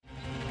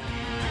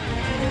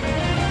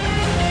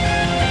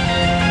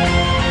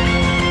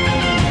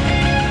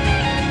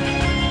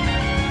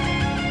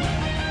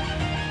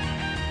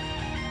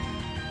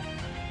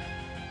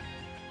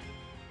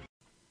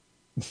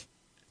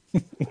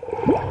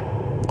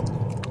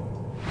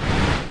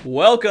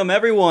Welcome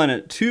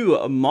everyone to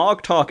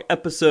MogTalk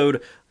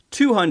episode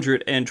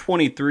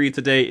 223.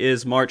 Today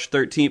is March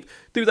 13th,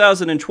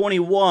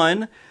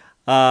 2021.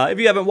 If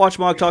you haven't watched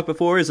MogTalk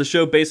before, it's a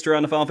show based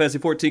around the Final Fantasy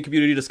XIV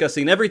community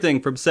discussing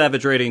everything from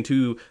Savage raiding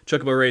to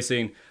Chocobo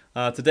racing.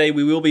 Today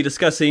we will be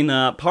discussing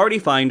Party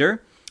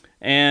Finder,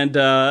 and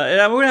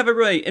we're going to have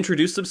everybody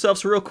introduce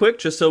themselves real quick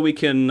just so we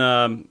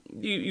can,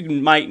 you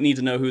might need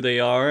to know who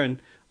they are,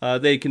 and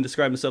they can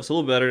describe themselves a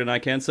little better than I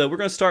can. So we're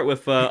going to start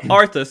with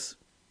Arthas.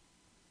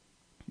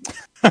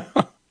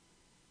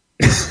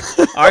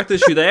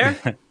 Arthas, you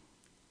there?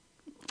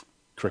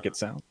 Cricket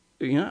sound.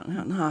 Yeah,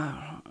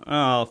 no.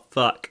 Oh,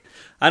 fuck.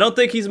 I don't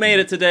think he's made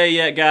it today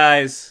yet,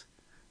 guys.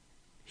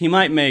 He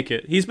might make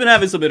it. He's been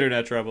having some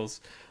internet troubles.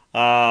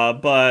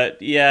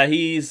 But, yeah,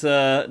 he's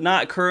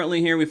not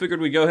currently here. We figured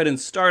we'd go ahead and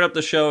start up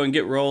the show and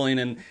get rolling.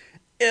 And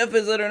if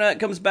his internet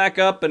comes back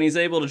up and he's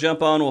able to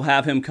jump on, we'll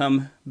have him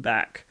come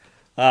back.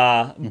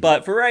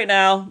 But for right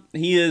now,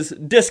 he is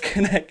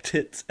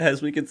disconnected,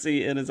 as we can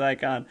see in his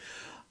icon.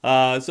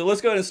 So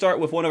let's go ahead and start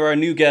with one of our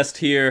new guests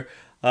here.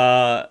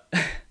 God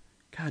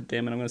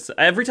damn it, I'm going to say...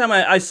 Every time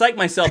I psych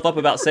myself up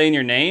about saying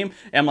your name,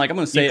 I'm like, I'm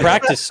going to say it.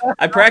 Practice.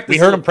 I practice. We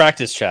heard him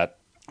practice, chat.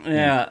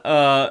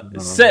 Yeah.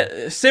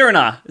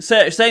 Serena.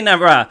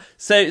 Senira.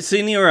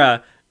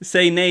 Senira.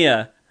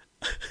 Senea.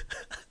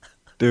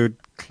 Dude,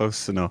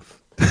 close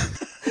enough.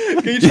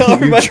 Can you tell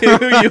everybody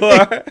who you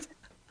are?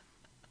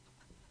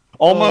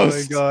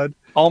 Almost. Oh my god.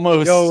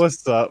 Almost. Yo,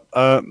 what's up?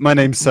 My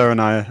name's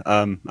Serenai.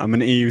 I'm an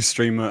EU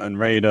streamer and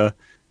raider.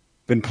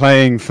 Been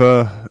playing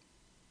for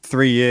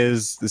 3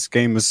 years. This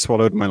game has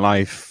swallowed my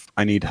life.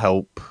 I need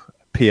help.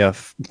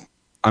 PF.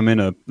 I'm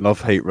in a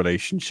love-hate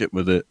relationship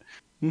with it.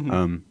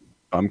 Mm-hmm.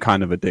 I'm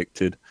kind of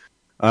addicted.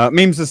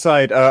 Memes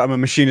aside, I'm a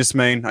machinist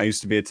main. I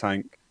used to be a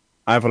tank.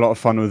 I have a lot of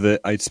fun with it.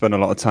 I spend a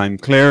lot of time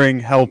clearing,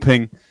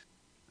 helping,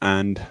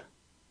 and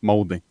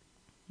molding.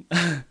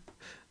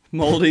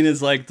 Molding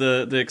is like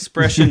the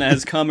expression that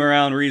has come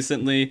around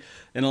recently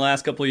in the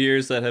last couple of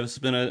years that has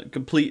been a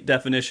complete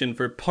definition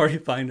for Party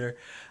Finder,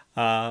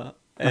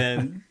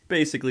 and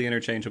basically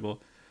interchangeable.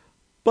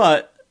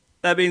 But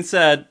that being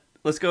said,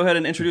 let's go ahead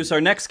and introduce our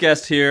next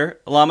guest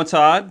here, Llama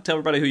Todd. Tell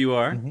everybody who you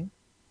are. Mm-hmm.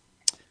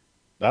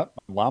 I'm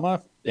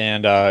Llama,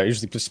 and I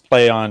usually just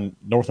play on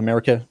North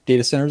America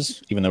data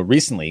centers, even though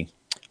recently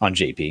on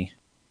JP.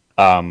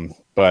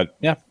 But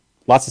yeah,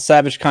 lots of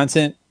Savage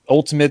content.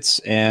 Ultimates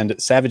and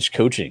Savage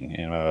coaching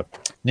and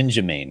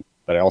Ninja main,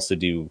 but I also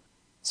do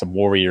some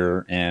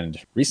Warrior and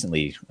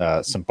recently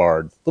some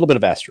Bard, a little bit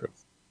of Astro.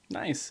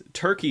 Nice.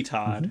 Turkey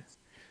Todd.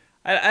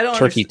 Mm-hmm. I don't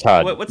Turkey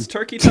understand. Todd. What's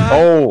Turkey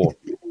Todd?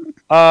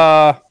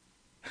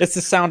 It's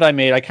the sound I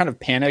made. I kind of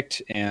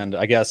panicked, and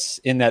I guess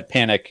in that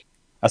panic,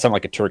 I sound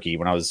like a turkey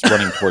when I was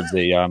running towards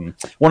the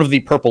one of the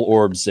purple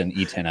orbs in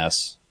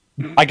E10S.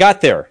 I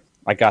got there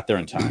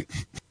in time.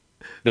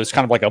 It was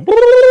kind of like a one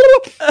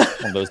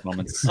of those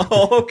moments.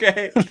 Oh,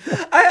 okay.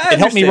 It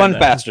helped me run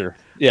faster.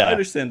 Yeah, I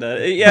understand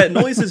that. Yeah,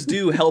 noises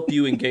do help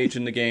you engage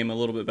in the game a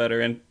little bit better,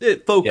 and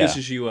it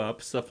focuses you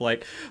up. Stuff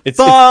like it's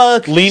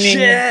leaning,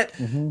 shit.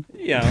 Mm-hmm.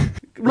 Yeah,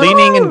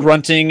 leaning and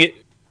grunting.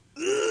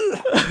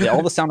 Yeah,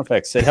 all the sound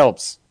effects. It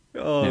helps.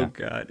 Oh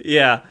god.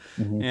 Yeah.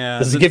 Mm-hmm. Yeah.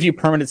 Does it give you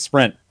permanent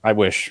sprint? I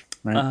wish.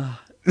 Right?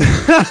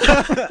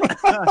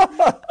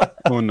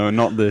 Oh no,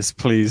 not this,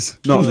 please.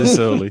 Not this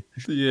early.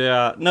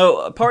 Yeah.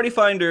 No, Party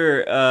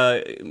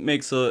Finder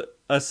makes us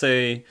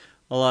say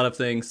a lot of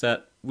things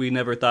that we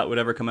never thought would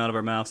ever come out of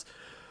our mouths.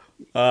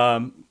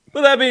 But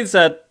that being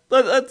said,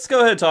 let's go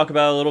ahead and talk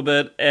about it a little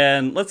bit,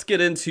 and let's get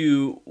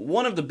into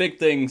one of the big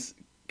things,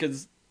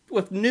 because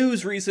with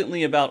news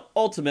recently about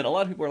Ultimate, a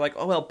lot of people are like,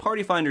 oh, well,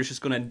 Party Finder's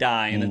just going to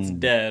die, and it's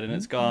dead, and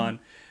it's gone.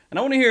 And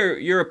I want to hear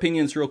your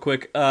opinions real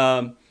quick.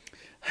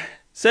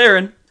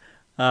 Saren,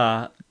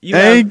 got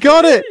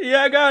it!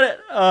 Yeah, I got it.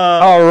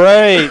 All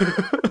right.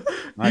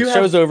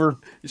 Show's over.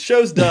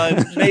 Show's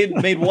done.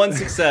 made one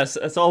success.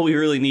 That's all we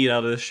really need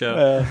out of this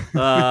show.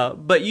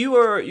 But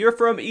you're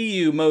from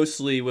EU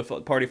mostly with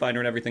Party Finder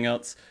and everything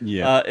else.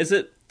 Yeah. Is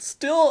it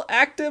still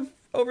active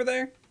over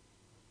there?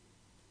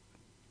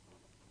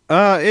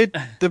 It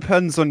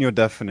depends on your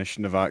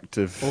definition of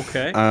active.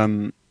 Okay.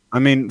 I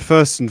mean,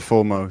 first and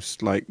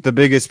foremost, like, the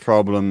biggest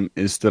problem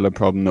is still a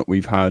problem that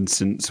we've had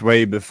since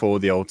way before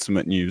the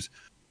Ultimate news.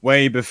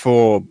 Way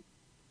before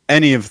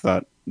any of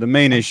that. The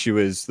main issue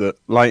is that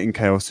Light and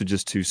Chaos are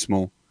just too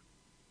small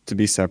to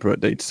be separate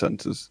data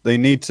centers. They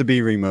need to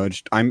be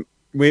remerged.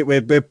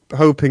 We're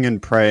hoping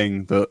and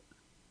praying that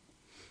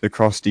the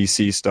cross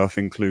DC stuff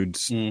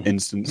includes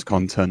instance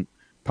content,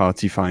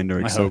 Party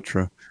Finder,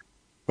 etc.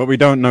 But we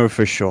don't know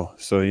for sure,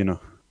 so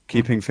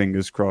keeping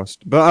fingers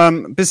crossed.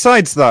 But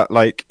besides that,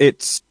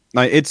 it's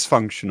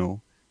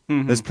functional.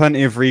 Mm-hmm. There's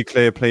plenty of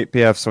reclear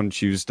PFs on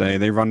Tuesday.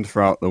 They run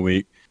throughout the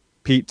week.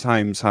 Peak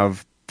times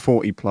have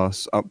 40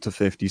 plus, up to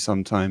 50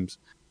 sometimes.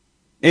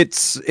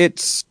 It's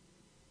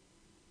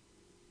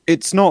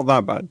not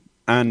that bad.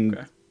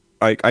 And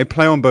I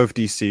play on both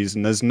DCs,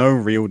 and there's no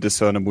real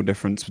discernible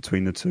difference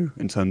between the two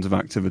in terms of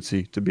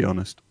activity, to be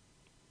honest.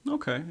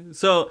 Okay,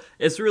 so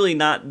it's really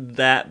not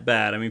that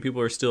bad. I mean,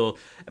 people are still,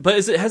 but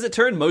has it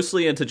turned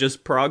mostly into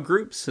just prog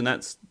groups, and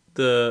that's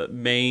the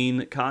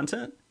main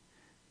content?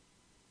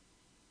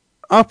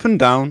 Up and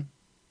down.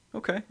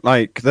 Okay.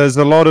 Like, there's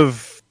a lot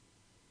of,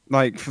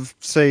 like,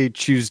 say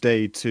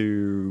Tuesday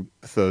to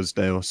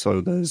Thursday or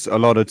so. There's a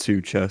lot of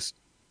two chess.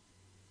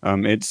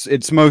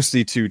 It's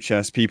mostly two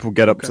chess. People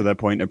get up to their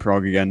point of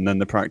prog again, and then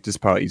the practice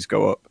parties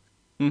go up.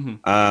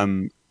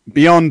 Mm-hmm.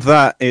 Beyond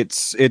that,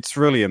 it's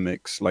really a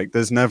mix. Like,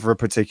 there's never a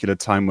particular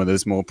time where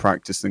there's more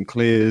practice than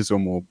clears, or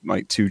more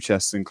like two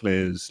chess than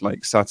clears.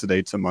 Like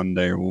Saturday to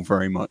Monday are all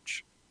very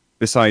much.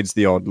 Besides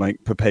the odd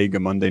like Papega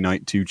Monday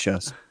night two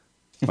chess.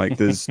 Like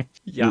there's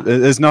Yeah,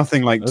 there's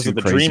nothing like Those too are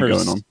the crazy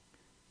dreamers. going on.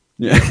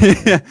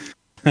 Yeah.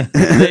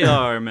 they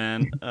are,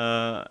 man.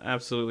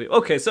 Absolutely.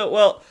 Okay, so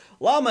well,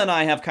 Llama and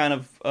I have kind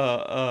of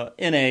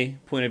NA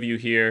point of view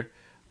here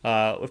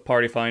with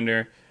Party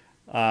Finder,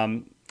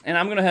 and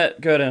I'm gonna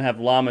go ahead and have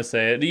Llama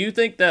say it. Do you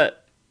think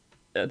that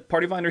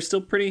Party Finder is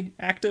still pretty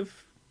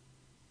active?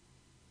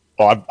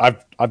 Well,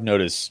 I've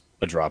noticed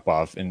a drop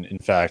off, and in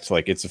fact,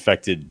 like it's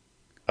affected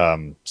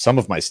some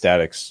of my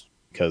statics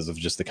because of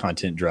just the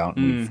content drought.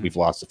 And we've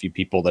lost a few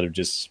people that have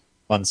just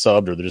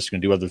unsubbed, or they're just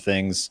going to do other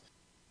things.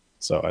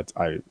 So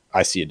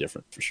I see it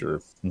different for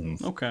sure.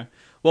 Mm-hmm. Okay.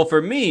 Well,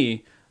 for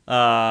me,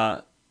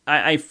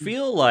 I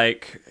feel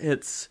like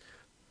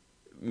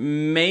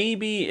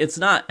maybe it's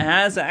not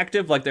as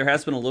active. Like there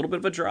has been a little bit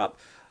of a drop,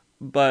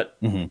 but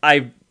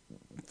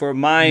for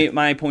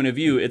my point of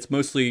view, it's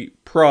mostly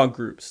prog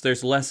groups.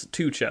 There's less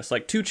two chess.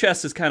 Like two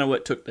chess is kind of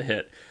what took the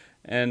hit,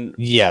 and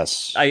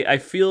Yes, I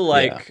feel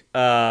like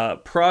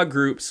prog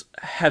groups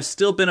have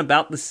still been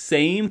about the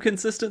same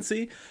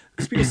consistency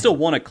because people still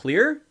want to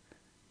clear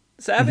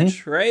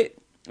Savage, right?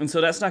 And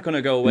so that's not going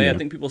to go away. I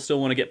think people still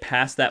want to get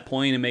past that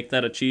point and make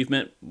that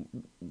achievement.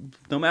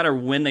 No matter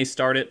when they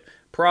start it,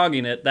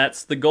 progging it,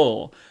 that's the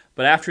goal.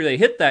 But after they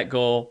hit that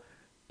goal,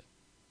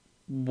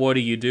 what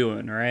are you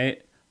doing,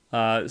 right?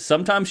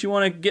 Sometimes you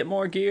want to get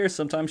more gear.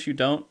 Sometimes you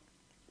don't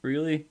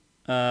really.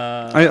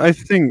 I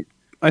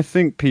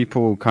think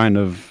people kind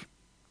of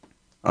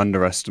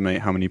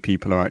underestimate how many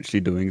people are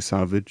actually doing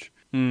Savage.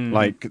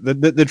 Like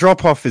the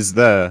drop off is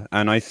there,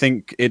 and I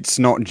think it's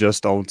not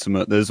just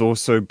Ultimate. There's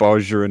also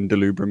Baja and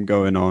Delubrum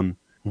going on.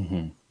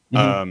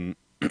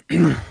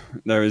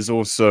 There is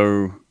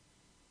also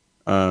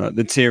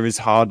the tier is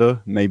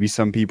harder. Maybe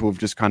some people have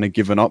just kind of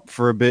given up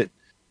for a bit.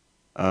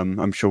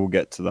 I'm sure we'll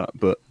get to that,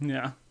 but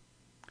Yeah.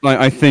 like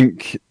I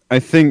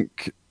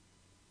think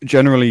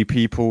generally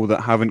people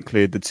that haven't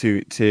cleared the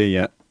tier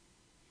yet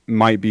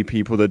might be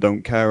people that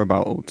don't care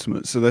about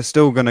Ultimate, so they're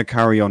still going to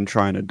carry on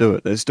trying to do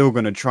it. They're still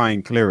going to try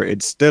and clear it.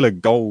 It's still a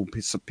goal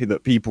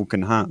that people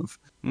can have.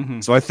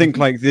 So I think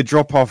like the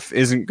drop off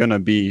isn't going to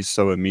be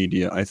so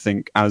immediate. I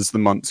think as the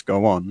months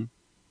go on,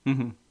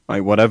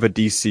 like whatever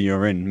DC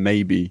you're in,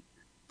 maybe,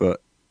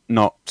 but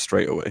not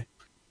straight away.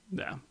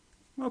 Yeah.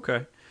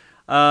 Okay.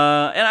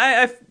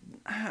 And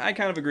I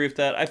kind of agree with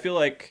that. I feel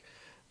like,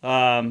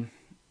 I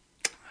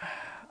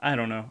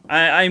don't know.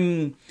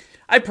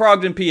 I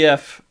progged in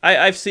PF.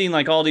 I've seen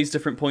like all these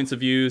different points of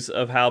views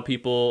of how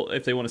people,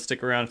 if they want to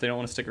stick around, if they don't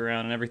want to stick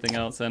around, and everything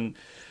else. And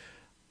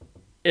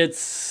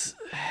it's,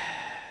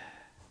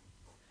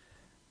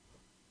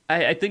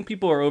 I think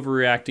people are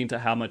overreacting to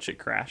how much it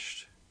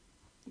crashed.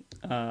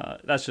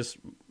 That's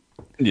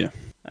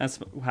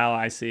how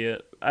I see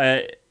it.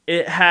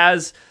 It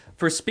has,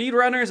 for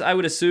speedrunners, I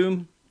would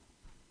assume,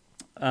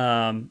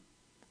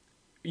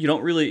 you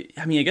don't really,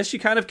 I mean, I guess you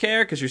kind of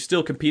care because you're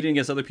still competing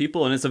against other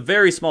people, and it's a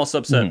very small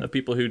subset of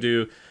people who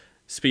do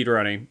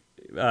speedrunning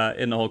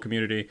in the whole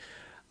community.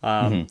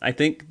 I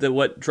think that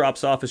what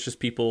drops off is just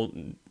people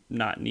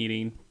not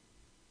needing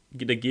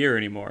the gear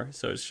anymore.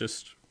 So it's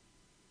just,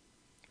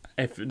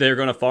 if they're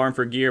going to farm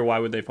for gear, why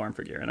would they farm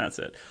for gear? And that's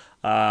it.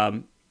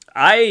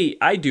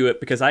 I do it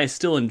because I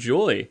still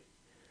enjoy,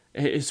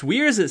 as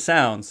weird as it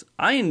sounds,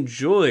 I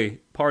enjoy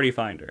Party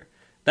Finder.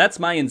 That's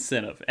my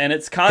incentive, and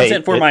it's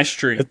content for my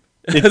stream.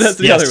 That's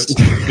the other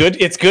one.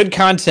 It's good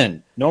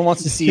content. No one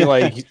wants to see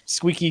like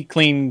squeaky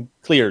clean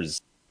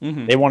clears.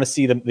 They want to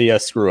see the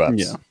screw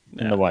ups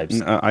and the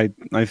wipes.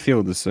 I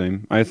feel the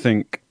same. I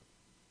think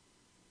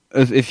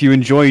if you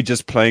enjoy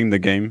just playing the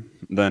game,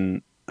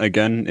 then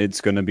again,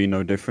 it's going to be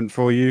no different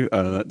for you.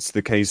 That's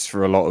the case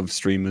for a lot of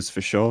streamers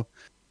for sure.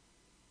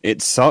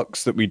 It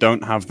sucks that we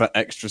don't have that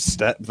extra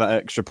step, that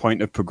extra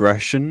point of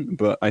progression,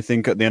 but I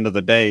think at the end of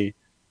the day,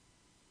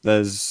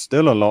 there's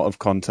still a lot of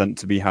content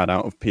to be had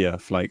out of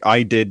PF. Like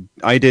I did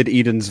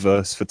Eden's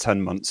Verse for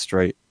 10 months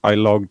straight. I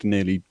logged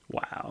nearly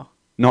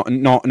not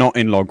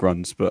in log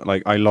runs, but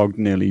like I logged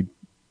nearly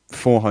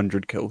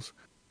 400 kills.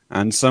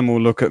 And some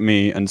will look at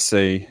me and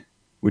say,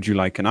 "Would you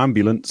like an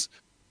ambulance?"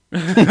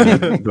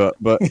 but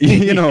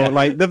you know,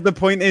 like the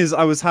point is,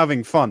 I was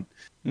having fun.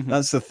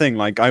 That's the thing.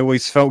 Like I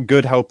always felt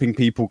good helping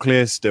people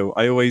clear. Still,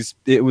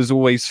 it was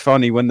always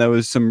funny when there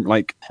was some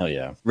like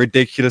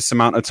ridiculous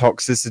amount of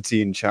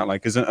toxicity in chat.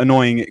 Like as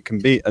annoying it can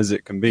be,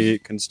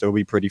 it can still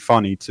be pretty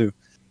funny too.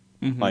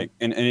 Like,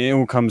 and it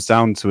all comes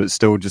down to it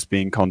still just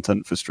being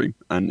content for stream,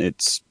 and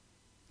it's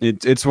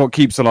what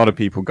keeps a lot of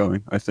people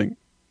going, I think.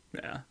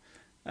 Yeah,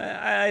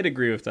 I'd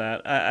agree with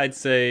that. I'd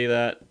say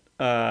that.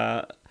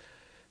 I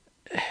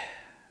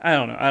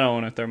don't know. I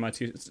don't want to throw my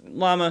two.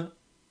 Llama,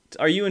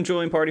 are you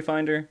enjoying Party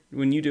Finder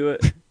when you do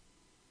it?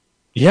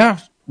 Yeah,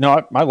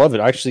 no, I love it.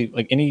 Actually,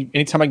 like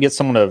anytime I get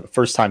someone a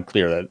first time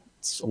clear,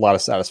 that's a lot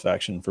of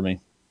satisfaction for me.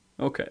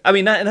 Okay. I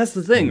mean, that's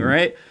the thing,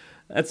 right?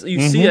 That's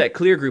you see that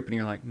clear group and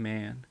you're like,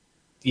 man.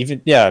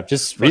 Even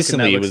just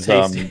recently it was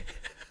tasty.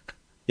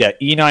 yeah,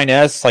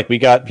 E9S, like we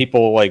got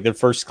people like their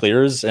first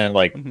clears and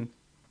like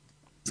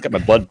it's got my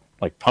blood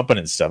like pumping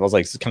and stuff. I was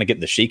like kind of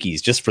getting the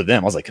shakies just for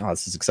them. I was like, oh,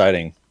 this is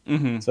exciting.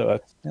 So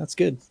that's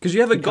good. Because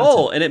you have a Good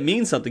goal content. and it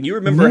means something. You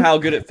remember how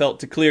good it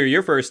felt to clear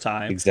your first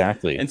time.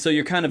 Exactly. And so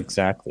you're kind of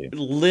exactly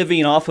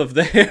living off of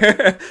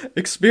their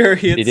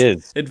experience. It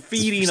is. And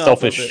feeding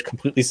selfish, off of it.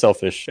 completely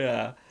selfish.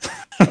 Yeah.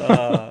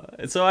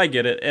 And so I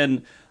get it.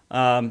 And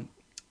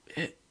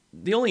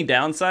the only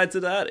downside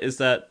to that is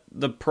that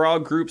the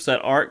prog groups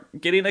that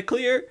aren't getting a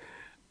clear,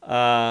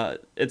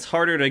 it's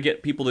harder to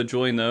get people to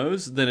join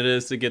those than it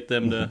is to get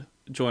them to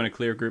join a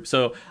clear group.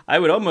 So I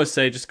would almost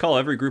say just call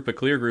every group a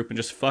clear group and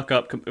just fuck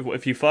up.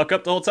 If you fuck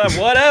up the whole time,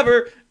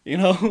 whatever,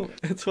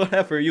 it's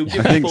whatever. You'll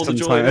get people to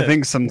join I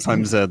think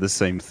sometimes they're the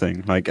same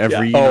thing. Like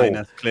every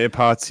E9F clear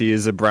party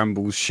is a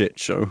Brambles shit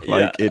show.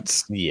 Like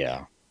it's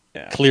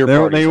clear.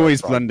 They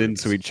always blend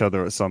into each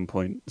other at some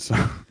point. So.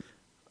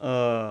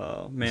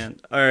 Oh man!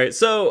 All right,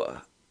 so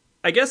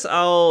I guess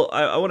I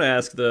want to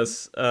ask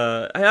this.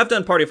 I have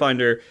done Party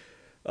Finder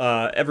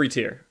every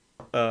tier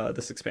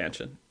this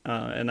expansion,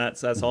 and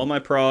that's all my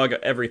prog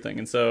everything.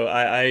 And so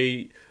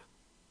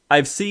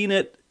I've seen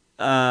it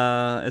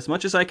as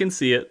much as I can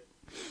see it.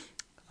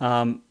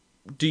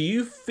 Do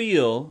you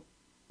feel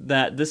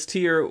that this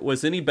tier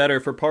was any better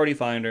for Party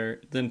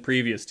Finder than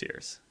previous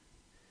tiers?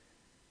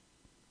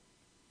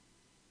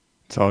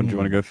 Todd, do you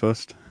want to go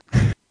first?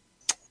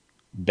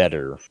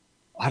 Better.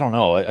 I don't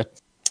know.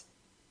 It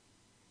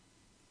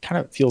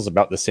kind of feels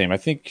about the same. I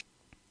think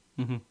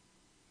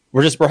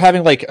we're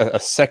having like a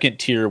second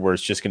tier where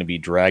it's just going to be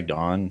dragged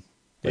on.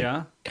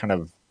 Like, kind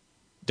of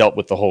dealt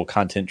with the whole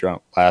content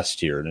drop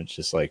last year, and it's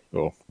just like,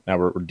 oh, now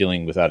we're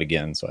dealing with that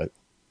again. So I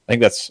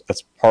think that's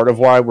part of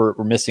why we're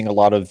missing a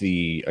lot of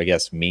the, I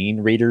guess, main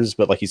raiders.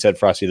 But like you said,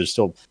 Frosty, there's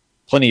still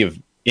plenty of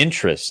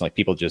interest, like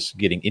people just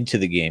getting into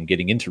the game,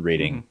 getting into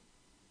raiding.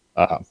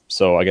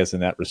 So I guess in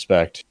that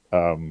respect,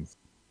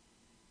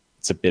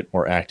 it's a bit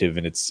more active,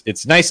 and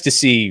it's nice to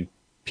see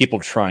people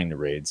trying to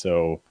raid.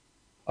 So,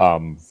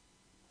 if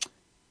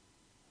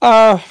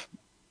I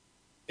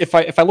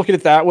look at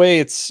it that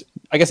way,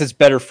 I guess it's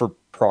better for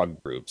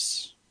prog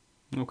groups.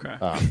 Okay,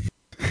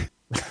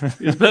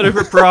 it's better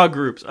for prog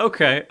groups.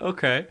 Okay,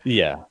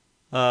 yeah.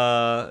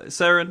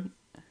 Saren.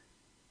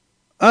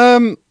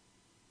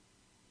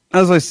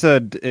 As I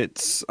said,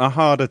 it's a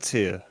harder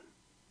tier.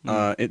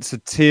 It's a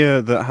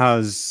tier that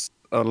has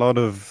a lot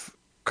of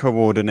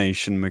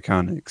coordination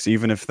mechanics,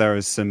 even if they're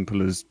as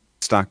simple as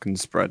stack and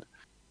spread.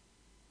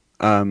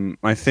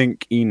 I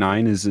think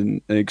E9 is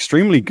an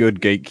extremely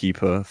good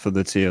gatekeeper for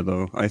the tier,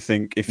 though. I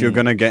think if you're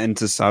going to get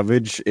into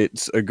Savage,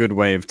 it's a good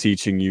way of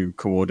teaching you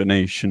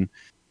coordination.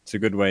 It's a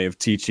good way of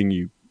teaching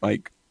you,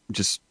 like,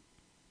 just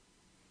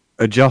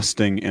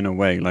adjusting in a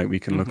way. Like, we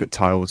can look at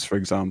tiles, for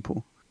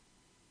example.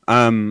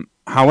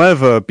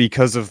 However,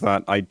 because of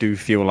that, I do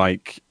feel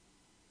like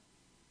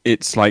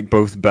it's like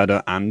both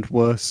better and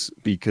worse,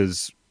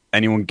 because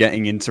anyone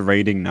getting into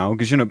raiding now,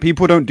 because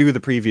people don't do the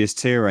previous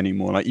tier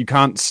anymore. Like, you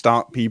can't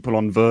start people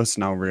on verse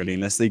now really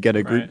unless they get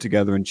a group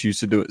together and choose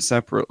to do it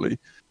separately.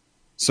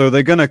 So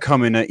they're gonna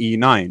come in at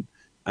E9,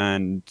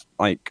 and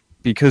like,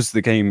 because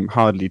the game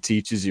hardly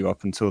teaches you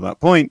up until that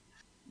point,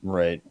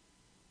 right,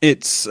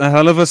 it's a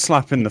hell of a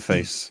slap in the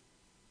face.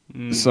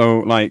 So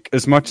like,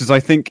 as much as I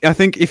think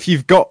if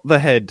you've got the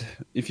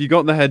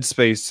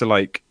headspace to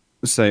like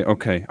say,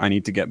 okay, I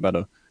need to get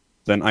better,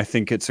 then I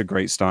think it's a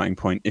great starting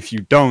point. If you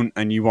don't,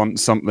 and you want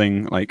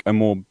something like a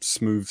more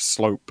smooth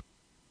slope,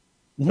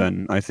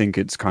 then I think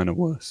it's kind of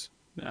worse.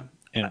 Yeah,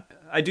 and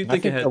I do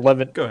think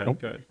 11. Go ahead.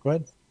 Go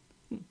ahead.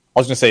 I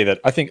was going to say that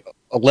I think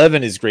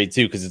 11 is great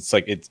too, because it's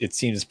like it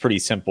seems pretty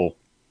simple.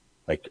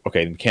 Like,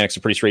 okay, the mechanics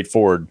are pretty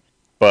straightforward,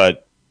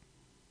 but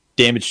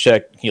damage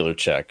check, healer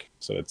check,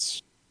 so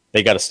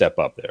they got to step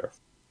up there.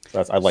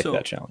 So I like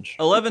that challenge.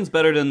 11's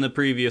better than the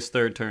previous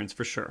third turns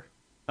for sure.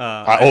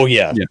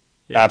 Yeah.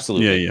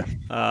 Absolutely. Yeah.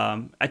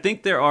 I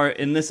think there are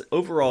in this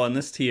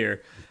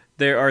tier,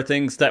 there are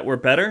things that were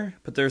better,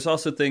 but there's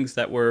also things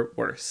that were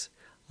worse.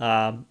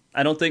 I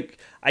don't think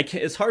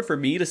it's hard for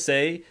me to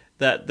say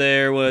that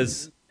there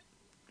was,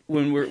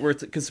 when we're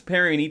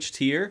comparing each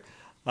tier.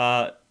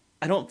 I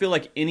don't feel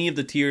like any of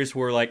the tiers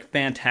were like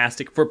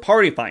fantastic for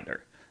Party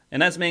Finder,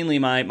 and that's mainly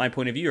my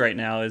point of view right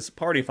now is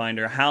Party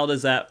Finder. How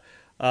does that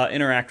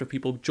interact with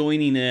people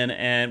joining in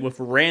and with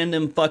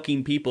random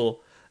fucking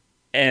people?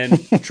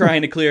 And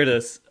trying to clear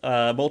this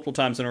multiple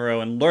times in a row,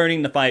 and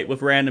learning to fight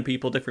with random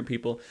people, different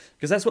people,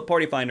 because that's what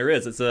Party Finder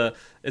is. It's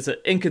an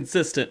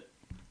inconsistent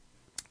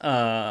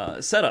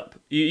setup.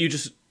 You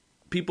just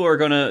people are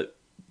gonna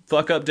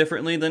fuck up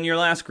differently than your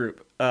last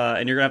group,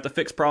 and you're gonna have to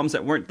fix problems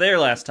that weren't there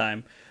last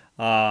time.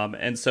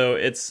 And so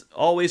it's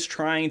always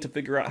trying to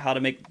figure out how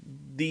to make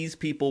these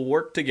people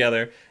work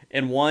together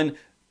in one,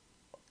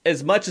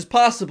 as much as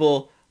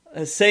possible,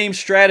 same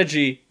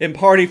strategy in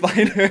Party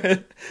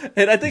Finder.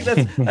 And I think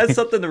that's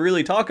something to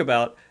really talk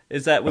about,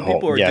 is that when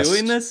people are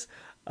doing this,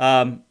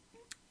 when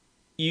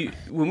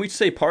we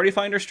say Party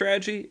Finder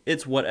strategy,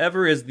 it's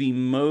whatever is the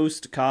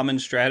most common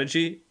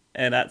strategy,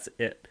 and that's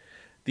it.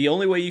 The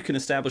only way you can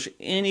establish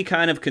any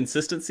kind of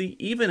consistency,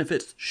 even if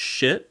it's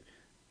shit,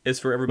 is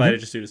for everybody to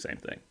just do the same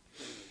thing.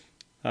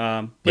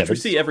 Which we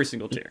see every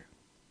single tier.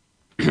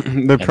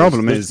 The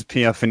problem is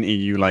PF and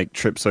EU like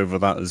trips over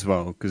that as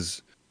well,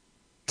 because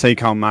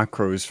take our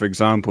macros, for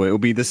example, it'll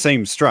be the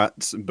same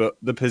strats, but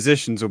the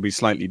positions will be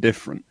slightly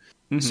different.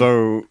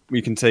 So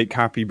we can take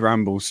Happy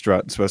Bramble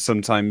strats, where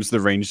sometimes the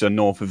ranged are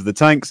north of the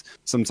tanks,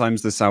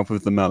 sometimes the south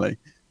of the melee.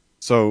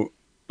 So,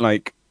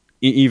 like,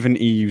 even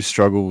EU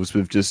struggles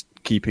with just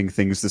keeping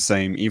things the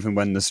same, even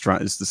when the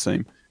strat is the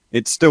same.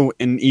 It's still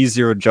an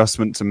easier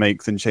adjustment to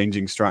make than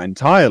changing strat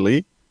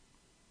entirely,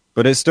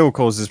 but it still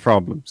causes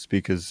problems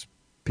because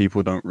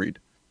people don't read.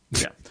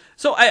 Yeah.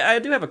 So I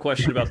do have a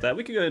question about that.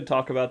 We could go ahead and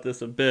talk about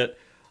this a bit.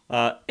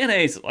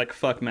 NA's like,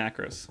 fuck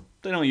macros.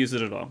 They don't use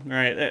it at all,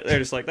 right? They're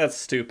just like, that's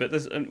stupid.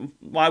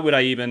 Why would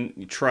I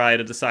even try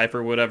to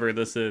decipher whatever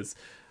this is?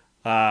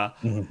 But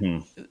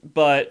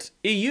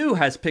EU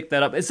has picked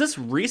that up. Is this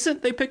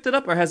recent they picked it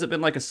up, or has it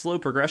been like a slow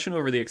progression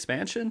over the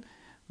expansion?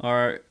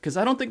 Or because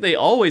I don't think they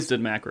always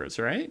did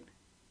macros, right?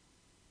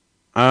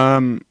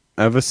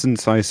 Ever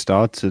since I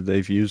started,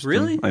 they've used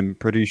Really? them. I'm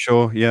pretty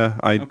sure. Yeah,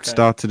 I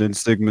started in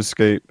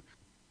Sigmascape,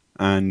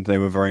 and they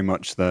were very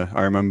much there.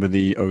 I remember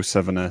the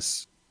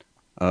 07S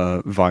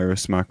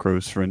virus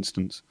macros, for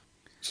instance.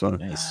 So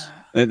Nice.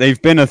 they've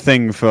been a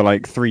thing for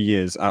like 3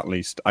 years at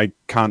least. I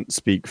can't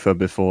speak for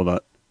before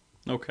that.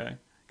 Okay.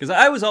 Because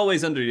I was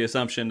always under the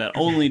assumption that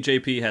only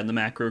JP had the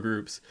macro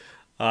groups,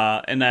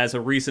 and that is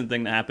a recent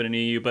thing that happened in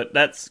EU, but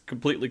that's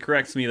completely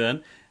corrects me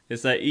then,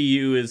 is that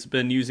EU has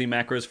been using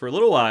macros for a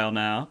little while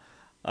now,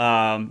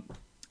 and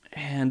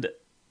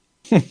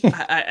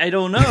I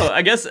don't know.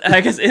 I guess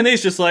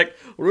NA's just like,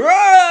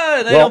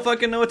 run! They don't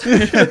fucking know what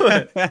to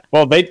do.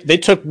 Well, they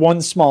took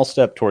one small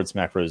step towards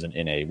macros in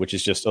NA, which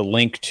is just a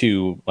link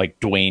to like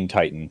Dwayne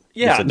Titan.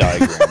 Yeah. It's a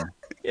diagram.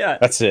 Yeah,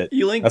 That's it.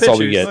 You link That's pictures.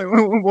 all we get. Like,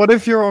 what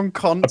if you're on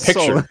console?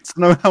 picture. It's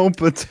no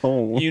help at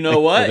all. You know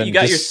what? then You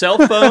got your just- cell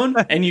phone,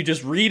 and you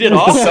just read it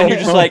off, and you're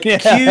just like, Yeah.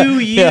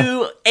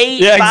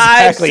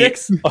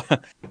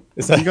 QU856.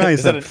 Is that, You guys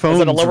is that have a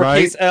phones, lowercase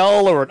right?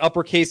 L or an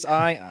uppercase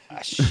I?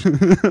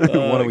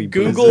 What are we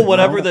Google Blizzard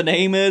whatever now? the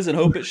name is and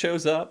hope it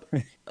shows up.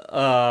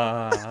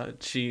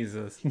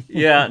 Jesus.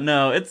 Yeah,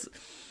 no, it's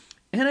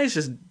NA's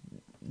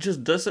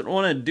just doesn't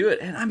want to do it.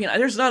 And I mean,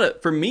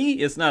 for me,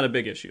 it's not a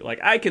big issue. Like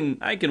I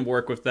can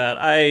work with that.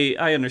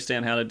 I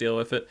understand how to deal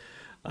with it.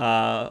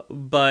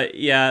 But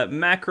yeah,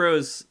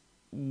 macros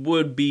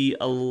would be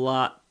a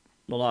lot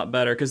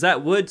better, because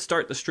that would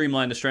start to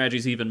streamline the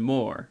strategies even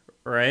more,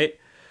 right?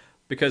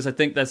 Because I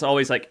think that's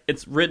always like,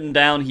 it's written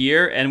down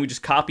here and we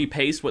just copy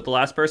paste what the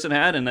last person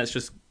had, and that's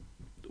just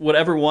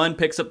whatever one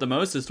picks up the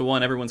most is the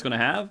one everyone's going to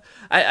have.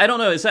 I don't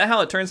know. Is that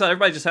how it turns out?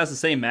 Everybody just has the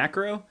same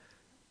macro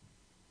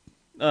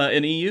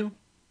in EU?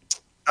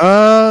 Or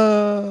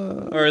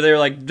are there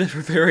like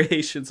different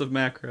variations of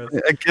macros?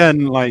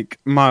 Again, like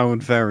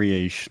mild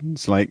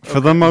variations. Like for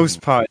the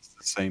most part, it's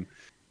the same.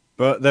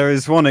 But there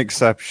is one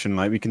exception.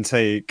 Like we can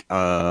take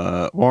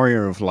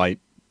Warrior of Light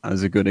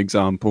as a good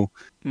example.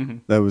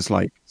 There was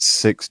like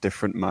 6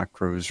 different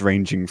macros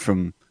ranging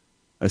from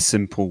a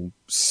simple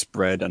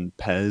spread and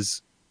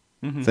pairs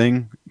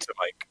thing to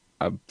like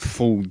a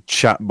full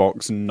chat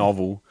box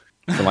novel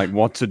for like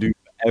what to do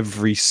for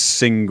every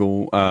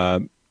single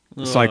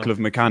cycle of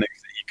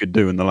mechanics that you could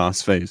do in the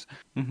last phase.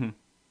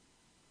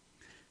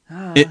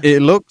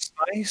 It looks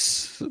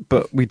nice,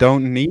 but we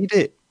don't need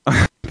it.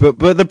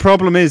 But the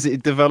problem is,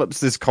 it develops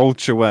this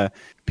culture where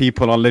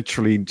people are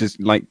literally just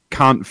like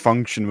can't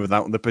function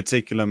without the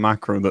particular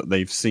macro that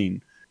they've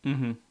seen.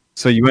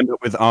 So you end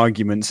up with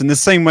arguments in the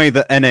same way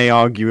that NA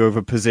argue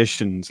over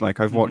positions. Like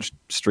I've watched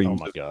streams,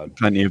 Oh my God.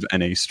 plenty of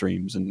NA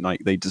streams, and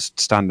like they just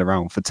stand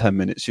around for 10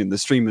 minutes. The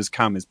streamer's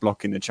cam is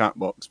blocking the chat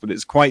box, but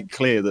it's quite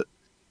clear that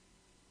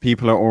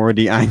people are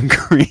already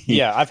angry.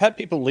 Yeah, I've had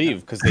people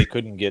leave because they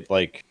couldn't get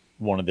like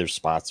one of their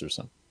spots or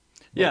something.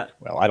 Yeah.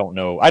 Well, I don't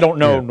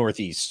know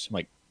Northeast. I'm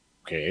like,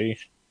 okay,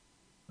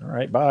 all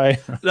right, bye.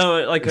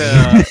 No, like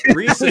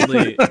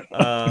recently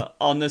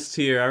on this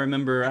tier, I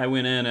remember I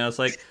went in and I was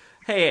like,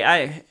 hey,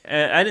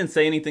 I didn't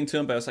say anything to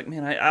him, but I was like,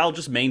 man, I'll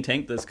just main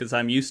tank this because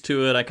I'm used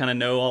to it. I kind of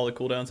know all the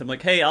cooldowns. I'm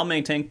like, hey, I'll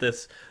main tank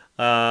this.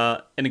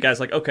 And the guy's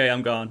like, okay,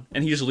 I'm gone.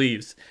 And he just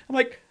leaves. I'm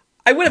like,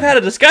 I would have had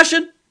a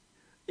discussion.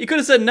 You could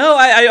have said, no,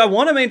 I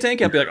want to main tank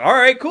it. I'd be like, all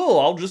right, cool.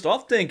 I'll just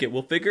off tank it.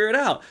 We'll figure it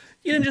out.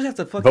 You didn't just have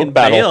to fucking Vote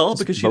battle. bail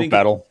because you Vote didn't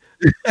battle.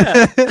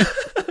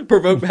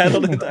 provoke battle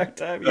the entire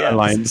time. Yeah.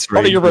 Alliance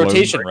Part of your raid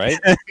rotation, below. right?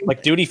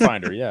 Like duty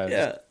finder. Yeah.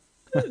 Yeah.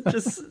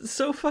 Just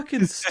so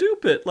fucking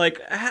stupid.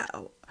 Like,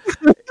 how?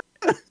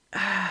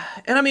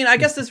 And I mean, I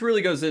guess this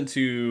really goes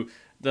into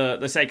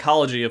the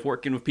psychology of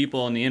working with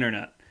people on the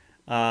internet,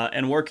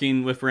 and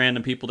working with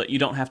random people that you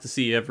don't have to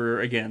see ever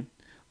again.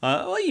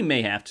 Well, you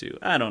may have to.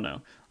 I don't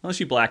know. Unless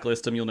you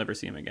blacklist them, you'll never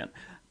see them again.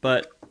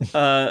 But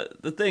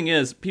the thing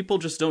is, people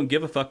just don't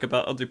give a fuck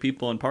about other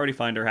people in Party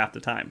Finder half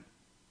the time.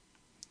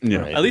 Yeah.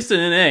 Right. At least in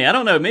NA. I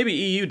don't know. Maybe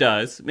EU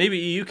does. Maybe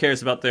EU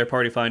cares about their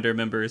Party Finder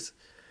members.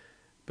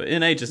 But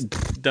NA just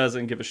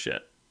doesn't give a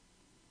shit.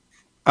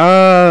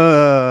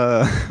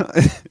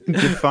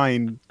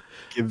 Define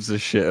gives a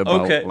shit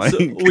about. Okay, Like, so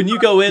when you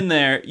go in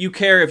there, you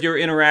care if your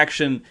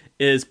interaction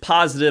is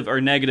positive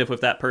or negative with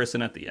that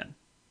person at the end.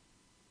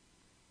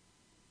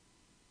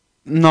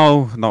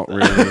 no, not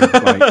really.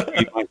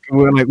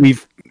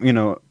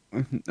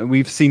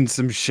 We've seen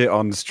some shit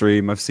on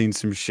stream. I've seen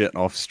some shit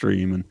off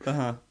stream, and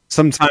Uh-huh.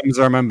 sometimes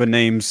I remember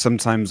names,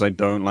 sometimes I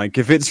don't. Like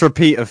if it's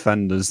repeat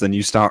offenders, then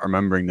you start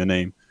remembering the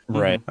name.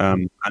 Right.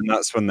 And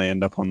that's when they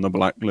end up on the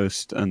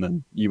blacklist, and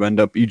then you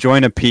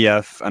join a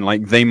PF, and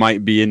like they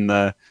might be in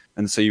there,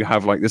 and so you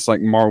have like this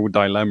like moral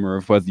dilemma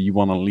of whether you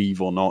want to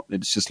leave or not.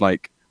 It's just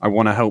like, I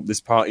want to help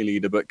this party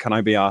leader, but can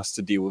I be asked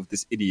to deal with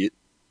this idiot?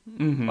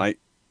 Mm-hmm. Like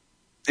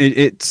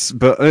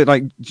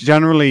like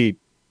generally,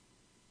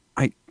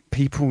 like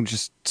people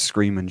just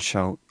scream and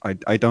shout.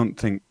 I don't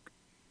think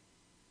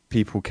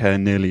people care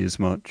nearly as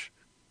much.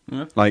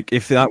 Yeah. Like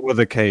if that were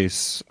the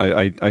case,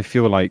 I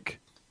feel like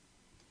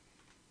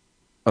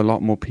a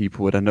lot more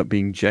people would end up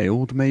being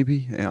jailed,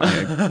 maybe.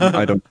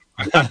 I don't.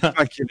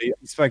 I'm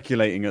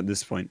speculating at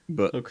this point,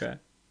 but Okay.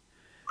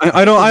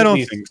 I don't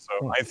least- think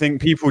so. I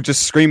think people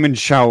just scream and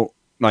shout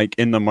like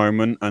in the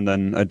moment, and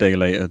then a day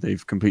later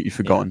they've completely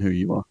forgotten who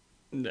you are.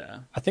 Yeah.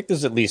 I think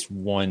there's at least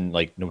one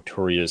like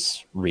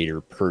notorious raider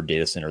per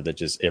data center that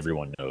just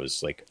everyone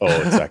knows. Like, oh,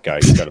 it's that guy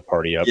who's got a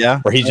party up. Yeah.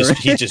 Or he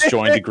just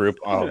joined the group.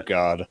 Oh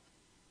God.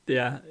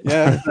 Yeah.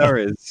 Yeah, there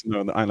is.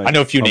 No, I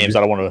know a few names. I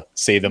don't want to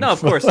say them. No,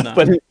 of course not.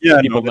 But Yeah,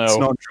 people no, it's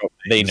know. not drop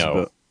They names,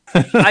 know.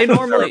 but- I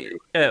normally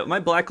my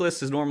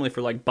blacklist is normally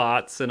for like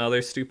bots and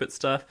other stupid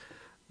stuff.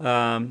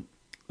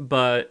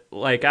 But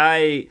like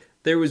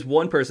there was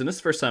one person, this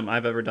is the first time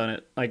I've ever done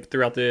it, like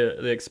throughout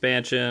the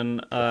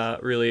expansion,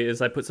 really,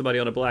 is I put somebody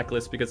on a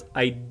blacklist because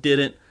I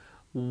didn't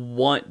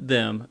want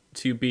them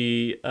to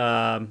be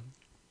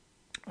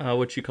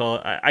what you call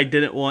it. I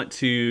didn't want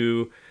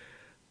to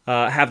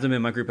have them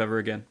in my group ever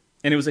again.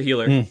 And it was a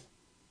healer.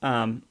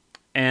 And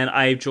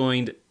I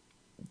joined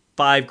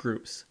 5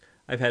 groups.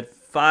 I've had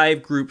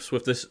 5 groups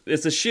with this.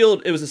 It's a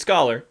shield. It was a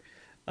scholar.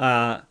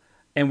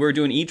 And we're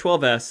doing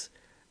E12S.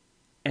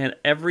 And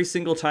every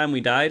single time we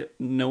died,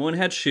 no one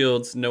had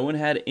shields. No one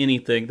had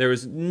anything. There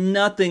was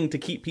nothing to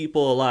keep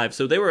people alive.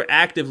 So they were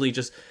actively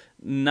just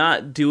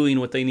not doing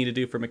what they need to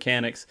do for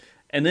mechanics.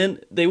 And then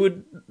they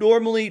would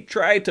normally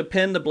try to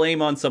pin the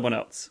blame on someone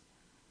else.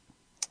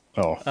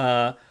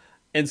 Oh.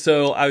 And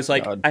so I was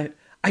like, God.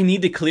 I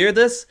need to clear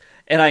this.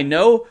 And I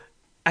know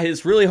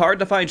it's really hard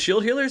to find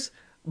shield healers,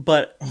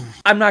 but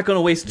I'm not going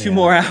to waste 2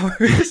 more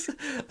hours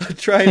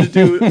trying to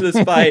do this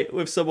fight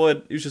with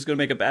someone who's just going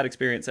to make a bad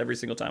experience every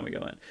single time we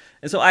go in.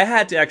 And so I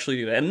had to actually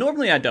do that. And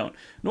normally I don't.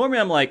 Normally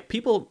I'm like,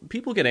 people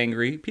get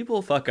angry,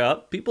 people fuck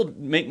up, people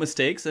make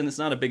mistakes, and it's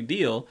not a big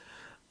deal.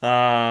 You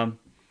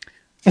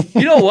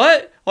know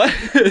what?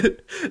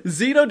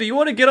 Zeno, do you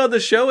want to get on the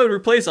show and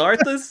replace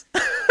Arthas?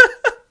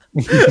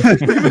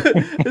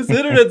 His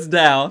internet's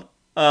down.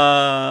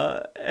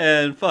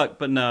 And fuck,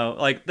 but no.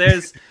 Like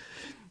there's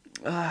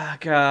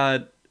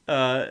God.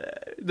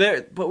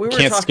 There but we were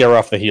Can't talking, scare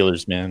off the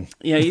healers, man.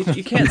 yeah,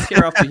 you can't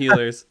scare off the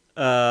healers.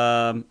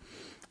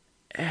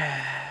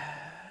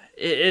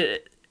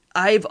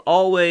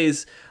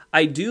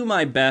 I do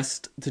my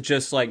best to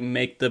just like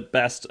make the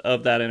best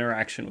of that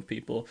interaction with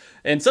people.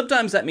 And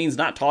sometimes that means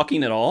not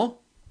talking at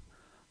all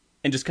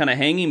and just kind of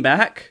hanging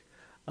back.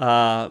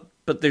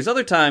 But there's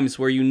other times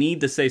where you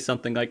need to say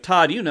something like,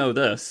 Todd, you know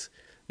this.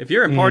 If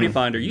you're in Party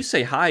Finder, you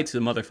say hi to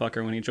the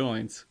motherfucker when he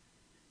joins.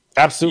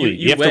 Absolutely.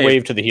 You You have wave. to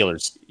wave to the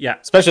healers. Yeah.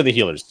 Especially the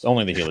healers.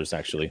 Only the healers,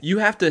 actually. You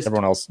have to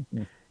Everyone else,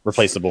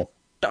 replaceable.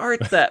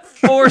 start that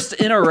forced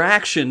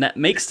interaction that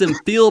makes them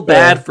feel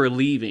bad for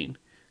leaving.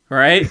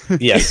 Right?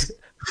 Yes.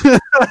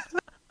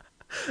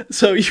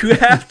 So you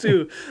have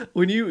to,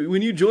 when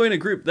you join a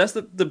group, that's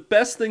the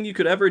best thing you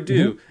could ever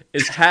do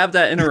is have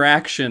that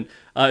interaction,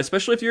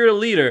 especially if you're a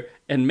leader,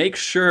 and make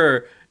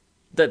sure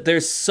that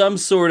there's some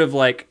sort of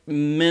like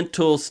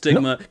mental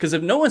stigma. Because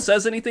if no one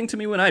says anything to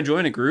me when I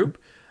join a group,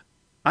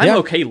 I'm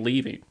okay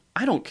leaving.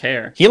 I don't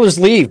care. Healers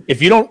leave.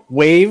 If you don't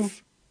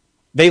wave,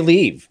 they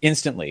leave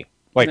instantly.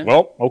 Like, Okay.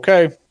 well,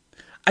 okay.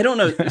 I don't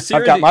know.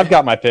 Sarah, I've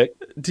got my pick.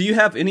 do you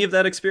have any of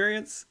that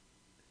experience?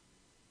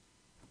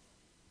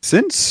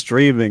 Since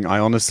streaming, I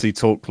honestly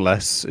talk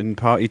less in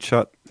party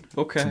chat.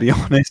 Okay. To be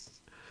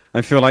honest,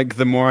 I feel like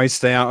the more I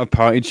stay out of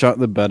party chat,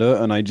 the better,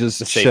 and I just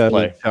The safe share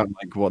play. the chat,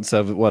 like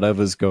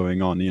whatever's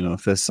going on. You know,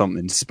 if there's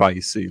something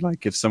spicy,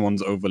 like if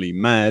someone's overly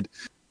mad,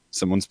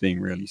 someone's being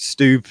really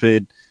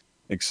stupid,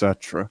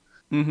 etc.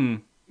 Mm-hmm.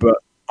 But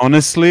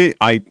Honestly,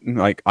 I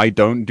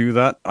don't do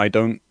that. I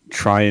don't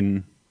try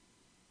and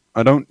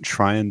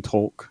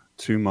talk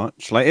too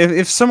much. Like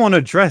if someone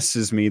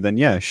addresses me, then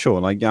yeah,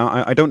 sure. Like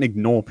yeah, I don't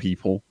ignore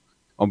people,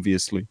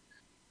 obviously.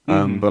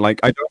 But like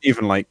I don't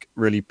even like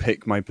really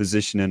pick my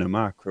position in a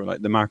macro.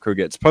 Like the macro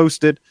gets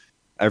posted,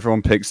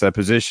 everyone picks their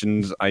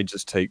positions. I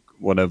just take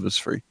whatever's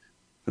free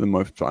for the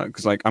most part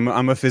because like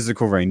I'm a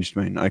physical ranged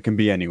main. I can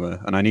be anywhere,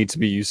 and I need to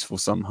be useful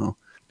somehow.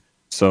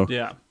 So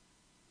Yeah.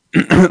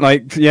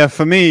 like yeah,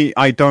 for me,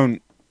 I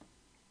don't.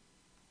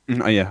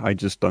 Yeah, I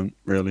just don't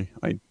really.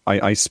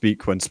 I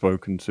speak when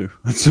spoken to.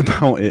 That's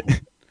about it.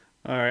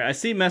 All right. I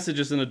see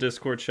messages in the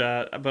Discord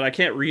chat, but I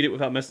can't read it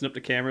without messing up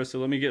the camera. So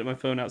let me get my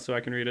phone out so I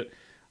can read it.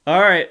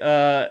 All right.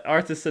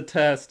 Arthur said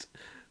test.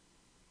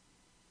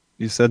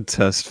 You said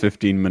test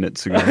 15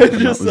 minutes ago. I and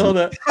just that was saw it.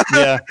 that.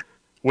 Yeah,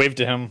 wave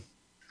to him.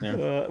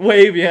 Yeah.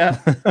 Wave, yeah.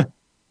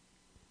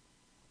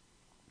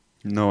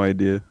 No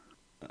idea.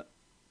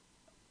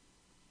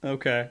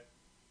 Okay.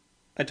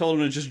 I told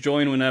him to just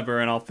join whenever,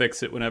 and I'll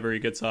fix it whenever he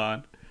gets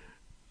on.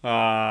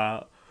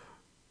 But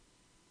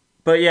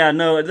yeah,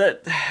 no,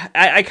 that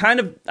I kind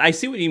of I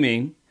see what you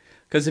mean,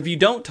 because if you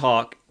don't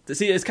talk,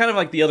 see, it's kind of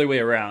like the other way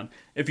around.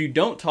 If you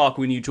don't talk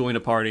when you join a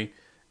party,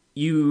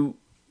 you're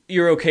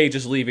okay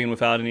just leaving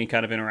without any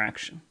kind of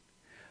interaction.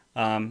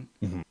 I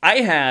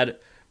had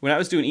when I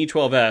was doing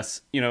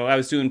E12S, I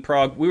was doing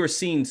Prague. We were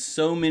seeing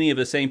so many of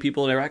the same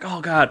people, and they were like,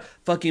 "Oh God,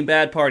 fucking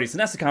bad parties." And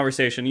that's the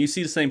conversation. You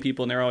see the same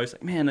people, and they're always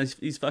like, "Man,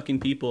 these fucking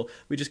people.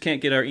 We just can't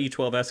get our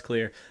E12S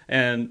clear."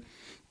 And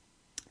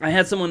I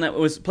had someone that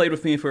was played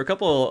with me for a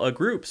couple of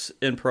groups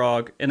in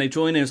Prague, and they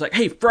joined and it was like,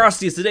 "Hey,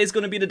 Frosty, is today's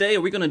going to be the day?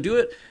 Are we going to do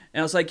it?" And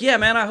I was like, "Yeah,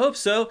 man, I hope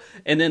so."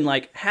 And then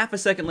like half a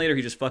second later,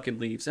 he just fucking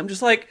leaves. I'm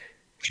just like,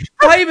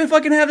 why even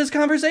fucking have this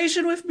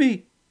conversation with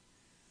me?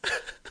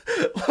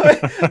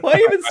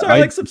 why even start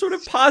like some sort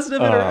of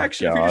positive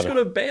interaction if you're just God.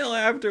 going to bail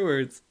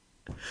afterwards?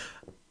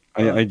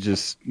 I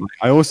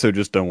also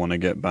just don't want to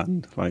get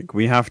banned. Like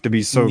we have to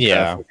be so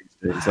Yeah. careful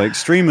these days. Like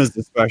streamers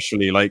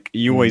especially, like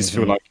you always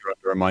feel like you're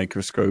under a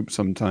microscope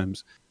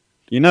sometimes.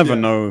 You never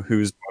know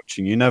who's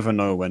watching. You never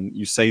know when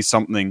you say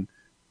something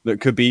that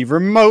could be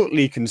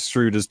remotely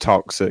construed as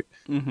toxic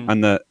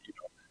and that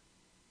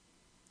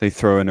they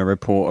throw in a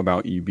report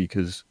about you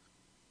because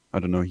I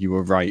don't know, you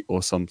were right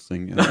or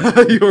something.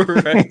 You were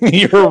right.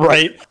 You're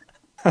right.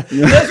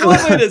 That's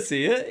one way to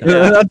see it.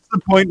 Yeah. That's the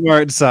point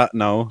where it's at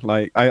now.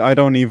 Like I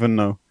don't even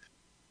know.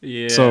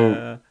 Yeah.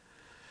 So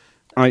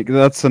like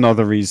that's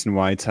another reason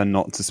why I tend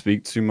not to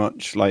speak too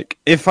much. Like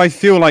if I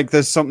feel like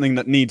there's something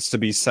that needs to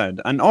be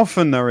said, and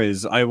often there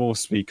is, I will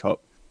speak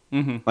up.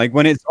 Like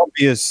when it's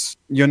obvious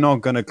you're not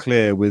gonna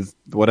clear with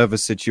whatever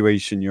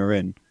situation you're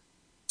in,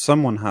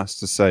 someone has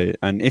to say it.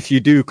 And if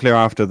you do clear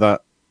after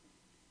that,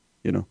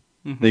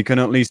 they can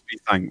at least be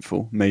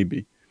thankful,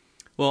 maybe.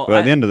 Well, But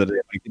at the end of the day,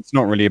 like, it's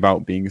not really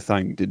about being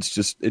thanked. It's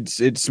just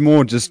it's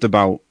more just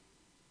about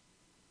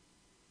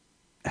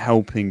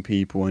helping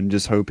people and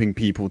just hoping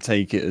people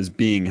take it as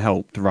being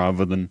helped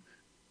rather than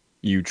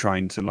you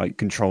trying to like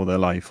control their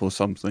life or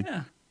something.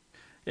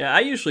 Yeah,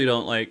 I usually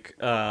don't like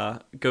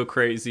go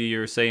crazy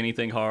or say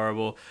anything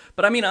horrible,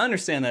 but I mean I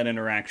understand that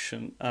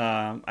interaction.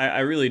 I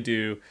really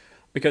do,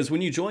 because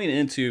when you join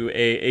into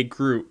a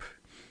group,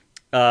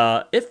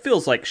 it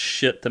feels like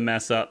shit to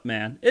mess up,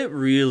 man. It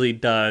really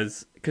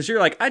does. Because you're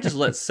like, I just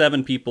let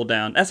 7 people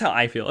down. That's how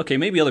I feel. Okay,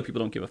 maybe other people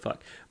don't give a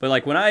fuck. But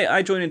like when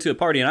I join into a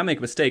party and I make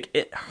a mistake,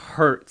 it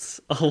hurts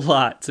a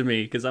lot to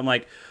me. Because I'm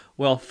like,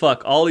 well,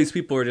 fuck. All these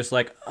people are just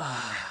like,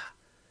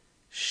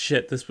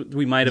 shit,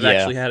 we might have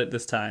actually had it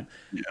this time.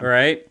 All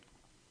right?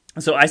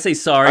 So I say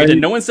sorry,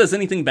 then no one says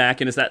anything back,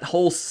 and it's that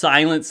whole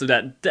silence, of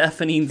that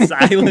deafening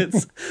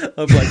silence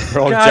of like,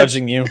 We're all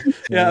judging you.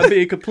 Yeah,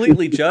 being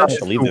completely judged.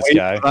 To leave this Wait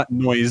guy. for that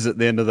noise at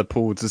the end of the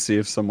pool to see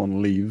if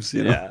someone leaves.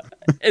 You know?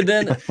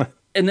 Yeah,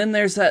 and then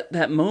there's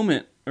that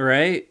moment,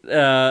 right,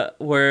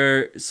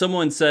 where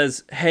someone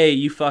says, "Hey,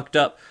 you fucked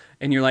up,"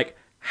 and you're like,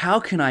 "How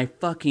can I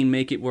fucking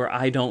make it where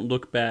I don't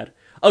look bad?"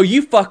 Oh,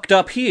 you fucked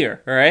up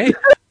here, all right?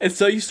 And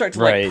so you start to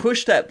like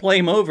push that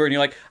blame over, and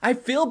you're like, I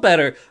feel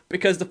better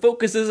because the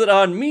focus isn't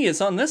on me; it's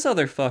on this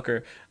other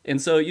fucker.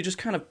 And so you just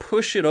kind of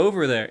push it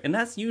over there, and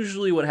that's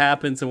usually what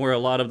happens, and where a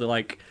lot of the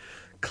like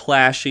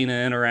clashing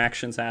and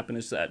interactions happen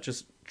is that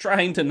just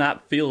trying to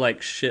not feel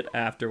like shit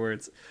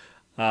afterwards.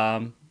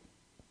 And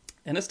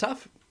it's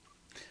tough.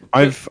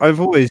 I've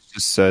always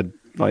just said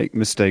like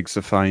mistakes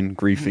are fine,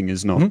 griefing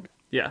is not.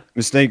 Yeah,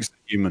 mistakes are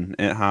human.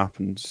 It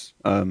happens.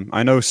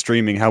 I know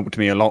streaming helped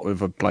me a lot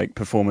with like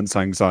performance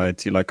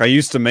anxiety. Like I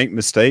used to make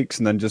mistakes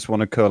and then just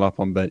want to curl up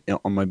on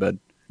my bed.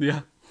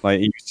 Yeah, like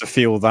it used to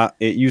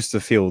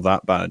feel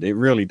that bad. It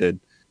really did.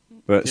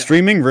 But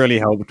streaming really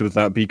helped with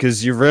that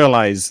because you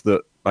realize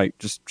that like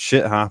just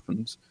shit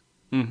happens.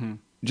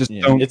 Just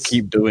don't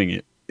keep doing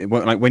it.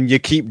 Like when you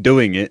keep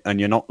doing it and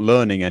you're not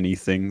learning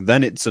anything,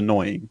 then it's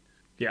annoying.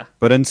 Yeah.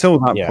 But until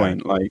that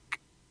point, like,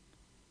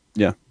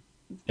 yeah,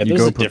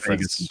 there's a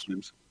difference.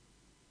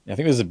 I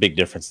think there's a big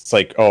difference. It's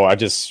like, oh, I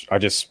just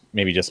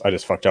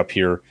fucked up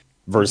here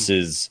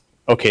versus,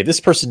 okay, this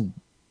person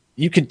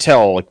you can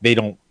tell like they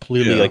don't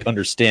clearly Yeah. like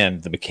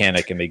understand the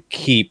mechanic, and they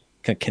keep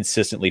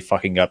consistently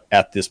fucking up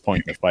at this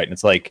point in the fight. And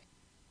it's like,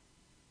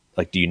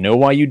 do you know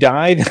why you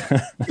died?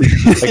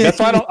 Like that's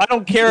why I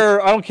don't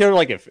care. I don't care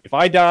like if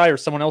I die or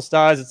someone else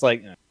dies. It's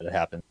like it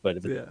happens. But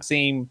if it's the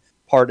same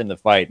part in the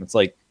fight, it's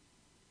like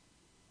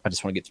I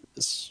just want to get through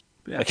this.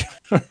 Yeah.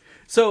 Like,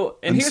 So,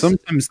 and here's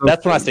sometimes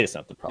that's when I say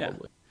something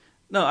probably.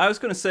 no, I was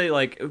going to say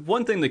like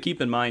one thing to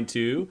keep in mind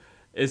too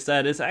is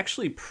that it's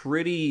actually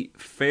pretty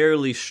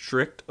fairly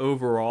strict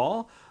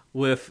overall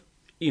with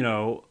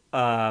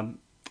not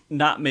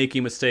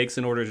making mistakes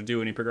in order to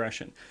do any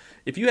progression.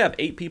 If you have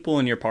 8 people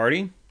in your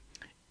party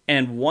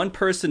and one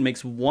person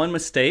makes one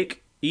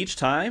mistake each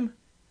time,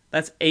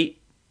 that's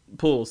 8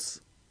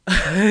 pulls.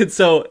 And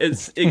so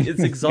it's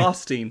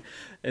exhausting,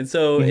 and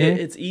so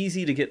it's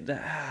easy to get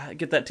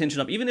that tension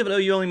up. Even though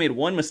you only made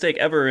one mistake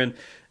ever, and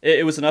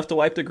it was enough to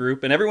wipe the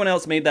group, and everyone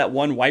else made that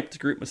one wiped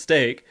group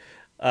mistake,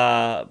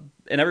 and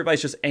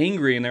everybody's just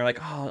angry, and they're like,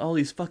 "Oh, all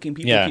these fucking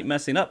people keep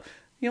messing up."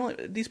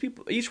 These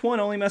people, each one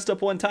only messed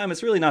up one time.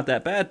 It's really not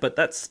that bad, but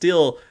that's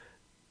still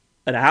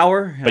an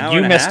hour. But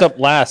you messed up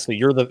last, so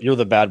you're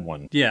the bad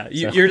one. Yeah,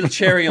 you're the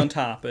cherry on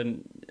top,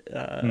 and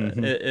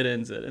it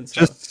ends it. And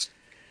so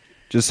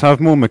just have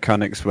more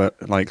mechanics where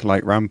like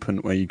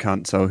Rampant, where you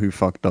can't tell who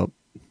fucked up.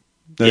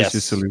 There's your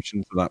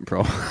solution to that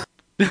problem.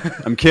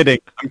 I'm kidding.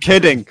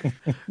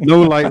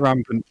 No light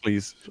Rampant,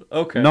 please.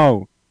 Okay.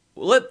 No.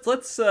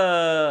 Let's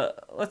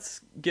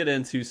get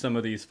into some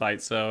of these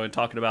fights, and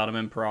talking about them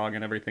in Prague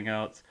and everything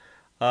else.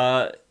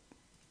 I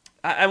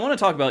want to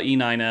talk about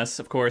E9S,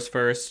 of course,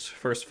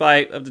 first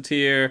fight of the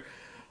tier,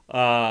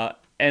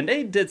 and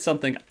they did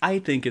something I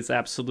think is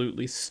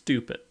absolutely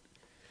stupid.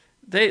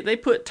 They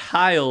put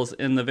tiles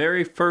in the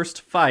very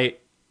first fight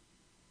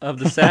of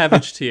the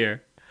Savage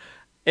tier,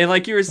 and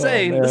like you were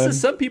saying, this is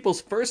some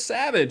people's first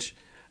Savage.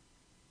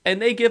 And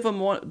they give them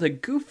the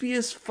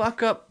goofiest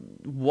fuck up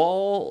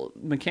wall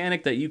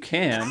mechanic that you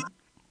can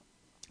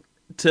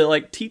to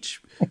like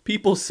teach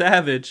people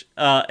Savage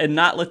and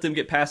not let them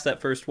get past that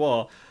first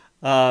wall.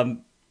 I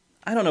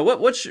don't know.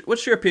 What's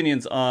your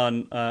opinions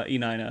on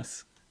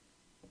E9S?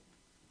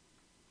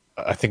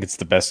 I think it's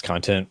the best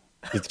content.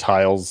 The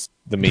tiles,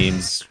 the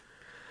memes,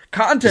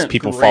 content, just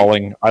people great.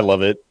 falling. I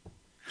love it.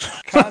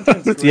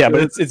 Content's yeah,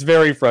 but it's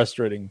very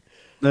frustrating.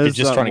 You're There's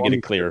just that trying to get one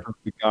it clear.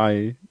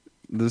 guy,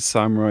 the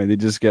samurai, that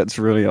just gets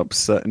really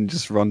upset and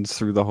just runs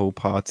through the whole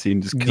party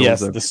and just kills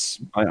them.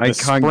 I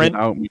can't get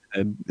out my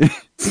head.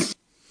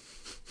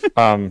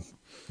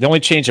 The only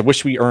change, I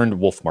wish we earned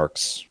wolf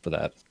marks for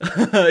that.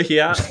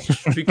 Yeah,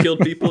 if you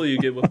killed people, you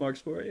get wolf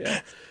marks for it.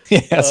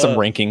 Yeah, yeah, some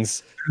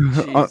rankings.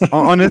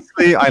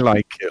 Honestly, I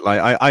like it.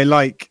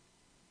 Like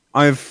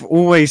I've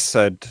always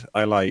said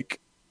I like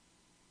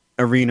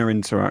arena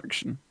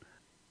interaction.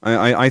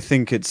 I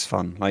think it's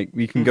fun. Like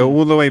we can go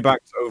all the way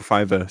back to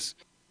 05S,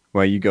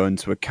 where you go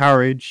into a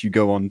carriage, you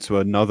go onto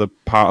another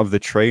part of the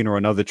train or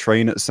another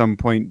train at some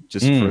point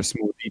just for a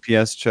small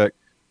DPS check.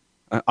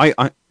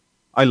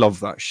 I love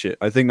that shit.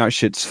 I think that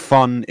shit's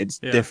fun. It's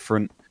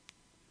different.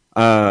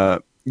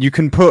 You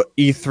can put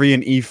E3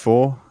 and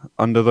E4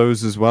 under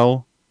those as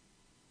well.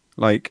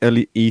 Like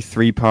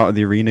E3 part of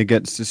the arena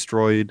gets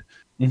destroyed.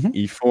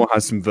 E4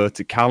 has some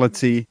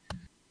verticality.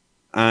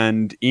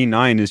 And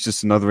E9 is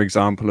just another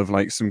example of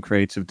like some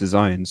creative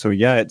design. So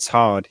yeah, it's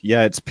hard.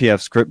 Yeah, it's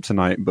PF's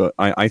kryptonite, but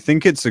I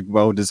think it's a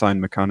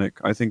well-designed mechanic.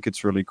 I think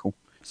it's really cool.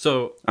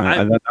 So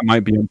that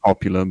might be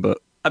unpopular, but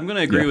I'm going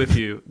to agree with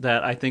you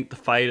that I think the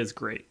fight is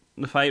great.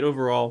 The fight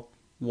overall,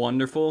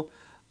 wonderful,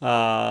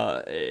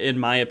 in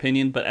my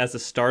opinion. But as a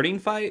starting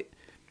fight,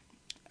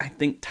 I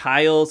think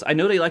tiles. I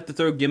know they like to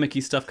throw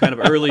gimmicky stuff kind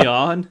of early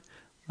on.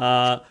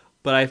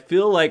 But I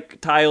feel like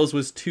tiles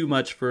was too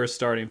much for a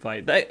starting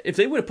fight. If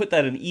they would have put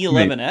that in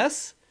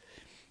E11S...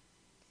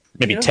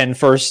 Maybe 10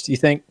 first, you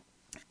think?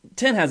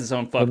 10 has its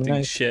own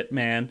fucking shit,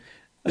 man.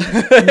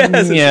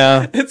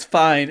 Yeah. It's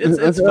fine.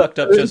 It's fucked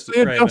up just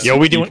right. Yo,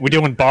 we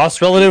doing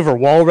boss relative or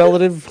wall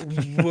relative?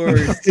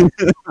 Worst.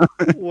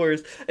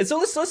 And so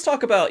let's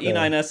talk about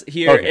E9S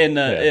here in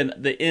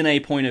the NA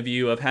point of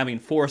view of having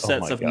 4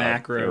 sets of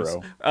macros.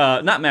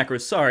 Not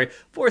macros, sorry.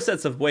 4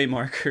 sets of way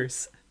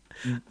markers.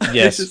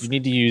 Yes, you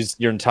need to use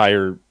your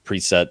entire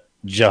preset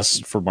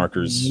just for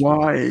markers.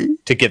 Why?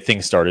 To get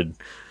things started.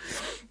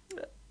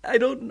 I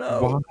don't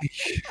know. Why?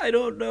 I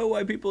don't know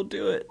why people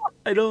do it.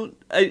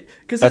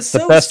 Because that's it's so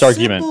the best simple.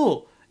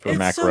 argument for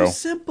macro. It's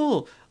so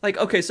simple. Like,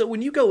 okay, so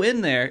when you go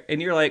in there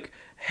and you're like,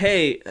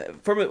 hey,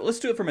 let's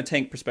do it from a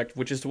tank perspective,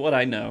 which is what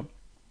I know.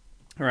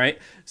 All right.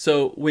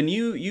 So when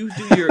you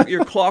do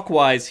your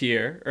clockwise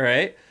here, all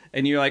right,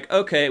 and you're like,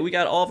 okay, we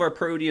got all of our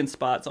Protean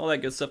spots, all that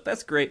good stuff.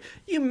 That's great.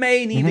 You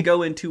may need to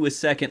go into a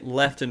second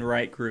left and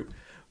right group.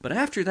 But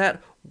after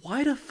that,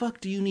 why the fuck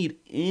do you need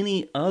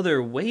any other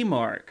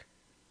waymark?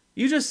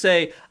 You just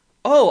say,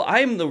 oh,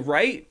 I'm in the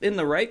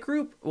right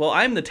group? Well,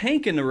 I'm the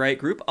tank in the right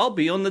group. I'll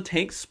be on the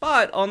tank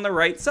spot on the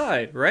right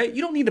side, right?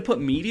 You don't need to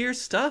put meteor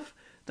stuff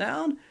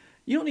down.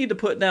 You don't need to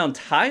put down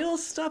tile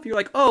stuff. You're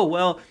like, oh,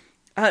 well,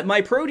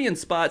 my Protean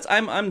spots,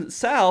 I'm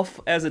south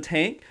as a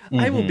tank.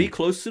 I will be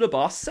close to the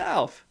boss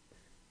south.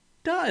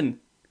 Done.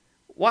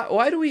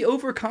 Why do we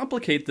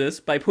overcomplicate this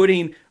by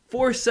putting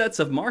 4 sets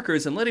of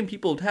markers and letting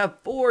people have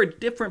 4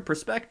 different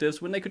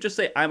perspectives when they could just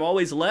say, I'm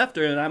always left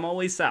and I'm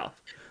always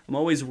south. I'm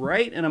always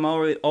right and I'm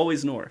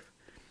always north.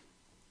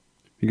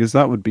 Because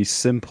that would be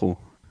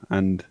simple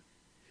and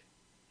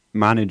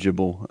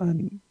manageable,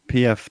 and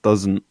PF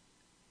doesn't.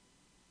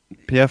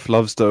 PF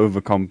loves to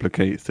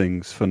overcomplicate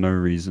things for no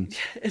reason.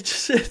 It's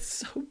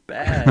so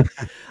bad.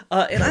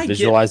 And I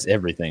visualize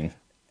everything.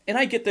 And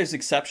I get there's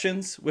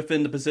exceptions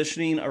within the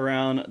positioning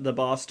around the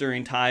boss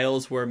during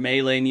tiles where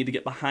melee need to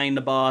get behind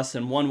the boss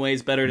and one way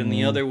is better than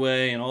the other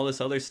way and all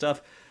this other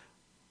stuff.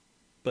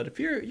 But if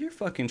you're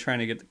fucking trying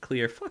to get the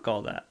clear, fuck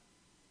all that.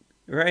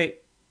 Right?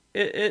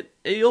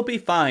 You'll be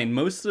fine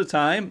most of the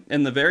time.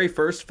 In the very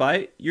first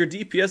fight, your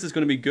DPS is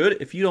going to be good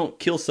if you don't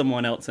kill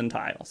someone else in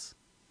tiles.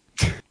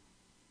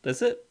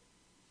 That's it.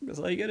 That's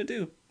all you got to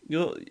do.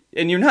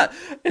 You're not.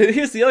 And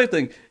here's the other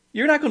thing.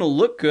 You're not going to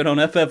look good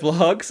on FF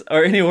logs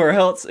or anywhere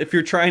else if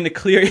you're trying to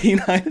clear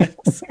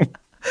E9s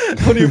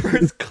when you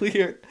first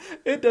clear.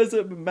 It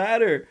doesn't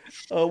matter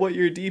what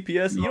your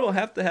DPS. You don't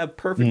have to have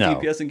perfect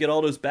DPS and get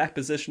all those back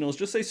positionals.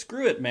 Just say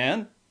screw it,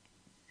 man.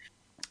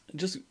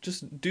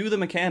 Just do the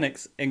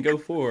mechanics and go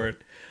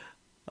forward.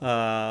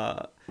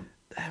 But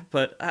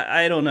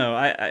I don't know.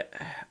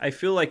 I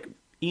feel like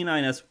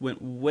E9S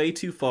went way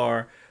too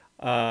far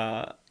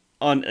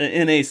on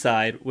NA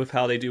side with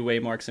how they do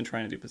waymarks and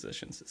trying to do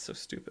positions. It's so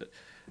stupid.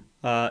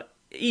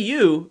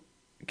 EU,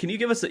 can you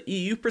give us an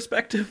EU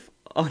perspective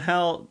on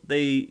how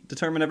they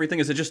determine everything?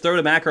 Is it just throw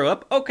the macro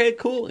up? Okay,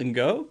 cool, and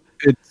go?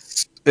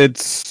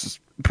 It's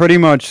pretty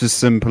much as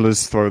simple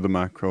as throw the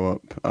macro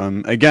up.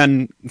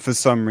 Again, for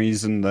some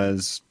reason,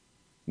 there's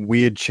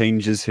weird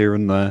changes here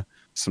and there.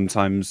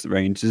 Sometimes the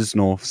range is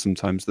north,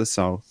 sometimes the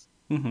south.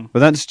 Mm-hmm. But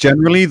that's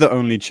generally the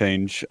only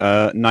change.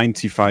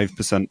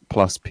 95%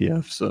 plus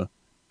PF, so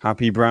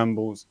happy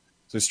brambles.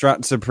 So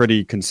strats are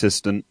pretty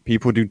consistent.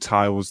 People do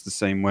tiles the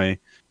same way.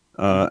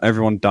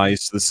 Everyone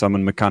dies to the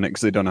summon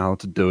mechanics. They don't know how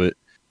to do it.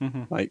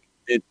 Mm-hmm. Like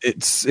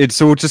it's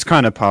all just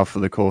kind of par for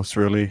the course,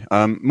 really.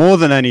 More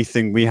than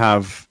anything, we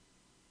have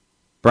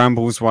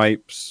brambles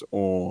wipes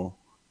or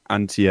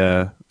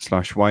anti-air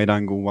 / wide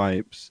angle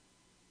wipes.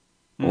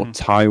 Or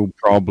tile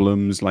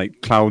problems, like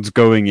clouds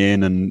going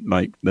in and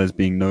like there's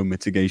being no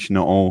mitigation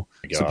at all.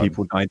 So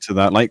people died to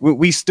that. Like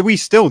we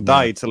still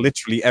died to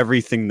literally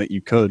everything that you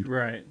could.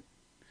 Right.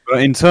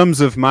 But in terms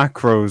of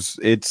macros,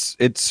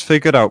 it's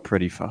figured out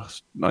pretty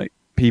fast. Like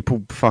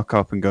people fuck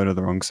up and go to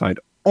the wrong side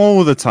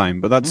all the time,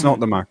 but that's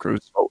not the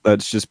macros fault.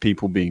 That's just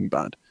people being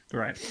bad.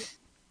 Right.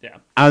 Yeah.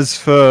 As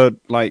for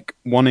like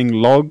wanting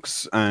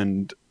logs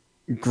and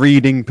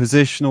greeding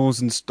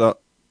positionals and stuff,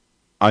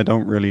 I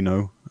don't really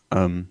know.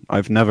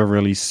 I've never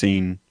really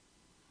seen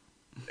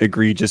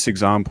egregious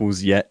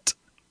examples yet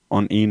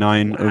on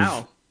E9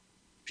 of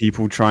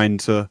people trying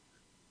to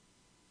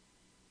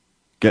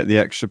get the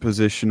extra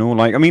positional.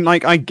 Like, I mean,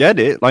 like I get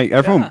it. Like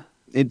everyone,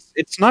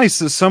 it's nice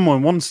that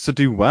someone wants to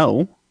do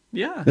well.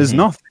 Yeah, there's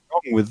nothing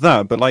wrong with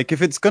that. But like,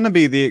 if it's going to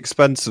be the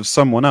expense of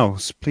someone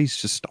else, please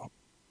just stop.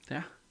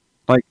 Yeah,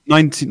 like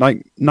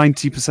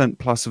 90%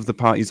 plus of the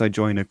parties I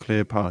join are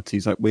clear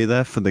parties. Like we're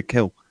there for the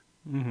kill.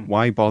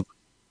 Why bother?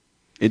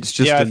 It's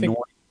just annoying.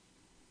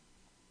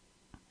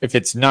 If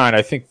it's not,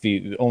 I think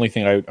the only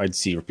thing I'd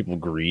see where people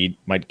greed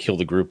might kill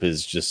the group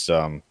is just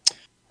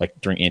like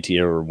during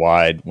anti-air or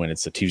wide when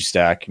it's a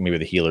 2-stack. Maybe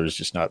the healer is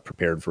just not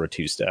prepared for a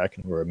 2-stack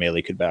and where a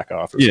melee could back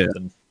off or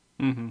something.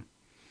 Mm-hmm.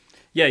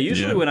 Yeah,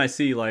 usually when I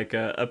see like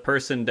a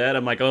person dead,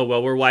 I'm like, oh,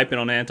 well, we're wiping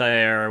on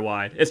anti-air or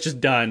wide. It's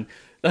just done.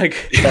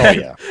 Like,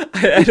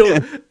 I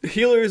don't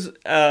healers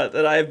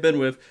that I've been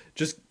with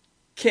just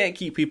can't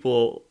keep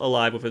people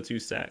alive with a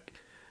 2-stack.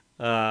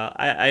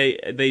 I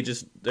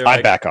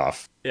back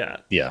off.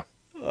 Yeah.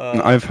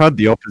 I've had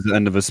the opposite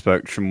end of a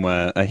spectrum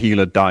where a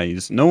healer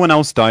dies. No one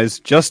else dies,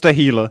 just a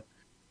healer.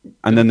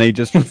 And then they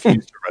just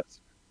refuse to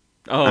rest.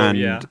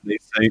 They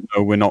say,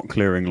 no, we're not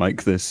clearing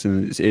like this.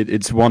 And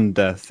it's one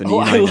death. And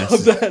I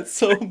love that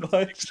so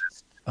much.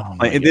 Oh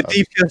like, the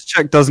DPS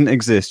check doesn't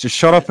exist. Just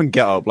shut up and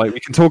get up. Like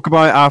we can talk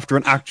about it after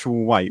an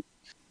actual wipe.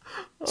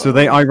 So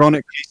they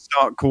ironically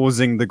start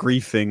causing the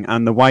griefing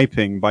and the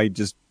wiping by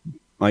just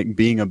like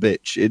being a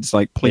bitch. It's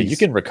like, please. You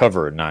can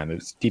recover at 9.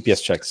 This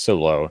DPS check's so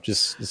low.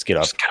 Just get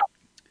up.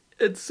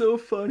 It's so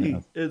funny. Yeah.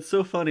 It's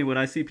so funny when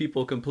I see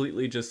people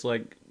completely just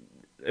like,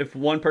 if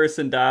one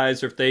person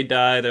dies or if they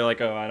die, they're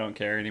like, oh, I don't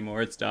care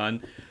anymore. It's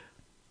done.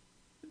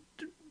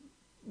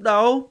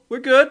 No, we're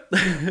good.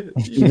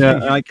 Yeah,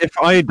 like if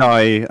I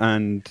die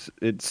and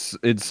it's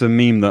a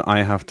meme that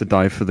I have to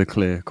die for the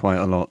clear quite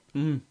a lot.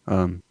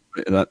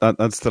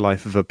 That's the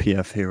life of a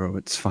PF hero.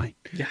 It's fine.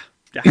 Yeah.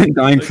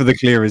 Dying for the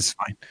clear is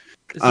fine.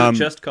 It's a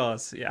just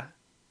cause, yeah.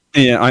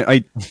 Yeah,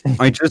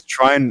 I just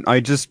try and I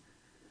just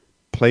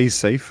play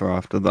safer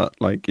after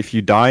that. Like if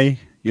you die,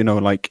 you know,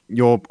 like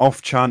your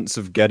off chance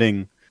of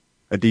getting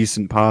a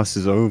decent pass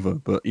is over,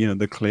 but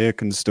the clear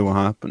can still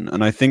happen.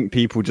 And I think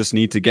people just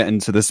need to get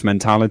into this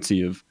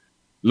mentality of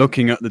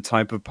looking at the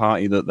type of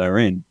party that they're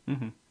in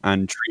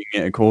and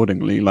treating it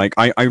accordingly. Like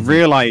I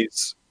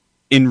realize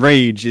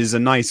Enrage is a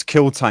nice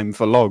kill time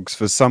for logs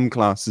for some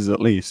classes at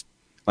least.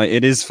 Like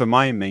it is for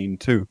my main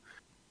too.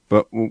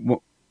 But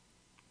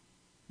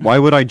why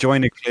would I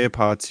join a clear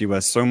party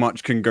where so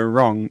much can go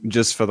wrong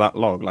just for that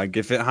log? Like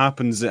if it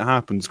happens,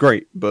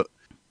 great. But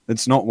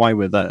it's not why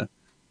we're there.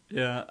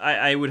 Yeah,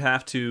 I would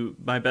have to.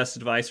 My best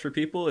advice for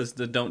people is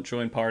to don't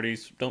join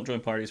parties. Don't join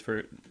parties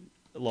for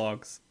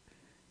logs.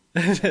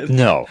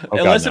 No,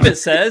 unless if it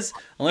says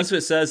join for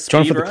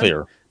speedrun, the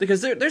clear,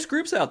 because there's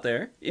groups out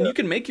there, and you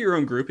can make your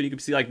own group, and you can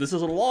see like this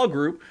is a log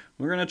group.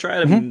 We're gonna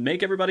try to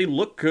make everybody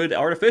look good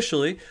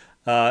artificially.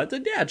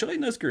 Then yeah,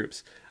 join those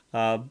groups.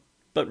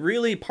 But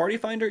really, Party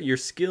Finder, your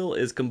skill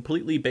is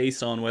completely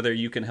based on whether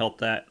you can help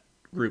that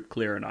group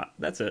clear or not.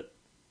 That's it.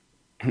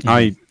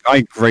 I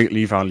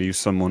greatly value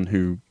someone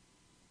who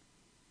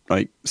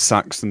like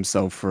sacks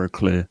themselves for a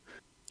clear.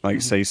 Like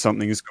say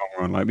something has gone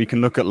wrong. Like we can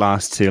look at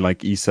last tier like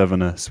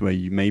E7S where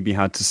you maybe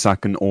had to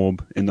sack an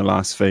orb in the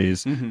last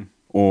phase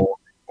or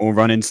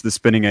run into the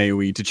spinning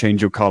AoE to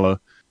change your color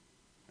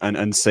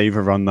and save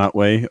a run that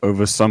way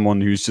over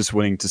someone who's just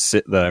willing to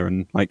sit there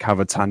and like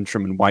have a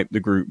tantrum and wipe the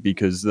group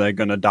because they're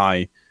gonna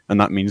die and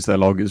that means their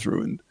log is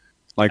ruined.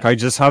 Like I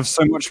just have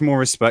so much more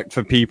respect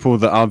for people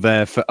that are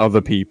there for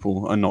other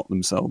people and not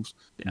themselves.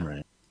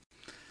 Yeah.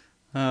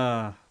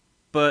 Right.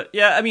 But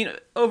yeah, I mean,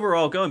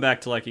 overall, going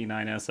back to like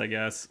E9S, I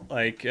guess,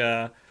 like,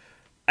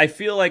 I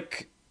feel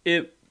like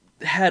it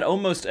had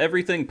almost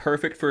everything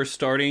perfect for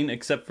starting,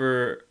 except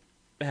for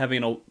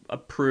having a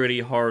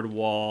pretty hard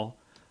wall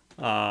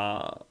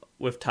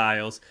with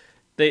tiles.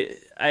 They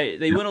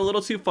went a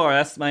little too far.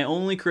 That's my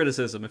only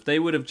criticism. If they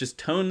would have just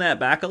toned that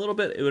back a little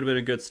bit, it would have been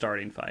a good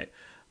starting fight.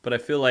 But I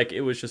feel like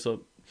it was just a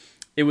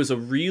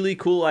really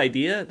cool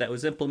idea that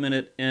was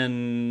implemented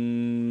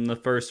in the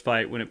first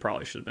fight when it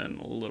probably should have been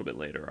a little bit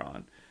later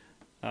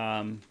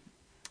on.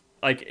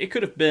 Like, it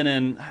could have been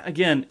in,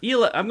 again,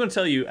 I'm going to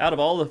tell you, out of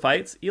all the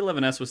fights,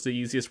 E11S was the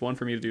easiest one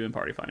for me to do in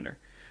Party Finder.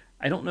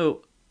 I don't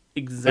know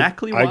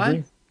exactly why.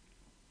 Agree.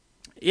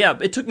 Yeah,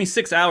 it took me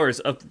 6 hours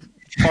of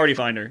Party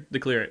Finder to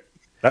clear it.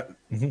 That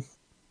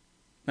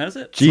was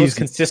it. It's the most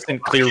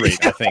consistent clear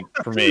rate, I think,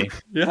 for me.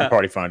 Yeah.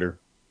 Party Finder.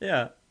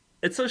 Yeah.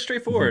 It's so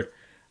straightforward.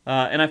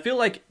 And I feel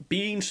like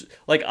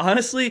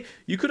honestly,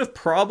 you could have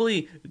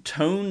probably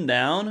toned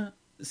down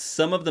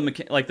some of the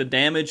the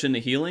damage and the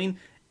healing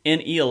in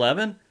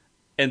E11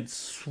 and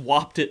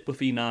swapped it with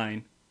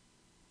E9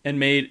 and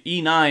made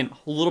E9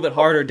 a little bit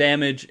harder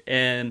damage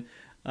and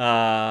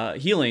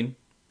healing,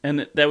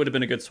 and that would have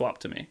been a good swap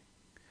to me.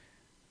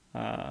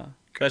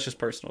 That's just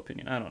personal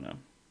opinion. I don't know.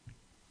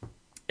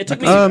 It took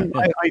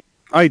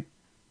me.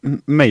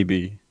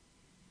 Maybe.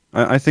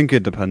 I think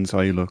it depends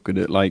how you look at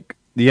it. Like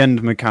the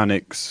end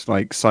mechanics,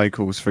 like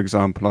cycles, for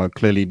example, are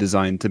clearly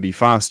designed to be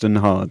fast and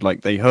hard.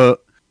 Like they hurt.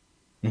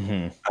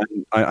 And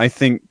I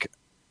think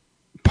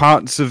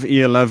parts of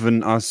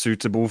E11 are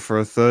suitable for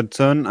a third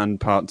turn, and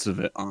parts of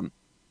it aren't.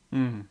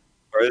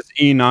 Whereas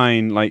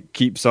E9 like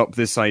keeps up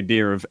this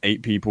idea of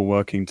 8 people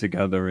working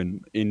together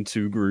in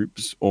 2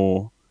 groups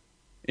or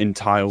in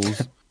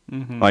tiles.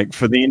 Like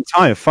for the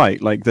entire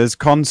fight, like there's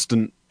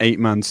constant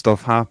 8-man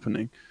stuff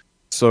happening.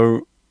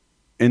 So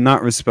in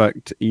that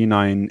respect,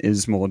 E9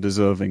 is more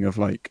deserving of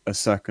like a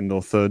second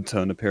or third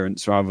turn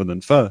appearance rather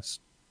than first.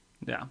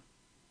 Yeah.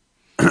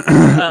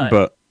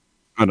 But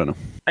I don't know.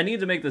 I need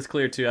to make this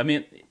clear too. I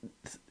mean,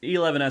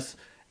 E11S,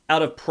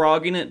 out of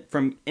progging it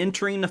from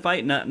entering the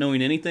fight, not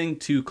knowing anything,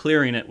 to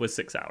clearing it was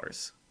 6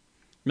 hours.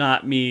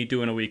 Not me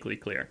doing a weekly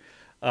clear.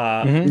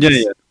 Yeah.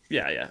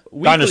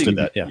 Weekly, I understood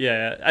that, yeah.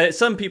 Yeah.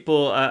 Some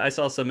people, I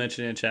saw some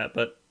mention in chat,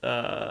 but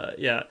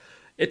yeah.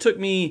 It took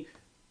me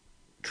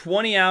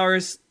 20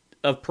 hours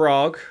of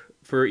prog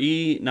for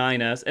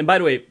E9S. And by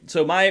the way,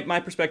 so my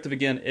perspective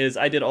again is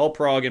I did all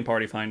prog in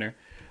Party Finder.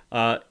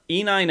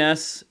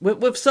 E9S,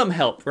 with some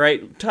help,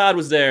 right? Todd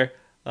was there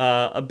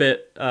a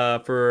bit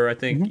for, I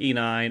think,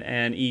 E9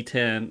 and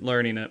E10,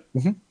 learning it.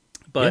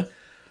 But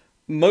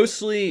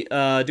mostly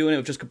doing it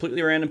with just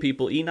completely random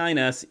people.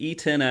 E9S,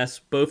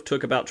 E10S both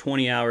took about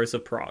 20 hours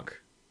of prog.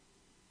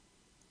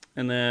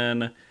 And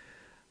then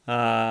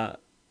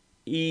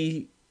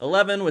E11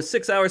 was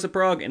 6 hours of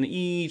prog, and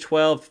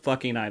E12,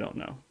 fucking, I don't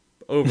know,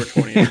 over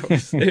 20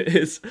 hours.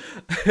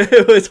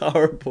 It was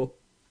horrible.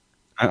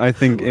 I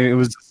think it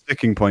was a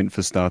sticking point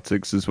for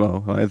statics as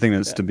well. I think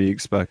that's to be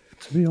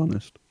expected, to be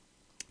honest.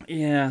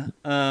 Yeah,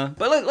 but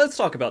let's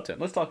talk about 10.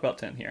 Let's talk about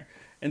 10 here.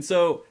 And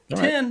so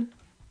 10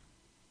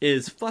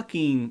 is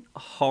fucking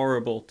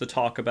horrible to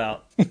talk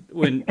about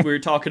when we're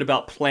talking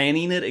about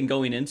planning it and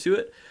going into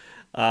it.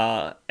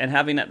 And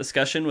having that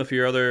discussion with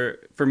your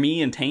other, for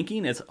me and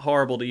tanking, it's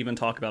horrible to even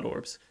talk about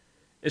orbs.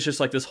 It's just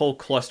like this whole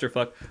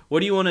clusterfuck. What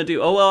do you want to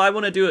do? Oh, well, I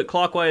want to do it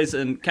clockwise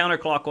and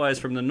counterclockwise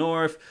from the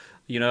north.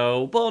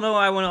 Well, no,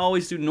 I want to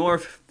always do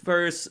north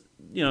first,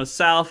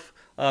 south,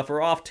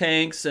 for off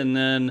tanks, and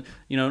then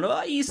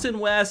no, east and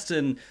west,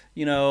 and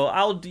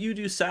you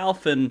do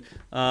south and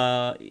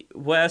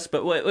west.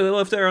 But what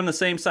if they're on the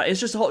same side? It's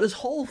just this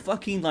whole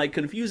fucking like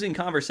confusing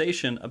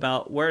conversation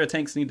about where the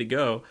tanks need to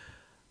go.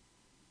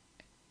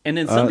 And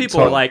then some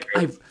people are like,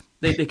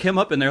 they come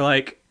up and they're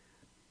like,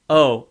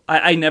 oh,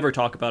 I never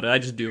talk about it. I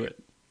just do it.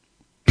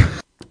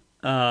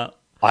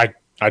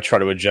 I try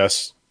to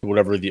adjust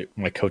whatever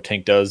my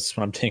co-tank does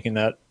when I'm tanking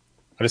that.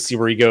 I just see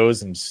where he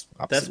goes and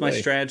that's my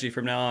strategy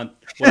from now on.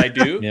 What I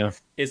do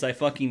is I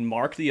fucking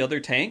mark the other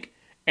tank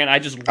and I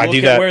just look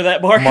at where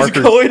that mark is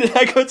going and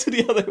I go to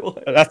the other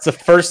one. That's the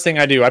first thing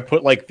I do. I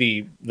put like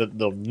the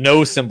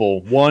no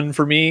symbol, 1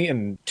 for me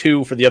and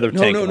 2 for the other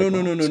tank.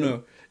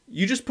 No.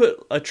 You just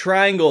put a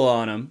triangle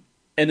on them.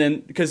 And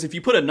then, because if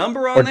you put a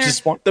number on there,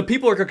 the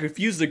people are going to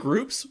confuse the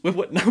groups with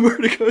what number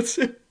to go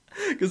to.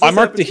 I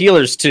marked the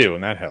healers too,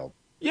 and that helped.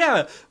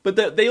 Yeah, but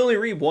they only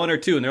read 1 or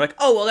 2, and they're like,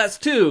 oh, well, that's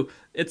 2.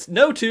 It's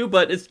no 2,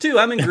 but it's 2.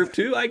 I'm in group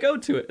 2. I go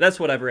to it. That's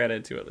what I've ran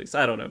into, at least.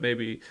 I don't know.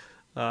 Maybe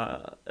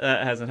that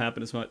hasn't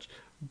happened as much.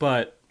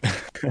 But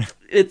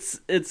it's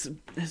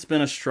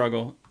been a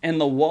struggle. And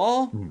the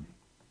wall,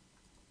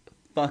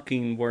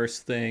 fucking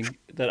worst thing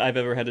that I've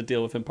ever had to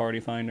deal with in Party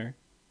Finder.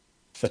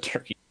 The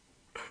turkey.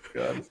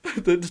 God.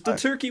 the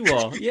turkey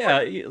wall.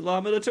 Yeah,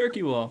 Llama the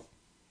turkey wall.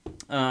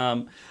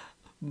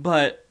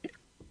 But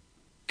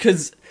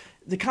because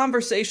the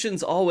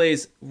conversation's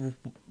always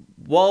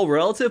wall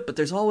relative, but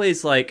there's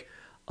always like,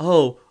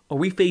 oh, are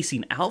we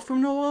facing out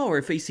from the wall? Or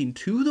are we facing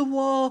to the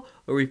wall?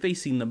 Are we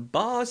facing the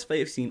boss?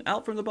 Facing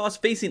out from the boss?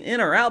 Facing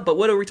in or out? But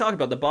what are we talking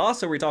about? The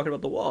boss? Or are we talking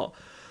about the wall?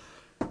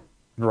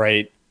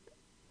 Right.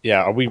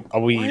 Yeah. Are we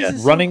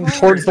running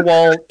towards the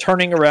wall,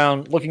 turning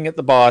around, looking at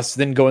the boss,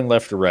 then going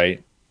left or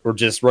right? Or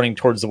just running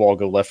towards the wall,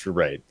 go left or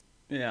right?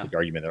 Yeah. Big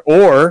argument there.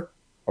 Or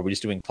are we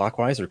just doing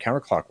clockwise or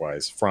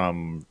counterclockwise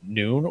from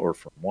noon or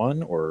from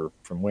 1 or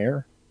from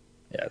where?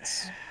 Yeah,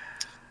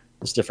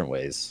 there's different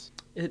ways.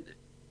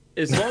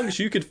 As long as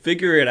you could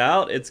figure it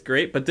out, it's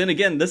great. But then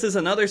again, this is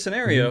another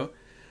scenario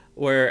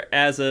where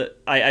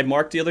I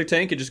mark the other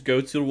tank and just go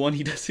to the one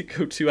he doesn't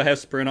go to. I have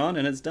sprint on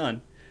and it's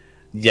done.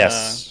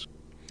 Yes.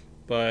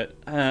 But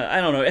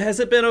I don't know. Has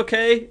it been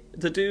okay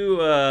to do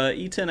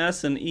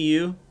E10S and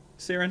EU,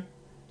 Siren?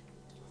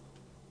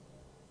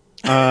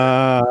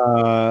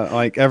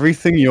 Like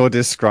everything you're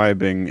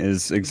describing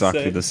is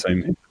exactly the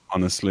same,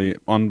 honestly,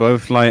 on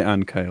both light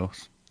and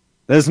chaos.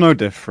 There's no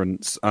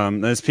difference.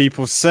 There's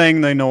people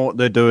saying they know what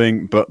they're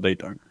doing, but they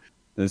don't.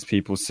 There's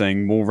people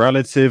saying more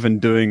relative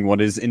and doing what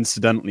is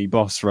incidentally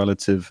boss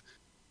relative,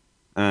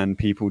 and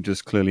people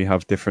just clearly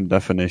have different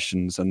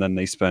definitions. And then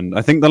they spend.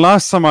 I think the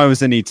last time I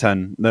was in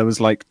E10, there was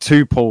like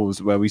 2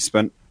 polls where we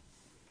spent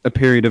a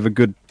period of a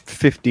good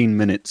 15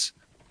 minutes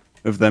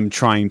of them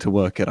trying to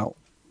work it out.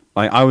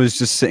 Like, I was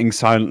just sitting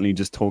silently,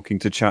 just talking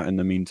to chat in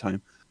the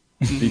meantime,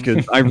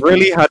 because I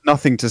really had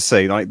nothing to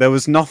say. Like, there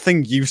was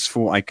nothing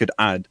useful I could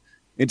add.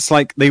 It's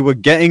like they were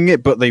getting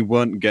it, but they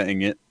weren't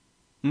getting it,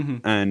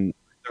 and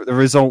the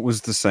result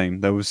was the same.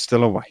 There was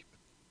still a wipe.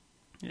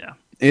 Yeah,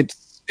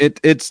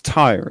 it's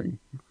tiring.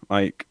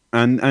 Like,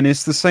 and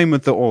it's the same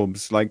with the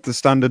orbs. Like, the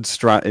standard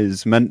strat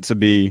is meant to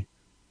be,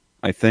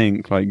 I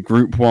think, like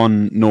group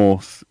 1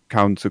 north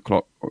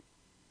counterclockwise,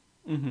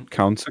 and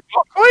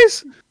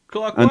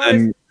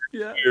then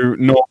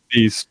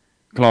northeast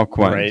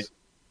clockwise, right?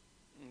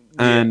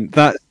 And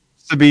that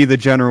seems to be the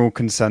general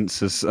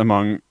consensus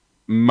among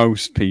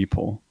most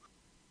people.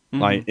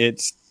 Like,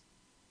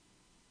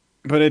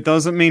 but it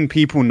doesn't mean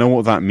people know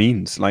what that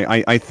means.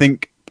 Like, I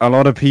think a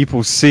lot of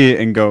people see it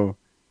and go,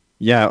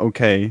 yeah,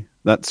 okay,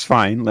 that's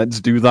fine, let's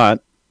do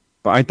that.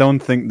 But I don't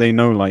think they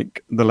know,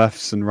 like, the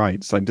lefts and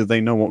rights. Like, do they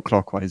know what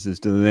clockwise is?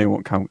 Do they know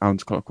what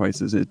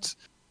counterclockwise is? It's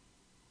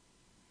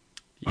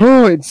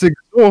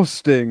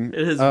exhausting.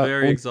 It is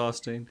very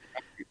exhausting.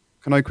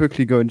 Can I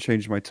quickly go and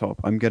change my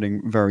top? I'm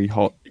getting very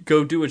hot.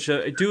 Go do it.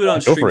 Do it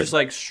on stream. Just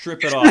like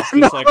strip it off.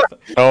 Just like,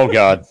 oh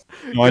God!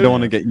 No, I don't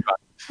want to get you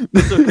back.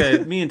 It's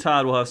okay. Me and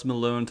Todd will have some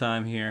alone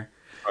time here.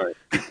 All right.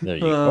 There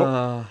you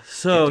go.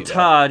 So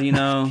Todd,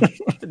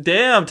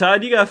 damn,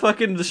 Todd, you got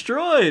fucking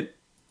destroyed.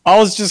 I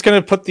was just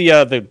gonna put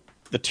the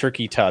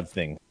turkey Todd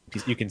thing.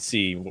 You can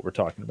see what we're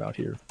talking about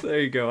here. There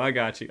you go. I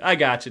got you,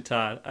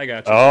 Todd. I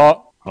got you.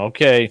 Oh,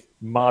 okay.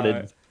 Modded.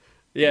 Right.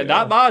 Yeah,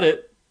 not modded.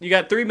 You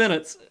got 3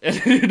 minutes.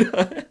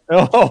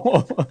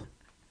 Oh.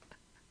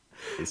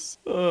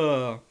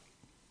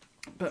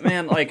 But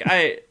man, like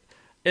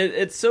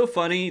it's so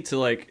funny to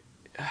like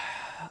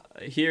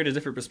hear the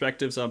different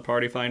perspectives on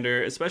Party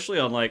Finder, especially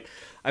on like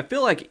I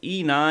feel like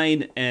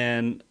E9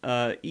 and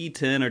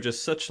E10 are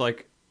just such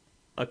like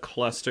a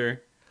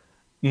cluster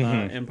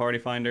in Party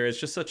Finder. It's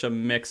just such a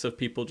mix of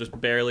people just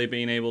barely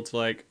being able to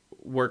like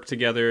work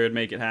together and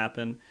make it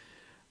happen.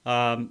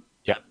 Yeah.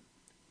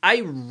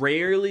 I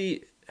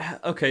rarely.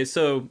 Okay,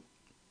 so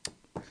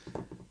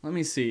let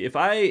me see. If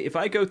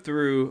I go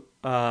through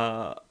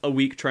a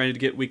week trying to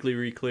get weekly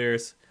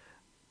reclears,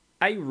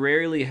 I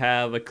rarely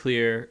have a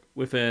clear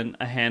within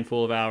a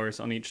handful of hours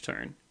on each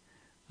turn.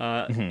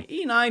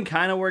 E9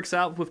 kind of works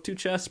out with 2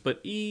 chests,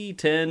 but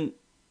E10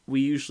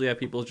 we usually have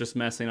people just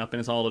messing up, and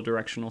it's all the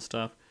directional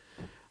stuff.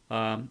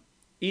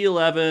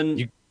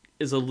 E11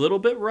 is a little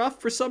bit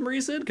rough for some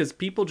reason because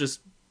people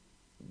just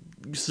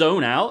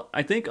zone out,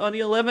 I think, on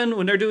E11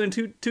 when they're doing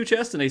two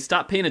chests, and they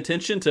stop paying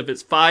attention to if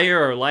it's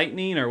fire or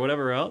lightning or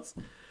whatever else.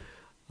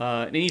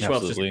 And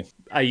E12 just,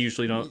 I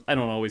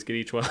don't always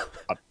get E12.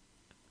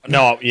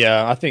 No,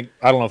 yeah, I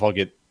don't know if I'll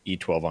get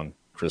E12 on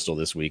Crystal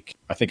this week.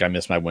 I think I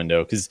missed my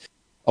window because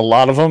a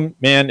lot of them,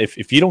 man,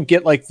 if you don't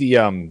get like the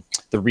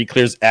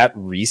reclears at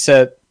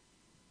reset,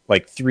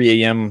 like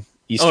 3 a.m.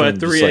 Eastern. Oh, at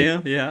 3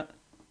 a.m., yeah.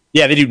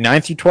 Yeah, they do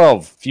 9 through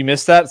 12. If you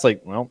miss that, it's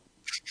like, well,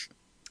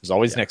 there's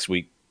always next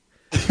week.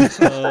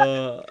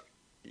 Yeah.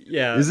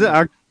 Is it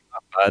actually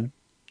that bad?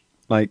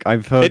 Like,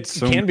 I've heard It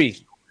can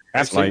be.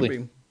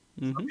 Absolutely.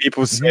 Some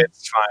people say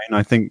it's fine.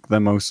 I think they're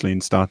mostly in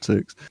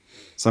statics.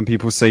 Some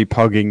people say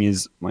pugging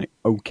is like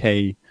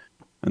okay,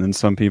 and then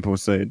some people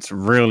say it's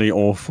really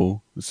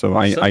awful. So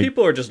some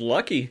people are just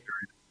lucky,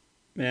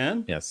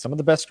 man. Yeah, some of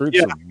the best groups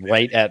are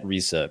right at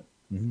reset.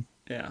 Mm-hmm.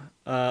 Yeah,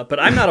 but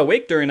I'm not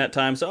awake during that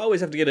time, so I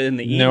always have to get it in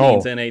the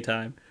evenings and NA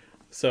time.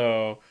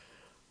 So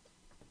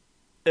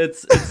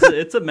it's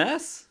a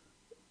mess.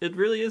 It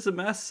really is a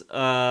mess.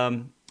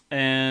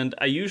 And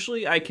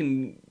I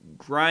can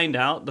grind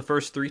out the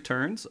first 3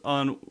 turns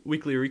on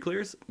weekly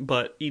reclears,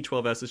 but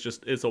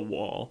E12S is a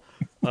wall.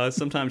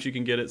 Sometimes you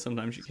can get it,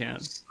 sometimes you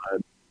can't.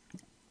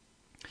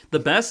 The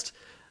best,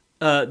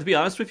 to be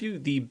honest with you,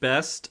 the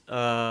best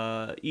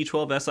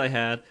E12S I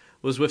had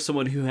was with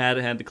someone who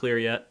hadn't had the clear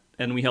yet,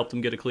 and we helped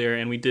him get a clear,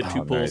 and we did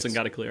 2 pulls and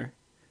got a clear.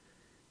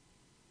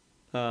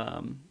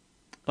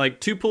 Like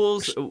 2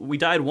 pulls, we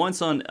died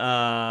once on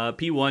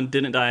P1,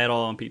 didn't die at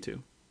all on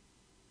P2.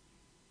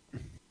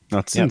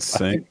 That's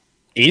insane.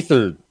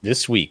 Aether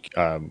this week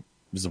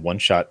was a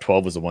 1-shot.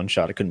 12 was a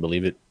 1-shot. I couldn't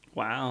believe it.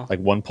 Wow. Like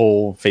 1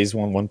 pull, phase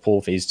 1, 1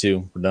 pull, phase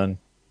 2. We're done.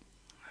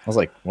 I was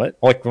like, what?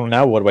 Like, well,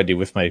 now what do I do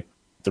with the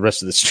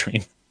rest of the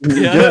stream?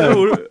 Yeah.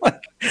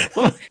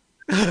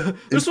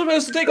 This one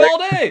has to take all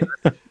day.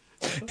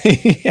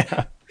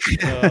 Yeah.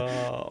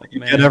 Oh, you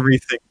man. Get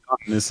everything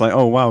done. It's like,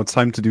 oh wow,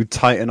 time to do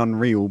Titan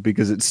Unreal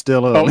because it's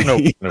still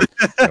early.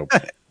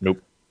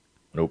 Nope.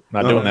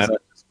 Not doing that.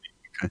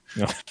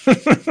 No.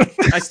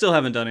 I still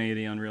haven't done any of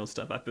the Unreal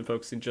stuff. I've been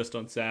focusing just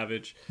on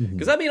Savage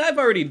because I've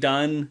already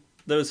done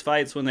those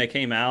fights when they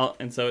came out,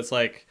 and so it's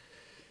like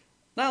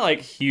not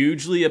like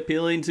hugely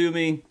appealing to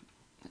me.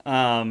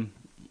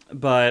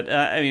 But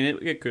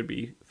it could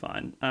be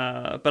fun.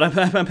 But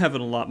I'm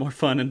having a lot more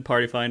fun in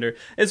Party Finder.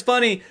 It's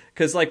funny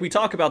because like we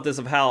talk about this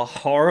of how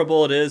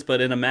horrible it is, but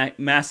in a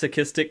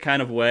masochistic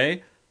kind of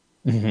way.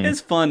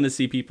 It's fun to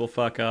see people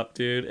fuck up,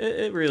 dude.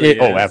 It really is.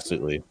 Oh,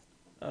 absolutely.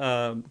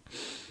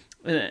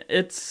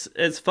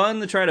 It's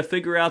fun to try to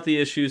figure out the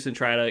issues and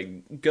try to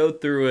go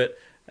through it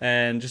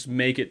and just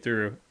make it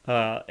through.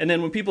 And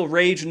then when people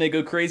rage and they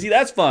go crazy,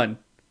 that's fun,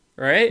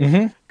 right?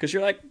 Because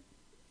you're like,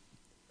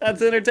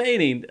 that's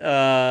entertaining.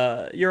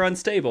 You're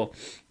unstable.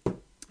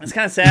 It's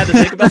kind of sad to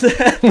think about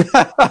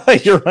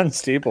that. You're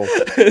unstable.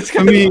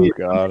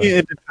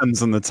 It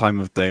depends on the time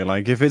of day.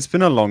 Like if it's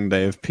been a long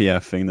day of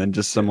PFing, then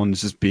just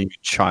someone's just being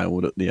a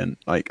child at the end.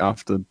 Like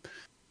after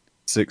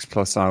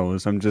 6+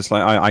 hours, I'm just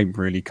like I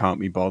really can't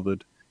be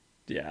bothered.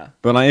 Yeah.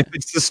 But like, if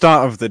it's the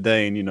start of the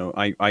day, and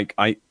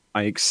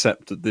I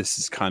accept that this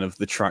is kind of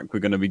the track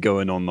we're going to be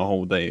going on the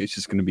whole day. It's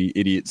just going to be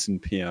idiots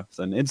and PFs,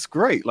 and it's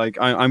great. Like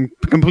I'm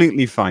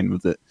completely fine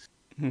with it.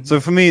 So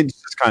for me,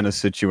 it's just kind of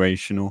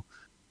situational.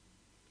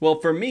 Well,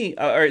 for me,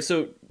 all right.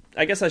 So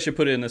I guess I should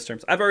put it in this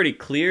terms. I've already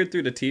cleared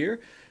through the tier,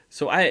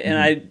 so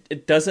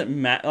it doesn't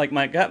matter. Like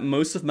I got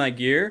most of my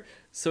gear,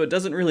 so it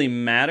doesn't really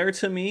matter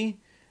to me.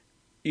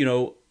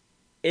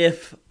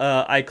 If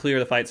I clear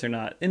the fights or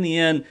not. In the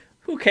end,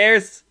 who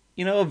cares?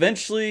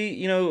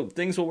 Eventually,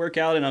 things will work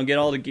out and I'll get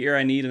all the gear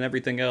I need and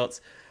everything else.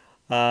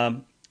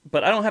 But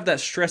I don't have that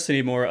stress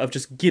anymore of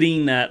just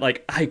getting that,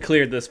 like, I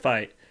cleared this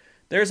fight.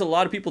 There's a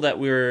lot of people that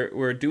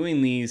we're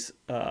doing these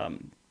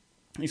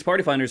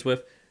party finders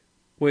with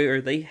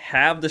where they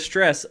have the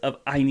stress of,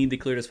 I need to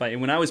clear this fight.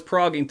 And when I was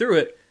progging through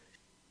it,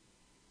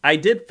 I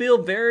did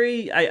feel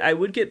I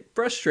would get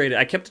frustrated.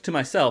 I kept it to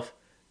myself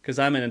because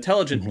I'm an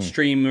intelligent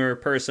streamer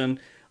person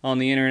on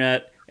the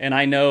internet, and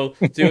I know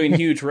doing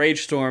huge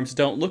rage storms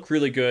don't look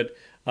really good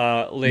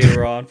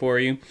later on for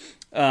you.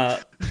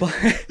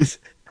 But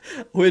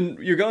when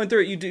you're going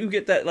through it, you do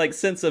get that like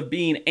sense of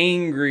being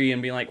angry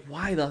and being like,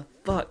 why the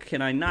fuck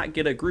can I not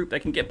get a group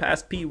that can get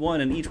past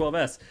P1 and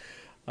E12S?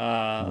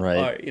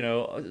 Right.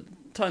 Or,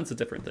 tons of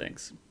different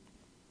things.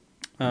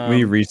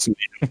 We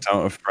recently knocked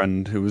out a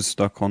friend who was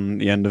stuck on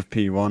the end of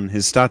P1.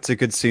 His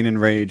static had seen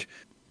Enrage,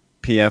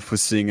 PF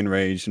was seeing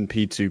Enrage, and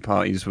P2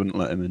 parties wouldn't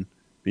let him in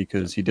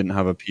because he didn't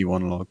have a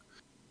P1 log.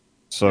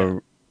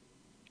 So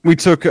we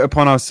took it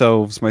upon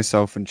ourselves,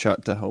 myself and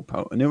chat, to help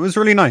out, and it was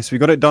really nice. We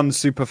got it done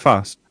super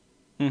fast.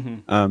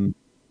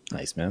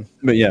 Nice, man.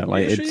 But yeah,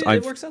 like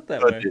it works out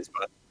that way.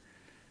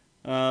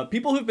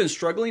 People who've been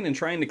struggling and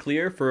trying to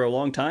clear for a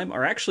long time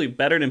are actually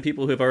better than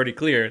people who've already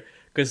cleared,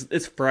 because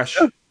it's fresh.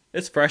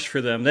 It's fresh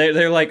for them.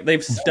 They're like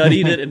they've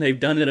studied it and they've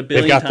done it a They've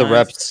billion got times. the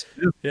reps.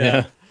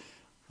 Yeah.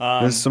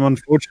 There's some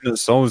unfortunate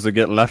souls that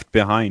get left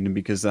behind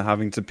because they're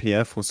having to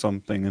PF or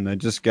something, and they're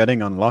just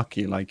getting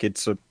unlucky. Like it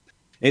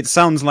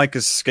sounds like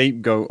a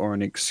scapegoat or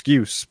an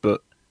excuse,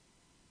 but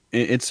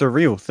it's a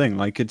real thing.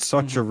 Like it's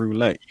such a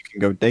roulette. You can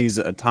go days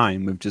at a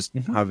time with just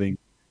having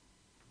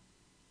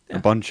a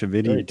bunch of Very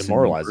idiots. in your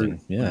demoralizing.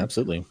 group. Yeah,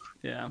 absolutely.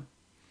 Yeah.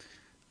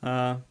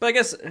 But I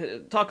guess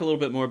talk a little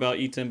bit more about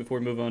E10 before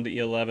we move on to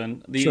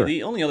E11. Sure.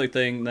 The only other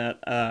thing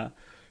that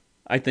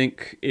I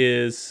think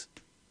is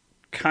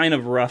kind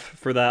of rough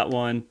for that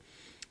one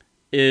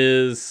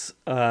is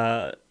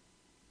the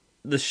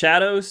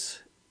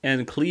shadows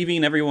and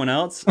cleaving everyone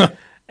else.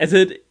 As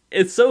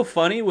it's so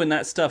funny when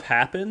that stuff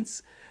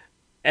happens,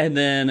 and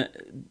then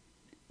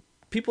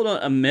people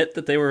don't admit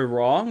that they were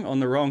wrong on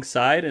the wrong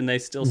side, and they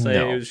still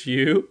say it was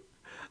you.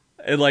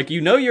 And like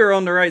you're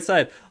on the right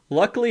side.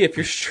 Luckily, if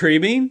you're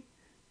streaming,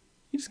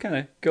 you just kind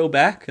of go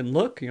back and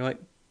look, and you're like,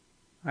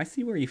 I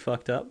see where you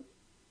fucked up.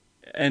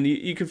 And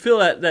you can feel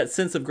that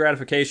sense of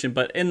gratification,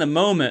 but in the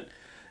moment,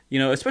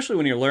 especially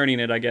when you're learning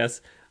it, I guess,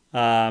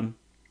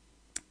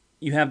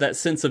 you have that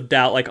sense of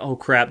doubt, like, oh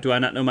crap, do I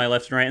not know my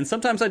left and right? And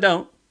sometimes I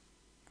don't.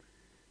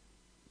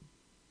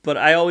 But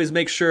I always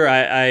make sure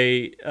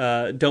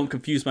I don't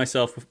confuse my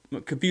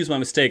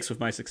mistakes with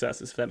my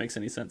successes, if that makes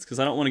any sense. Because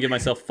I don't want to give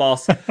myself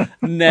false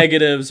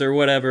negatives or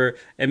whatever,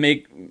 and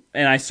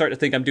I start to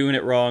think I'm doing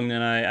it wrong,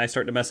 and I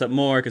start to mess up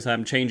more because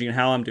I'm changing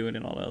how I'm doing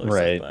it and all that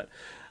other stuff.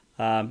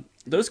 But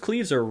those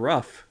cleaves are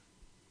rough.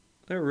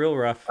 They're real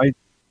rough.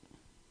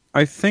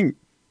 I think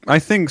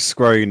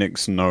Square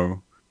Enix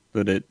know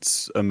that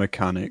it's a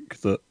mechanic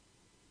that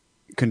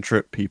can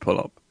trip people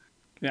up.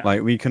 Yeah.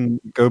 Like, we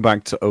can go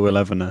back to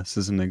O11S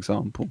as an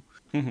example.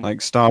 Mm-hmm.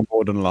 Like,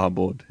 starboard and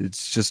larboard.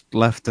 It's just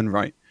left and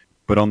right.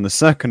 But on the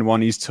second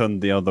one, he's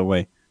turned the other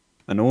way.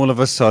 And all of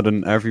a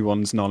sudden,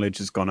 everyone's knowledge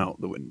has gone out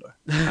the window.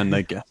 And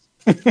they guess.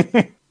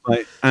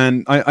 I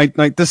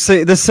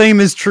the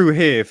same is true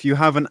here. If you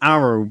have an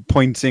arrow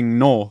pointing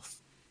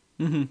north,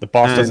 the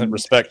boss doesn't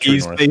respect true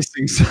he's north.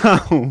 facing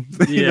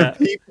south. Yeah.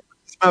 The people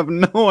just have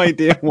no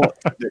idea what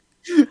to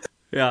do.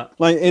 Yeah.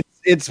 Like,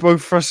 it's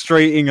both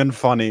frustrating and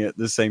funny at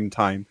the same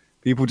time.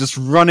 People just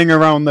running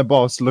around the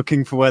boss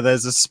looking for where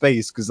there's a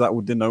space because that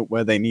will denote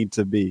where they need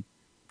to be.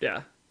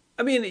 Yeah.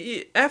 I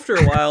mean, after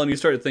a while and you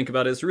start to think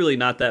about it, it's really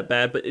not that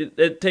bad, but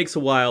it takes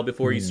a while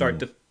before you start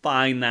to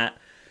find that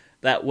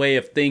way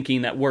of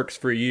thinking that works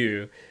for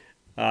you.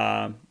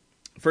 For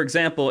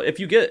example, if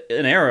you get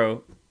an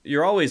arrow,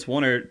 you're always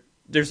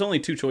there's only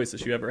two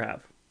choices you ever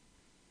have.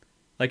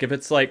 Like, if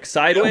it's like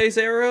sideways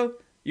arrow,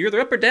 you're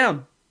either up or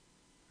down.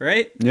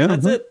 Right? Yeah.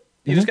 That's it.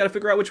 You just got to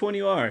figure out which one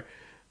you are.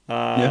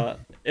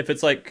 If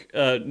it's like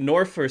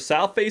north or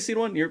south facing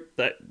one, you're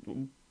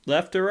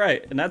left or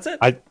right, and that's it.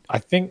 I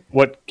think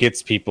what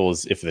gets people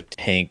is if the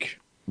tank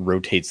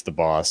rotates the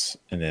boss,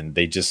 and then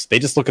they just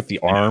look at the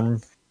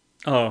arm,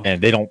 and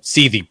they don't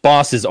see the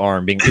boss's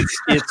arm being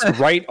its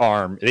right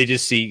arm. They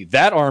just see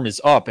that arm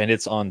is up and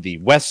it's on the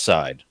west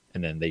side,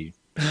 and then they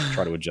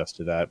try to adjust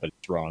to that, but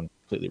it's wrong,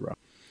 completely wrong.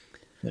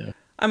 Yeah.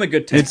 I'm a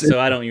good tank, so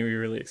I don't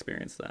really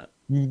experience that.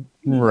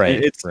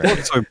 Right. It's right.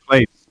 also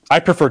placed. I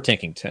prefer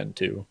tanking 10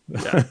 too.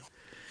 Yeah.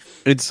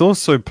 It's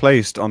also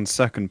placed on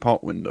second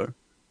pot window,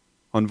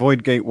 on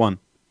Void Gate 1,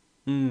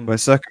 where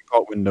second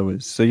pot window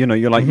is. So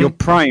you're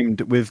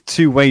primed with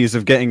two ways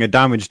of getting a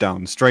damage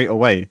down straight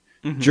away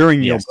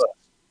during your burst.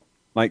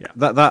 Like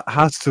that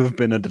has to have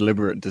been a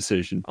deliberate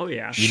decision. Oh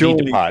yeah. You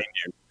need to pot.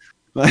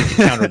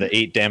 Counter the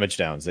 8 damage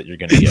downs that you're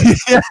going to get.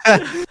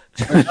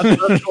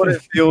 That's what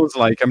it feels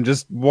like. I'm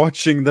just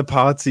watching the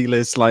party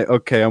list like,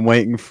 okay, I'm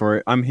waiting for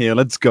it. I'm here.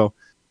 Let's go.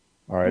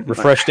 All right.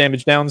 Refresh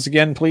damage downs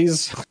again,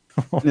 please.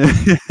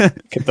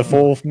 Get the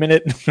full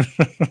minute.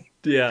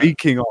 Yeah.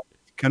 Speaking of,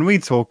 can we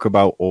talk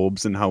about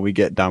orbs and how we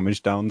get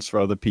damage downs for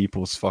other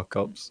people's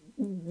fuck-ups?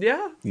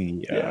 Yeah.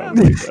 Yeah.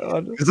 Oh my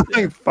God. Because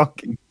I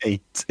fucking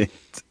hate it.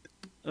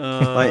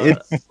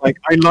 It's like,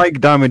 I like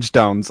damage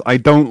downs. I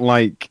don't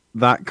like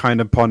that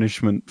kind of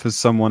punishment for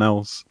someone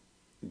else.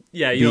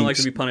 Yeah, you don't like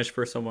to be punished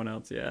for someone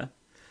else. Yeah.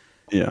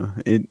 Yeah,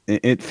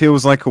 it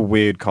feels like a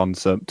weird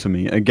concept to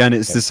me. Again,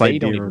 it's this idea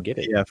don't even of get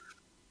it. PF.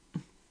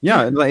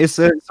 Yeah, like it's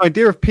this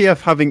idea of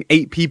PF having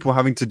 8 people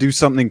having to do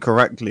something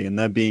correctly, and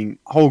there being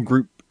whole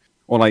group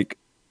or like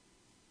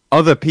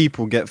other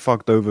people get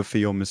fucked over for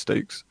your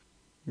mistakes.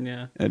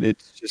 Yeah. And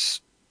it's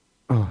just,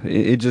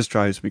 it just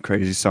drives me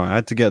crazy. Sorry, I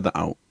had to get that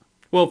out.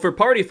 Well, for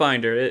Party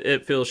Finder,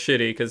 it feels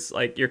shitty because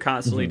like you're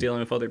constantly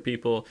dealing with other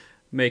people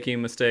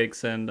making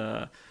mistakes, and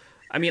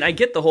I mean, I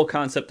get the whole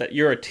concept that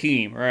you're a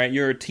team, right?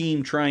 You're a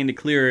team trying to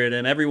clear it,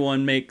 and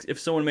if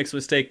someone makes a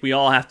mistake, we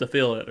all have to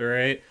feel it,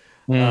 right?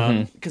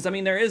 Because I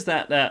mean, there is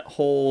that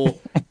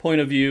whole point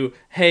of view.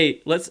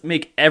 Hey, let's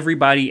make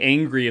everybody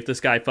angry if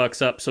this guy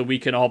fucks up, so we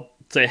can all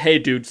say, "Hey,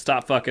 dude,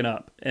 stop fucking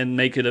up," and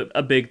make it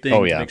a big thing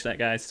to make that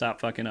guy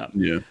stop fucking up.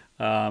 Yeah.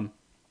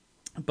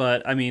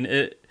 But I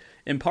mean,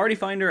 in Party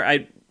Finder,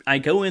 I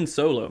go in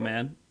solo,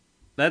 man.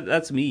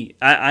 That's me.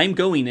 I'm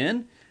going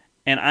in,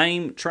 and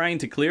I'm trying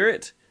to clear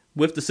it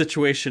with the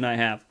situation I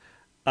have.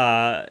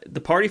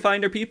 The Party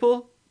Finder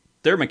people,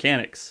 they're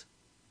mechanics.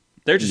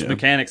 They're just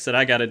mechanics that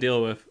I got to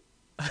deal with.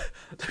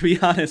 To be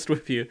honest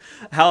with you,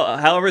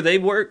 however they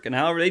work and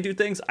however they do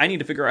things, I need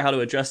to figure out how to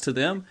adjust to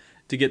them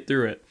to get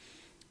through it.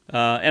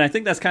 And I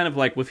think that's kind of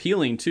like with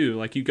healing too.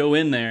 Like you go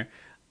in there,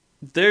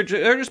 they're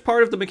just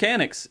part of the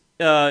mechanics.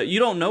 You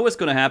don't know what's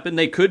going to happen.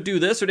 They could do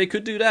this or they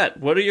could do that.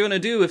 What are you going to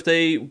do if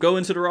they go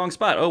into the wrong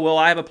spot? Oh well,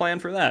 I have a plan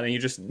for that. And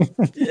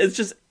it's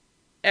just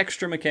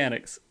extra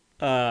mechanics.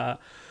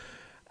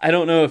 I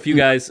don't know if you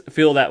guys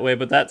feel that way,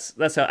 but that's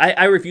how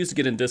I refuse to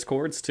get in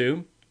Discords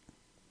too.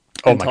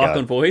 Oh And my talk God.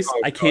 on voice.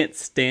 I can't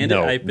stand it.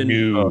 I've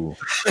been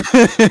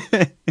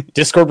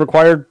Discord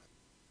required.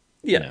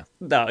 Yeah.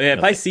 No,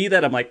 if I see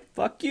that, I'm like,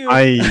 fuck you.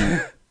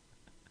 I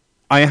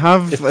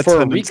have It's a for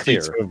tendency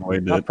reclear, to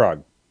avoid not it.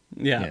 prog.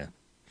 Yeah.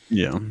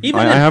 Yeah. Even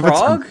I in have a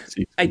prog,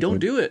 tendency to I don't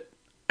avoid do it.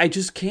 I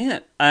just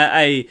can't.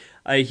 I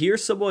hear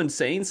someone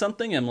saying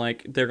something, and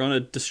like they're gonna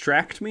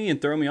distract me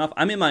and throw me off.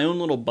 I'm in my own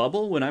little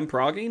bubble when I'm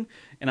progging,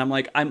 and I'm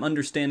like, I'm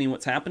understanding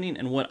what's happening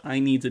and what I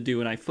need to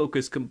do, and I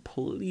focus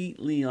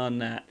completely on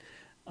that.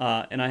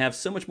 And I have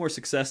so much more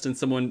success than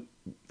someone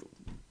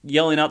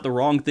yelling out the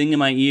wrong thing in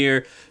my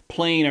ear,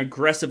 playing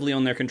aggressively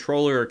on their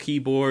controller or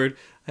keyboard.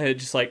 I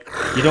just like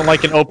You don't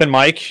like an open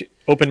mic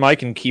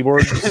and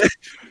keyboard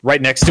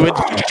right next to it?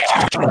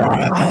 well,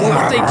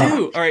 what they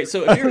do. All right,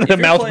 so if The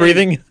mouth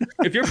breathing.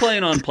 If you're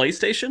playing on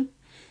PlayStation,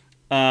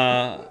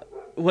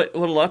 what a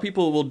lot of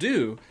people will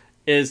do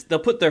is they'll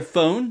put their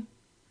phone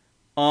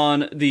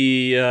on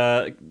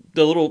the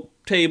little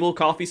table,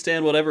 coffee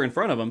stand, whatever, in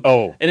front of them.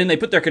 Oh. And then they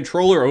put their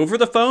controller over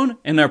the phone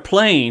and they're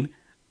playing.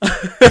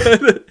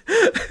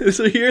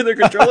 So you hear their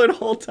controller the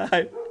whole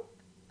time.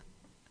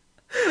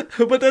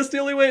 But that's the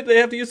only way they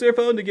have to use their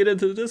phone to get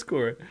into the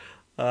Discord.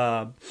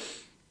 And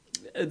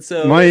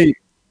so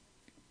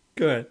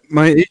go ahead.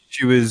 My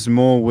issue is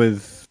more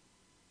with.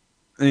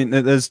 I mean,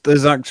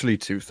 there's actually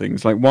two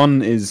things. Like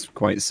one is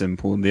quite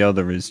simple, and the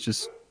other is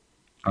just.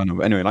 I don't know.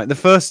 But anyway, like the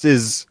first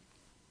is.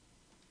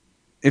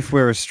 If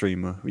we're a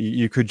streamer,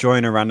 you could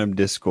join a random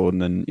Discord,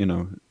 and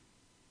then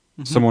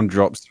someone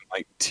drops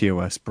like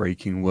TOS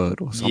breaking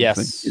word or something.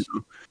 Yes.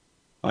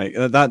 Like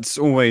that's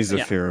always a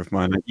Yeah. fear of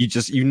mine. Like,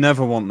 you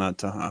never want that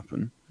to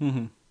happen,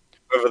 Mm-hmm.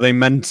 whether they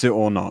meant it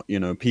or not.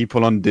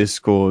 People on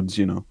Discords,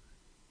 it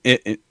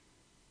It's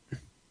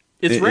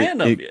It-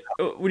 random. it-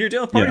 When you're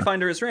dealing with Party Yeah.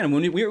 Finder, it's random.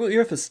 When you're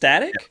with a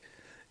static,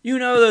 you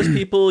know those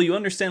people, you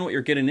understand what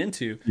you're getting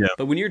into. Yeah.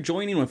 But when you're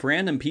joining with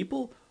random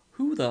people,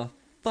 who the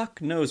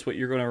fuck knows what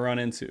you're going to run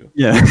into?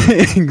 Yeah,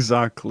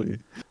 exactly.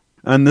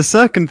 And the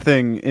second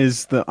thing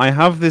is that I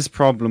have this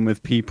problem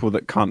with people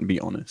that can't be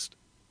honest.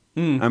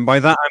 And by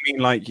that I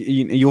mean like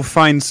you'll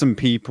find some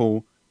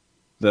people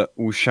that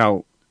will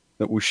shout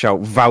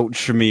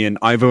vouch for me and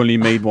I've only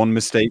made one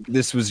mistake,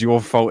 this was your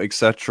fault,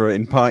 etc.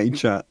 in party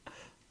chat.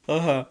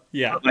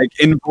 Yeah. Like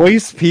in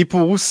voice,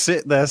 people will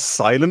sit there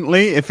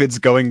silently if it's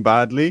going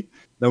badly.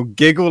 They'll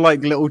giggle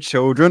like little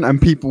children, and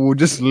people will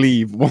just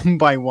leave one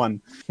by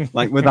one,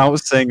 like without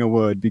saying a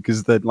word,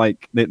 because they're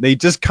like they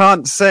just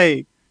can't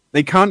say,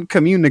 they can't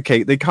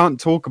communicate, they can't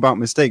talk about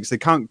mistakes, they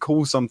can't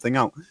call something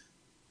out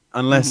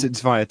unless it's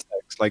via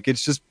text. Like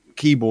it's just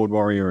keyboard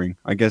warrioring.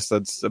 I guess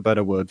that's a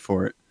better word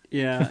for it.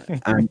 Yeah.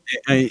 And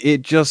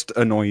it just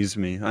annoys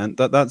me, and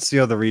that's the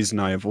other reason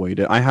I avoid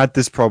it. I had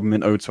this problem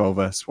in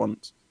O12S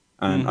once,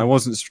 and I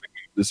wasn't streaming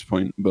at this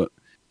point, but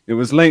it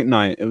was late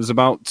night. It was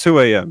about 2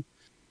 a.m.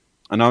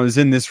 and I was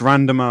in this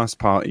random ass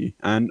party,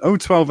 and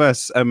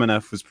O12S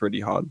MNF was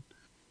pretty hard,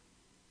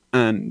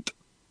 and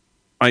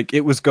like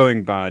it was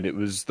going bad. It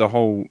was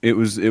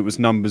it was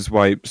numbers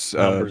wipes.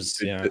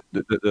 Yeah.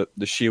 The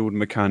shield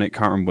mechanic,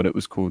 can't remember what it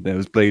was called. There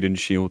was blade and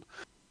shield,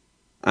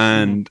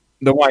 and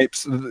the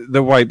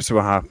wipes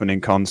were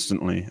happening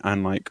constantly,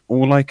 and like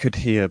all I could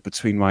hear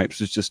between wipes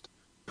was just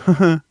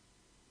like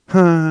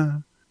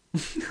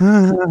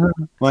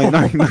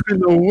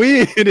the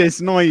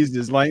weirdest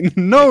noises, like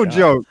no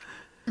joke.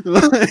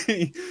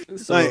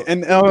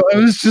 And I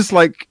was just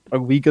like, are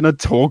we gonna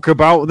talk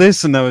about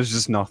this? And there was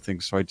just nothing,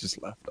 so I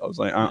just left. I was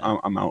like,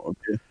 I'm out of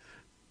here.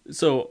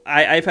 So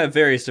I've had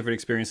various different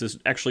experiences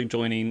actually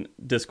joining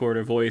Discord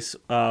or voice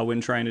when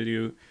trying to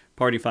do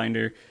Party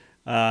Finder.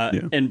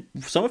 And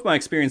some of my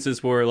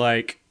experiences were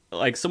like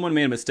someone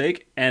made a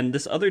mistake, and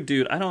this other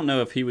dude, I don't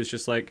know if he was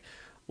just like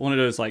one of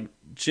those like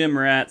gym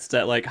rats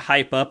that like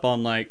hype up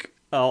on like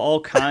all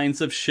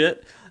kinds of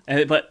shit.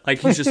 But like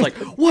he's just like,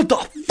 what the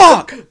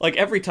fuck? Like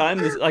every time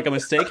this, like a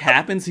mistake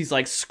happens, he's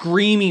like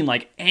screaming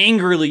like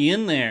angrily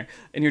in there,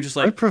 and you're just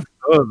I like, prefer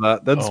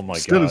that. That's Oh my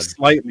still God.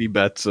 slightly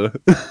better.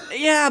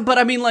 yeah, but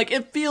I mean like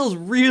it feels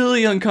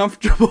really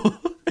uncomfortable.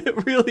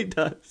 It really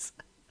does.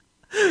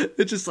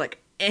 It's just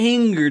like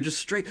anger, just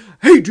straight.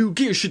 Hey, dude,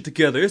 get your shit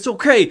together. It's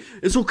okay.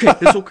 It's okay.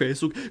 It's okay.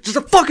 It's okay. Just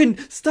a fucking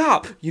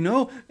stop,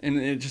 And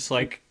it's just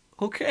like,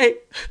 okay.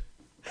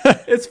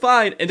 It's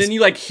fine. And then you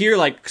like hear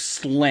like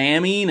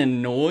slamming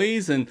and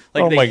noise and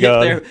like Oh they my hit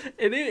God. there,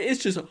 and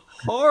it's just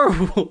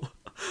horrible.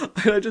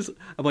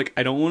 I'm like,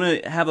 I don't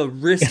want to have a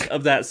risk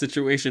of that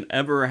situation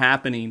ever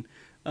happening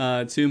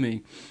to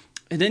me.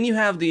 And then you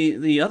have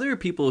the other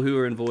people who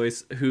are in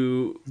voice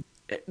who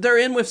they're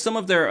in with some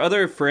of their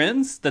other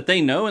friends that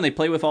they know and they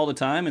play with all the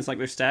time. It's like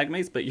they're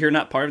stagmates, but you're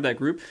not part of that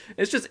group.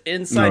 It's just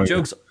inside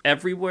jokes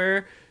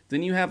everywhere.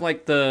 Then you have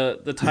like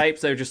the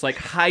types that are just like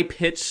high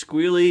pitched,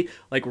 squealy,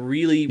 like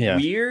really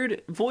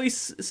weird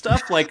voice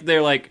stuff. Like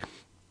they're like,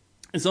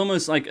 it's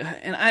almost like,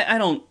 and I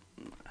don't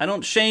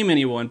shame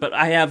anyone, but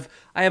I have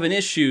an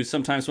issue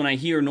sometimes when I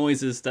hear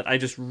noises that I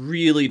just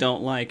really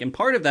don't like, and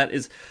part of that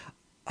is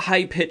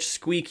high pitched,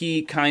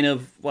 squeaky kind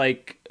of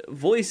like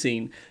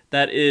voicing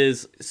that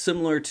is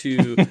similar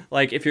to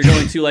like if you're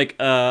going to like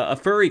a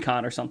furry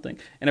con or something,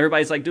 and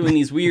everybody's like doing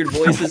these weird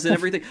voices and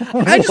everything.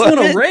 I just want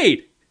to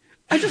raid.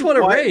 I just want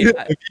to raid.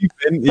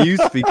 Are you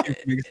speaking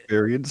from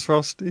experience,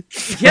 Frosty?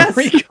 Yes,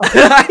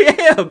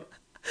 I am.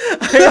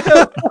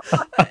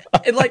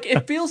 And like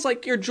it feels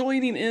like you're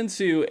joining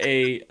into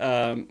a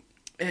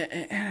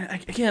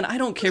again, I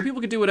don't care, people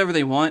can do whatever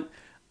they want.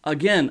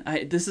 Again,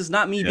 this is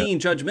not me being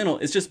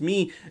judgmental, it's just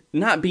me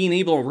not being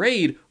able to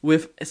raid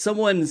with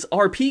someone's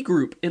RP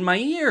group in my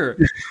ear.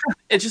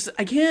 It's just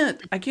I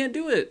can't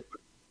do it.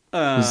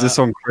 Is this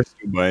on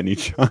Crystal by any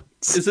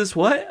chance? Is this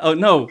what? Oh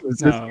no.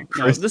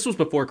 This was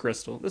before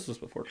Crystal.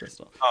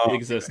 It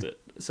existed.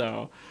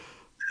 So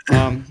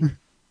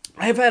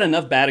I've had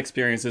enough bad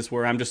experiences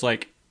where I'm just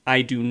like,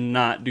 I do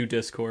not do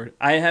Discord.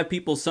 I have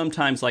people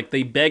sometimes like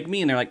they beg me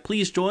and they're like,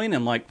 please join.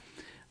 I'm like,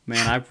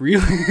 man,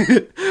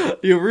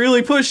 you're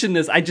really pushing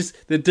this.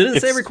 It didn't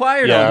say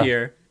required on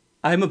here.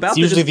 I'm about it's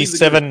to usually just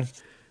the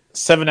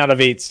 7 out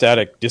of 8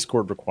 static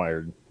Discord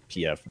required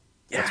PF.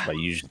 That's why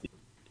usually.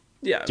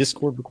 Yeah.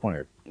 Discord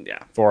required.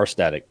 Yeah. For our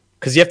static.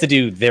 Because you have to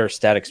do their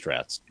static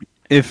strats.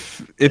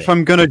 If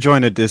I'm gonna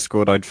join a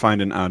Discord, I'd find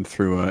an ad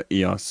through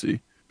ERC.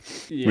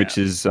 Which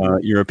is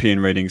European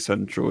Rating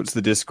Central. It's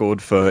the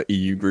Discord for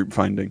EU group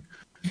finding.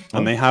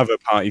 And they have a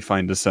party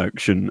finder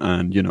section.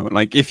 And, you know,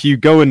 like if you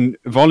go and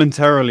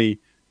voluntarily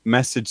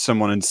message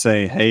someone and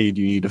say, hey,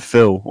 do you need a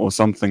fill or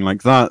something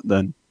like that,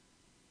 then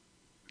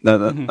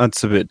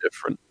that's a bit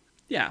different.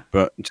 Yeah.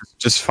 But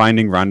just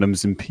finding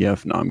randoms in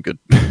PF, no, I'm good.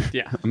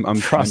 Yeah.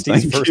 I'm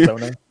Frosty's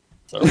persona.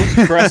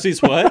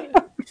 Frosty's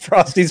what?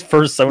 Frosty's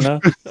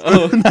persona.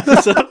 Oh,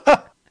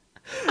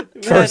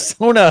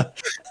 persona.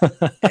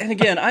 And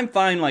again, I'm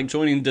fine like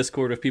joining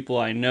Discord with people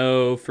I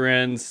know,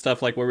 friends,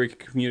 stuff like where we can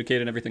communicate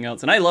and everything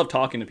else. And I love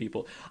talking to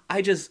people.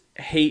 I just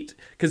hate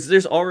because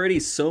there's already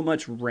so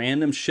much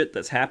random shit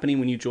that's happening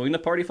when you join the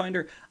party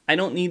finder. I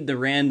don't need the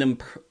random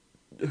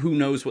who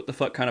knows what the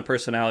fuck kind of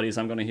personalities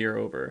I'm going to hear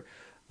over.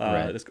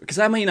 Because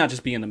I may not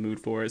just be in the mood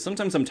for it.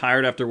 Sometimes I'm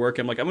tired after work.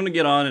 I'm like, I'm going to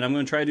get on and I'm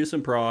going to try to do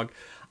some prog.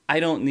 I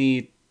don't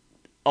need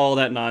all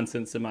that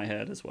nonsense in my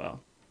head as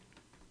well.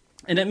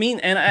 And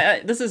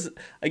this is,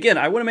 again,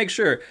 I want to make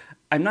sure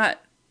I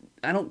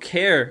don't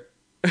care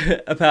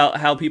about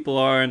how people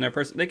are and their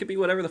person. They could be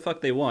whatever the fuck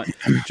they want.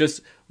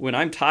 Just when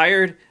I'm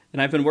tired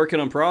and I've been working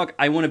on prog,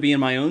 I want to be in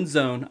my own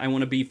zone. I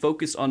want to be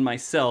focused on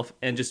myself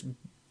and just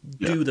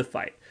do the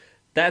fight.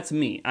 That's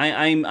me.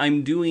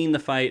 I'm doing the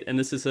fight, and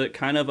this is a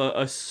kind of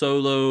a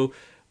solo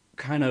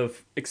kind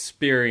of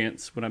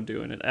experience when I'm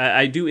doing it.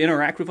 I do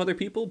interact with other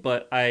people,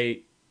 but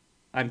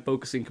I'm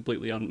focusing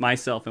completely on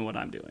myself and what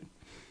I'm doing.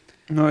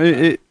 No,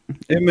 it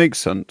makes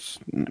sense.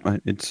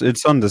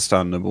 It's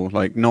understandable.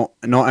 Like not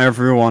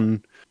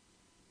everyone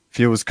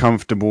feels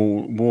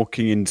comfortable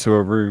walking into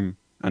a room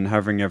and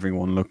having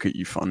everyone look at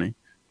you funny.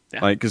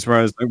 Yeah. Like, because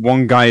whereas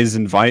one guy has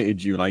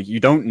invited you, like you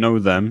don't know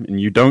them and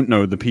you don't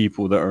know the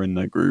people that are in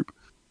their group.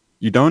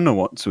 You don't know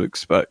what to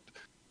expect,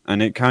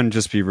 and it can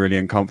just be really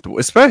uncomfortable,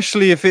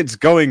 especially if it's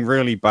going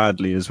really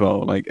badly as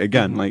well. Like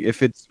again, like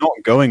if it's not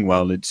going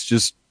well, it's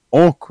just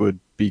awkward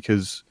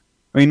because.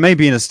 I mean,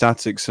 maybe in a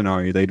static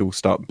scenario, they'd all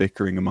start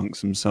bickering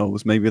amongst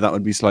themselves. Maybe that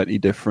would be slightly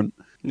different.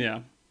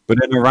 Yeah. But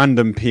in a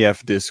random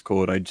PF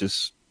Discord, I'll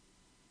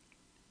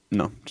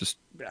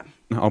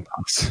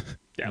pass.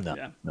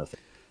 Yeah. Nothing.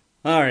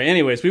 All right.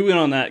 Anyways, we went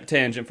on that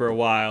tangent for a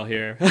while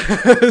here.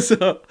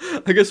 So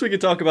I guess we could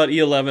talk about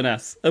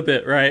E11S a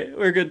bit, right?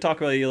 We're going to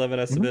talk about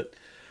E11S a bit.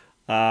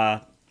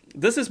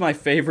 This is my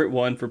favorite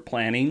one for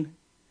planning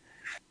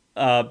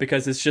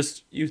because it's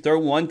just you throw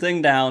one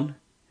thing down.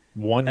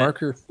 One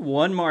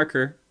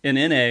marker in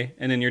NA,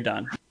 and then you're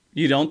done.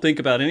 You don't think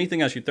about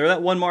anything else. You throw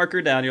that one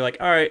marker down. You're like,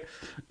 all right,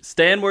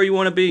 stand where you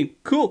want to be.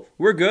 Cool,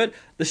 we're good.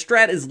 The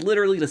strat is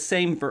literally the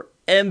same for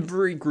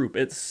every group.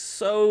 It's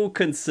so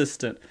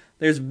consistent.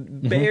 There's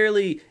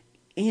barely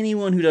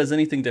anyone who does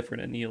anything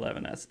different in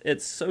E11S.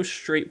 It's so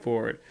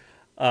straightforward.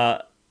 And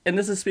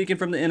this is speaking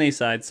from the NA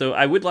side, so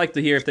I would like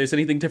to hear if there's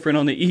anything different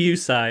on the EU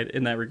side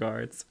in that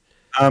regards.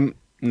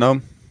 No,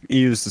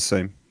 EU's the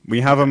same. We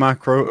have a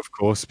macro, of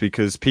course,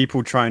 because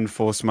people try and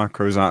force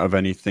macros out of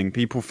anything.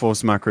 People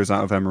force macros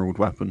out of Emerald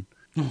Weapon.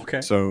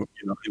 Okay. So,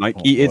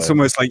 it's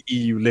almost like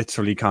EU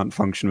literally can't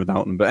function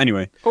without them. But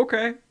anyway.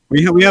 Okay.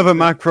 We have a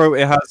macro.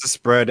 It has a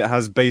spread. It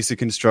has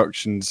basic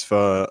instructions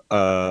for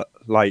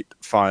light,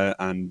 fire,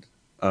 and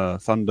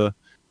thunder.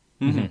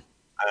 Mm-hmm.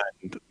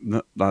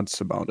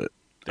 that's about it.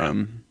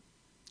 Yeah.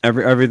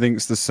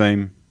 Everything's the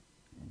same.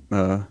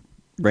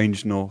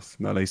 Range north,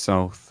 melee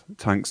south,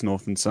 tanks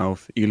north and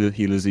south,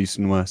 healers east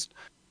and west.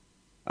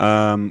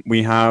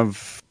 We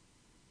have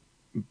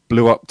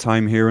blew up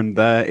time here and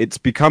there. It's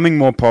becoming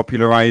more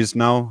popularized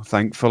now,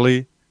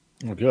 thankfully.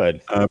 Oh,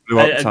 good. Blew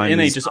up time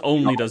NA is just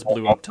only does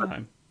blue up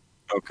time.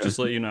 okay. Just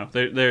to let you know,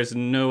 there's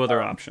no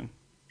other option.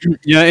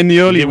 Yeah, in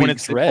the early Even when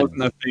weeks, it's it red.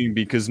 wasn't a thing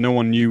because no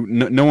one knew.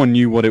 No one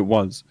knew what it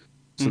was.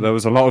 So Mhm. there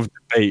was a lot of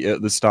debate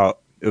at the start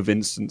of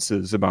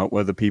instances about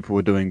whether people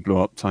were doing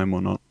blow up time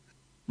or not.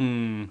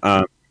 Hmm.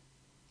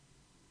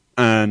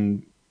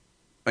 And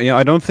yeah,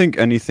 I don't think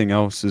anything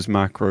else is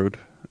macroed.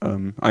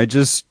 I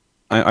just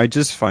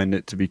find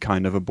it to be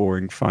kind of a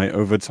boring fight.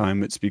 Over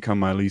time, it's become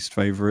my least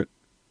favorite.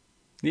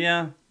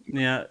 Yeah,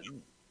 yeah.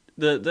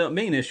 The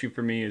main issue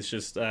for me is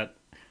just that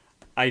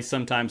I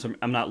sometimes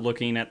I'm not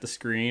looking at the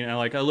screen.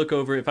 I look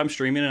over if I'm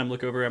streaming and I'm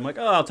look over. I'm like,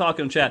 oh, I'll talk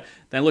in chat.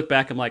 Then I look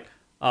back. I'm like,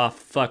 oh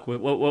fuck,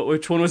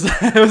 which one was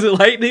that? Was it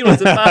lightning?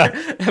 Was it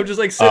fire? I'm just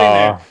like sitting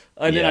there,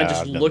 and then I yeah,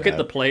 just I've done look at that.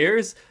 the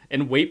players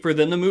and wait for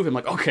them to move. I'm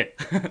like, okay,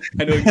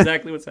 I know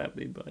exactly what's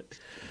happening, but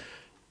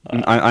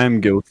I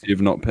am guilty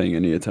of not paying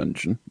any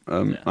attention.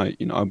 yeah,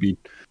 I'll be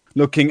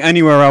looking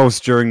anywhere else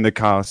during the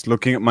cast,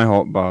 looking at my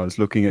hotbars,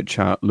 looking at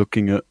chat,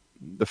 looking at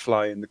the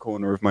fly in the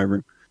corner of my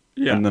room,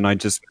 yeah, and then I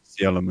just miss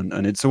the element.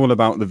 And it's all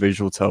about the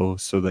visual tell.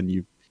 So then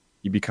you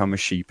become a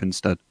sheep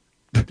instead.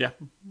 yeah.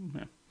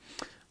 Yeah.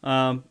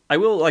 I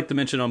will like to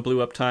mention on Blue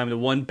Up Time, the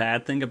one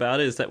bad thing about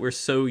it is that we're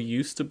so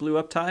used to Blue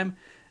Up Time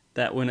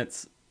that when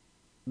it's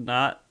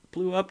not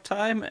Blue Up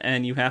Time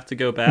and you have to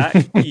go back,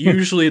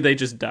 usually they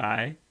just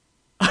die.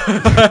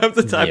 Half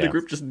the time the Yeah.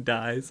 group just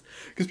dies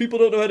because people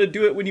don't know how to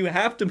do it when you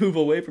have to move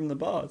away from the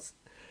boss.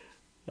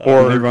 They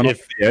Or run off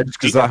if the edge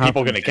because are that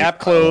people happens. going to gap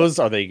close?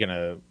 Are they going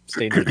to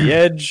stay near the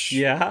edge?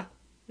 Yeah,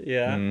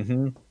 yeah.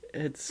 Mm-hmm.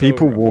 It's so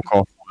People rough. walk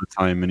off all the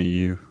time in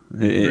EU. It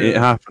Really?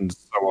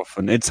 happens so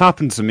often. It's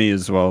happened to me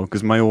as well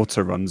because my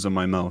auto runs on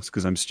my mouse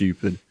because I'm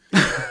stupid.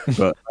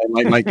 But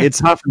it's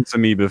happened to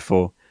me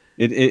before.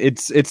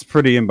 It's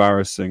pretty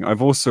embarrassing.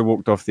 I've also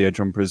walked off the edge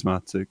on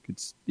prismatic.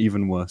 It's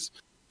even worse.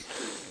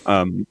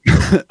 But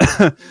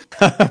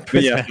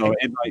yeah, no,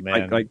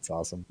 Man, it's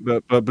awesome.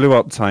 but blue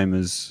up time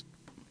is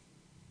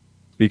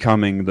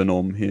becoming the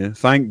norm here.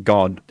 Thank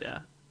God. Yeah.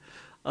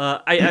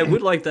 I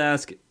would like to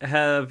ask: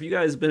 have you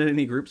guys been in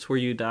any groups where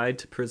you died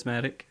to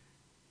prismatic?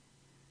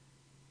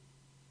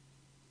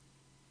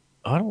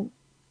 I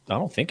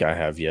don't think I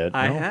have yet.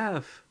 I No.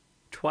 have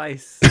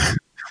twice,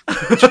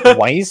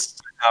 Twice.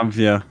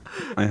 Yeah,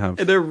 I have.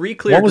 and they're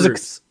reclear What was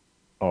groups.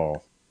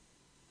 Oh,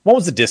 what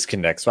was the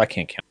disconnect? So I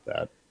can't count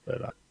that.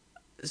 But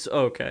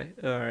Okay,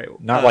 all right.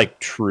 not like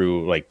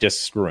true, like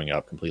just screwing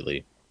up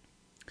completely.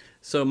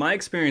 So my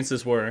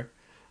experiences were,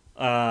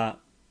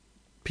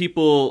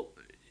 people,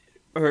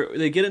 or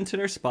they get into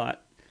their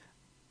spot,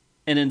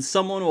 and then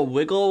someone will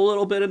wiggle a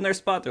little bit in their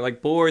spot. They're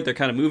like bored. They're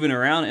kind of moving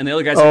around, and the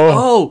other guy's like,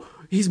 "Oh,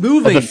 he's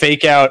moving." The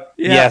fake out.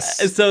 Yeah, Yes.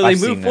 and so they I've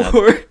move seen that.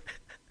 forward.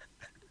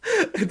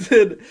 And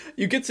then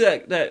you get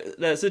to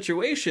that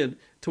situation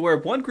to where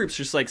one group's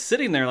just like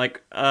sitting there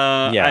like,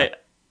 Yeah.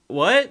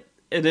 what?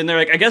 And then they're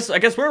like, I guess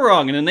we're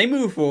wrong, and then they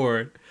move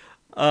forward.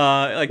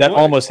 Like That what?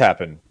 almost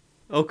happened.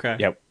 Okay.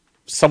 Yeah.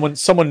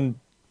 Someone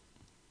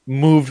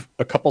moved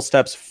a couple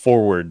steps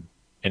forward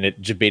and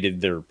it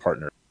debated their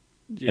partner.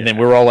 Yeah. And then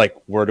we were all like,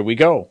 where do we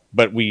go?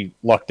 But we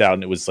lucked out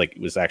and it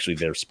was actually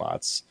their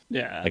spots.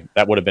 Yeah. Like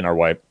that would have been our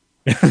wipe.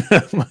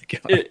 Oh my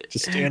God.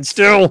 Just stand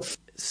still.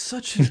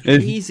 Such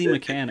an easy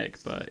mechanic,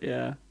 but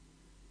yeah.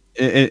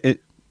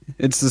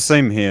 It's the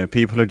same here.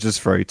 People are just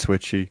very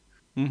twitchy.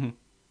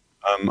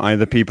 Mm-hmm.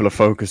 Either people are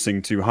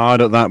focusing too hard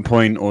at that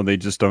point, or they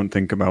just don't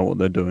think about what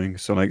they're doing.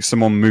 So, like,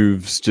 someone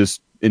moves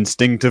just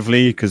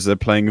instinctively because they're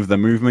playing with their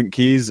movement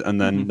keys,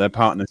 and then their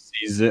partner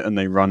sees it and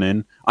they run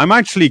in. I'm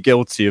actually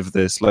guilty of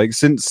this. Like,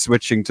 since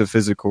switching to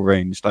physical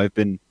ranged, I've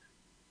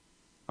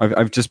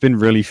just been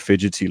really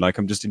fidgety. Like,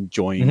 I'm just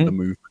enjoying the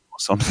movement or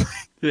something.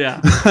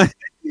 Yeah.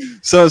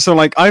 So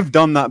like I've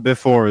done that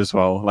before as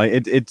well. Like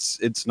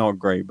it's not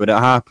great, but it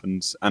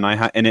happens, and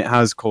and it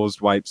has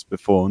caused wipes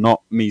before.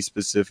 Not me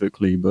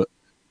specifically, but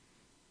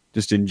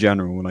just in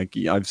general. Like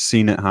I've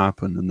seen it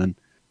happen, and then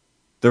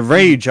the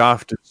rage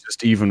after is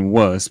just even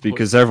worse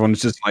because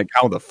everyone's just like,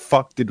 "How the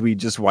fuck did we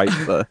just wipe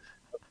the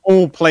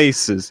all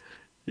places?"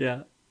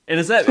 Yeah. And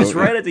it's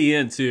right at the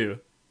end too.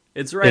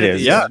 It's right It at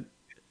is, the Yeah, end.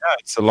 yeah,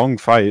 it's a long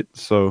fight,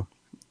 so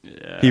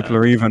Yeah. people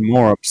are even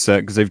more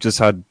upset because they've just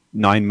had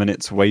 9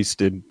 minutes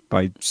wasted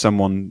by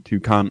someone who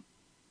can't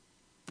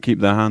keep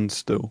their hands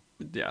still.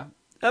 Yeah.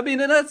 I mean,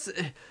 and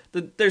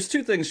there's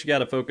two things you got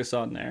to focus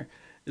on there.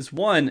 Is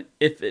one,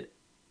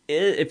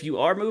 if you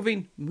are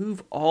moving,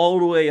 move all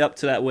the way up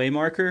to that way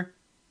marker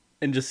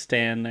and just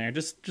stand there.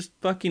 Just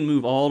fucking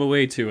move all the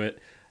way to it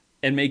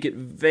and make it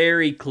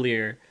very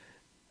clear.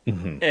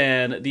 Mm-hmm.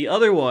 And the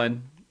other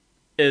one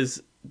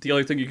is the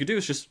other thing you could do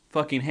is just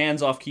fucking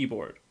hands off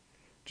keyboard.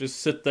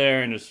 Just sit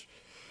there and just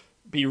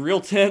be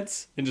real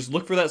tense and just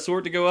look for that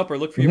sword to go up or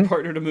look for your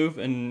partner to move,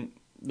 and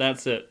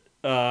that's it.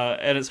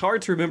 and it's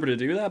hard to remember to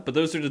do that. But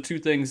those are the two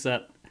things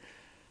that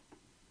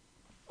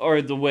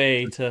are the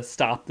way to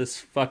stop this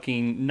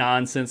fucking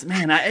nonsense.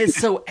 Man, it's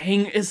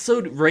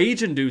so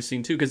rage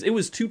inducing too, because it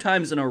was 2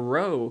 times in a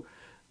row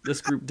this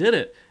group did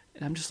it,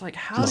 and I'm just like,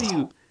 how do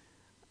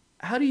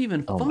you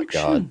even Oh my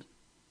function? God.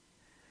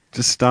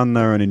 Just stand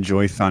there and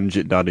enjoy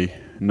Thanjit Daddy.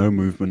 No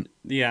movement.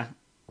 Yeah.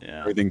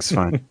 Everything's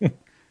fine.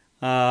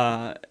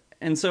 And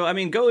so, I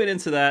mean, going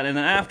into that, and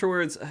then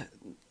afterwards,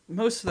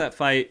 most of that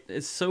fight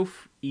is so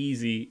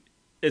easy.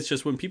 It's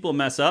just when people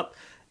mess up,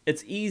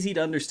 it's easy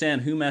to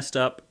understand who messed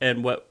up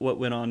and what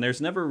went on.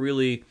 There's never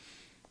really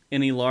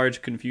any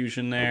large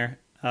confusion there.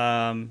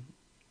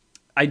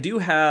 I do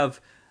have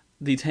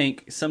the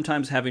tank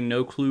sometimes having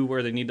no clue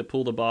where they need to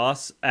pull the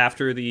boss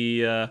after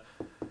the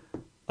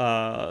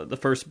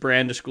first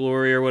brandish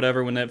glory or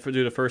whatever, when they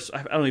do the first,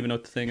 I don't even know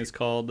what the thing is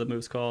called, the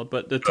move's called,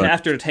 but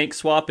after the tank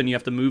swap and you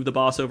have to move the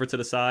boss over to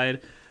the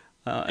side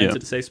into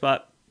the safe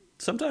spot.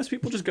 Sometimes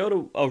people just go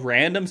to a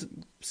random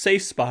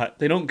safe spot.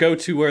 They don't go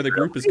to where the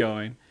group is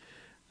going.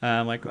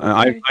 Like, okay.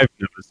 I've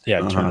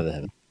never. Turn of the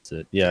heavens. That's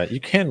it. Yeah, you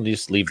can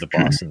just leave the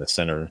boss in the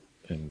center,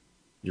 and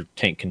your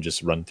tank can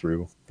just run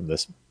through from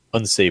this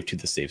unsafe to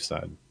the safe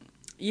side.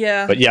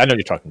 Yeah. But yeah, I know what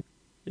you're talking.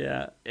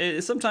 Yeah,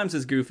 it sometimes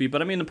is goofy,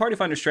 but I mean, the Party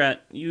Finder strat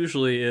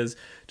usually is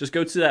just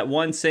go to that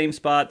one same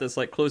spot that's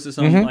like closest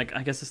on, like,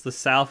 I guess it's the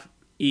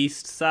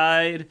southeast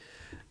side,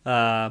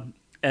 and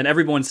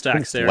everyone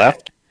stacks there.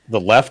 The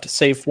left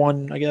safe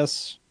one, I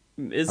guess.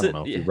 Is I don't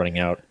know if you're running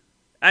out.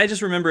 I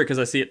just remember it because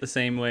I see it the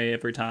same way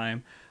every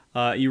time.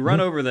 You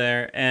run over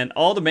there, and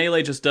all the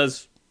melee just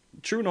does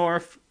true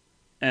north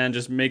and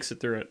just makes it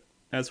through it.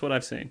 That's what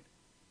I've seen.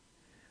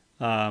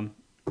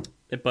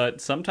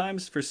 But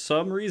sometimes, for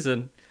some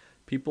reason,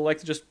 people like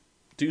to just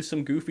do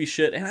some goofy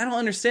shit, and I don't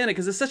understand it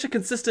because it's such a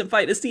consistent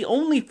fight. It's the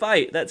only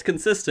fight that's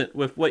consistent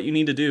with what you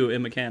need to do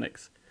in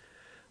mechanics.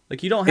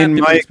 Like, you don't have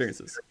different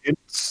experiences.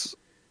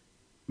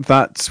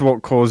 That's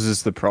what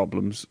causes the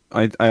problems.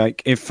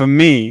 For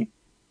me,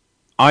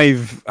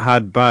 I've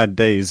had bad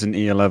days in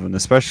E11,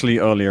 especially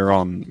earlier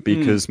on,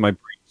 because my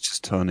brain's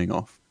just turning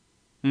off.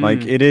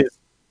 Like, it is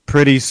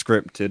pretty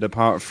scripted,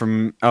 apart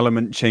from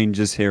element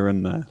changes here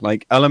and there.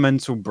 Like,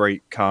 elemental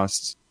break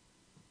casts,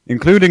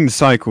 including the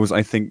cycles,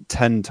 I think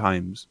 10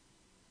 times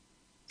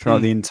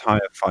throughout the entire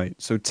fight.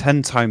 So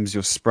 10 times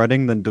you're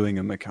spreading than doing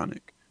a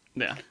mechanic.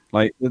 Yeah.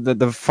 Like,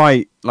 the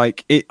fight,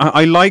 like,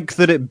 I like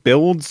that it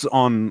builds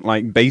on,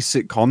 like,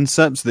 basic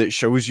concepts that it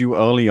shows you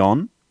early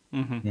on.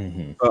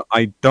 But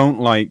I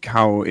don't like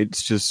how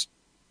it's just...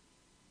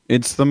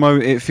 It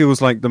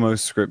feels like the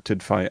most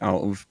scripted fight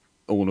out of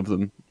all of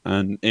them.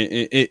 And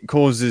it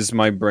causes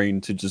my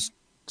brain to just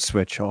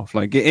switch off.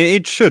 Like,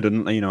 it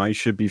shouldn't, I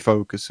should be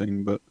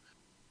focusing, but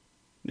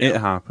it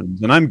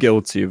happens. And I'm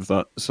guilty of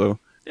that, so...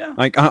 Yeah.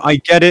 Like, I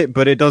get it,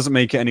 but it doesn't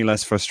make it any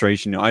less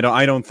frustration. I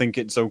don't think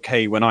it's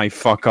okay when I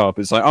fuck up.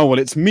 It's like, oh, well,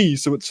 it's me,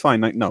 so it's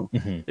fine. Like, no.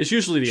 It's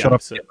usually the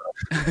opposite.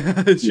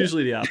 It's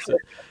usually the opposite.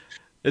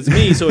 It's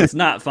me, so it's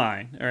not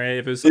fine. All right.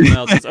 If it's someone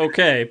else, it's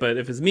okay. But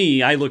if it's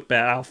me, I look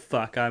bad. Oh,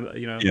 fuck.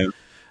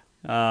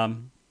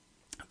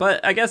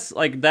 But I guess,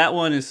 like, that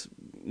one is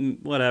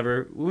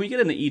whatever. When we get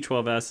into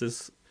E12S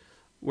is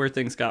where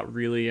things got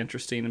really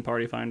interesting in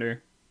Party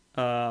Finder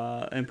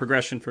and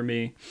progression for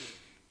me.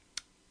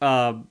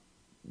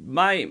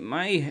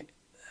 My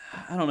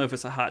I don't know if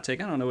it's a hot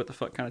take. I don't know what the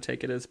fuck kind of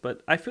take it is,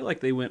 but I feel like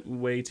they went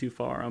way too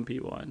far on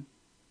P1.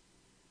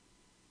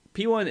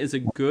 P1 is a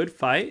good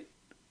fight,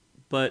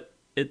 but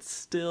it's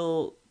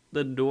still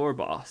the door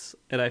boss,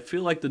 and I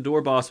feel like the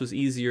door boss was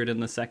easier than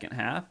the second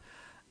half.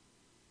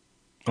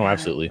 Oh,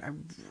 absolutely. I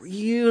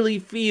really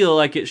feel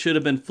like it should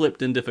have been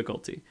flipped in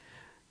difficulty,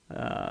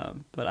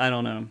 but I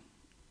don't know.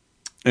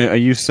 Are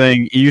you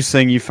saying you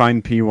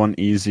find P1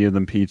 easier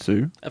than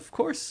P2? Of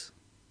course.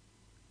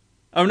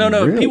 Oh, no.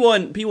 Really?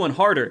 P1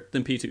 harder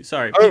than P2.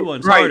 Sorry,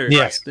 P1's harder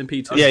than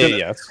P2.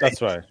 Yeah. That's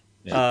why.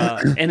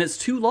 Yeah. And it's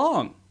too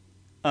long.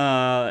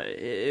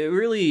 It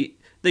really...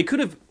 They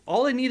could have...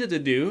 All they needed to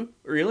do,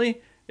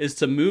 really, is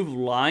to move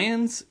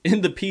lions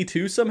into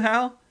P2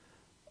 somehow,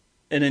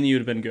 and then you would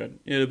have been good.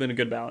 It would have been a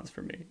good balance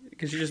for me.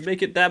 Because you just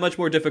make it that much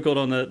more difficult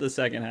on the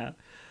second half.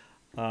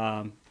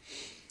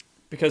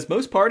 Because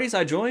most parties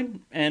I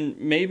join, and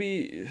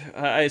maybe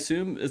I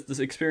assume this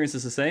experience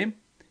is the same,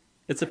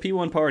 it's a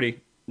P1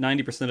 party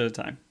 90% of the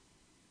time.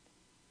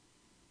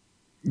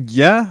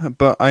 Yeah,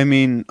 but I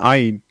mean,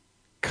 I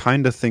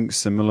kind of think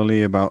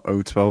similarly about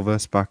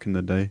O12S back in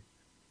the day.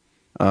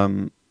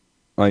 Final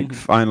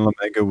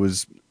Omega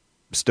was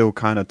still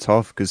kind of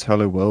tough because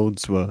Hello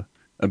Worlds were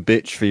a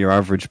bitch for your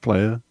average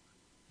player.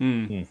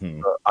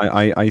 But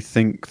I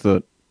think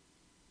that,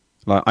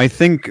 like, I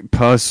think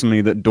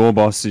personally that door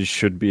bosses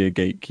should be a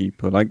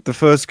gatekeeper. Like, the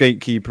first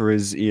gatekeeper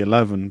is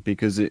E11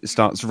 because it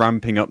starts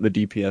ramping up the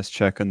DPS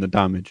check and the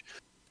damage.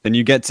 Then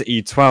you get to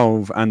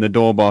E12 and the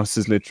door boss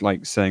is literally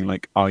like saying,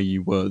 like, are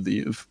you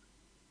worthy of,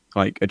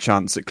 like, a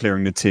chance at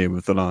clearing the tier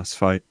with the last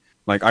fight?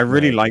 Like, I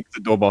really like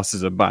the door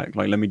bosses are back.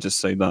 Like, let me just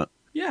say that.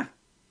 Yeah.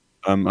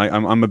 I'm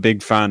a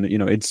big fan.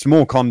 It's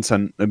more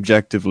content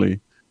objectively,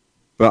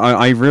 but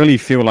I really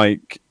feel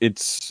like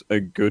it's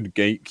a good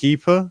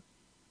gatekeeper.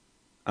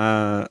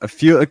 A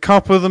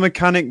couple of the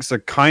mechanics are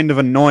kind of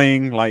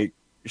annoying, like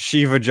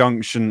Shiva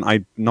Junction.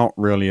 I'm not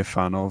really a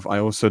fan of. I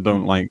also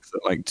don't like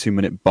that like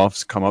 2-minute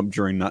buffs come up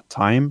during that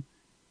time,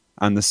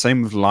 and the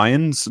same with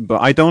Lions.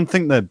 But I don't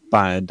think they're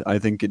bad. I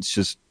think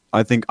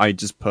I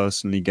just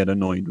personally get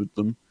annoyed with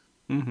them.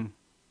 Mm-hmm.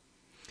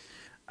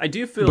 I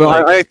do feel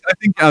But like I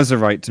think it has a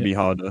right to be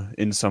harder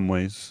in some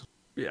ways.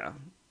 yeah.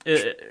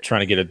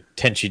 Trying to get a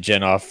Tenchi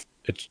Gen off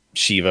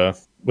Shiva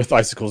with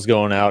icicles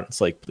going out.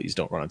 It's like, please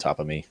don't run on top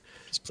of me.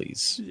 Just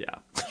please. Yeah.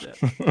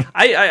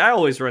 I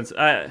always run.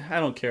 I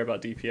don't care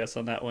about DPS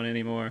on that one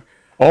anymore.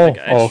 Oh, Like,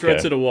 I just run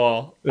okay. to the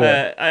wall.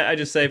 Yeah. I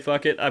just say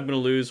fuck it. I'm gonna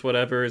lose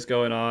whatever is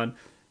going on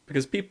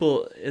because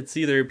it's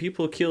either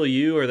people kill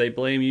you or they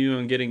blame you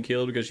on getting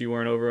killed because you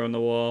weren't over on the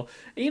wall.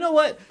 And you know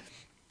what?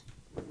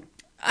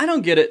 I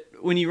don't get it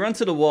when you run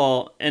to the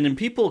wall and then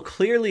people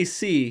clearly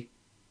see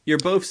you're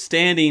both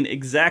standing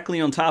exactly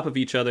on top of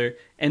each other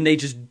and they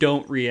just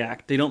don't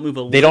react. They don't move a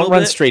little bit. They don't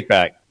run straight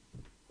back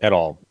at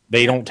all.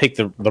 They don't take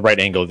the right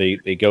angle.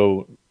 They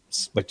go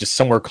like just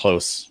somewhere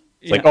close.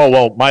 It's like, oh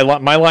well, my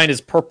line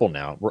is purple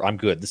now. I'm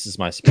good. This is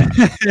my spot.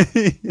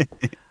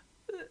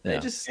 They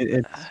just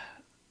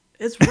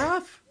it's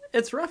rough.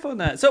 It's rough on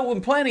that. So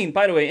when planning,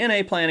 by the way,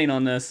 NA planning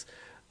on this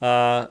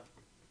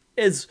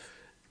is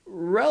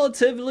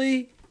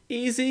relatively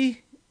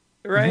easy,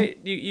 right?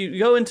 Mm-hmm. You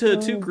go into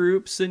 2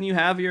 groups and you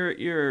have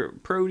your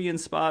Protean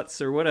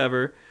spots or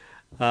whatever.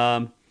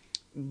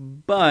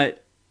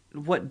 But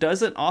what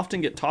doesn't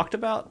often get talked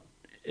about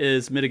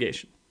is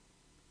mitigation.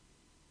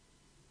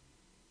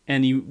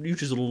 And you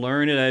just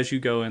learn it as you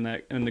go in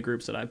the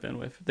groups that I've been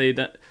with.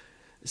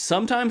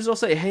 Sometimes they'll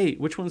say, "Hey,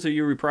 which ones are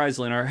you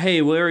reprisaling?" Or,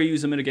 "Hey, where are you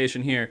using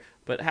mitigation here?"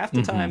 But half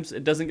the times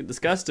it doesn't get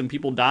discussed, and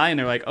people die, and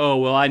they're like, "Oh,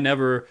 well, I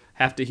never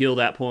have to heal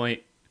that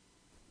point."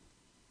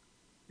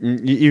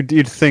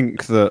 You'd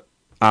think that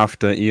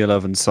after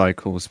E11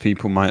 cycles,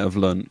 people might have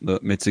learned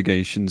that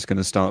mitigation's going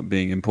to start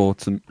being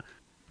important.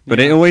 But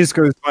it always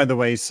goes by the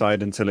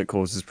wayside until it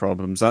causes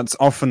problems. That's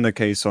often the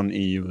case on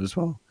EU as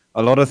well.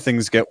 A lot of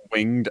things get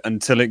winged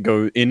until it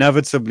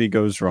inevitably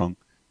goes wrong.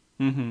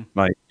 Mm-hmm.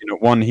 Like,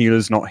 one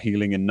healer's not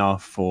healing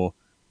enough, or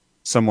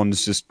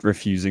someone's just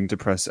refusing to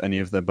press any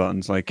of their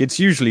buttons. Like, it's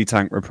usually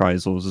tank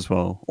reprisals as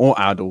well, or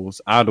addles.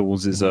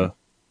 Addles is a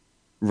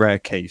rare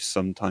case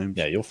sometimes.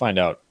 Yeah, you'll find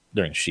out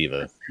during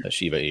Shiva that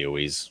Shiva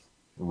AoEs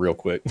real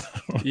quick.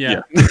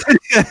 Yeah.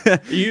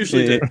 You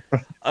usually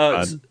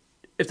do.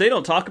 If they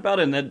don't talk about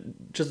it and then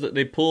just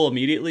they pull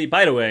immediately.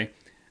 By the way,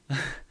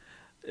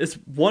 it's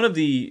one of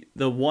the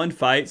one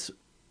fights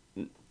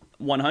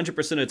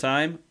 100% of the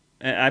time,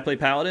 and I play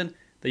Paladin,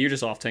 that you're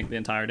just off tank the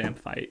entire damn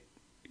fight.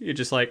 You're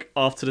just like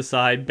off to the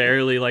side,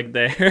 barely like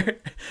there.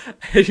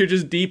 You're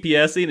just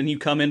DPSing and you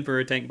come in for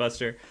a tank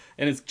buster,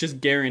 and it's just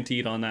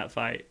guaranteed on that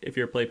fight. If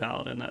you're play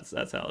Paladin,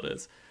 that's how it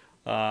is.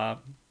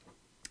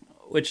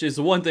 Which is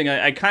the one thing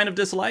I kind of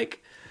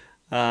dislike.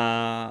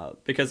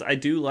 Because I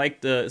do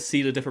like to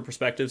see the different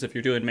perspectives if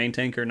you're doing main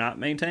tank or not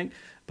main tank,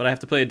 but I have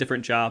to play a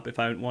different job if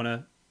I want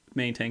to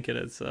main tank it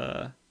as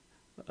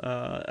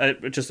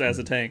just as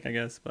a tank, I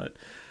guess. But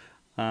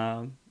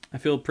I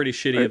feel pretty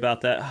shitty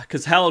about that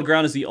because Hallowed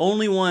Ground is the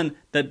only one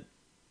that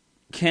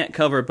can't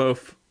cover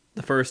both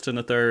the first and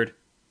the third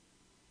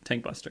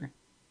tank buster.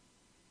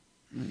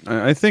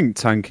 I think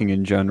tanking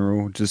in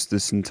general, just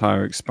this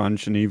entire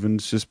expansion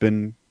even's just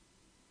been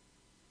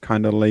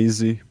kind of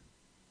lazy.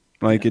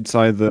 Like, it's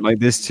either, like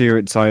this tier,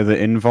 it's either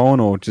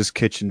invuln or just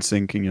kitchen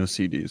sinking your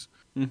CDs.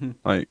 Mm-hmm.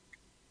 Like,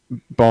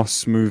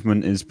 boss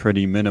movement is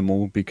pretty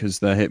minimal because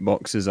their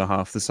hitboxes are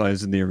half the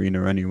size of the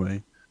arena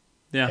anyway.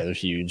 Yeah, they're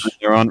huge. And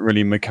there aren't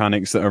really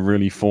mechanics that are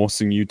really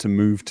forcing you to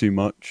move too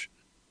much.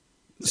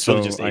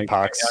 So just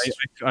Apex.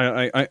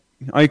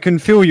 I can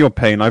feel your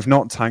pain. I've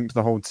not tanked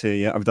the whole tier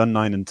yet. I've done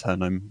 9 and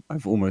 10.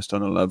 I've almost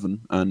done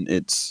 11. And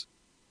it's,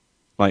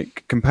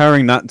 like,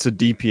 comparing that to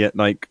DPS,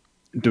 like,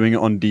 doing it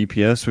on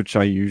DPS, which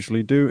I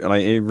usually do,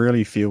 like, it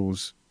really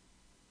feels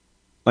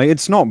like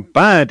it's not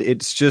bad.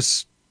 It's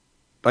just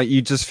like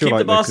you just feel keep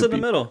like the boss in the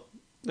middle.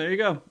 There you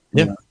go.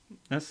 Yeah,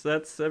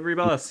 that's every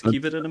boss.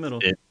 Keep it in the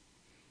middle.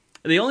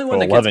 The only one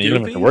that 11, gets goofy, you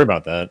don't have to worry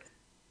about that.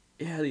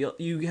 Yeah,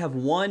 you have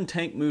one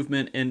tank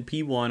movement in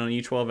P1 on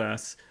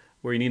E12S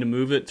where you need to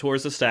move it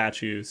towards the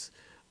statues,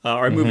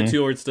 or move it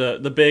towards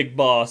the big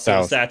boss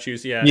of the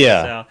statues.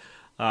 Yeah.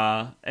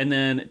 And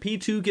then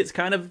P2 gets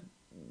kind of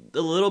a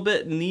little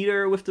bit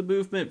neater with the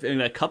movement in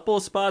a couple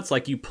of spots,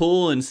 like you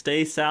pull and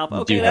stay south.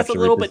 Okay, that's a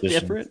little bit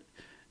different.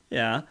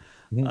 Yeah.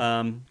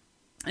 Mm-hmm.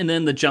 And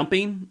then the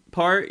jumping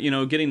part,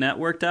 getting that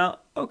worked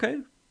out. Okay.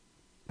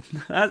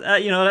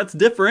 That's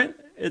different.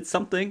 It's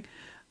something.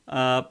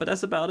 But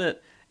that's about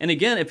it. And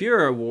again, if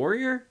you're a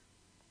warrior,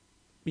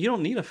 you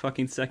don't need a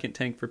fucking second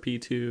tank for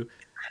P2.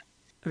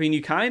 I mean,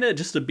 you kind of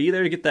just to be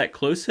there to get that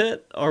close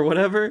hit or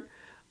whatever.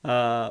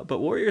 But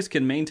warriors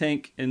can main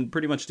tank and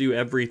pretty much do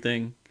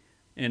everything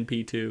in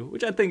P2,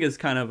 which I think is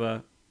kind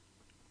of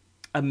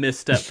a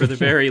misstep for the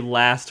very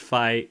last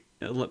fight,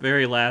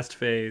 very last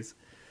phase.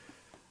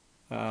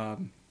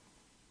 Um,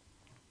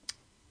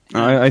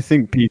 I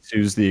think P2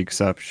 is the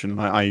exception.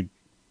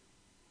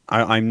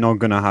 I'm not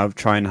gonna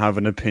try and have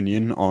an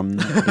opinion on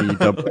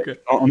the okay.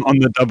 on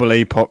the double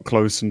A pot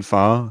close and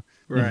far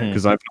Right.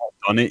 because I've not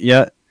done it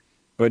yet.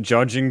 But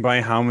judging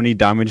by how many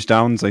damage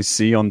downs I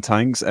see on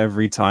tanks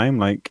every time,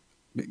 like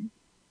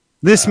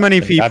this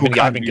many people I've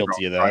can't been be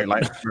guilty wrong, of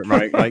that.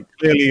 right? Like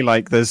clearly,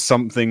 like there's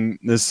some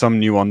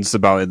nuance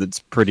about it that's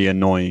pretty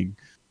annoying.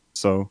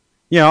 So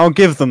yeah, I'll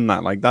give them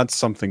that. Like that's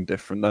something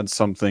different. That's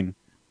something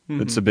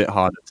that's a bit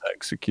harder to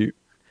execute.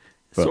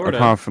 But Sort of.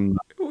 apart from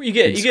that, You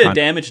get it's a kind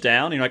damage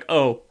down, and you're like,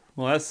 oh,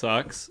 well, that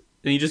sucks.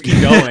 And you just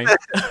keep going.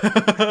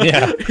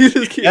 Yeah. You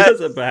just keep, Yes.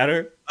 doesn't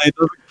matter. it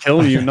doesn't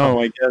kill you,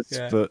 no, I guess,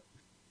 Yeah. but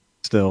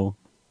still.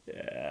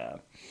 Yeah.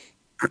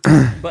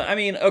 But I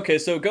mean, okay,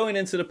 so going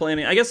into the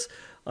planning, I guess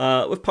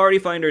with Party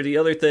Finder, the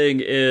other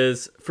thing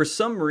is for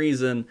some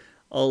reason,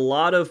 a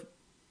lot of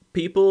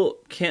people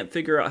can't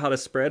figure out how to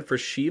spread for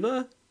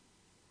Shiva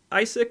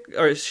Isaac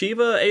or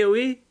Shiva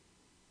AoE.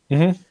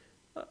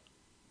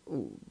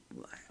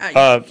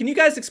 Can you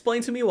guys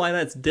explain to me why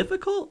that's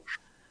difficult?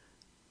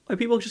 Why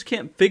people just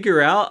can't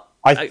figure out?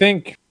 I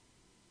think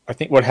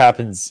what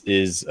happens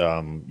is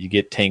you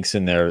get tanks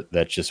in there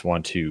that just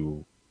want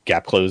to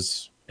gap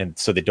close, and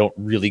so they don't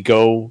really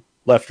go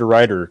left or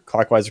right or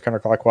clockwise or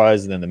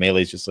counterclockwise, and then the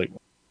melee's just like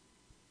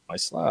my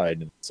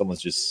slide, and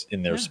someone's just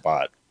in their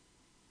spot.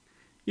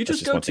 You That's just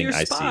just go one to your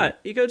thing I see. spot.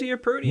 You go to your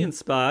Protean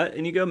spot,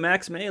 and you go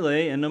max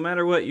melee, and no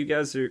matter what, you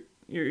guys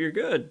you're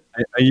good.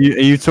 Are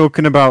you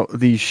talking about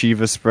the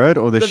Shiva spread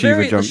or the Shiva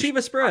The junction?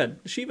 Shiva spread.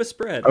 Shiva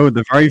spread. Oh,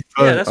 the very first.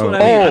 Yeah, that's what I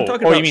mean. I'm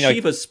talking about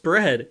Shiva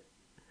spread.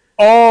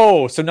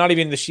 Oh, so not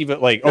even the Shiva,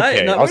 like,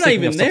 okay. We're not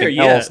even there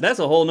yet. That's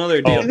a whole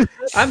nother deal.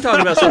 I'm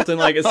talking about something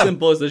like as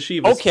simple as the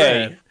Shiva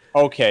spread.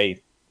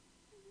 Okay.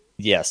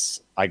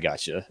 Yes, I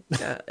gotcha.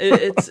 Yeah,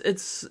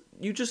 it's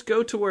you just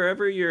go to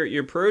wherever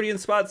your Protean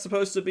spot's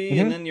supposed to be,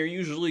 and then you're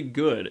usually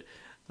good.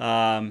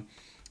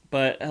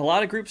 But a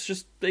lot of groups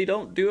just they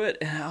don't do it.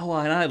 Oh,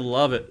 and I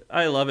love it.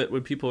 I love it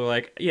when people are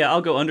like, "Yeah,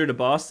 I'll go under the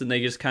boss," and they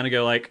just kind of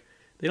go like,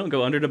 they don't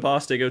go under the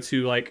boss. They go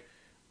to like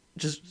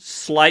just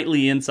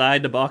slightly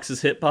inside the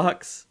box's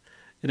hitbox,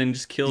 and then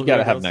just kill. You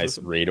gotta have nice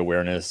raid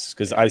awareness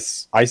because I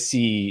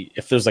see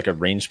if there's like a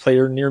ranged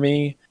player near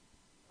me,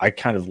 I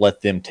kind of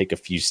let them take a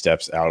few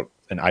steps out,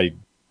 and I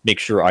make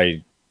sure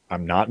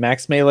I'm not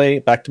max melee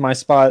back to my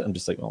spot. I'm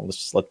just like, well, let's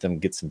just let them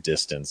get some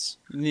distance.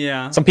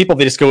 Yeah. Some people,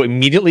 they just go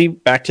immediately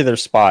back to their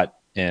spot,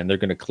 and they're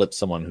going to clip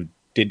someone who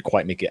didn't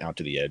quite make it out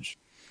to the edge.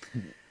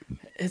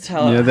 It's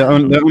how. Yeah, the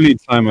only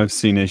time I've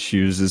seen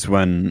issues is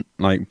when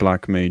like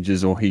black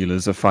mages or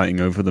healers are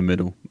fighting over the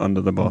middle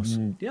under the boss.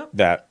 Yep.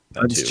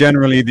 That's too.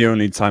 generally the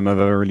only time I've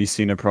ever really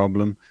seen a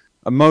problem.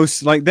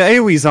 Most like the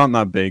AoEs aren't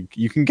that big.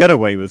 You can get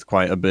away with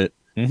quite a bit,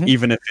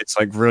 even if it's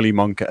like really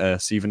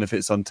monka-esque, even if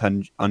it's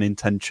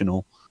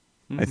unintentional.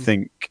 I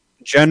think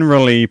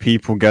generally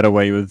people get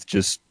away with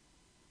just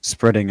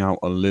spreading out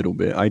a little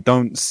bit. I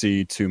don't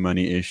see too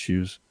many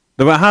issues.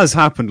 Though it has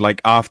happened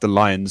like after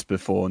Lions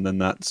before, and then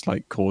that's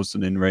like caused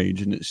an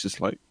enrage, and it's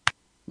just like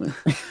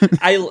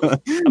I'm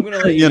gonna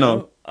let you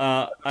know.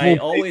 I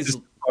always.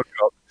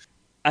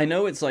 I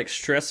know it's like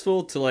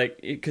stressful to like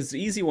because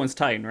the easy one's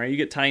Titan, right? You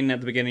get Titan at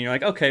the beginning, you're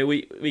like, okay,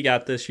 we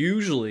got this.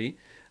 Usually,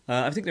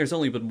 I think there's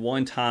only been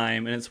one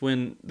time, and it's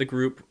when the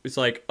group is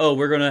like, oh,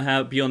 we're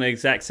gonna be on the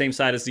exact same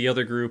side as the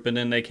other group, and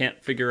then they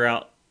can't figure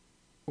out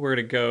where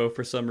to go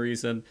for some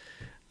reason.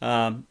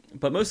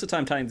 But most of the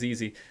time, Titan's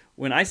easy.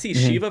 When I see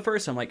Shiva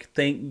first, I'm like,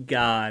 thank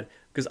God,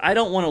 because I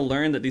don't want to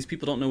learn that these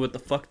people don't know what the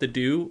fuck to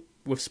do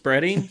with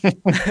spreading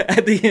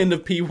at the end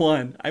of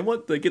P1. I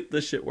want to get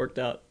this shit worked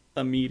out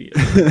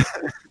immediately.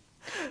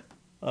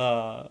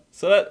 So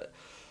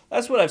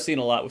that's what I've seen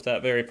a lot with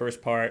that very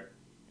first part.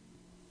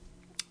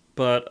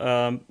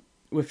 But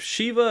with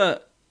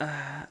Shiva,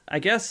 I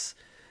guess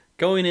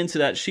going into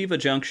that Shiva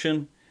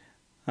junction,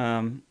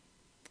 I'm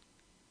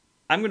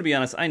going to be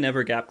honest, I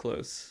never gap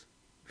close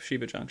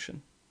Shiva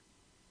junction.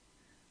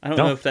 I don't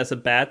know if that's a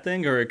bad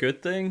thing or a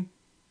good thing,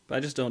 but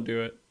I just don't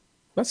do it.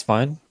 That's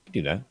fine. You can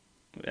do that.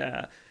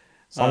 Yeah.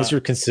 As long as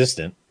you're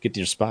consistent, get to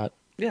your spot.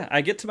 Yeah,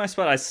 I get to my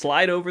spot. I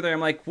slide over there. I'm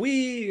like,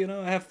 I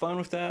have fun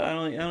with that. I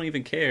don't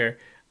even care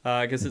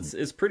because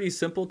it's pretty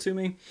simple to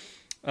me.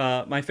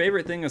 My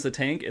favorite thing as a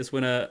tank is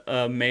when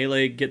a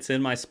melee gets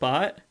in my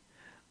spot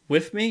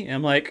with me. And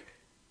I'm like,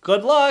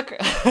 good luck,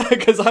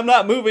 because I'm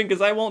not moving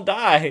because I won't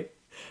die.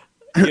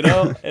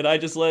 And I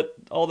just let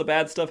all the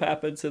bad stuff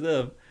happen to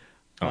them.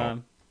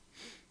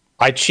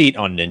 I cheat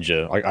on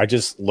Ninja. I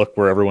just look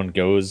where everyone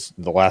goes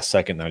the last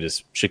second, and I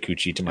just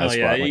Shikuchi to my spot.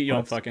 Yeah, like, you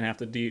don't fucking have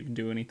to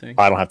do anything.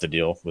 I don't have to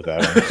deal with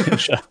that.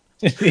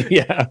 Ninja.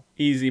 Yeah.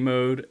 Easy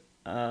mode,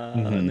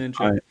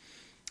 Ninja.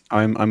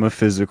 I'm a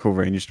physical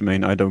ranged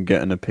main. I don't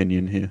get an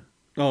opinion here.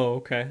 Oh,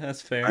 okay,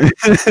 that's fair.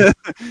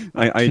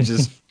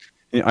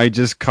 I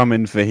just come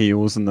in for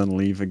heals and then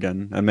leave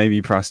again, and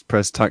maybe press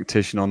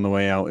tactician on the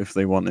way out if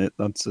they want it.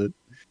 That's it.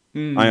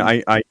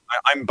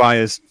 I'm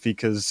biased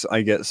because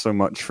I get so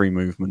much free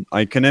movement.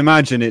 I can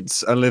imagine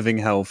it's a living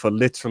hell for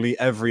literally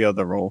every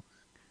other role,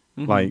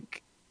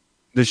 Like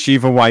the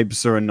Shiva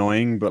wipes are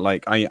annoying, but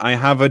like I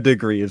have a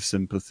degree of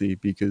sympathy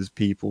because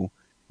people.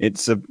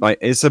 It's a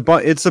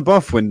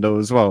buff window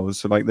as well,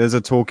 so like there's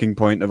a talking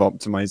point of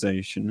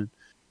optimization.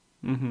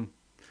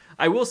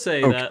 I will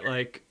say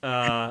Okay.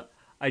 that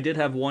I did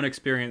have one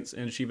experience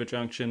in Shiva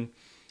Junction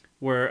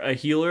where a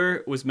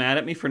healer was mad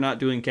at me for not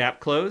doing gap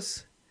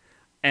close,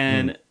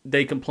 and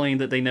they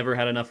complained that they never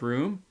had enough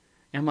room.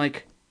 And I'm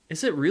like,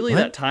 is it really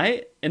that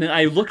tight? And then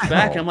I looked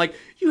back and I'm like,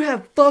 you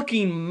have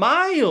fucking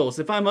miles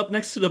if I'm up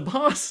next to the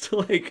boss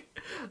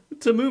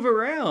to move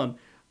around.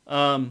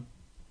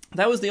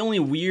 That was the only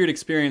weird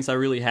experience I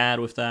really had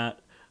with that.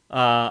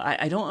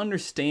 I don't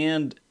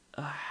understand.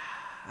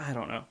 I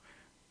don't know.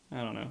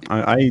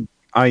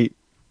 I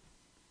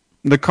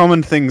the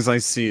common things I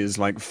see is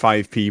like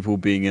 5 people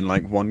being in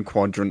like one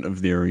quadrant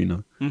of the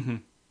arena.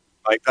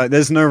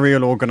 There's no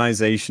real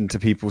organization to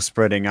people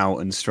spreading out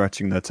and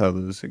stretching their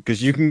tethers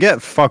because you can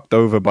get fucked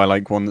over by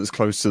like one that's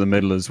close to the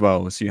middle as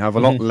well. So you have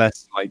a lot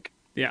less like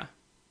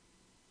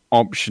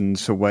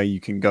options for where you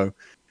can go.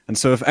 And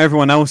so if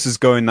everyone else is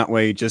going that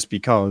way just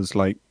because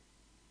like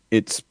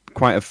it's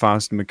quite a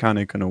fast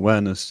mechanic and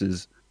awareness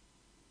is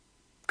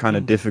kind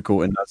of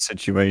difficult in that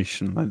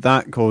situation, like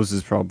that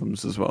causes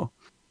problems as well.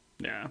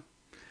 Yeah.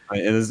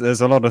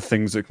 There's a lot of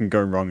things that can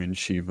go wrong in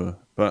Shiva,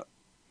 but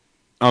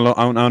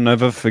I'll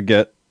never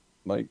forget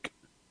like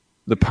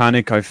the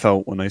panic I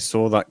felt when I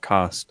saw that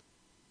cast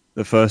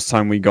the first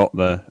time we got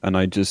there, and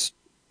I just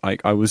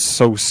like I was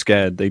so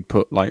scared they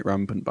put light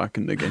rampant back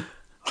in the game.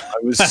 I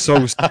was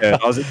so scared.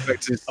 I was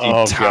expecting to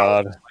see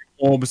towers, like,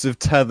 orbs of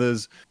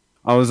tethers.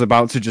 I was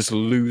about to just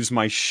lose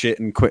my shit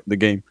and quit the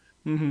game.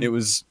 It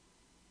was,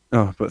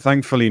 but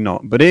thankfully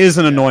not. But it is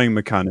an annoying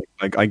mechanic.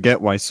 Like I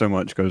get why so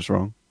much goes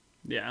wrong.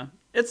 Yeah,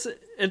 it's a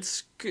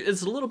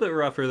little bit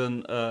rougher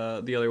than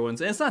the other ones.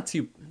 And it's not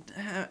too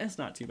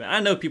bad. I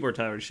know people are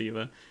tired of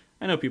Shiva.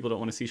 I know people don't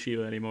want to see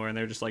Shiva anymore, and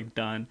they're just like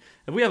done.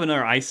 If we have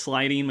another ice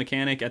sliding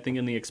mechanic, I think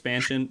in the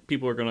expansion,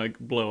 people are gonna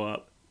blow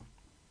up.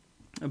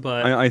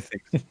 But I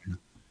think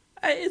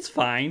it's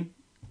fine.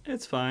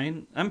 It's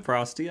fine. I'm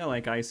frosty. I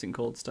like ice and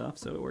cold stuff,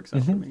 so it works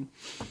out for me.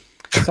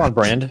 It's on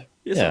brand.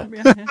 Yeah.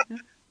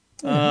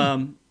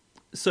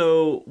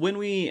 So when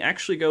we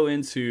actually go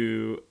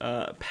into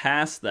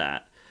past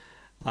that,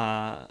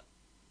 I'm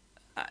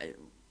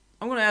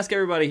going to ask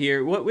everybody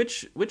here: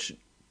 which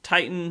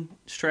Titan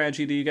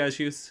strategy do you guys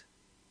use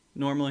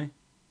normally?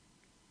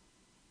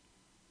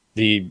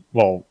 The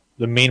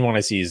main one I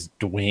see is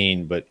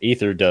Dwayne, but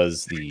Aether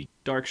does the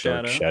Dark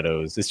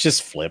Shadows. It's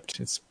just flipped.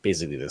 It's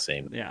basically the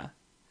same. Yeah.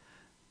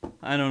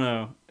 I don't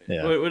know.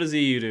 Yeah. What does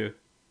EU do?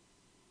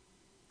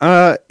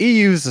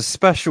 EU's a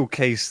special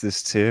case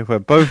this tier where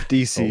both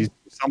DCs do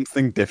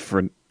something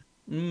different.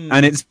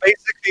 And it's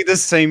basically the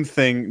same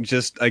thing,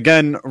 just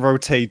again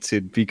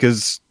rotated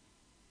because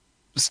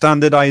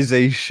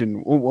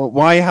standardization.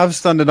 Why have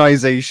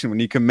standardization when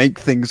you can make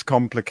things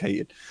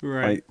complicated?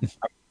 Right. Like,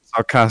 I'm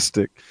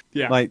sarcastic.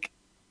 Yeah. Like,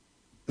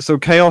 so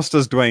Chaos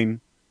does Dwayne.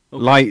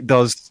 Okay. Light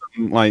does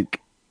some,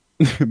 like,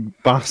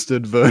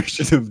 bastard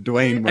version of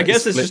Dwayne. I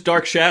guess it's just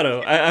Dark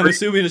Shadow. I'm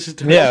assuming it's just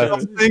Dark Shadow.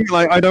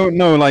 Like, I don't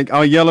know. Like,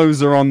 our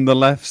yellows are on the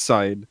left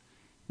side.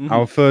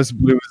 Our first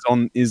blue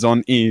is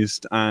on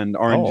east, and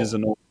oranges are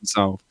north and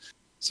south.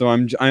 So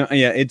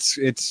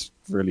it's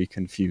really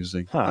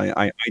confusing.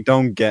 I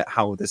don't get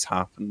how this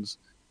happens.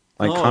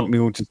 Like, can't we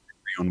all just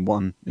agree on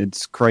one?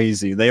 It's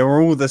crazy. They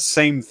are all the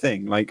same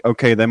thing. Like,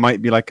 okay, there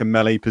might be like a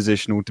melee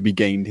positional to be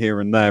gained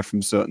here and there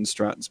from certain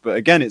strats, but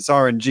again, it's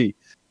RNG.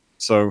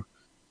 So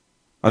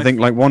I think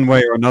like one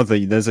way or another,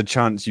 there's a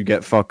chance you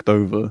get fucked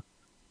over.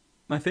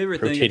 My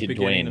favorite thing at the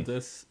beginning of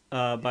this,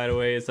 by the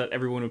way, is that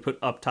everyone would put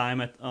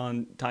uptime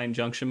on Titan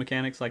Junction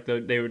mechanics. Like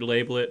they would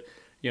label it,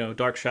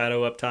 Dark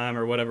Shadow uptime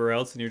or whatever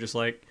else, and you're just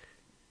like,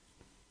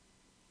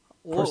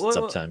 of course it's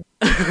uptime.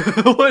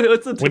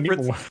 What's the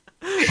difference?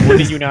 When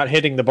are you not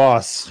hitting the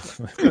boss?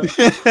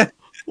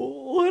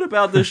 What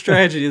about the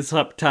strategy is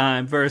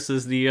uptime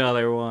versus the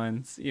other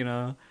ones?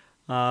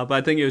 But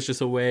I think it was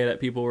just a way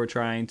that people were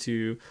trying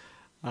to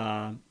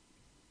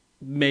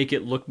make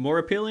it look more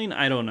appealing.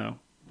 I don't know.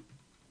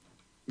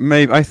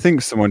 Maybe I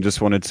think someone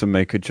just wanted to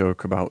make a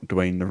joke about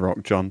Dwayne the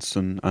Rock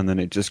Johnson, and then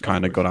it just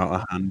kind of got out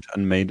of hand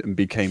and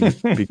became a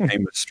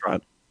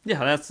strat. Yeah,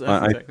 that's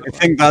exactly I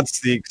think that's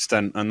the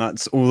extent, and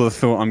that's all the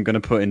thought I'm going to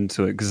put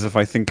into it. Because if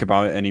I think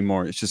about it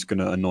anymore, it's just going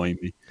to annoy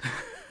me.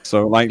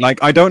 So like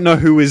I don't know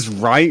who is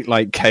right,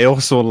 like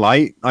Chaos or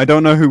Light. I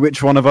don't know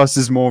which one of us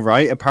is more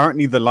right.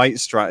 Apparently, the Light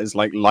strat is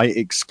like Light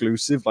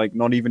exclusive. Like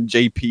not even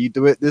JP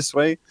do it this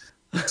way.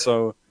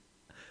 So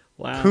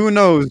wow, who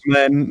knows,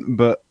 man?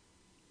 But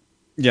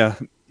yeah,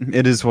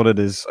 it is what it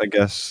is, I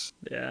guess.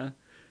 Yeah.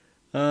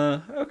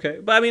 Okay.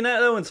 But I mean,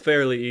 that one's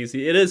fairly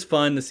easy. It is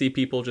fun to see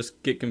people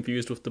just get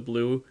confused with the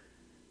blue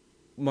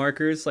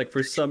markers. Like,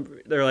 for some,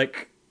 they're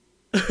like,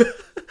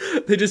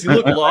 they just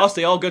look lost.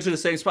 They all go to the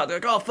same spot. They're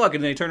like, oh, fuck.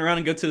 And they turn around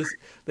and go to this,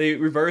 they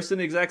reverse in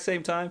the exact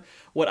same time.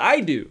 What I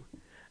do,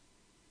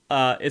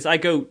 is I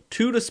go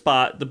to the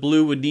spot the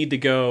blue would need to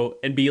go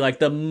and be like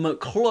the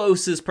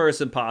closest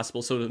person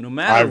possible. So no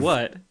matter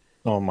what,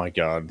 oh my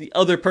god, the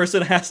other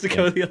person has to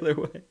go the other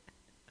way.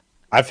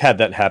 I've had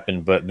that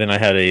happen, but then I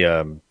had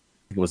it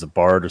was a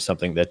bard or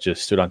something that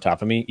just stood on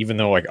top of me, even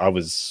though like I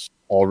was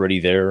already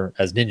there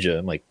as ninja.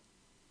 I'm like,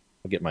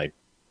 I'll get my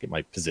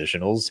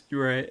positionals.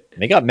 Right.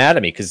 And they got mad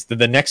at me because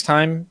the next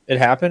time it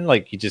happened,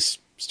 like he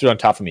just stood on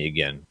top of me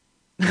again.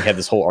 We had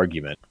this whole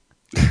argument.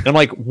 And I'm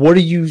like, what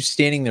are you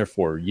standing there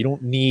for? You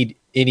don't need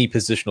any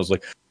positionals.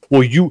 Like,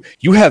 well, you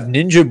have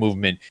ninja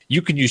movement.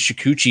 You can use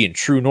Shikuchi and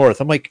True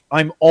North. I'm like,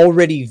 I'm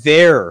already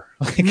there.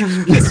 Like,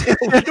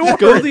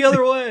 go the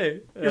other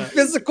way. Your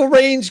physical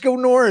range, go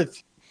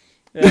north.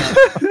 Yeah.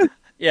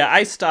 Yeah,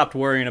 I stopped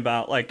worrying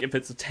about like if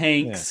it's a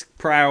tank's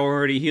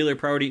priority, healer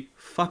priority.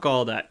 Fuck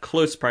all that.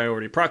 Close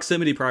priority,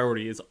 proximity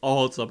priority is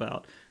all it's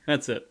about.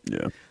 That's it.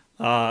 Yeah.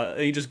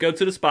 You just go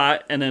to the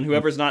spot, and then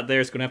whoever's not there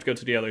is going to have to go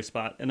to the other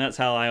spot, and that's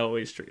how I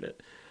always treat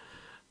it.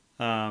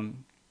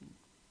 And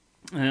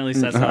at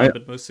least that's how I've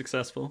been most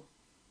successful.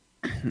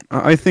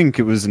 I think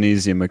it was an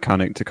easier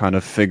mechanic to kind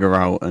of figure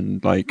out,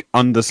 and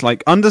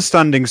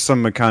understanding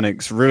some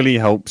mechanics really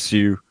helps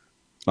you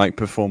like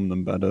perform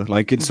them better.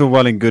 Like it's all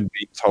well and good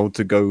being told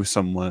to go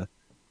somewhere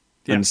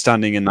and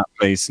standing in that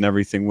place and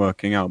everything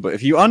working out, but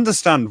if you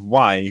understand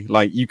why,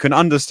 like you can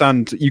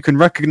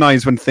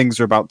recognize when things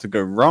are about to go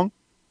wrong.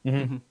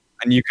 Mm-hmm.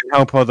 And you can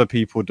help other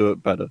people do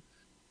it better.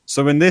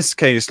 So in this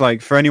case,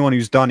 like for anyone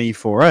who's done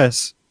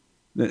E4S,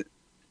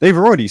 they've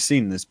already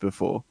seen this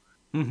before.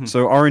 Mm-hmm.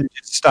 So orange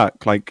is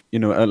stack, like,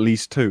 at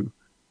least 2.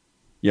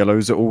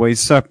 Yellows are always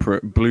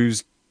separate.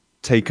 Blues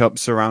take up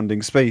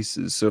surrounding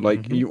spaces. So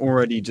like you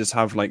already just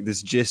have like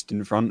this gist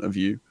in front of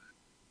you.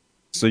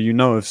 So you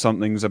know if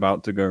something's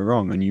about to go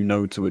wrong and you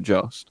know to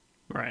adjust.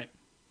 Right.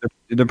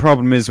 The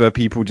problem is where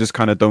people just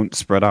kind of don't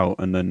spread out,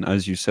 and then,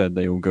 as you said,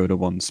 they all go to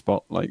one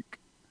spot, like,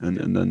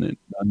 and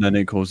then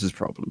it causes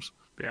problems.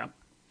 Yeah.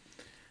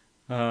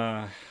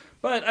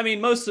 But I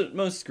mean,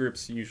 most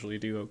groups usually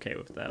do okay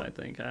with that. I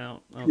think.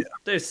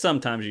 There's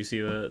sometimes you see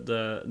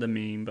the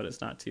meme, but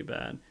it's not too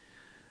bad.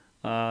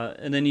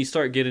 And then you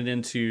start getting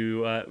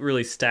into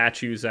really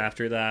statues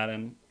after that,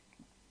 and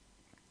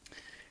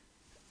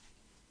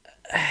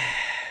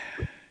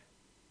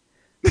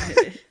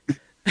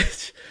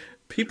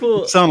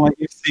people sound like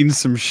you've seen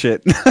some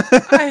shit.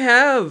 I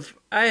have.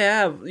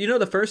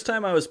 The first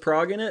time I was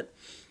progging it,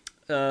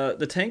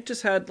 the tank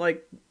just had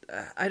like,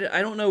 I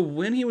don't know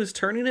when he was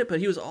turning it, but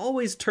he was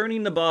always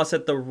turning the boss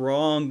at the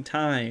wrong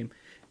time.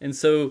 And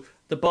so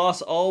the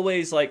boss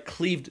always like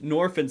cleaved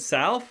north and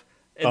south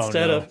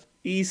instead of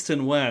east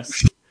and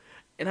west.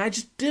 And I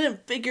just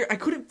couldn't figure, I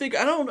don't think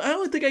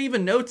I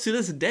even know to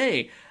this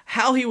day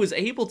how he was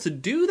able to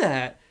do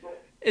that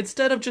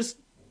instead of just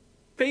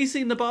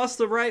facing the boss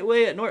the right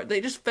way at north. They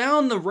just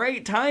found the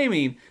right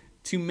timing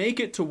to make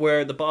it to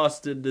where the boss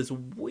did this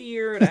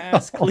weird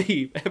ass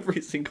cleave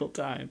every single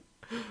time.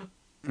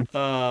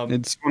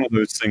 It's one of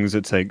those things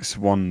that takes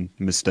one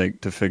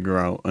mistake to figure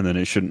out, and then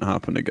it shouldn't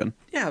happen again.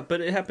 Yeah, but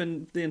it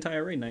happened the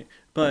entire raid night.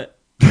 But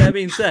that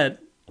being said,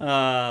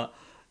 the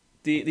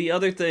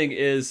other thing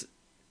is,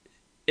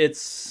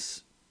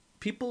 it's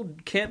people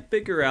can't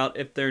figure out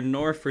if they're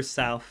north or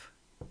south.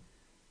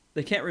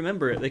 They can't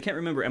remember it.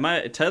 Am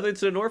I tethered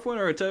to the north one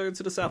or tethered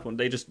to the south one?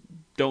 They just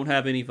don't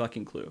have any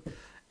fucking clue.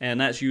 And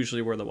that's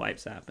usually where the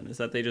wipes happen, is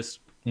that they just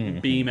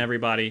beam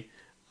everybody,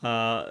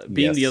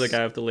 the other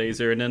guy with the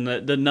laser, and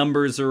then the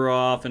numbers are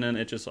off, and then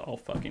it just all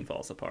fucking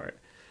falls apart.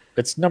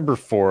 It's number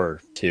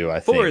 4 too,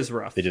 I think. 4 is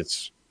rough.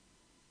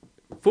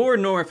 4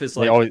 north is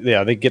like...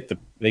 they get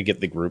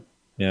the group.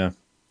 Yeah.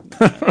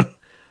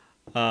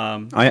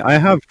 I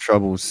have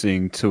trouble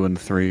seeing 2 and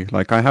 3.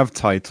 Like, I have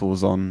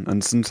titles on,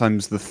 and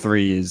sometimes the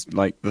 3 is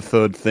like the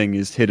third thing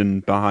is hidden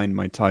behind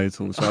my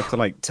title, so I have to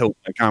like tilt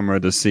my camera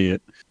to see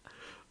it.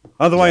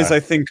 Otherwise,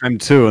 I think I'm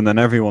 2, and then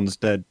everyone's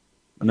dead,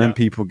 and then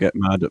people get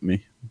mad at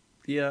me.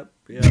 Yeah.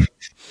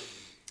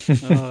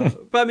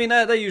 But I mean,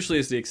 that usually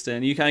is the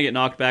extent. You kind of get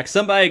knocked back.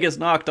 Somebody gets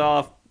knocked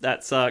off.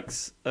 That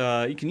sucks.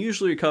 You can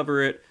usually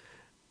recover it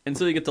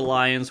until you get the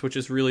Lions, which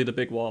is really the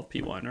big wall of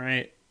P1,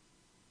 right?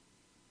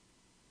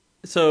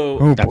 So,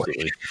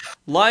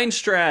 line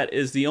strat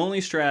is the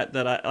only strat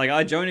that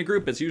I join a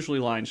group, it's usually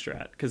line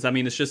strat. Because, I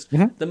mean, it's just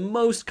the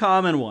most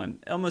common one.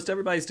 Almost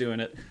everybody's doing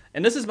it.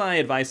 And this is my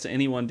advice to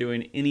anyone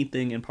doing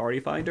anything in Party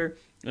Finder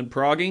and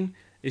progging,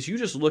 is you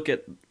just look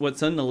at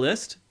what's on the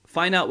list,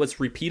 find out what's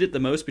repeated the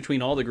most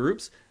between all the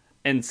groups,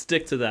 and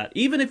stick to that.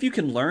 Even if you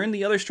can learn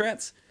the other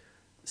strats,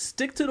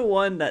 stick to the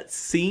one that's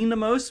seen the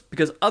most,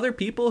 because other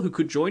people who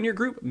could join your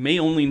group may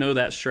only know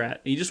that strat.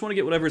 You just want to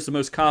get whatever's the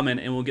most common,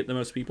 and we'll get the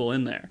most people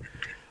in there.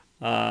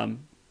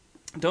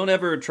 Don't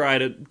ever try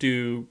to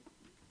do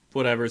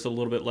whatever's a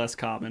little bit less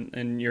common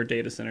in your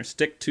data center.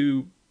 Stick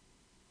to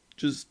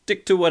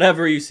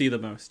whatever you see the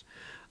most.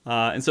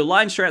 And so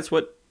line strat's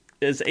what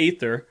is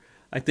Aether.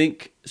 I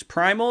think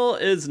Primal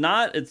is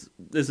not. Is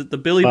it the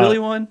Billy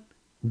one?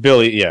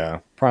 Billy, yeah.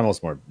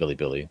 Primal's more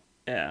Billy.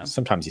 Yeah.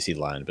 Sometimes you see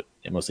Line, but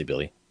mostly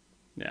Billy.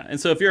 Yeah, and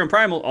so if you're in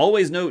Primal,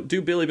 always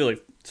do Billy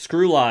Billy.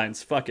 Screw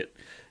lines. Fuck it.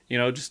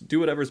 Just do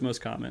whatever's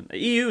most common.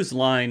 EU's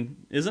line,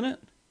 isn't it?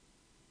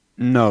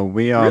 No,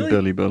 we are Really?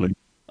 Billy Billy.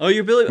 Oh,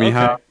 you're Billy. We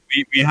Okay.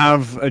 we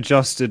have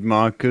adjusted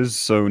markers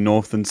so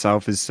north and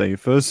south is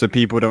safer, so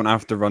people don't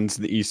have to run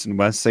to the east and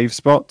west safe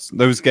spots.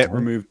 Those get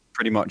removed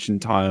pretty much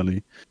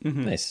entirely.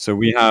 Nice. So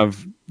we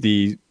have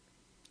the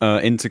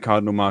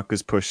intercardinal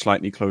markers pushed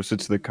slightly closer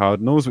to the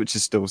cardinals, which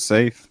is still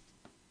safe,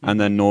 and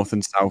then north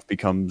and south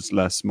becomes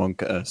less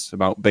Monka-esque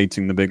about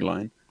baiting the big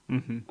line.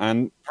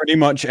 And pretty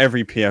much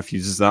every PF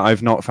uses that.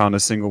 I've not found a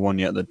single one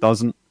yet that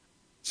doesn't.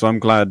 So I'm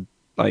glad.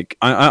 Like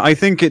I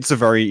think it's a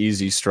very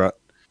easy strat.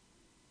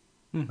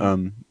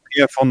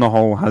 PF on the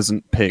whole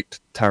hasn't picked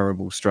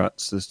terrible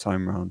strats this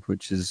time around,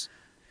 which is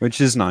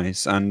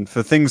nice. And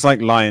for things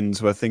like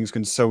Lions, where things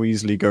can so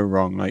easily go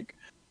wrong, like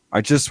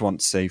I just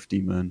want safety,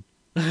 man.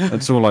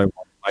 That's all I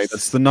want. Like,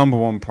 that's the number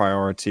one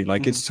priority.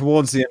 Like it's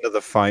towards the end of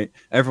the fight,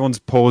 everyone's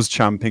pause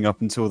champing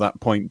up until that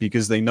point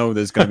because they know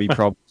there's going to be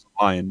problems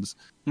with Lions.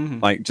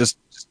 Like just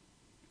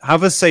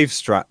have a safe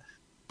strat,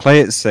 play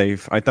it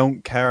safe. I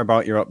don't care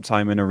about your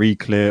uptime in a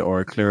reclear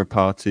or a clear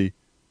party.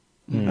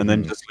 And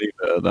then just leave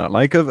it at that.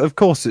 Like, of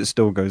course, it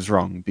still goes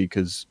wrong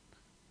because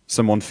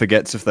someone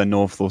forgets if they're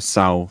north or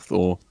south,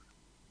 or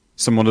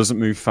someone doesn't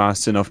move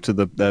fast enough to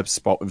their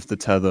spot with the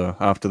tether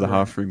after the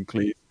half room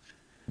cleave.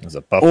 There's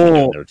a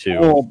buffing in there too.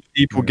 Or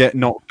people get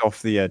knocked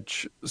off the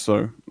edge.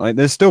 So, like,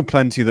 there's still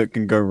plenty that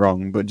can go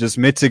wrong, but just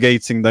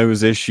mitigating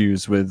those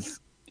issues with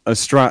a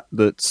strat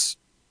that's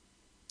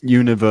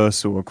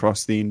universal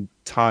across the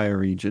entire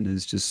region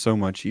is just so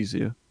much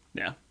easier.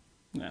 Yeah.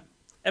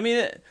 I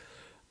mean,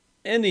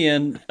 in the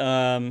end,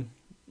 I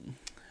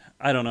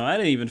don't know. I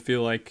didn't even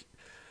feel like...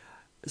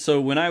 So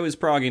when I was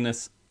progging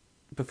this,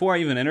 before I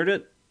even entered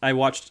it, I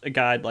watched a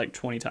guide like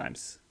 20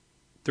 times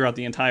throughout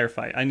the entire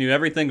fight. I knew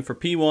everything for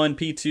P1,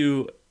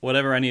 P2,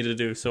 whatever I needed to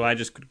do. So I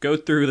just could go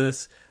through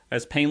this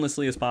as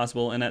painlessly as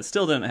possible, and that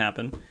still didn't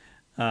happen.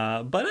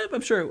 But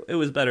I'm sure it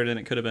was better than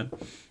it could have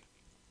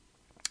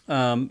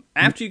been.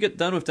 After you get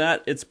done with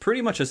that, it's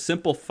pretty much a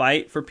simple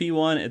fight for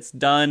P1. It's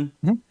done.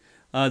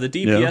 The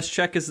DPS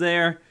check is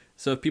there.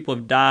 So if people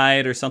have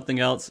died or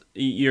something else,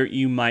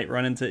 you might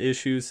run into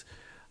issues.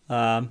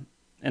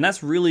 And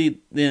that's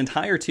really the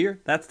entire tier.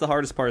 That's the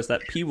hardest part, is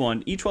that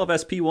P1.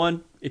 E12S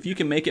P1, if you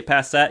can make it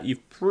past that,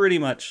 you've pretty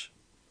much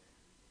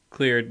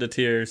cleared the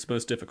tier's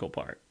most difficult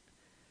part.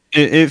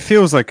 It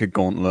feels like a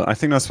gauntlet. I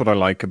think that's what I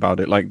like about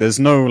it. Like, there's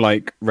no,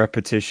 like,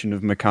 repetition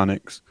of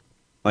mechanics.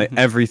 Like,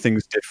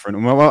 everything's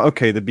different. Well,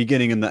 okay, the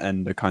beginning and the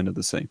end are kind of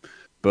the same.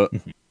 But...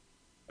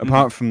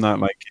 apart from that,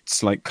 like,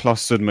 it's like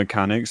clustered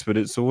mechanics, but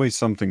it's always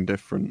something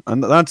different.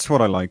 And that's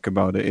what I like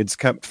about it. It's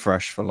kept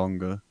fresh for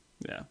longer.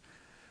 Yeah.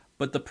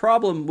 But the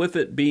problem with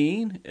it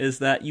being is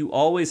that you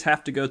always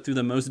have to go through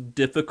the most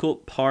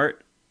difficult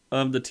part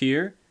of the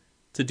tier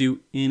to do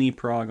any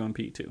prog on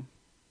P2.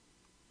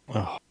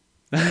 Oh.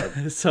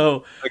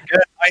 So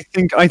again,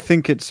 I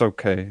think it's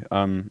okay.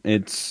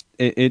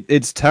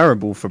 It's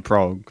terrible for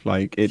prog.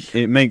 Like,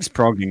 it makes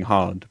progging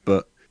hard,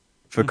 but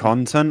for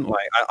content,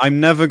 like I'm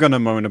never gonna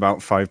moan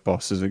about 5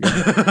 bosses again.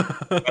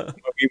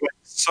 We went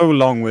so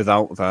long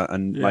without that,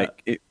 and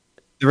like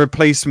the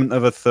replacement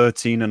of a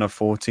 13 and a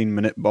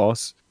 14-minute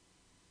boss,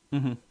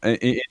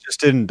 it just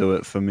didn't do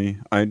it for me.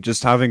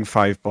 Just having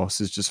 5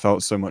 bosses just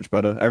felt so much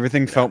better.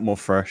 Everything felt more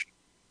fresh.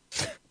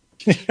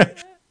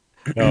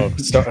 Oh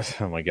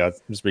my god,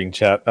 I'm just reading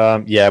chat.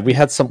 Yeah, we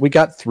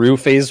got through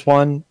phase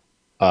 1 in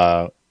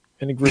a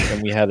group,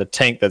 and we had a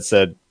tank that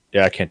said,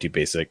 "Yeah, I can't do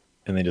basic,"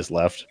 and they just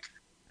left.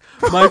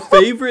 My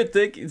favorite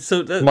thing,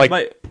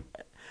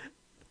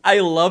 I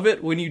love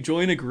it when you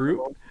join a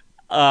group,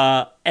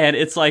 and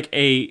it's like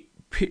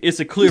it's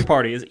a clear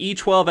party. It's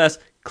E12S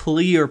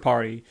clear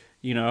party,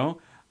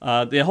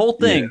 the whole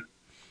thing,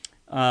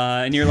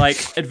 and you're like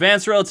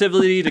advanced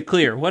relativity to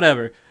clear,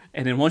 whatever.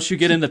 And then once you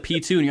get into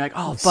P2, and you're like,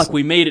 oh fuck,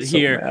 we made it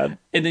here, mad.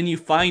 And then you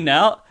find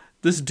out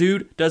this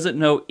dude doesn't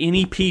know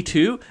any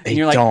P2, and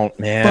you're like, don't,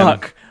 man.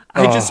 Fuck,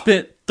 I just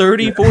spent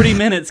 40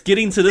 minutes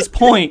getting to this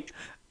point.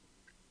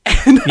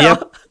 And,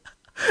 Yep.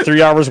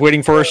 3 hours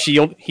waiting for a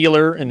shield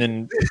healer, and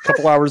then a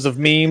couple hours of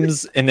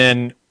memes, and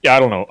then I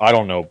don't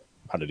know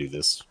how to do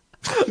this.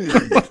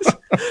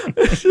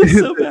 It's just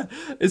so bad.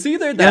 It's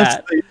either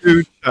that. Yes, they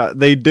do.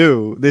 They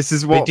do. This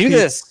is what They do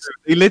this.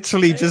 They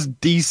literally just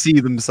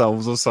DC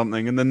themselves or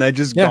something, and then they're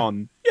just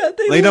gone. Yeah,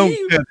 They leave.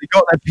 don't care. They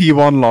got their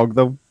P1 log.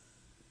 They'll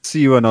see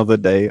you another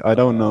day. I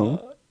don't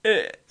know.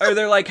 Or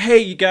they're like, hey,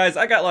 you guys,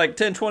 I got like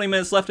 10, 20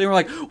 minutes left. And we're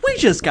like, we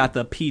just got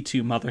the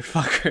P2,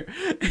 motherfucker.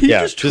 You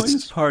just joined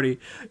this party.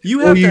 You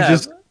have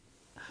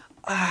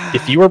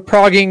If you are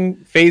progging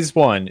phase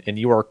 1 and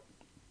you are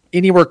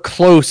anywhere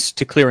close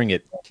to clearing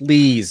it,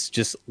 please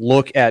just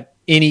look at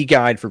any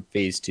guide for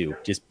phase 2.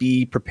 Just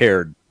be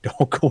prepared.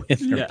 Don't go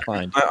in there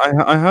blind.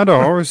 I had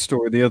a horror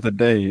story the other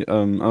day.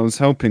 I was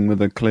helping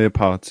with a clear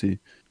party,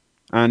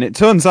 and it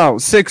turns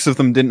out 6 of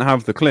them didn't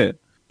have the clear.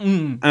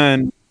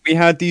 And we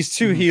had these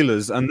 2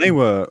 healers, and they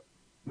were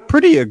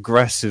pretty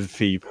aggressive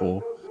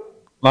people.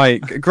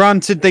 Like,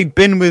 granted, they'd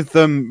been with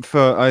them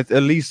for at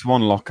least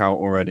one lockout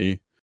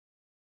already.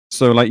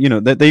 So, like,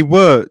 they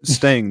were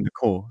staying the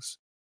course.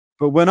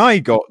 But when I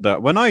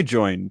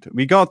joined,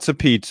 we got to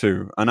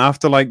P2, and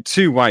after like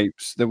 2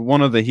 wipes,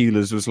 one of the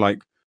healers was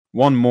like,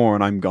 one more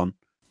and I'm gone.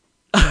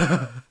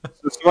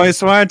 So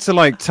I had to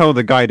like tell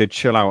the guy to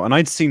chill out, and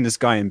I'd seen this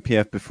guy in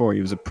PF before. He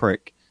was a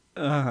prick,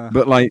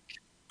 but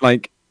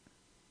like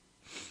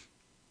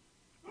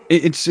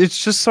it's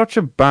just such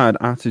a bad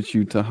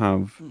attitude to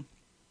have.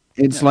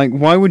 It's like,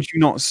 why would you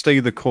not stay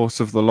the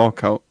course of the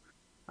lockout?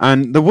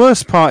 And the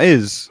worst part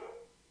is,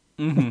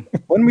 when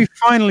we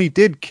finally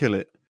did kill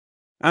it,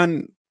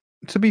 and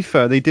to be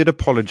fair, they did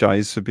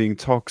apologize for being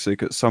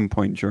toxic at some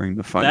point during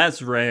the fight.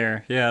 That's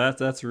rare. Yeah,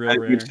 that's real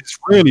rare. It's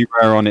really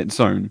rare on its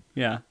own.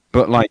 Yeah.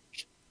 But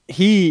like,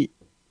 he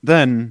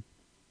then,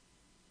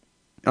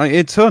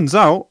 it turns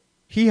out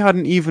he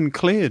hadn't even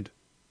cleared.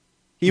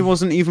 He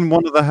wasn't even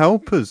one of the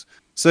helpers.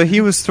 So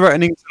he was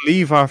threatening to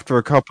leave after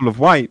a couple of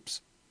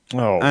wipes.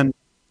 Oh.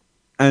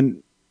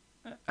 And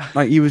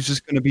like, he was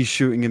just going to be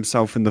shooting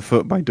himself in the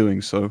foot by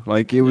doing so.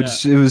 Like, it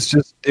was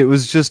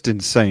just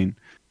insane.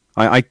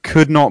 I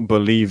could not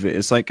believe it.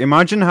 It's like,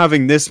 imagine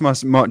having this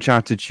much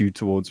attitude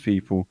towards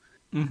people.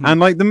 And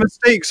like, the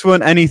mistakes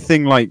weren't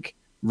anything like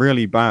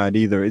really bad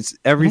either. It's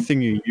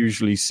everything you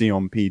usually see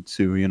on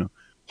P2,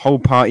 Whole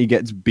party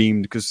gets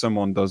beamed because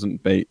someone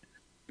doesn't bait.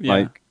 Yeah.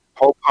 Like,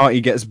 whole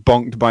party gets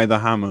bonked by the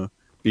hammer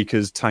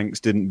because tanks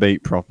didn't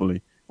bait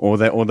properly, or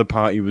the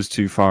party was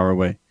too far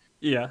away.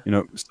 Yeah.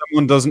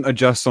 Someone doesn't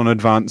adjust on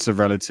advance of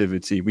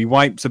relativity. We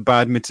wiped a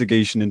bad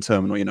mitigation in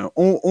terminal,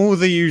 all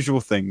the usual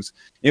things.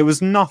 It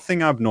was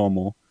nothing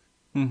abnormal.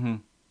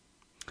 I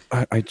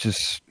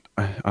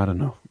don't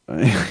know.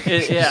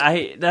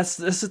 That's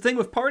the thing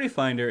with Party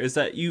Finder, is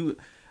that you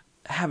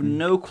have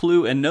no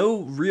clue and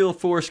no real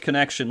forced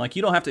connection. Like,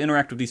 you don't have to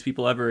interact with these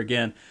people ever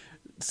again.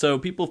 So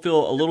people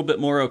feel a little bit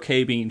more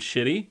okay being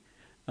shitty,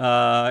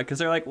 because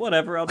they're like,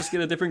 whatever, I'll just get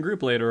a different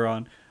group later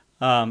on.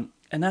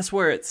 And that's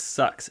where it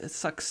sucks. It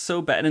sucks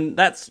so bad. And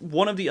that's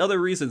one of the other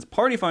reasons,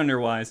 Party Finder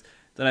wise,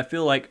 that I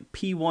feel like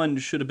P1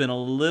 should have been a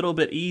little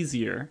bit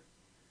easier.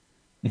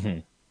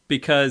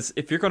 Because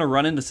if you're going to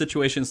run into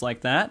situations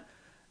like that,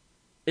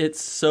 it's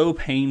so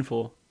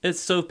painful. It's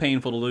so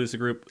painful to lose a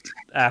group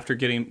after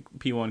getting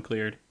P1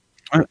 cleared.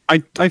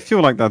 I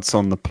feel like that's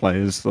on the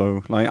players,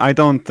 though. Like, I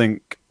don't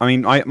think...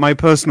 my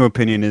personal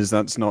opinion is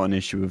that's not an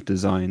issue of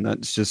design.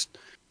 That's just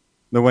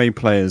the way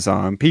players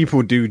are. And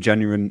people do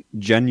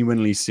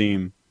genuinely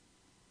seem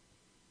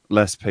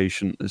less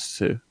patient as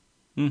to.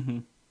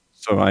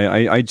 So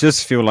I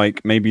just feel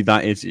like maybe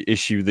that is an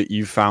issue that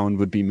you found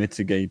would be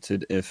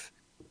mitigated if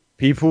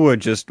people were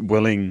just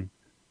willing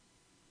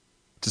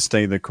to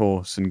stay the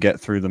course and get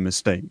through the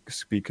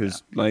mistakes.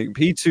 Because, like,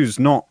 P2's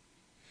not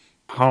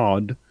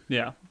hard.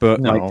 Yeah.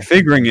 But like,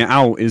 figuring it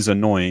out is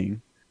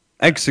annoying.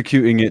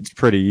 Executing it's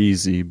pretty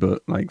easy,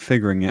 but like,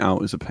 figuring it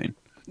out is a pain.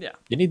 Yeah.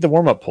 You need the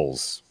warm-up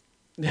pulls.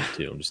 Yeah.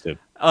 Too. Just to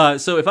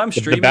so if I'm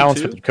streaming the balance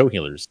too, with the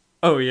co-healers.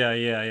 Oh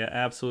yeah,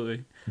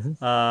 absolutely.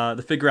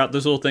 To figure out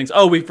those little things.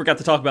 Oh, we forgot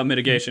to talk about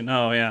mitigation.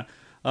 Oh yeah.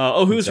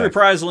 Who's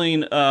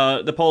reprising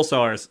the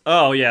pulsars?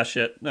 Oh yeah,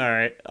 shit. All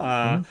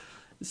right.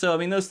 So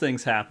those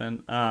things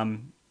happen.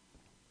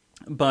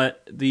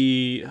 But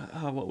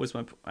what was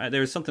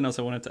there was something else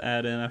I wanted to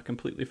add in. I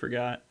completely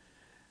forgot.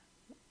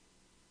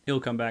 It'll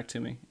come back to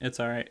me.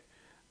 It's all right.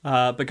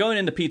 But going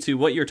into P2,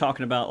 what you're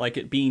talking about, like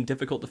it being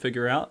difficult to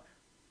figure out,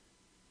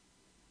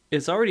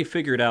 it's already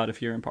figured out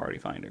if you're in Party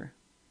Finder.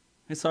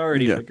 It's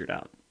already figured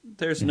out.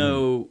 There's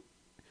no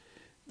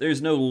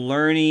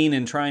learning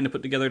and trying to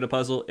put together the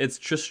puzzle. It's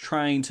just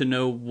trying to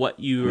know what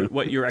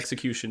your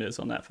execution is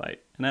on that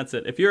fight, and that's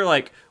it. If you're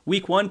like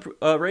week 1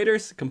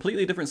 raiders,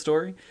 completely different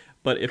story.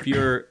 But if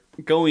you're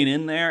going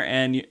in there,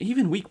 and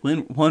even week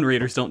 1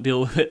 raiders don't deal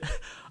with it,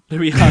 to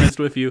be honest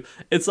with you,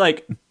 it's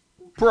like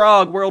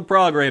World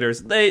Prog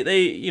raiders. They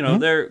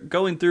they're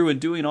going through and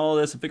doing all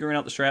this and figuring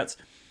out the strats.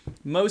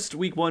 Most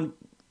week 1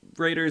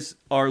 raiders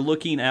are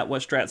looking at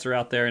what strats are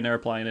out there and they're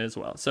applying it as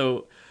well.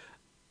 So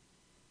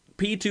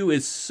P2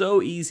 is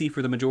so easy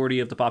for the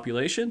majority of the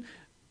population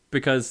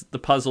because the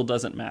puzzle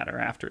doesn't matter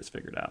after it's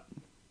figured out.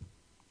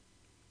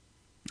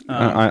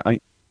 I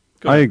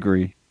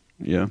agree.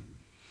 Yeah.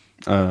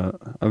 I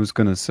was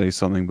gonna say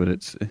something, but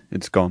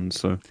it's gone.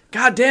 So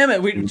God damn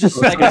it! We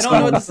just I don't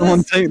know what this someone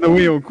is. take the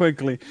wheel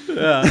quickly.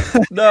 Yeah,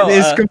 no,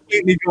 it's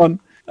completely gone.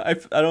 I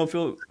don't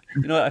feel.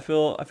 I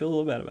feel a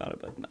little bad about it,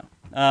 but no.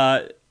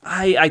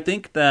 I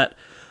think that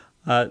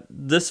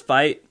this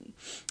fight,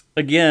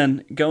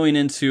 again, going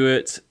into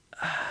it,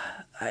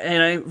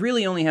 and I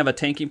really only have a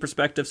tanking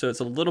perspective, so it's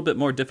a little bit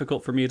more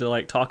difficult for me to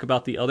like talk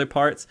about the other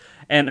parts.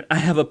 And I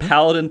have a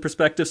paladin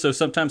perspective, so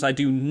sometimes I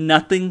do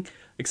nothing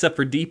except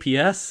for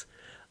DPS.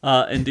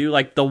 And do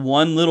like the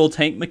one little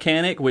tank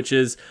mechanic, which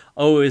is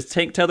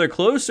tank tether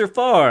close or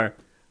far?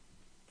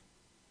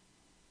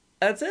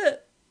 That's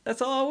it. That's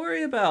all I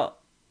worry about.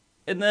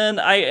 And then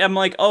I am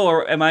like,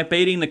 am I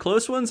baiting the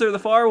close ones or the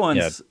far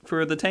ones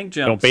for the tank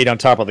jumps? Don't bait on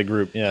top of the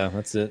group. Yeah,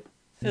 that's it.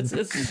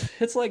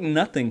 It's like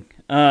nothing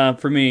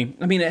for me.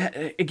 I mean,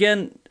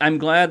 again, I'm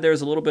glad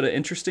there's a little bit of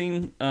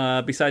interesting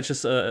besides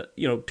just a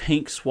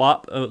tank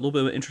swap, a little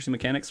bit of interesting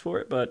mechanics for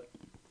it, but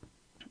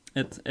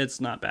it's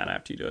not bad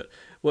after you do it.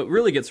 What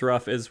really gets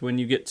rough is when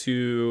you get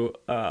to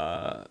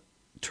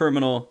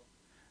terminal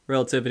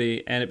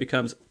relativity and it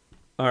becomes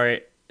all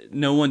right.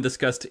 No one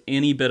discussed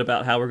any bit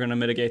about how we're going to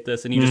mitigate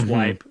this, and you just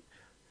wipe.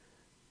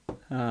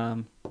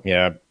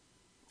 Yeah,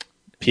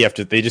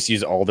 they just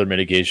use all their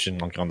mitigation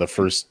like on the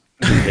first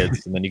two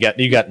hits, and then you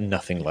got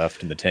nothing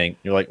left in the tank.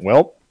 You're like,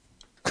 well,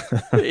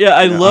 yeah.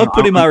 I love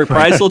putting my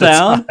reprisal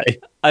down. die.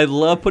 I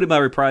love putting my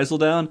reprisal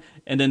down,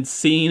 and then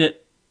seeing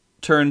it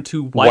turn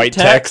to white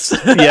text.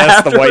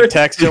 Yes, the white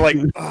text. You're like,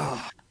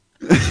 oh.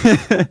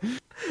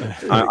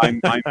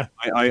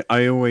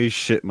 I always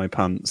shit my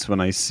pants when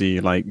I see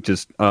like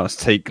just us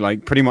take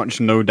like pretty much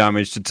no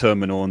damage to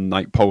terminal and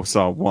like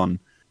Pulsar 1,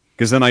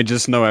 because then I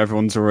just know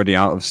everyone's already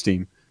out of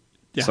steam.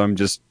 Yeah. So I'm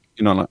just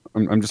like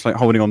I'm just like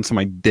holding on to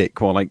my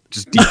dick while like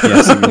just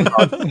DPSing.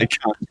 I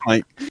can't,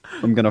 like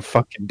I'm gonna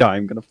fucking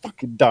die.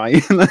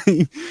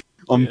 Like,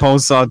 on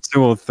Pulsar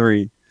 2 or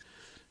 3.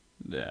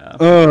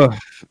 Yeah.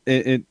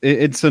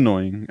 It's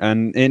annoying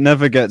and it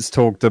never gets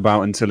talked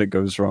about until it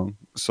goes wrong.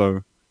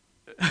 So.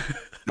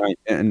 Right,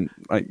 and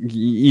like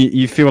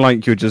you feel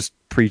like you're just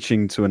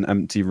preaching to an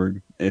empty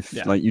room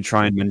if like you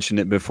try and mention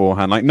it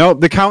beforehand. Like,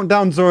 nope, the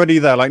countdown's already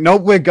there. Like,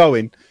 nope, we're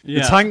going. The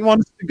tank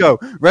wants to go.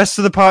 Rest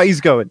of the party's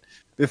going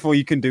before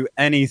you can do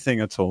anything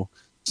at all.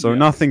 So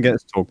nothing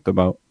gets talked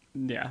about.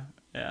 Yeah.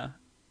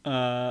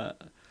 What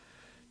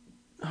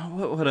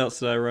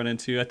else did I run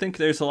into? I think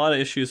there's a lot of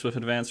issues with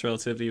advanced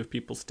relativity with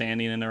people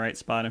standing in the right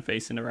spot and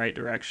facing the right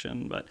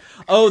direction. But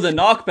the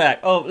knockback.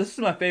 Oh, this is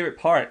my favorite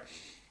part.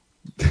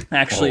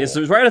 Actually, it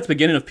was right at the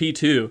beginning of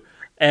P2,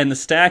 and the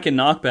stack and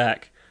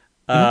knockback.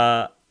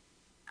 I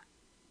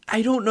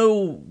don't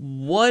know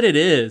what it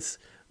is,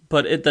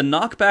 but the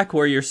knockback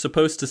where you're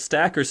supposed to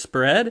stack or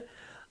spread,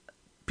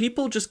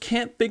 people just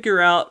can't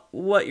figure out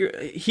what your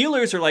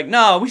healers are like.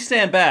 No, we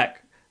stand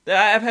back.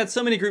 I've had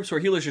so many groups where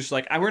healers are just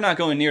like, we're not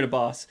going near the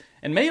boss.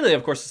 And melee,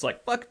 of course, is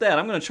like, fuck that.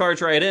 I'm going to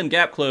charge right in,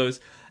 gap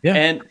close. Yeah.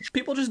 And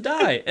people just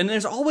die. And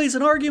there's always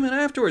an argument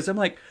afterwards. I'm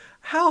like,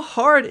 how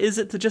hard is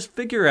it to just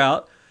figure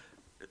out,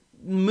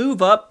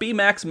 move up, be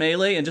max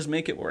melee, and just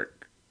make it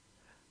work?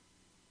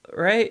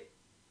 Right?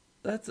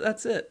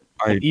 That's it.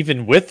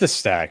 Even with the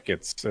stack,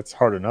 it's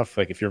hard enough.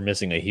 Like if you're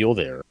missing a heal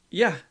there,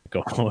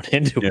 going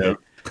into it.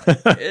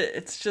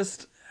 It's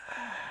just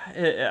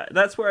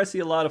that's where I see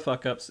a lot of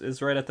fuck ups,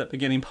 is right at that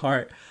beginning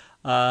part.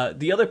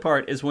 The other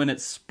part is when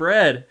it's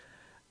spread,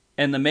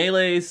 and the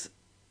melees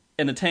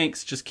and the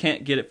tanks just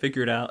can't get it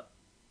figured out.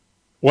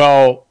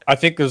 Well, I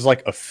think there's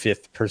like a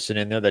fifth person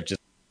in there that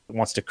just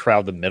wants to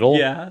crowd the middle.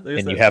 Yeah,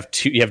 and you have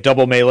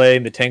double melee,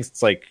 and the tanks.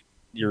 It's like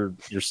you're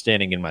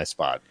standing in my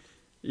spot.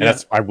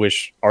 And I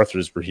wish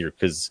Arthur's were here,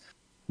 because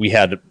we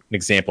had an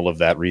example of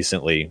that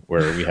recently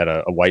where we had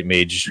a white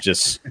mage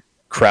just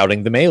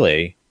crowding the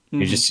melee.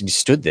 Mm-hmm. He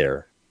stood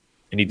there,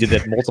 and he did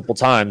that multiple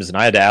times. And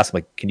I had to ask him,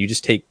 like, can you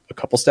just take a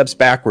couple steps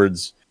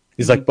backwards?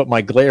 He's like, but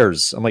my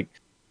glares. I'm like,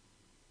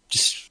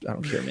 I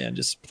don't care, man.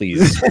 Just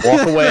please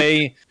walk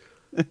away.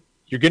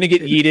 You're gonna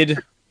get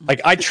yeeted. Like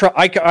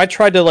I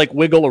tried to like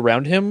wiggle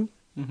around him,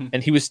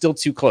 and he was still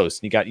too close,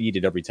 and he got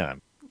yeeted every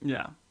time.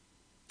 Yeah.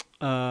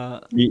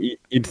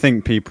 You'd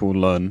think people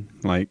learn.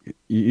 Like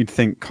you'd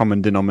think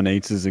common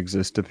denominators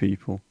exist to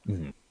people.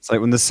 Mm-hmm. It's like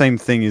when the same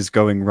thing is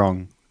going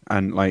wrong,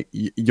 and like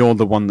you're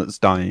the one that's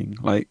dying.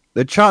 Like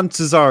the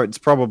chances are it's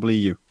probably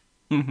you.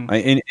 Mm-hmm.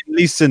 Like, at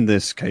least in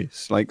this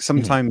case, like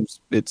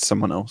sometimes it's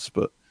someone else,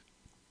 but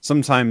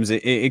sometimes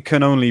it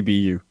can only be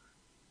you.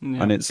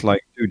 Yeah. And it's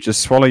like, dude,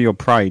 just swallow your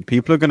pride.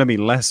 People are going to be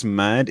less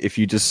mad if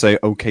you just say,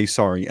 okay,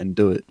 sorry, and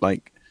do it.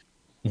 Like,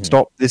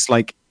 stop this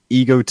like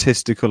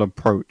egotistical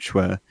approach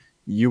where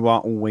you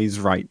are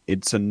always right.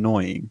 It's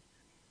annoying.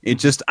 It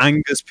just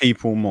angers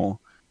people more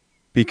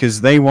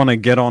because they want to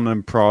get on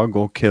and prog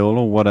or kill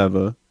or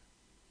whatever,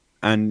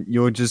 and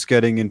you're just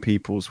getting in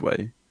people's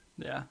way.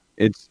 Yeah.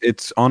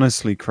 It's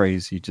honestly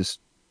crazy. Just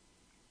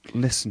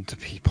listen to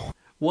people.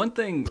 One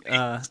thing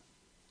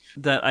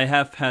that I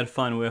have had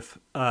fun with,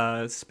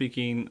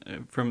 speaking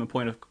from a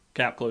point of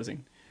gap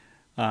closing,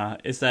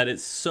 is that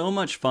it's so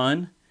much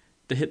fun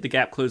to hit the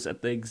gap close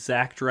at the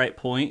exact right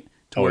point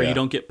to where you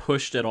don't get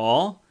pushed at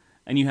all,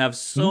 and you have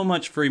so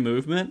much free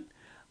movement.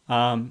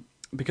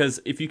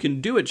 Because if you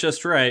can do it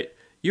just right,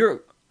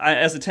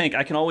 as a tank,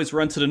 I can always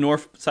run to the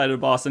north side of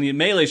the boss, and the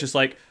melee is just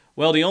like,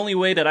 well, the only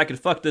way that I could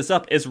fuck this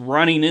up is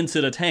running into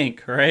the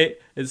tank, right?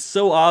 It's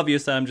so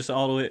obvious that I'm just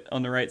all the way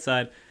on the right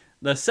side.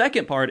 The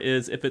second part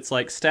is if it's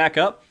like stack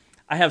up,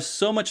 I have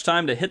so much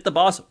time to hit the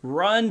boss,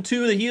 run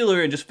to the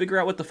healer, and just figure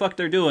out what the fuck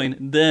they're doing,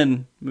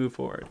 then move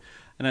forward.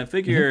 And I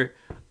figure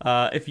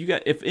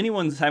if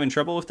anyone's having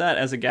trouble with that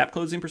as a gap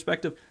closing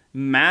perspective,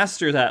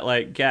 master that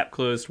like gap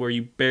closed where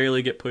you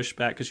barely get pushed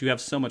back because you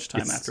have so much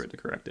time after it to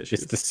correct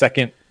issues. It's the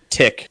second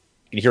tick.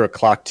 You can hear a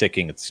clock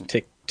ticking. It's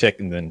tick, tick,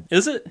 and then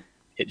is it?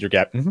 Hit your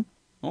gap. Mm-hmm.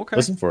 Okay.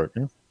 Listen for it.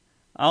 Yeah.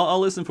 I'll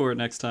listen for it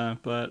next time.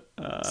 But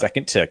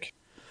Second tick.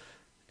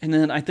 and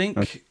then I think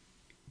Okay.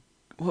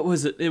 what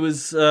was it? It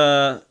was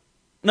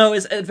no,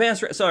 it's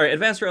advanced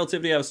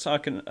relativity. I was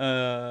talking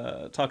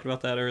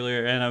about that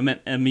earlier, and I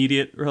meant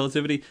immediate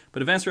relativity.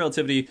 But advanced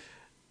relativity,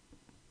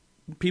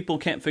 people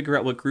can't figure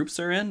out what groups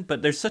they're in,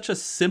 but there's such a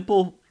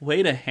simple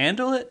way to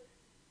handle it.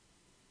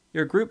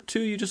 You're group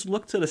 2, you just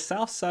look to the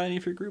south side, and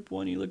if you're group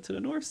 1, you look to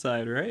the north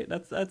side, right?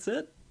 That's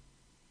it,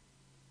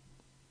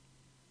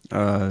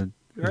 right?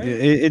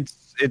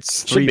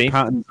 It's Should be. 3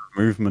 patterns of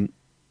movement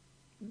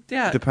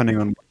Yeah. depending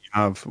on what you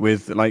have.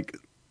 With like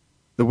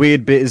the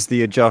weird bit is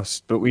the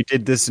adjust, but we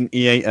did this in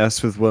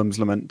E8S with Worm's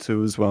Lament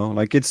 2 as well.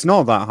 Like it's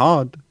not that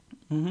hard.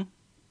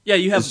 Yeah,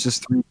 you have It's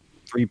just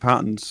three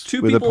patterns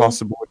two with people- a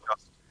possible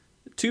adjust.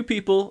 2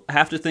 people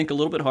have to think a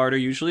little bit harder.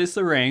 Usually it's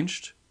the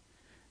ranged.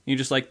 You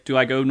just like, do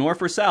I go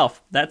north or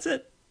south? That's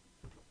it.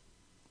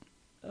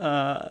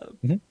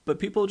 But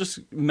people just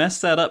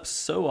mess that up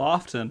so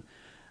often,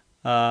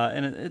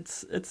 and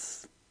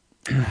it's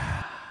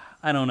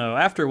I don't know.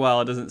 After a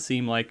while, it doesn't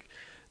seem like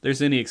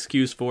there's any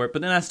excuse for it.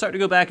 But then I start to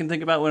go back and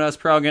think about when I was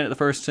progging it the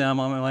first time.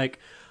 I'm like,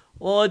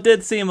 well, it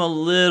did seem a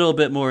little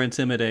bit more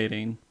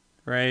intimidating,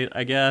 right?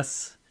 I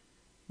guess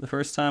the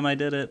first time I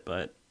did it,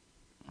 but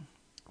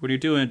when you're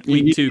doing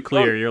week 2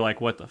 clear, you're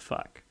like, what the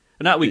fuck?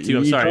 Not week 2.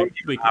 I'm sorry, don't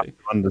week have 3. to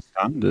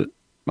understand it.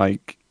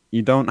 Like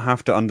you don't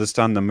have to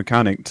understand the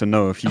mechanic to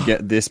know if you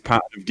get this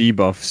pattern of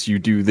debuffs, you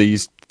do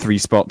these 3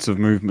 spots of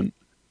movement.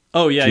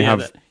 Oh yeah, you yeah,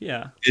 have-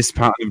 yeah. This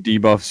pattern of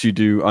debuffs, you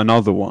do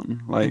another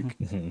one. Like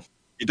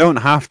you don't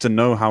have to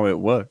know how it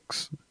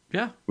works,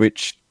 Yeah.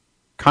 which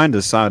kind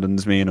of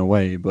saddens me in a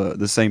way. But at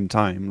the same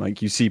time,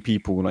 like you see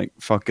people like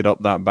fuck it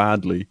up that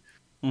badly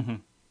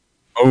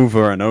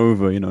over and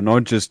over. You know,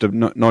 not just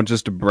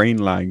a brain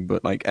lag,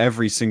 but like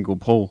every single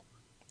pull.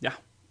 Yeah.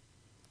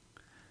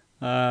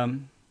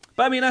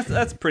 But I mean,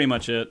 that's pretty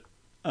much it.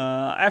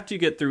 After you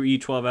get through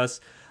E12S,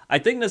 I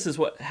think this is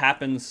what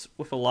happens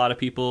with a lot of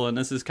people, and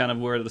this is kind of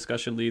where the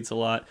discussion leads a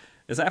lot,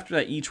 is after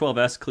that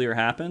E12S clear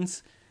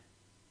happens,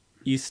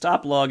 you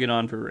stop logging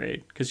on for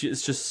Raid, because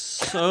it's just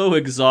so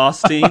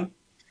exhausting.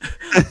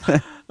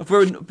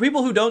 For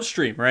people who don't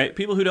stream, right?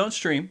 People who don't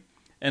stream,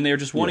 and they're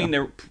just wanting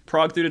their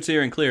prog through the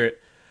tier and clear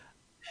it.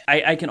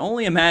 I can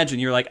only imagine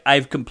you're like,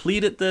 I've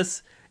completed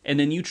this, and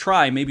then you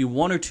try maybe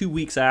 1 or 2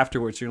 weeks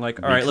afterwards. You're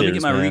like, all right, let me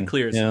get my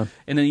re-clears. Yeah.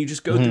 And then you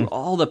just go through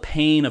all the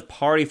pain of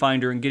Party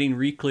Finder and getting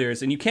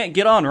re-clears, and you can't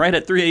get on right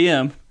at 3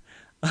 a.m.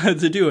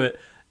 to do it.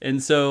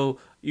 And so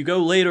you go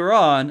later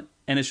on,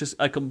 and it's just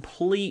a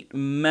complete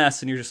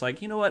mess, and you're just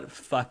like, you know what,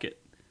 fuck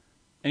it.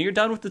 And you're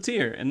done with the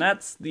tier. And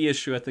that's the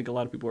issue I think a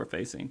lot of people are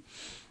facing,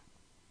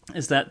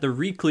 is that the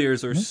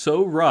re-clears are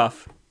so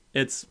rough,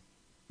 it's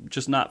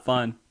just not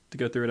fun to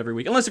go through it every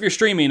week. Unless if you're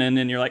streaming and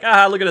then you're like,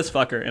 look at this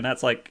fucker, and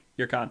that's like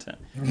your content.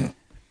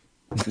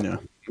 Yeah,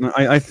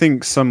 I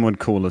think some would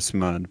call us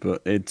mad,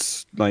 but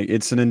it's like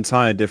it's an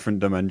entire different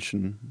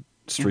dimension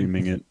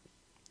streaming it.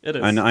 It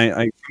is. And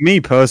I for me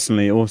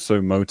personally, it also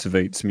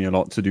motivates me a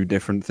lot to do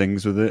different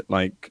things with it,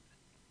 like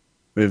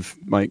with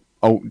like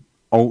alt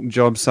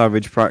job,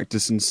 savage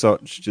practice, and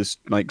such. Just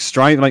like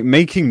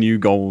making new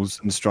goals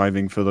and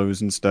striving for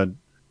those instead.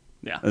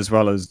 Yeah. As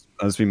well as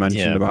we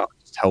mentioned about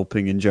just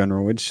helping in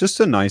general. It's just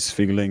a nice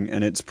feeling,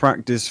 and it's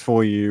practice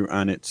for you,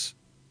 and it's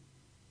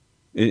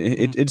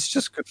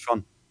just good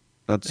fun.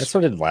 That's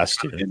what I did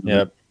last year.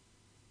 Yeah,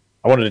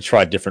 I wanted to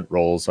try different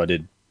roles. So I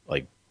did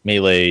like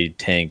melee,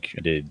 tank.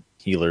 I did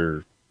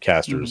healer,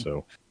 caster.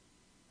 So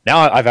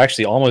now I've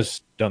actually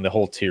almost done the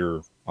whole tier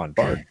on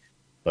Bard,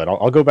 but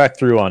I'll go back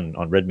through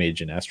on Red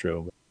Mage and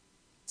Astro.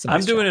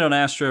 I'm doing it on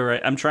Astro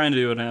right. I'm trying to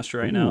do it on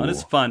Astro right now, and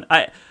it's fun.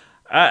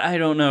 I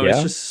don't know. Yeah?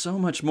 It's just so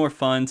much more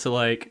fun to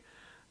like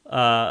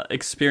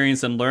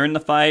experience and learn the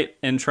fight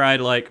and try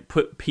to like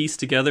piece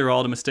together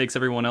all the mistakes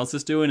everyone else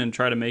is doing and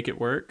try to make it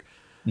work.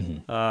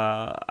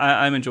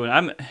 I'm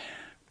enjoying it.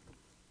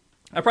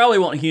 I probably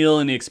won't heal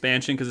in the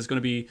expansion because it's going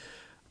to be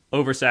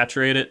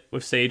oversaturated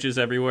with sages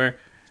everywhere.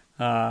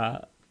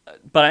 But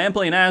I am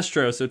playing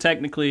Astro, so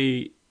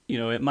technically,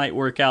 it might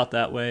work out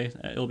that way.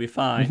 It'll be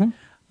fine.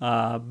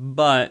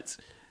 But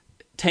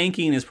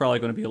tanking is probably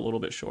going to be a little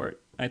bit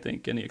short, I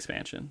think, in the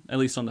expansion, at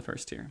least on the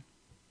first tier.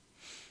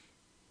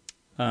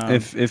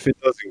 If it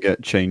doesn't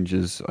get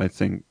changes, I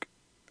think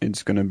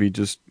it's going to be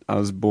just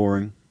as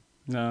boring.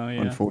 No,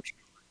 yeah. Unfortunately.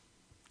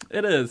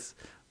 It is.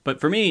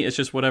 But for me, it's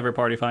just whatever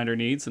Party Finder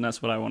needs, and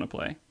that's what I want to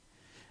play.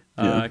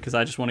 Because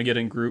I just want to get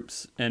in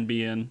groups and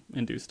be in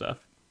and do stuff.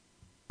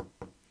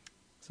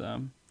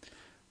 So,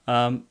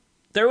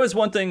 there was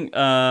one thing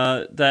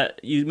that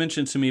you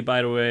mentioned to me,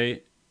 by the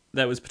way,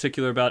 that was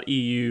particular about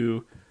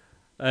EU,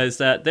 is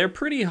that they're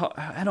pretty,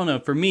 I don't know,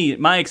 for me,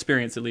 my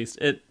experience at least,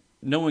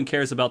 no one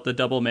cares about the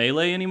double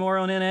melee anymore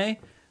on NA,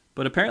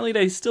 but apparently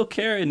they still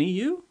care in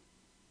EU.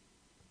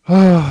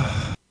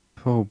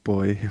 Oh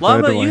boy.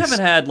 Llama, you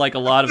haven't had like a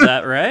lot of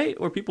that, right?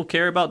 Where people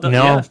care about double.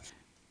 No.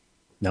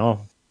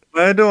 No.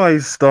 Where do I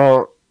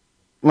start?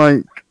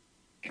 Like,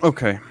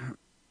 okay.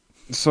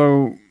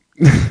 So,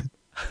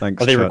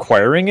 thanks. Are they chat.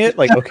 requiring it?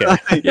 Like, okay.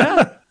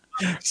 Yeah.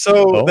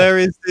 So Oh. there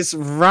is this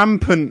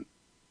rampant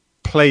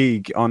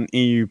plague on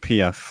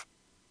EUPF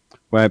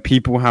where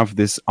people have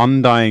this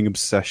undying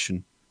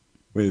obsession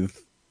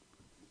with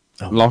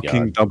Oh my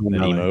locking God, double that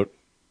melee emote.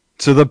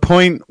 to the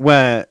point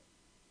where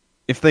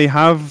if they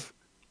have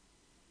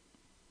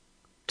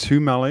two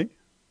melee,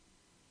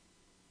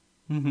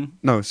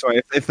 no,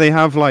 sorry, if they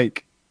have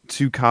like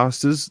two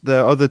casters,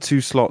 their other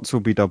two slots will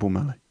be double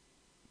melee,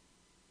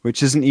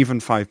 which isn't even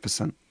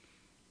 5%.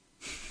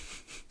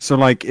 So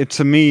like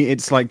to me,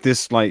 it's like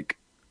this like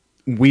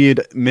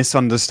weird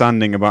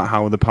misunderstanding about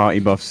how the party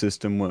buff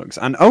system works.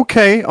 And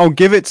okay, I'll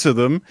give it to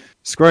them.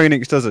 Square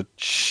Enix does a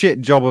shit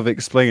job of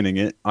explaining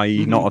it,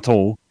 i.e., not at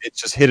all. It's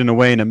just hidden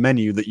away in a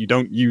menu that you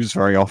don't use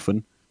very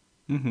often.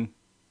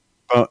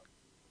 But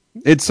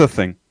it's a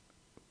thing,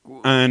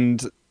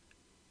 and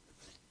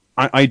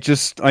I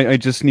just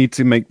need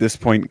to make this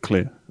point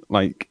clear.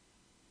 Like,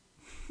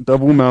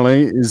 double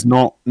melee is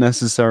not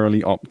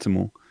necessarily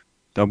optimal.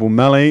 Double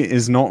melee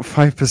is not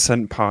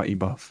 5% party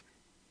buff.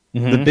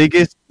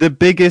 The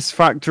biggest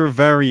factor of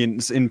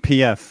variance in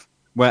PF,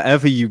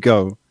 wherever you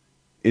go,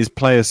 is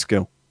player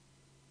skill.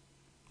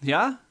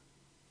 Yeah?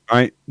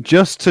 Right?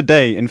 Just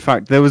today, in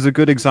fact, there was a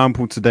good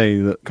example today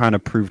that kind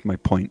of proved my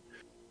point.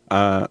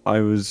 I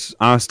was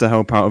asked to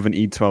help out of an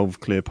E12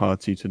 clear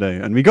party today,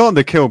 and we got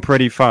the kill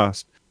pretty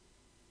fast.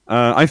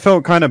 I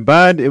felt kind of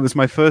bad. It was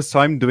my first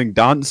time doing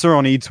Dancer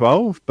on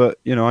E12, but,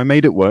 you know, I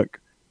made it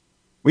work.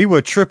 We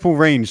were triple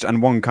ranged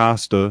and one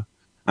caster,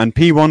 and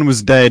P1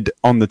 was dead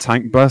on the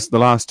tank bust, the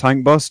last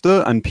tank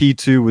buster, and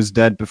P2 was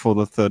dead before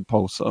the third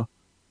pulsar.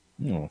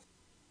 Oh.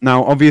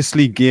 Now,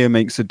 obviously, gear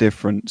makes a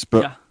difference,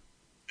 but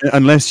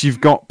unless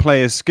you've got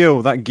player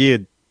skill, that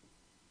gear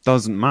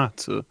doesn't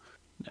matter.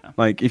 Yeah.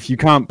 Like, if you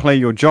can't play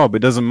your job, it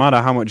doesn't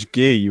matter how much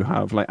gear you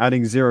have. Like,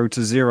 adding 0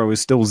 to 0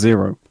 is still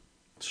 0.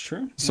 It's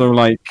true. So,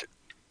 like,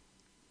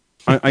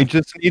 I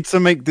just need to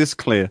make this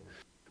clear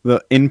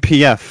that in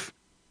PF,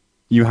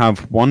 you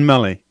have one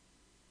melee,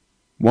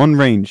 one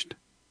ranged,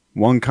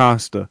 one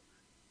caster.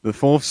 The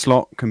fourth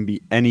slot can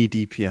be any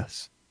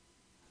DPS.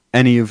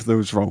 Any of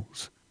those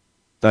roles.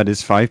 That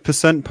is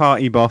 5%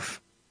 party buff,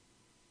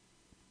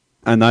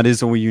 and that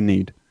is all you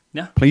need.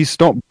 Yeah. Please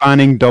stop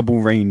banning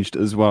double ranged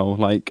as well.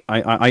 Like,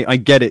 I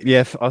get it.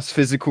 Yeah, us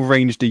physical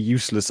ranged are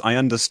useless. I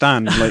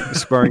understand. Like,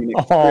 Square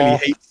Enix really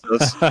hates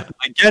us.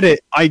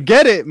 I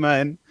get it,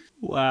 man.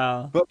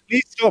 Wow. But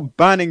please stop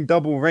banning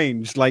double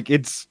ranged. Like,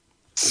 it's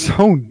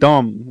so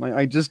dumb. Like,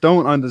 I just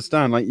don't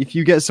understand. Like, if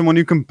you get someone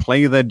who can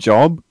play their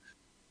job,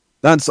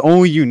 that's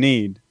all you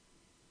need.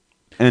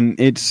 And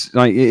it's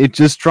like it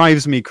just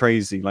drives me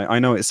crazy. Like, I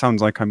know it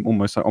sounds like I'm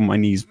almost like on my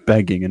knees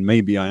begging, and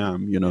maybe I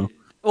am, you know.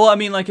 Well, I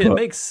mean, like, it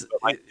makes...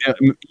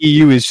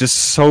 EU is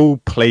just so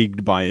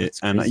plagued by it,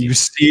 and you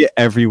see it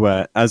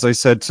everywhere. As I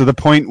said, to the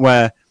point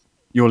where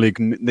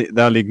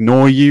they'll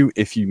ignore you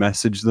if you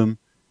message them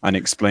and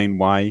explain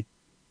why,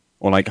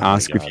 or like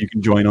ask if you can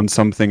join on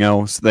something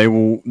else. They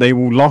will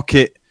lock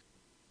it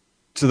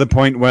to the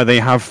point where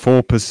they have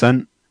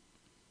 4%,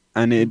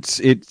 and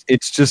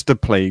it's just a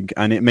plague,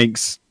 and it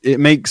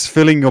makes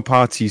filling your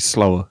party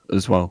slower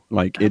as well.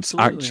 Like, it's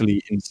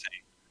actually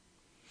insane.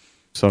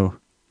 So.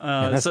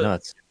 That's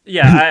nuts.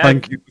 Yeah,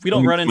 we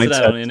don't run into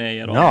that on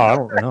NA at all. No, I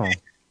don't know.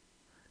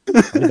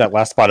 I need that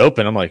last spot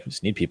open. I'm like,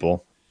 just need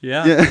people.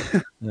 Yeah.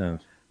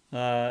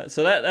 Yeah.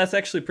 So that's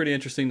actually pretty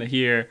interesting to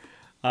hear.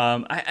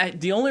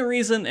 The only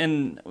reason,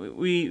 and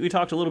we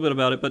talked a little bit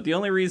about it, but the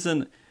only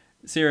reason,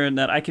 Siren,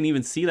 that I can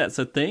even see that's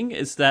a thing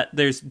is that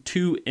there's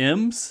 2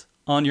 M's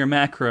on your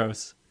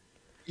macros.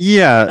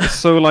 Yeah,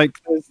 so like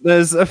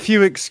there's a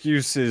few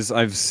excuses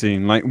I've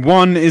seen. Like,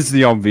 one is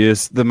the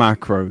obvious, the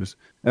macros.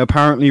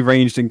 Apparently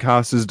ranged and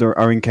casters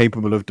are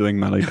incapable of doing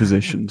melee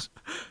positions.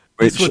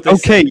 Which,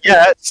 okay,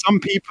 yeah, some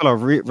people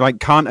are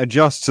can't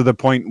adjust to the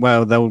point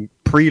where they'll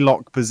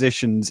pre-lock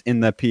positions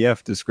in their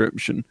PF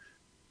description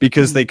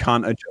because they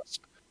can't adjust.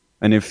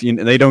 And if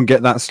they don't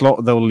get that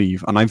slot, they'll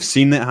leave. And I've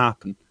seen it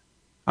happen.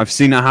 I've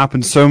seen it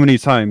happen so many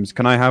times.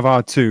 Can I have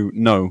R2?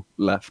 No,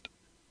 left.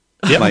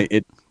 Yeah. Like,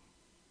 it.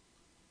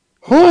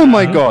 Oh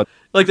my god!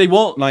 Like, they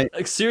won't.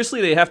 Like,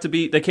 seriously, they can't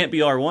be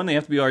R1. They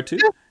have to be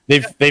R2.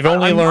 They've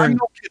only learned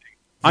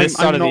this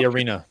side of the kidding.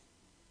 arena.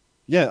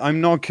 Yeah, I'm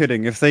not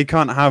kidding. If they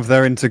can't have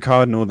their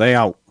intercardinal, they're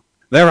out.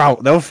 They're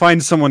out. They'll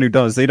find someone who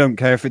does. They don't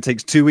care if it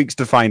takes 2 weeks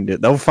to find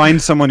it. They'll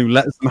find someone who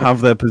lets them have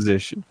their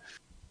position.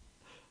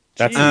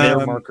 That's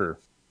their marker.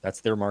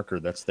 That's their marker.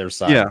 That's their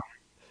side. Yeah.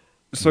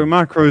 So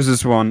macros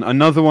is one.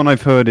 Another one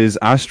I've heard is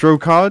Astro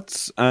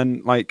cards,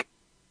 and like,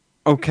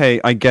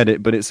 okay, I get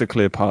it, but it's a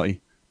clear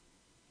party.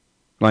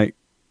 Like,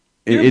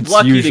 it's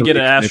lucky to get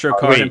an Astro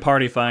card in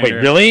Party Finder.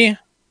 Wait, really?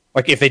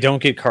 Like, if they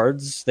don't get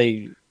cards,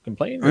 they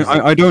complain?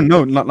 I don't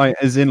know. Like,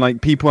 as in,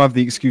 like, people have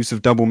the excuse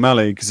of double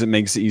melee because it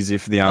makes it easier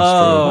for the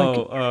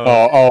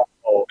Astro.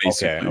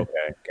 Okay,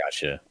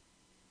 gotcha.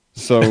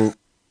 So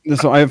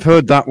I've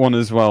heard that one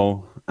as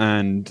well,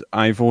 and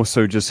I've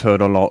also just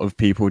heard a lot of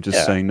people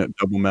just saying that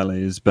double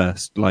melee is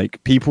best.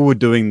 Like, people were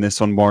doing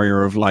this on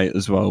Warrior of Light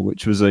as well,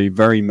 which was a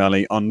very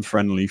melee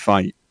unfriendly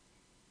fight.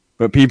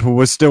 but people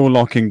were still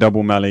locking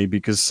double melee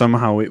because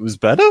somehow it was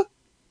better,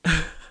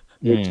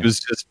 which was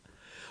just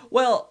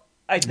Well,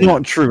 I think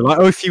not true.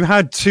 Like, if you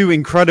had two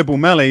incredible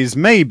melees,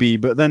 maybe,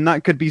 but then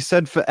that could be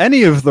said for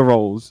any of the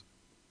roles.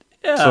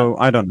 yeah. So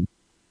I don't know.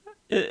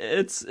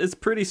 It's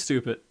pretty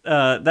stupid.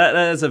 That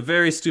is a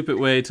very stupid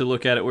way to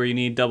look at it, where you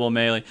need double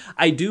melee.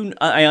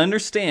 I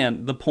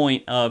understand the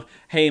point of,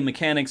 hey,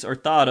 mechanics are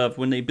thought of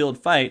when they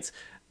build fights,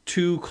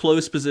 two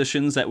close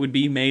positions that would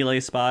be melee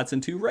spots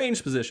and two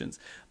ranged positions.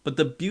 But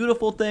the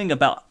beautiful thing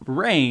about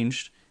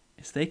ranged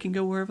is they can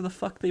go wherever the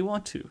fuck they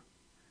want to.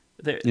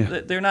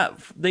 They're not.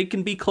 They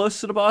can be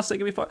close to the boss. They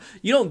can be far.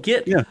 You don't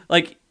get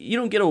you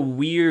don't get a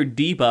weird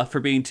debuff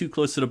for being too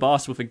close to the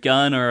boss with a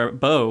gun or a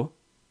bow.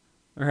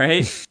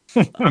 Right?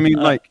 I mean,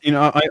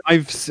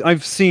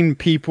 I've seen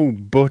people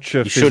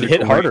butcher. You should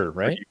hit harder,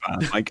 right?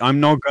 Like,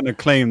 I'm not going to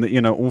claim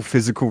that all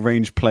physical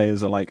range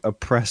players are like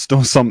oppressed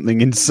or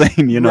something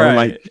insane. Right.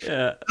 Like,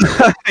 yeah.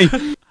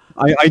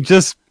 I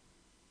just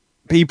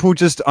people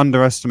just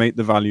underestimate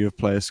the value of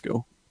player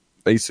skill.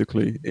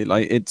 Basically,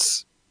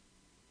 it's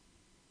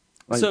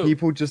like So-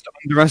 people just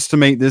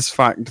underestimate this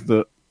fact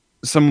that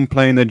someone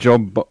playing their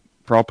job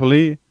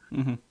properly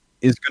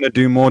is going to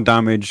do more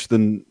damage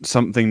than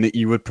something that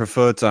you would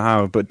prefer to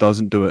have but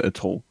doesn't do it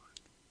at all.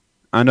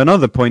 And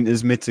another point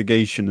is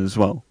mitigation as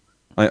well.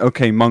 Like,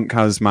 okay, Monk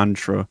has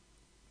Mantra.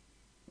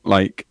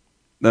 Like,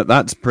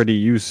 that's pretty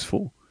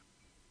useful.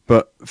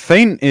 But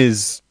Feint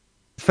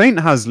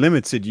has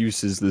limited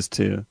uses this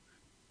tier.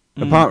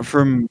 Apart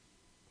from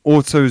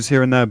autos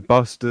here and there,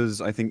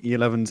 busters, I think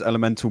E11's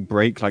elemental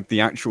break, like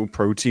the actual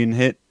protein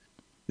hit,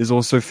 is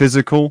also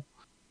physical.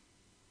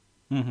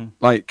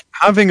 Like,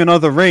 having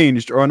another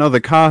ranged or another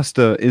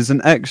caster is an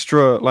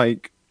extra,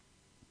 like,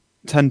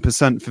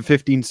 10% for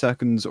 15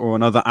 seconds or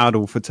another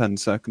addle for 10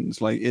 seconds.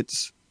 Like,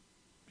 it's...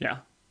 Yeah.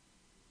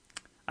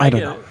 I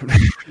don't know.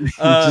 It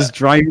just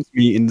drives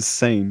me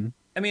insane.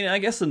 I mean, I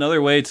guess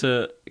another way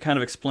to kind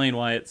of explain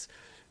why it's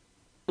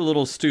a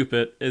little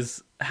stupid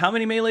is, how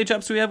many melee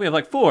jobs do we have? We have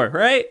like 4,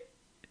 right?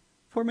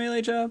 4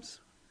 melee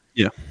jobs?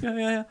 Yeah.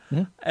 Yeah.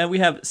 And we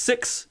have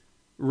 6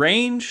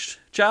 ranged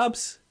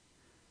jobs.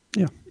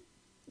 Yeah.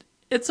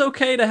 It's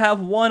okay to have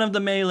one of the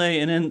melee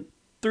and then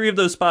 3 of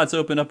those spots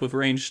open up with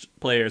ranged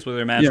players, whether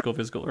they're magical,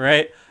 physical,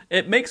 right?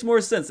 It makes more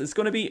sense. It's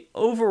going to be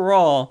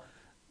overall,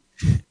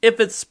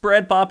 if it's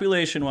spread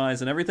population-wise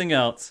and everything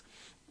else,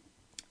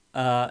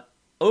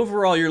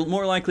 overall you're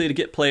more likely to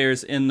get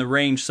players in the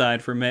range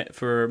side for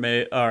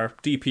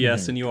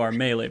DPS than you are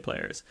melee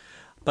players.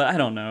 But I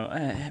don't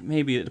know.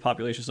 Maybe the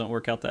populations don't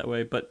work out that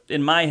way. But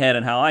in my head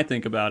and how I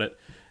think about it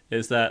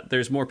is that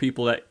there's more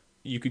people that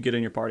you could get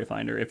in your party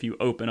finder if you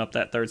open up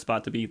that third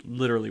spot to be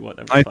literally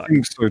whatever. I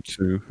think so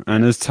too.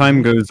 And as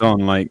time goes on,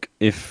 like,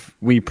 if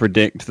we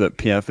predict that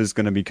PF is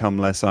going to become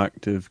less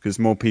active because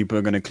more people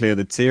are going to clear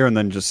the tier and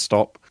then just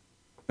stop,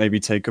 maybe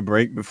take a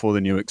break before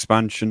the new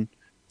expansion,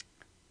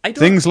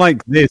 things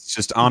like this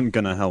just aren't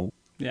going to help.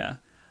 Yeah.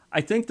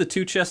 I think the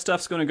 2 chest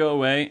stuff's going to go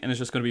away and it's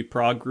just going to be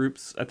prog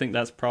groups. I think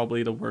that's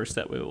probably the worst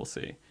that we will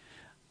see.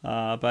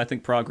 But I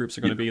think prog groups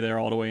are going to be there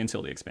all the way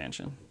until the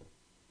expansion.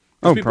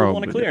 People probably.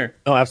 want to clear.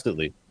 Oh,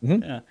 absolutely.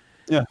 Yeah.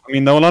 Yeah, I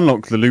mean, they'll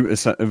unlock the loot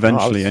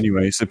eventually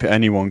anyway, so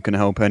anyone can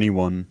help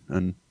anyone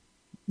and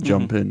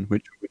jump in,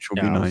 which will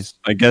be nice.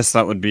 I guess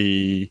that would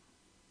be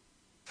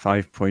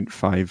 5.55?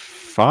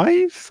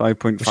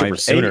 5.5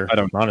 sooner, I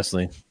don't know.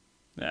 honestly.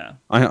 Yeah.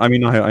 I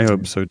mean, I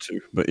hope so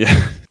too, but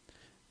yeah.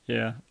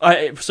 Yeah.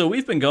 So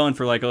we've been going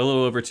for like a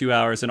little over 2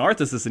 hours, and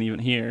Arthas isn't even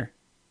here.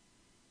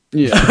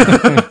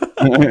 Yeah.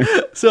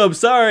 So I'm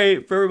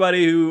sorry for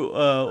everybody who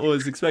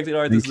was expecting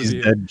Arthas to be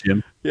here. Dead,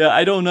 Jim. Yeah,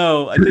 I don't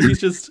know. I think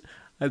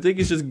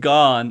he's just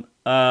gone.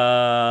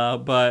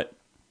 But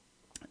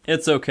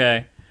it's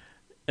okay.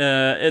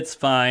 It's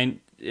fine.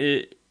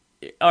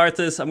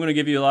 Arthas, I'm gonna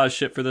give you a lot of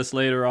shit for this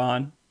later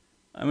on.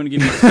 I'm gonna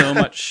give you so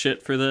much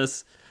shit for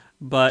this.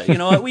 But you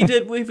know what?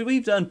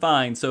 We've done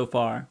fine so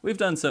far. We've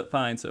done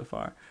fine so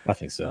far. I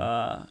think so.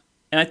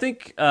 And I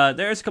think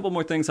there's a couple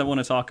more things I want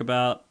to talk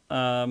about.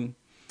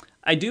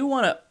 I do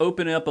want to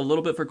open it up a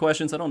little bit for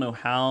questions. I don't know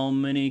how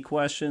many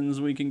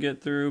questions we can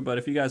get through, but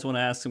if you guys want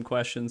to ask some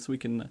questions, we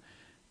can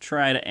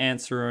try to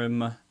answer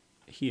them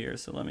here.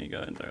 So let me go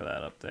ahead and throw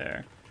that up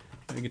there.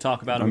 We can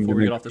talk about them before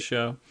we get off the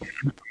show.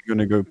 I'm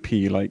gonna go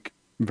pee like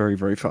very,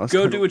 very fast.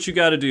 Go do what you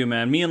got to do,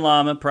 man. Me and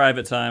Llama,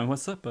 private time.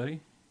 What's up,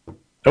 buddy?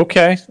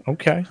 Okay.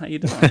 How you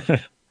doing?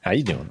 How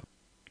you doing?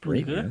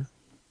 Great, Good.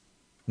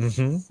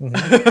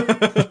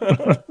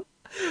 man.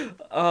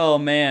 Oh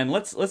man,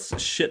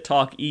 let's shit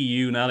talk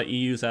EU now that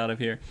EU's out of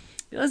here.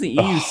 Doesn't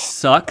EU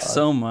suck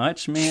so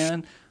much,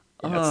 man?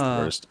 Yeah, that's the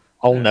worst.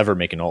 I'll never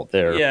make an alt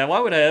there. Yeah,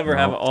 why would I ever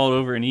have an alt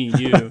over an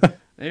EU?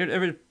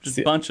 They're just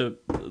a bunch of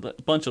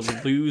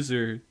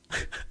loser.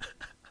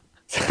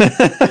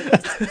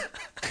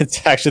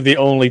 It's actually the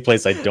only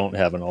place I don't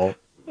have an alt.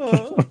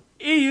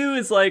 EU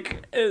is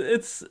like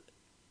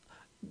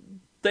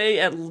they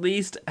at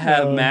least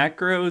have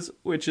macros,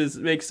 which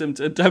makes them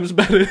 10 times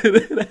better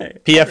than A.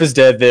 PF is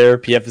dead there.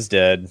 PF is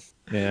dead.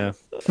 Yeah.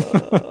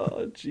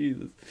 Oh,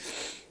 Jesus.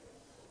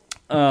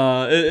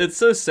 It's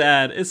so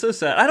sad. It's so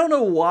sad. I don't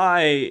know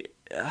why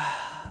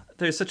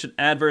there's such an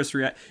adverse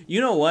reaction.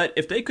 You know what?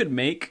 If they could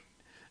make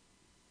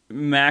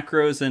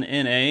macros in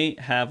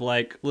NA have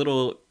like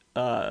little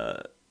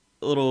what's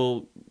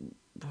the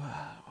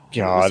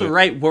God.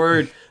 right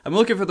word? I'm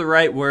looking for the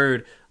right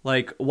word.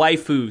 Like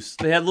waifus.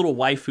 They had little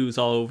waifus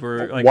all over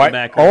like the Why?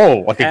 background. Oh,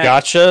 like a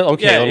gotcha.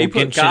 Okay, Yeah, little you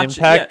put Genshin gotcha.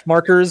 Impact Yeah,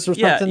 markers or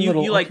yeah. something.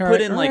 You like okay, put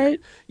in all like right.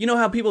 you know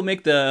how people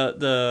make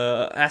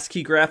the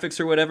ASCII graphics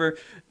or whatever.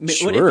 What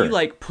if you Sure.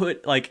 like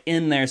put like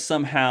in there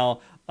somehow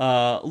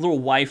little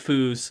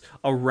waifus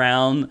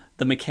around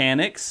the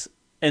mechanics,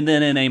 and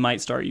then NA might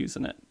start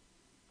using it.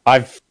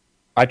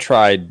 I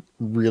tried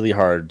really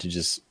hard to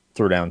just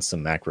throw down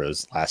some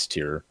macros last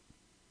year,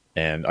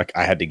 and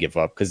I had to give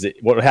up because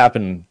what would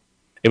happen?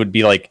 It would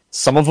be like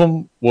some of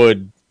them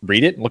would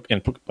read it, look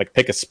and like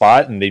pick a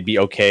spot, and they'd be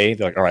okay.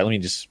 They're like, all right, let me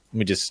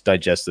just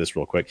digest this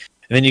real quick,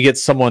 and then you get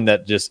someone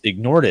that just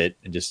ignored it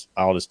and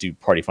I'll just do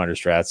party finder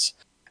strats,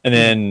 and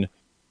then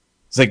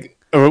it's like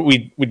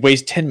we'd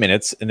waste 10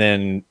 minutes, and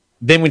then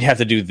we'd have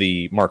to do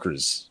the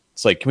markers.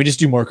 It's like, can we just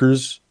do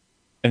markers?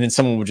 And then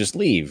someone would just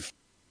leave.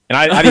 And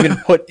I'd even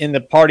put in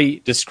the party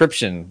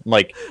description,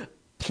 like,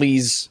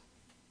 please,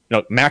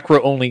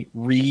 macro only,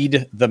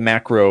 read the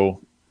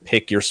macro,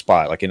 pick your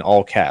spot, like in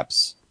all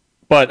caps.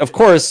 But of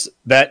course,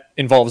 that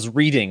involves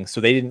reading.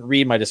 So they didn't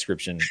read my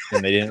description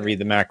and they didn't read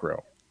the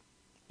macro.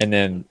 And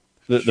then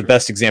the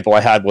best example I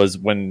had was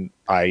when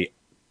I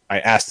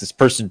asked this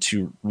person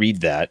to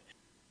read that.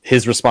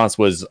 His response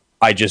was,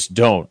 I just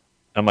don't.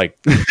 I'm like,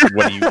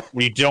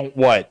 we don't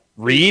what?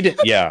 Read?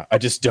 Yeah, I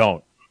just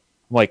don't.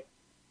 I'm like,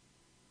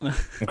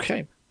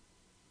 okay.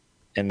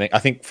 And then I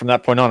think from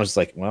that point on, I was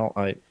like, well,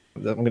 I'm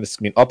going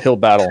to be an uphill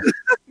battle.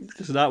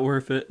 It's not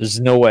worth it. There's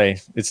no way.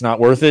 It's not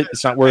worth it.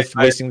 It's not worth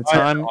wasting the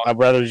time. I'd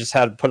rather just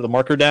have put the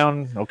marker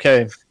down.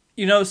 Okay.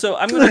 So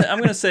I'm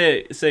gonna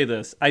say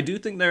this. I do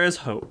think there is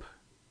hope.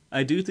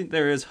 I do think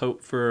there is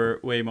hope for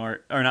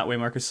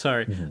Waymarkers.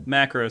 Sorry,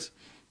 macros.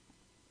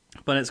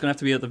 But it's gonna have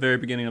to be at the very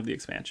beginning of the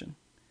expansion.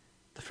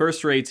 The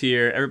first raids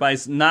here,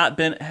 everybody's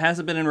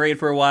hasn't been in raid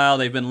for a while.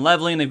 They've been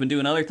leveling, they've been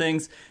doing other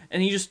things,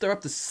 and you just throw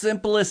up the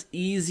simplest,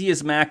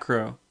 easiest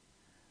macro.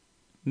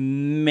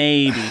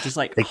 Maybe just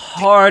like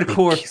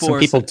hardcore force. Some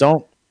people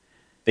don't.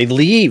 They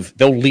leave.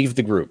 They'll leave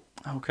the group.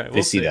 Okay,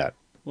 they see that.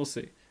 We'll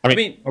see. I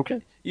mean,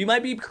 okay. You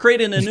might be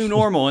creating a new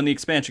normal in the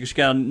expansion because you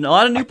got a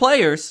lot of new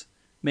players.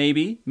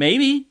 Maybe.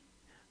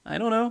 I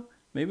don't know.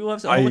 Maybe we'll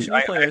have a whole bunch of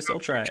new players. They'll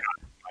try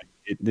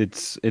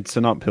it. It's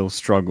an uphill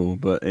struggle,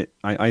 but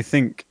I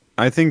think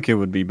it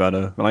would be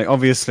better. Like,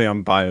 obviously,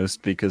 I'm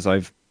biased because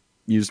I've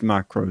used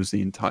macros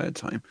the entire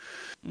time.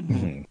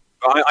 Mm-hmm.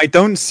 I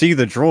don't see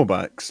the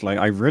drawbacks. Like,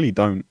 I really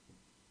don't.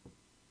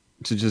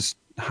 To just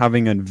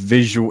having a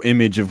visual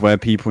image of where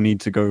people need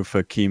to go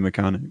for key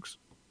mechanics.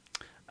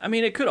 I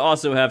mean, it could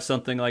also have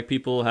something like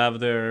people have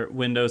their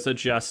windows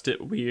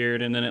adjusted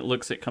weird, and then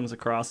it comes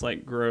across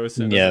like gross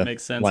and doesn't make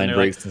sense. Line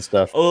breaks like, and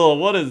stuff. Oh,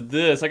 what is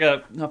this?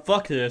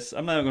 Fuck this.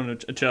 I'm not going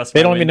to adjust.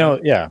 They don't even know.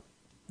 Yeah,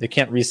 they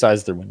can't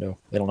resize their window.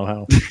 They don't know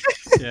how.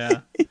 Yeah,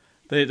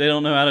 they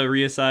don't know how to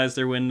resize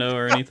their window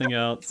or anything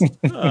else.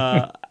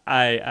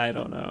 I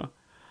don't know.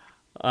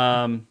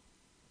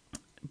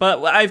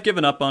 But I've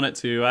given up on it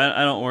too.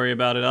 I don't worry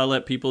about it. I'll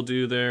let people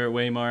do their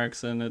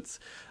waymarks, and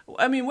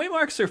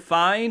waymarks are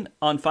fine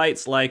on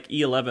fights like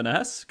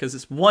E11S because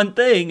it's one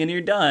thing and you're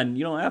done.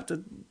 You don't have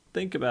to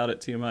think about it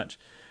too much.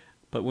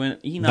 But when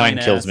E9S, 9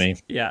 kills me.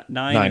 Yeah,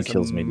 9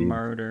 kills me,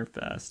 murder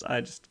fest.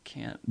 I just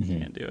can't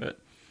do it.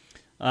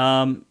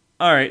 All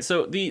right,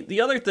 so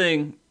the other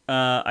thing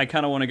I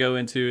kind of want to go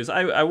into is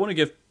I want to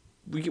give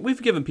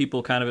we've given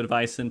people kind of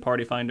advice in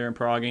Party Finder and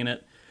progging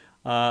it.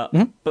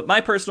 But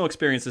my personal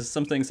experience is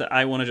some things that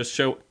I want to just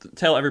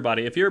tell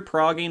everybody. If you're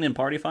progging in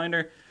Party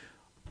Finder,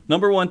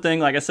 number one thing,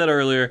 like I said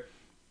earlier,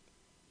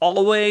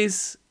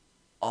 always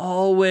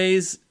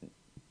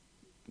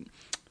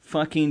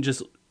fucking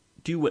just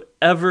do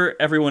whatever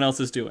everyone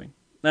else is doing.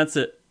 That's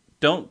it.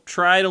 Don't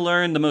try to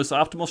learn the most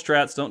optimal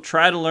strats. Don't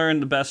try to learn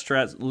the best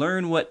strats.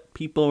 Learn what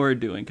people are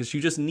doing because you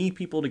just need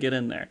people to get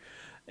in there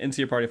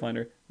into your Party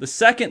Finder. The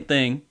second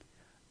thing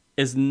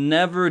is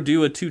never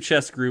do a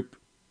 2-chest group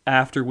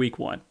after week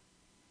 1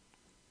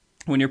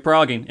 when you're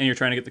progging and you're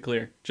trying to get the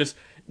clear. Just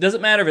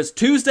doesn't matter if it's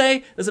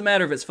Tuesday, doesn't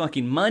matter if it's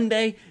fucking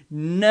Monday.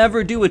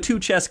 Never do a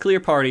 2-chest clear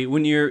party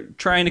when you're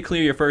trying to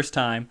clear your first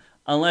time,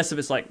 unless if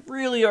it's like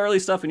really early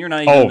stuff and you're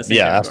not even in the same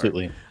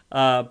category.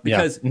 Absolutely.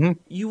 Because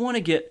you want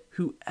to get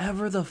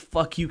whoever the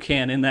fuck you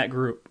can in that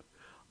group.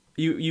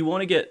 You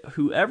want to get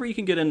whoever you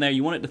can get in there.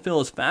 You want it to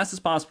fill as fast as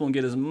possible and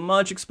get as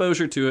much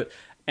exposure to it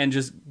and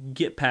just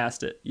get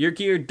past it. Your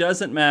gear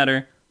doesn't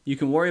matter. You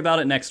can worry about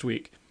it next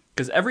week.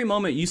 Because every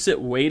moment you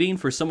sit waiting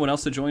for someone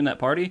else to join that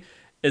party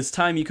is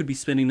time you could be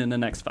spending in the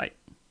next fight.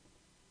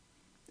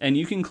 And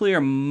you can clear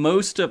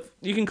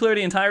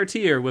the entire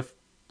tier with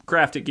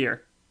crafted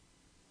gear.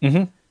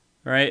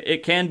 Right?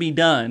 It can be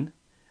done.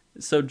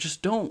 So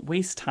just don't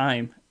waste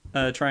time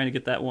trying to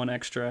get that one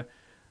extra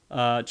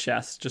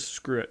chest. Just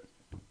screw it.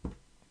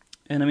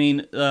 And I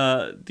mean,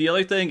 the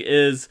other thing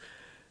is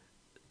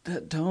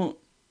that don't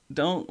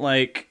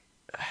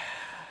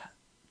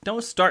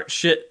start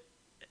shit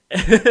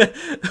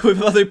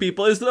with other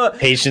people. It's not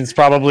Patience,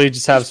 probably.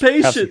 Just have some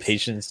patience.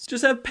 patience.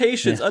 Just have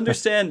patience. Yeah.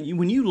 Understand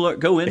when you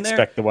go in there.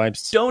 Expect the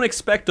wipes. Don't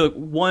expect a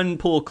one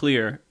pull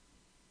clear.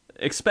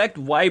 Expect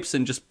wipes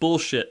and just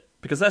bullshit,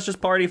 because that's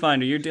just Party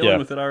Finder. You're dealing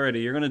with it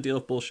already. You're gonna deal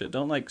with bullshit.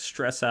 Don't like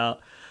stress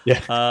out.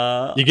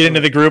 Yeah. You get into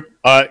the group,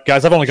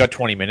 guys. I've only got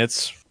 20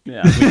 minutes.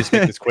 Yeah. Can we just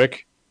make this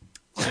quick?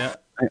 Yeah.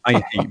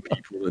 I hate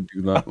people that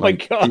do that. Oh my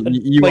God.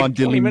 You Like are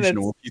 20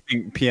 delusional if you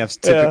think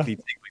PFs typically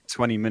take like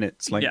 20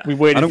 minutes. Like, Yeah. We I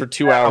waited don't for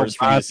 2 care how hours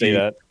for you to say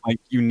badly, that. Like,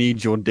 you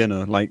need your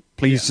dinner. Like,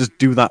 please just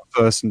do that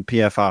first and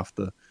PF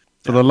after.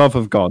 For the love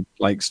of God,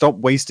 like, stop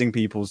wasting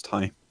people's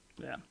time.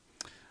 Yeah.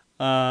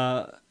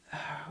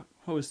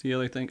 What was the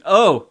other thing?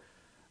 Oh,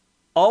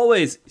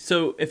 always.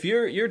 So if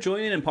you're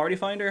joining in Party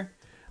Finder,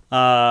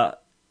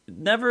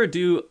 never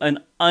do an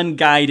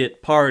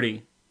unguided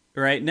party,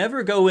 right?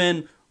 Never go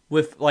in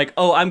with like,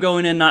 oh, I'm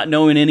going in not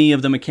knowing any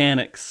of the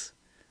mechanics,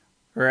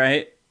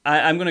 right?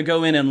 I'm going to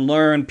go in and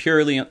learn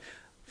purely.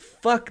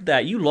 Fuck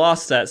that. You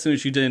lost that as soon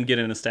as you didn't get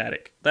into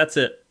static. That's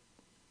it.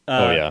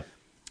 Oh, yeah.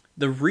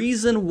 The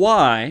reason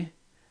why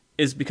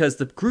is because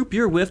the group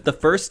you're with the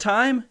first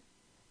time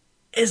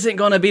isn't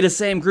going to be the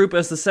same group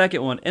as the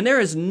second one. And there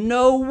is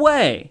no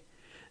way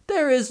that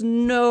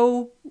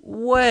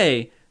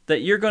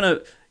you're going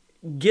to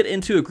get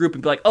into a group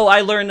and be like, oh,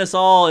 I learned this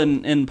all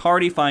in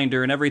Party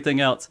Finder and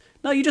everything else.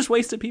 No, you just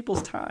wasted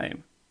people's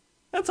time.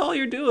 That's all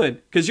you're doing.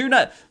 Because you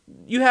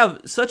have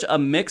such a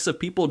mix of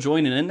people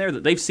joining in there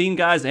that they've seen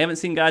guides, they haven't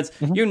seen guides.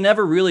 Mm-hmm. You're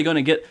never really going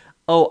to get,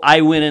 oh,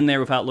 I went in there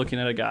without looking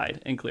at a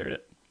guide and cleared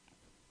it.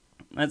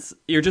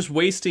 You're just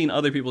wasting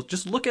other people's.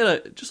 Just look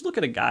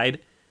at a guide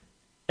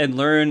and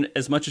learn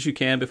as much as you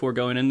can before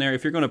going in there.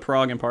 If you're going to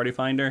prog and Party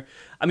Finder,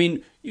 I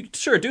mean, you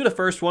sure do the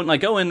first one. Like,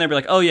 go in there, be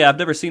like, oh yeah, I've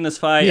never seen this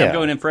fight. Yeah. I'm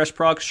going in fresh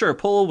prog. Sure,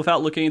 pull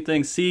without looking at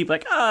anything. See,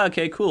 like,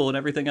 okay, cool, and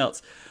everything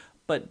else.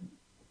 But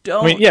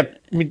don't.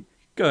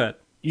 Go ahead.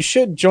 You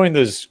should join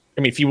those.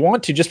 I mean, if you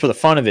want to, just for the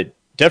fun of it,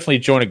 definitely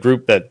join a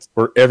group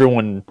where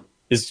everyone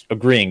is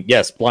agreeing.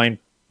 Yes, blind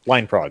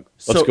prog.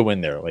 Let's go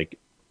in there. Like,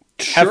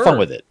 have fun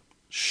with it.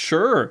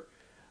 Sure.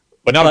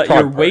 But not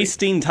you're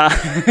wasting time.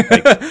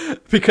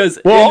 Because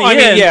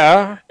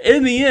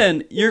in the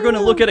end, you're going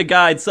to look at a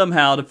guide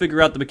somehow to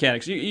figure out the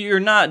mechanics. You're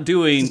not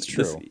doing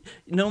this.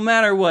 No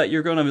matter what,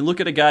 you're going to look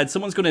at a guide.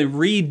 Someone's going to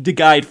read the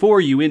guide for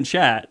you in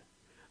chat,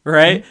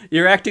 right? Mm-hmm.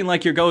 You're acting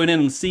like you're going in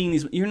and seeing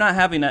these. You're not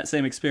having that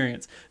same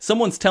experience.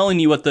 Someone's telling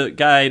you what the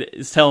guide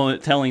is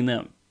telling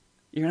them.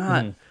 You're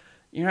not. Mm-hmm.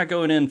 You're not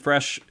going in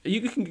fresh.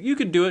 You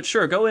can do it.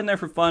 Sure, go in there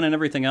for fun and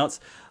everything else.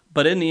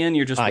 But in the end,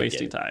 you're just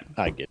wasting time.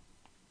 I get it.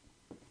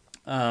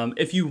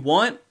 If you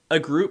want a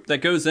group that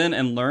goes in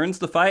and learns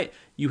the fight,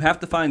 you have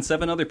to find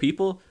 7 other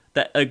people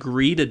that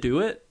agree to do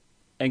it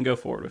and go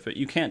forward with it.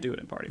 You can't do it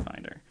in Party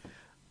Finder.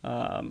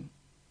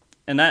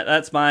 And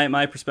that's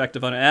my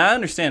perspective on it. And I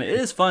understand it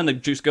is fun to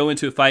just go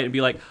into a fight and be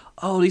like,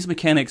 oh, these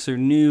mechanics are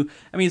new.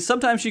 I mean,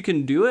 sometimes you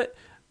can do it,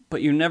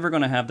 but you're never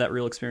going to have that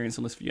real experience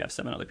unless you have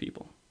 7 other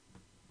people.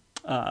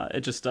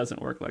 It just doesn't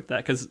work like that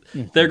because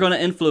they're going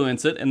to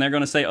influence it and they're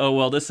going to say, oh,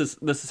 well, this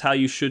is how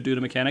you should do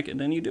the mechanic, and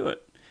then you do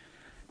it.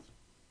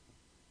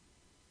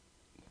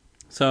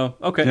 So,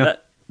 okay,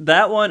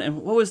 that one,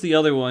 and what was the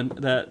other one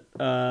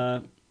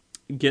that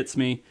gets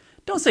me?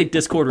 Don't say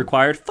Discord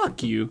required.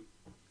 Fuck you.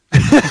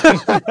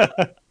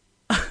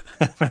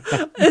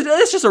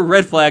 It's just a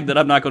red flag that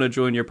I'm not going to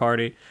join your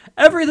party.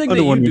 Everything that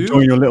you do. I don't want to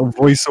join your little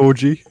voice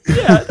orgy.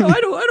 Yeah, no,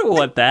 I don't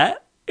want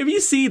that. If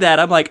you see that,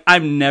 I'm like,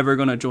 I'm never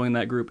going to join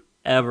that group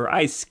ever.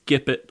 I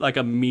skip it like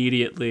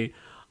immediately,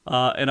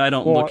 and I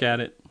don't look at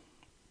it.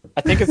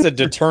 I think it's a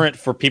deterrent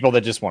for people that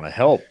just want to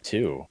help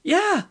too.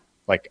 Yeah.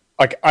 Like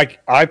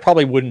I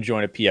probably wouldn't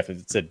join a PF if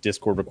it said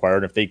Discord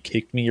required. If they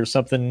kicked me or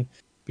something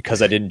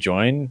because I didn't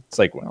join, it's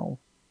like, well,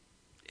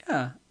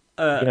 yeah,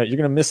 you're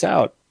gonna miss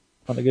out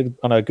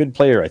on a good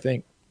player, I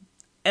think.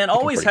 And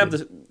always have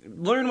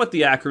learn what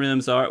the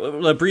acronyms are,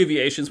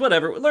 abbreviations,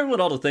 whatever. Learn what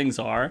all the things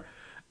are,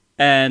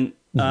 and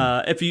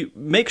if you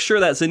make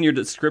sure that's in your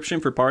description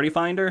for Party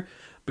Finder,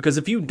 because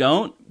if you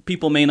don't,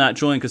 people may not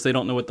join because they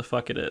don't know what the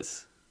fuck it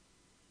is.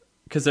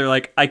 Because they're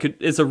like,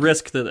 it's a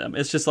risk to them.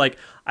 It's just like,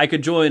 I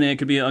could join and it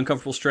could be an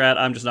uncomfortable strat.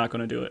 I'm just not going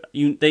to do it.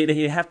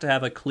 They have to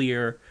have a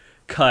clear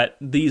cut.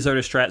 These are the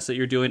strats that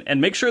you're doing, and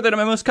make sure that they're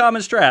the most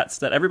common strats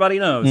that everybody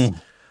knows.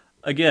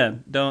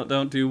 Again,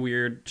 don't do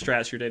weird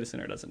strats your data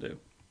center doesn't do.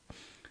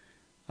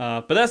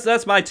 But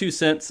that's my 2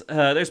 cents.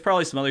 There's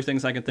probably some other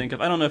things I can think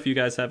of. I don't know if you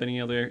guys have any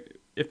other.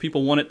 If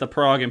people want it to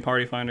prog and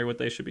Party Finder, what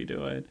they should be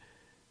doing.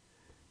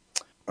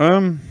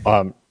 I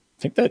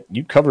think that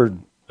you covered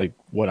like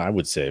what I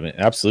would say. I mean,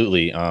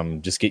 absolutely.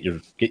 Just get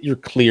your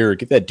clear,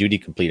 get that duty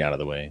complete out of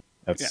the way.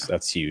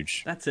 That's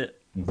huge. That's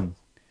it. Mm-hmm.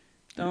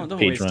 Don't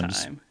waste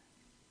time.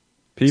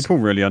 People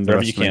really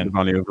underestimate the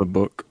value of a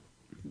book.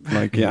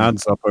 Like, it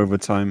adds up over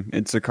time.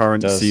 It's a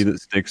currency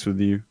that sticks with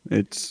you.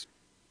 You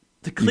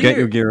get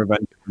your gear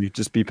eventually.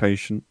 Just be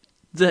patient.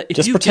 If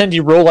Just you pretend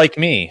you roll like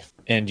me,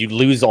 and you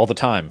lose all the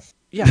time.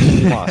 yeah,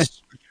 You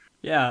lost.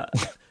 yeah.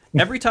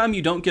 Every time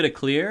you don't get a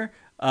clear,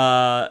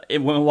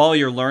 while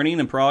you're learning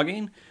and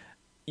progging,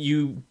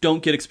 you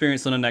don't get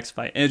experience on the next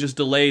fight, and it just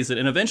delays it.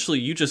 And eventually,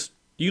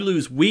 you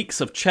lose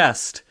weeks of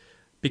chest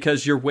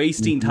because you're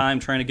wasting time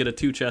trying to get a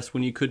 2 chest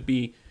when you could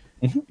be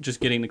just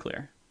getting the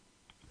clear.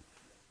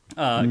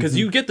 Because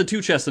you get the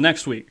 2 chests the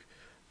next week.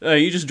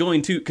 You just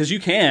join 2 because you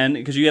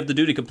have the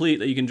duty complete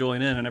that you can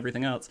join in and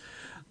everything else.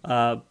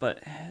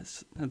 But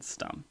it's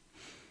dumb.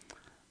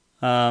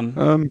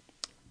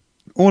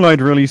 All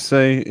I'd really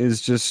say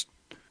is just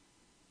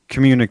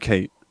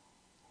communicate.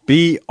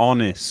 Be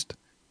honest.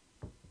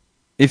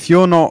 If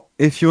you're not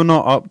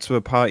up to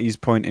a party's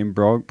point in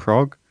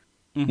prog,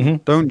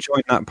 don't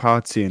join that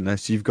party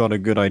unless you've got a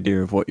good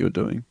idea of what you're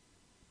doing.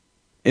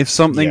 If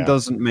something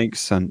doesn't make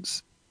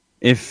sense,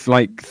 if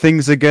like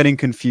things are getting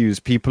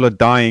confused, people are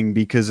dying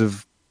because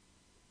of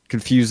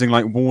confusing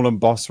like wall and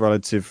boss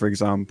relative, for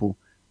example,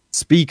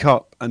 speak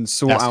up and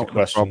sort Ask a out the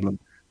question. problem.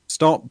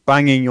 Stop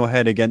banging your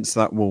head against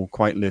that wall,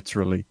 quite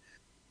literally.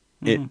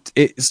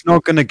 It's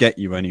not going to get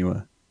you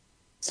anywhere.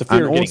 It's a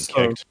fear of getting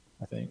also, kicked,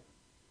 I think.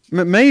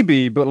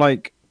 Maybe, but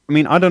like, I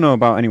mean, I don't know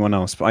about anyone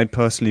else, but I'd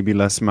personally be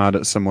less mad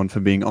at someone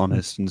for being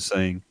honest and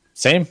saying,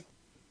 Same.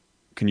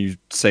 "Can you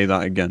say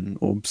that again?"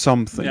 or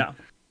something. Yeah.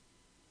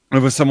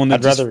 Over someone that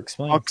I'd just rather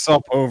explain. fucks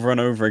up over and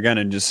over again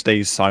and just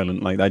stays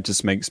silent, like that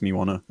just makes me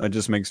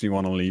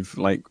wanna leave,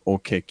 like, or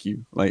kick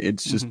you. Like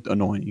it's just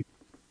annoying.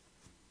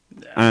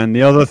 Yeah. And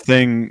the other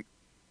thing,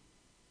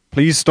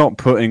 please stop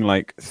putting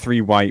like 3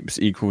 wipes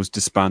equals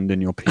disband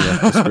in your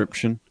PF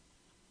description.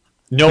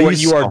 Know what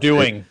Please you are stop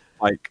doing. it.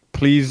 Like,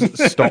 please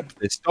stop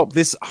this. Stop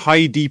this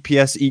high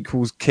DPS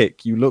equals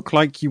kick. You look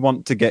like you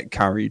want to get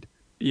carried.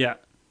 Yeah.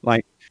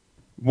 Like,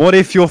 what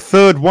if your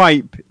 3rd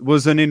wipe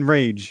was an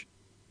enrage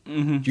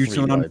due 3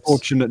 to an wipes.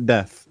 unfortunate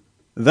death?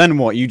 Then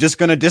what? You just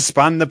gonna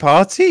disband the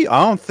party?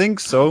 I don't think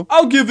so.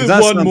 I'll give it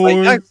That one sounds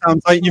more. that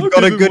sounds like you've I'll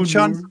got a give it good one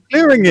chance more. of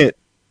clearing it.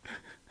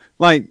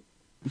 Like,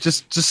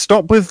 just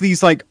stop with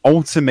these like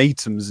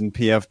ultimatums and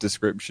PF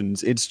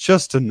descriptions. It's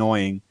just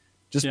annoying.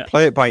 Just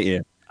play it by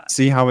ear.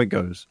 See how it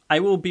goes. I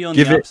will be on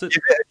Give the it opposite.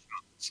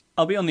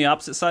 I'll be on the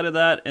opposite side of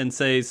that and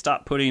say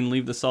stop putting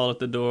leave the salt at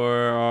the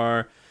door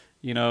or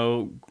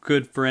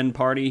good friend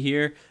party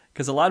here,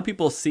 because a lot of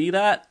people see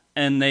that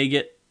and they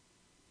get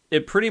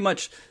it pretty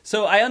much.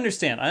 So I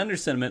understand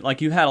it.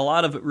 Like, you had a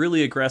lot of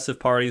really aggressive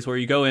parties where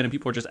you go in and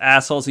people are just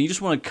assholes and you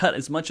just want to cut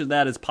as much of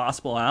that as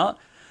possible out.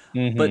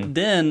 But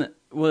then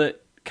what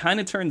it kind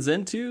of turns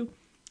into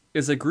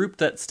is a group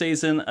that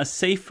stays in a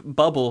safe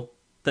bubble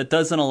that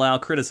doesn't allow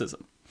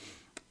criticism.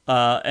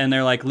 And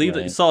they're like, leave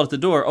the salt at the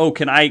door. Oh,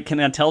 can I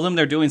tell them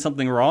they're doing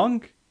something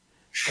wrong?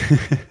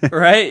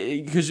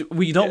 Right? Because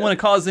we don't want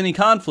to cause any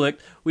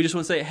conflict. We just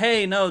want to say,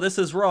 hey, no, this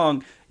is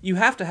wrong. You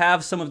have to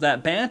have some of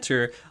that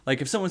banter.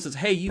 Like, if someone says,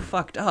 hey, you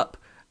fucked up,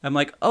 I'm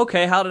like,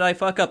 okay, how did I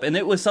fuck up? And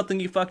it was something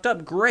you fucked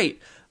up,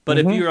 great. But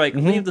if you're like,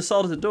 leave the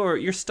salt at the door,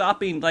 you're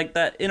stopping like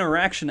that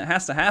interaction that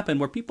has to happen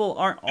where people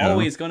aren't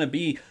always going to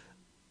be,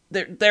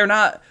 they're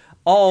not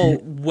all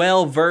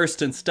well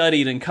versed and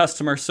studied in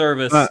customer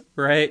service,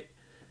 right?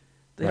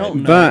 They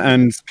don't know. That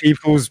and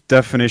people's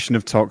definition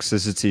of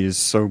toxicity is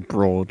so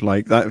broad.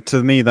 Like, that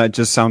to me, that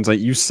just sounds like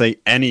you say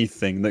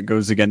anything that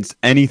goes against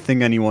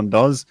anything anyone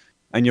does,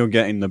 and you're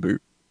getting the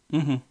boot.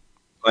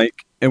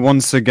 Like, it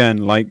once again,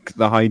 like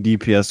the high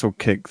DPS or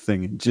kick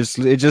thing.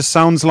 It just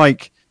sounds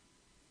like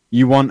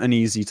you want an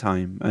easy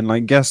time, and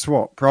like, guess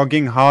what?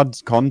 Progging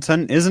hard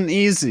content isn't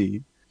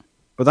easy,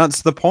 but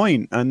that's the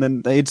point. And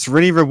then it's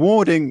really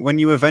rewarding when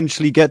you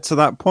eventually get to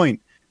that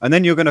point. And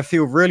then you're going to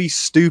feel really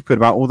stupid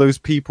about all those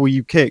people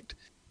you kicked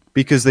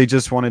because they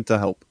just wanted to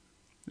help.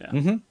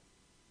 Yeah.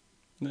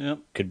 Yep.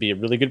 Could be a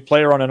really good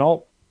player on an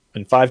alt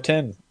in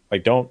 510.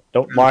 Like, don't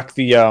mock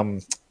the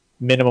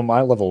minimum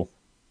eye level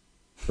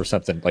or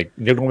something. Like,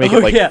 you're going to make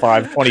it like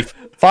 520,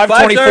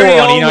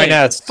 524 on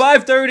E9S.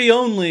 530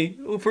 only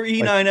for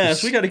E9S.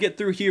 Like, we got to get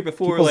through here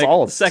before like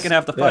the second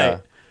half of the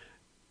fight.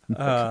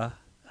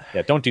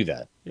 Yeah, don't do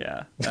that.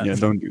 Yeah.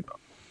 Don't do that.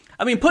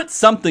 I mean, put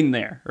something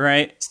there,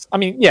 right? I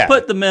mean, yeah.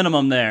 Put the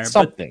minimum there.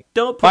 Something. But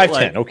don't put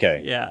 510,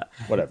 okay. Yeah.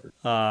 Whatever.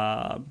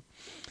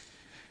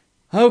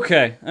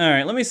 Okay. All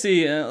right. Let me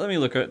see. Let me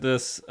look at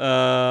this.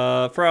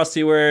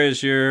 Frosty, where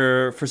is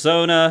your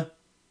Frizona?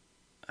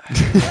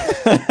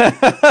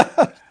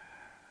 I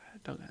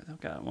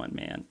don't got one,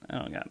 man. I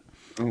don't got.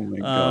 Oh my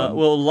god.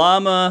 Will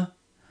Llama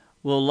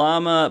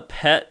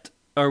pet,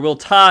 or will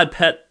Todd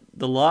pet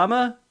the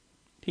llama?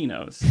 He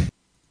knows.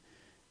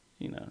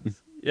 He knows.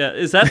 Yeah,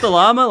 is that the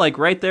llama, like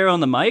right there on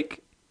the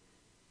mic?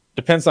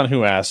 Depends on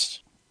who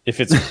asked. If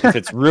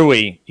it's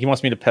Rui, he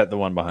wants me to pet the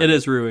one behind. It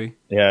is Rui.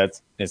 Yeah,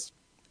 it's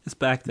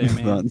back there,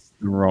 man. That's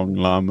the wrong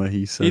llama,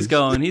 he says. He's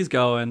going. Is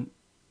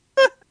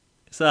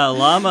that a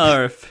llama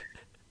or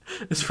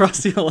is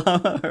Frosty a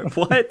llama or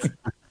what?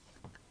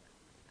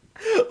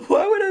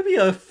 Why would I be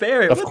a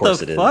ferret? Of what course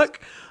the it fuck?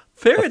 Is.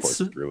 Ferrets.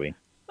 Of course, Rui.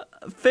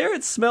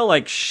 Ferrets smell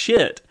like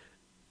shit.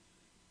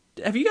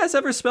 Have you guys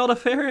ever smelled a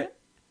ferret?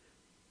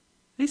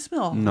 They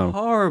smell No.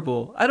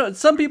 horrible. I don't.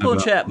 Some people in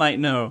Never. chat might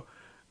know,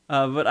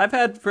 but I've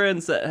had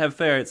friends that have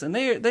ferrets, and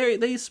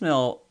they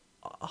smell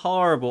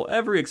horrible.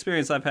 Every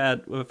experience I've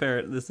had with a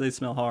ferret, they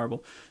smell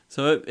horrible.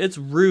 So it's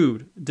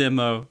rude,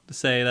 Demo, to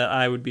say that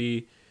I would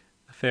be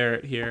a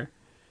ferret here.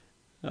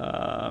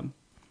 All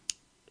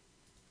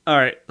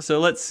right, so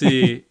let's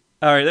see.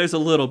 All right, there's a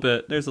little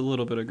bit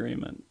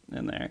agreement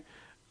in there.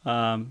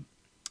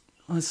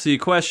 Let's see.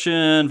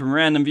 Question from a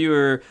random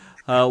viewer.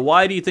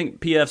 Why do you think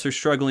PFs are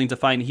struggling to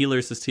find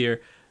healers this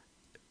tier?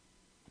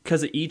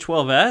 Because of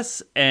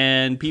E12S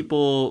and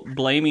people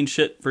blaming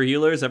shit for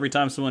healers every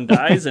time someone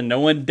dies and no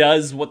one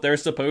does what they're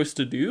supposed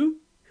to do?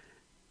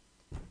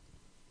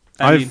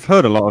 I've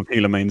heard a lot of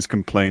healer mains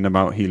complain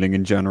about healing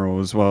in general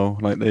as well.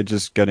 Like, they're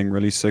just getting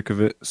really sick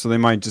of it. So they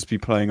might just be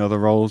playing other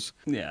roles.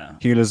 Yeah.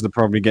 Healers are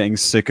probably getting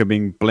sick of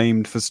being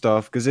blamed for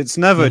stuff, because it's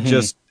never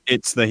just,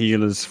 it's the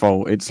healer's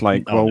fault. It's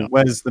like,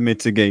 where's the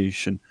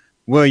mitigation?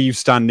 Were you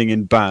standing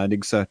in bad,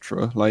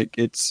 etc.? Like,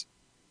 it's...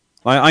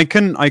 I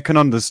can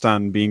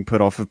understand being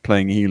put off of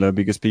playing healer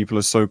because people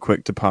are so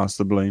quick to pass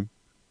the blame.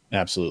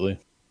 Absolutely.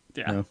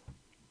 Yeah.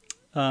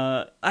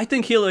 I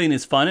think healing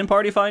is fun in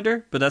Party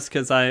Finder, but that's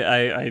because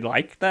I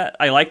like that.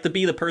 I like to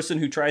be the person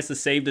who tries to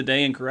save the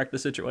day and correct the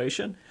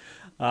situation.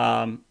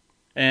 But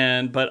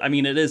I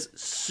mean, it is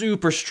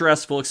super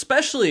stressful,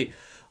 especially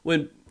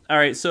when, all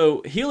right,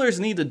 so healers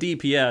need the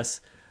DPS,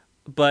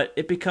 but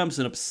it becomes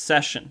an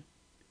obsession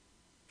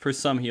for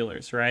some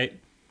healers, right?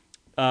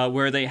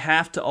 Where they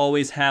have to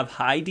always have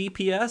high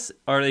DPS,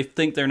 or they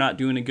think they're not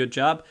doing a good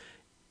job.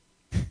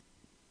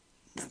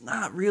 It's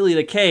not really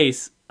the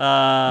case.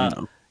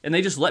 No. And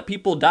they just let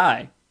people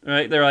die,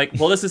 right? They're like,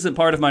 well, this isn't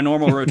part of my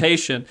normal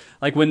rotation.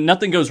 Like, when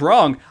nothing goes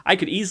wrong, I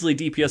could easily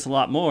DPS a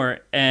lot more,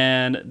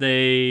 and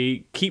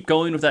they keep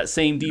going with that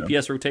same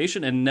DPS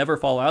rotation and never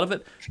fall out of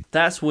it.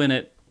 That's when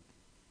it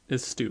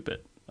is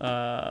stupid.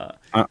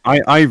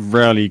 I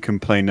rarely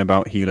complain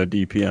about healer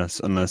DPS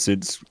unless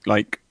it's,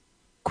 like,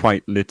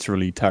 quite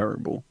literally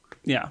terrible.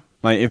 Yeah.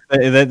 Like,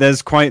 if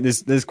there's quite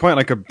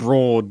like a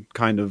broad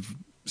kind of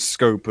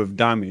scope of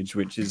damage,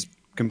 which is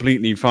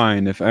completely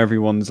fine if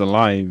everyone's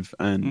alive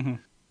and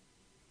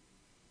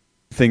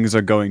things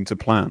are going to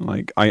plan.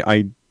 Like,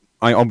 I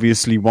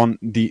obviously want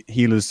the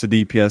healers to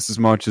DPS as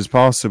much as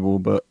possible,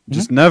 but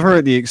just never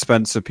at the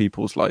expense of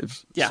people's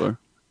lives. Yeah. So.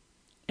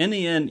 In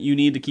the end, you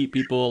need to keep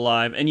people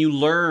alive, and you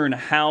learn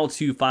how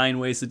to find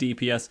ways to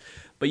DPS,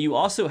 but you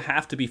also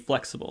have to be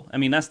flexible. I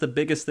mean, that's the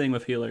biggest thing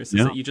with healers,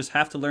 is that you just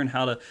have to learn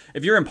how to...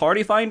 If you're in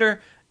Party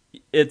Finder,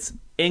 it's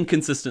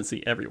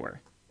inconsistency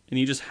everywhere, and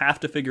you just have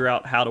to figure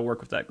out how to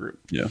work with that group.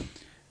 Yeah,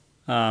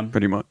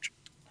 pretty much.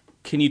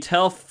 Can you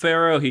tell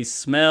Pharaoh he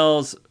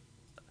smells...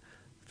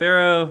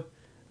 Pharaoh,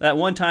 that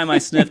one time I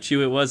sniffed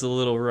you, it was a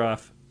little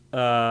rough.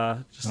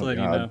 Just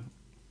letting you know.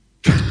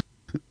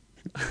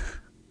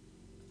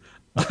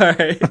 All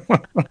right.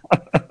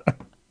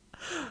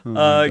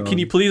 Can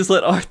you please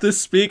let Arthur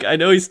speak? I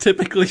know he's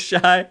typically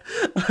shy,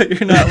 but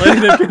you're not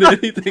letting him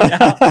get anything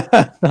out.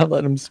 Not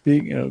letting him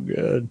speak. Oh,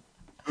 good.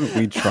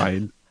 We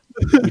tried.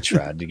 We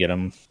tried to get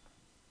him.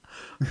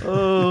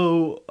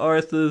 Oh,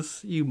 Arthur,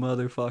 you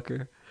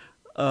motherfucker.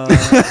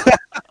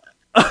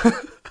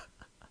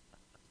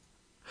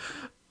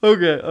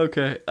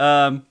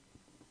 Okay.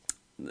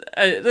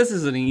 This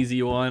is an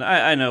easy one.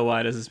 I know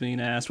why this is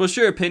being asked. What's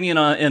your opinion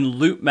on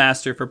Loot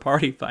Master for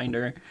Party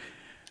Finder?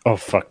 Oh,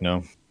 fuck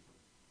no.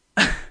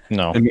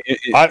 No.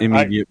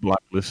 Immediate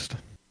blacklist.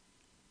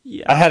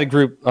 Yeah. I had a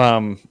group,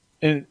 and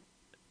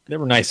they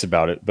were nice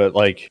about it, but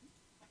like,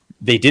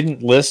 they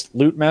didn't list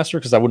Loot Master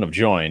because I wouldn't have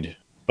joined.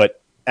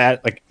 But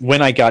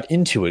when I got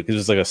into it, because it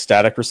was like a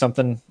static or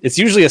something. It's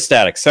usually a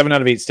static, 7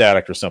 out of 8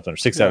 static or something, or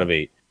 6 out of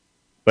 8.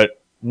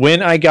 But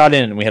when I got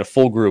in and we had a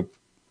full group,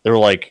 they were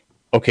like,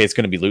 okay, it's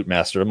going to be Loot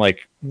Master. I'm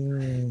like,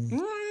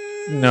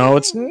 no,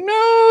 it's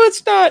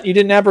not. You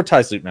didn't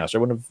advertise Loot Master.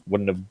 I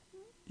wouldn't have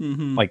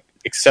like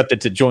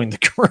accepted to join the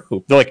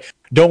group. They're like,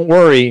 don't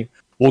worry,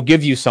 we'll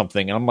give you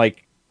something. And I'm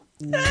like,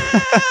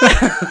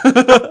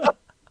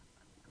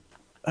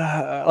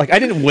 like, I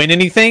didn't win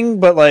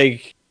anything, but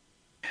like,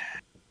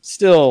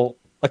 still,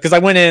 because I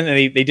went in and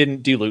they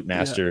didn't do Loot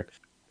Master.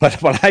 Yeah.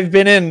 But I've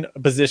been in a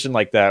position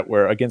like that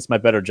where, against my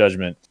better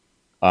judgment,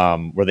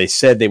 where they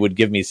said they would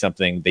give me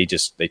something, they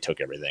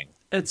took everything.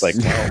 It's like,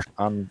 well,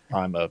 I'm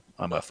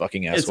a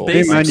fucking asshole.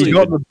 Hey man, you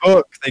got the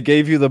book. They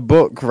gave you the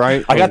book,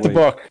 right? I got the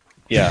book.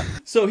 Yeah.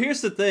 So here's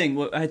the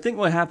thing. I think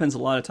what happens a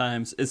lot of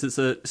times is it's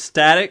a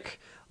static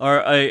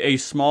or a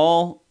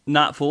small,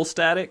 not full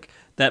static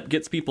that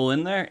gets people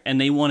in there, and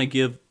they want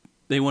to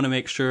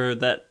make sure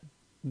that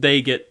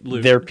they get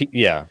loot.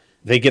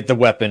 They get the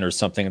weapon or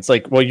something. It's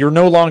like, well, you're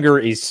no longer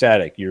a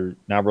static. You're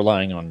now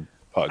relying on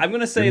Pug. I'm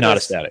going to say not a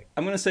static.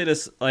 I'm going to say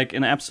this like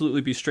and absolutely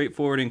be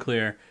straightforward and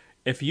clear.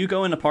 If you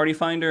go into Party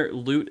Finder,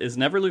 loot is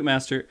never Loot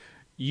Master.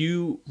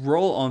 You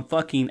roll on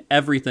fucking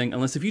everything,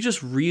 unless if you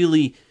just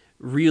really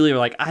are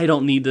like, I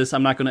don't need this,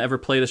 I'm not going to ever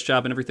play this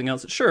job and everything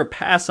else. Sure,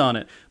 pass on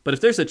it. But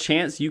if there's a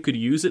chance you could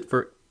use it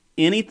for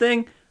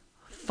anything,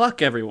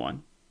 fuck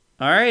everyone.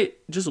 All right,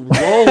 just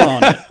roll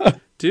on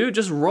it. Dude,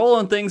 just roll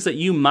on things that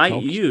you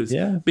might use.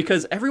 Yeah.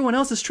 Because everyone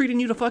else is treating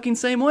you the fucking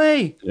same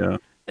way. Yeah.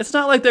 It's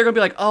not like they're going to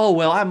be like, oh,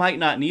 well, I might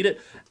not need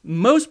it.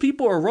 Most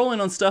people are rolling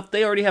on stuff.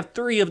 They already have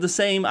 3 of the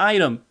same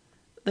item.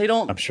 They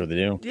don't. I'm sure they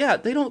do. Yeah,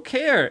 they don't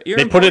care.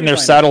 They put it in their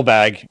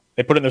saddlebag.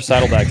 They put it in their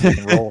saddlebag so they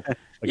can roll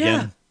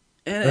again.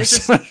 Yeah. And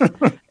it's just,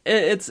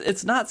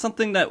 it's not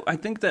something that I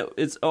think that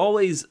it's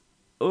always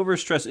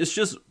overstressed. It's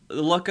just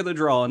the luck of the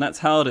draw, and that's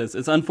how it is.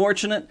 It's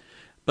unfortunate,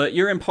 but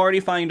you're in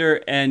Party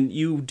Finder, and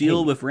you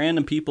deal with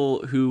random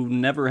people who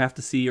never have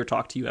to see or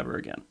talk to you ever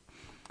again.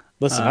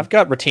 Listen, I've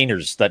got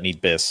retainers that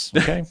need BIS.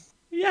 Okay.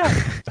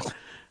 Yeah.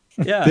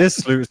 Yeah.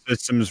 This loot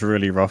system's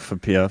really rough for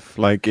PF.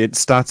 Like, it's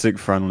static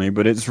friendly,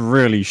 but it's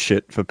really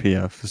shit for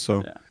PF.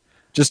 So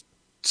just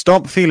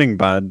stop feeling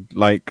bad.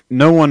 Like,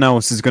 no one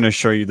else is going to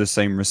show you the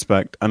same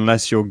respect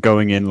unless you're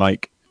going in,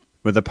 like,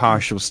 with a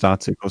partial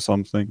static or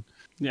something.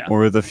 Yeah. Or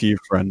with a few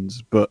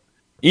friends. But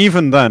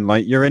even then,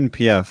 like, you're in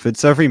PF.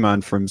 It's every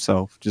man for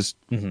himself. Just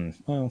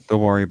don't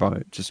worry about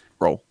it. Just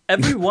roll.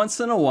 Every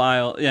once in a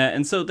while, yeah.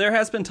 And so there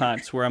has been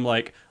times where I'm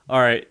like, all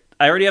right,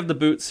 I already have the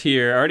boots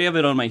here. I already have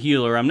it on my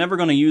healer. I'm never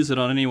going to use it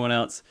on anyone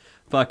else.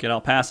 Fuck it. I'll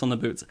pass on the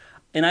boots.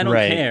 And I don't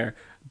care.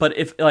 But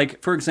if,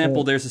 like, for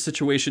example, there's a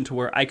situation to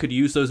where I could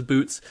use those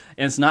boots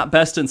and it's not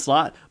best in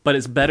slot, but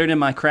it's better than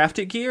my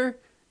crafted gear.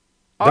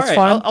 All right,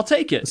 fine. I'll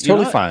take it. It's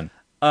totally fine.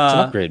 It's an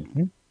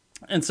upgrade.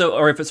 And so,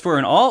 or if it's for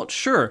an alt,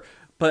 sure.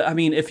 But I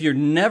mean, if you're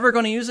never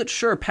going to use it,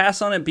 sure,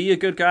 pass on it, be a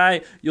good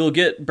guy. You'll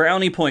get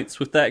brownie points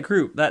with that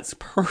group. That's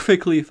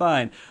perfectly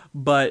fine.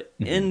 But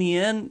in the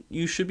end,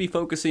 you should be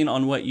focusing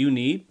on what you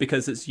need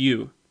because it's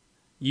you.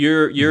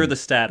 You're the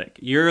static.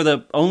 You're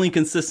the only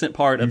consistent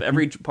part of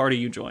every party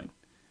you join.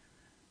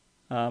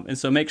 And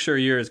so make sure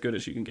you're as good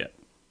as you can get.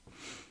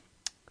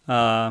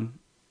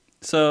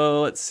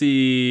 So let's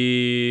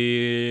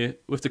see.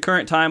 With the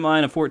current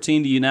timeline of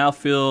 14, do you now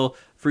feel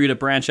free to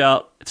branch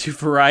out to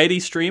variety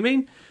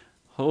streaming?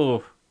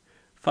 Oh,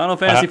 Final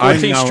Fantasy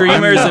 14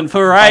 streamers and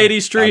variety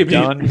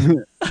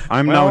streaming.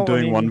 I'm now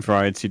doing one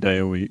variety day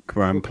a week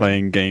where I'm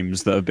playing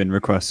games that have been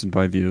requested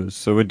by viewers.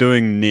 So we're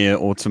doing Nier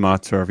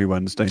Automata every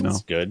Wednesday now.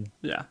 That's good.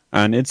 Yeah.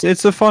 And it's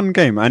a fun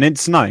game and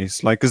it's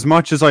nice. Like, as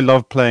much as I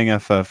love playing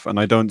FF and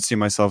I don't see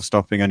myself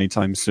stopping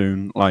anytime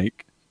soon,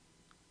 like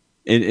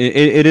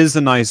it is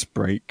a nice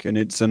break and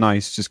it's a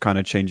nice just kind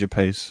of change of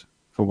pace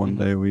for one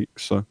day a week.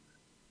 So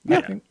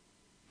yeah.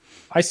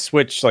 I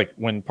switch, like,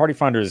 when Party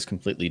Finder is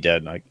completely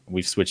dead, like,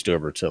 we've switched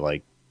over to,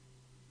 like,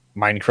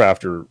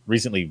 Minecraft or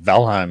recently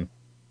Valheim.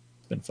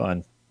 It's been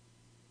fun.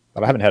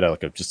 But I haven't had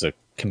just a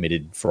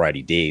committed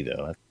variety day,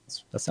 though.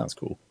 That sounds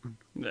cool.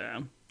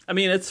 Yeah. I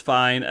mean, it's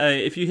fine.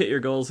 If you hit your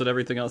goals and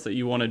everything else that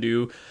you want to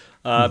do,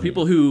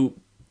 people who,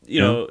 you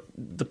know,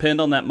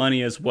 depend on that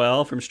money as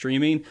well from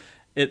streaming,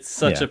 it's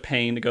such a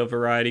pain to go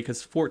variety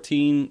because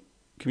 14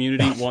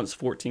 community wants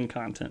 14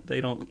 content.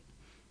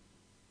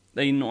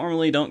 They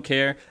normally don't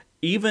care.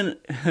 Even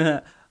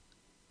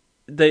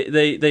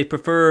they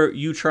prefer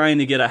you trying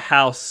to get a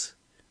house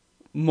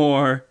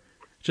more,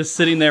 just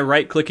sitting there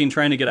right clicking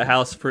trying to get a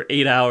house for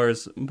 8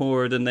 hours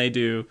more than they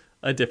do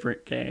a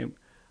different game,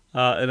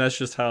 and that's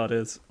just how it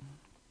is.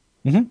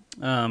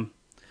 All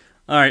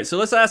right, so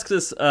let's ask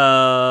this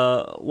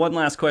one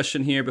last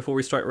question here before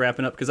we start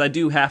wrapping up because I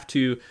do have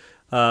to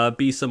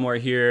be somewhere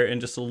here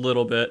in just a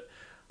little bit.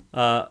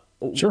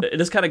 Sure.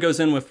 This kind of goes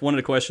in with one of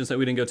the questions that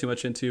we didn't go too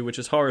much into, which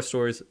is horror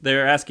stories.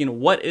 They're asking,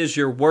 what is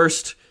your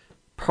worst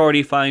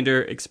Party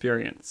Finder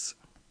experience?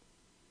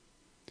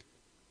 I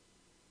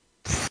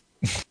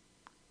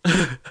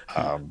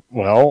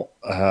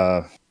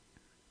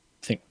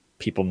think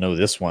people know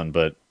this one,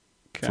 but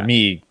for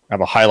me, I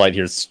have a highlight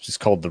here. It's just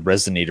called the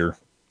Resonator.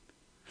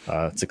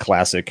 It's a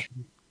classic.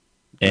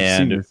 I've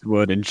seen this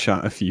word in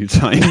chat a few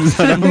times.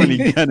 I don't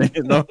really get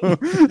it, though.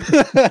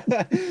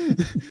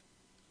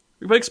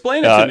 But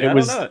explain it to me. I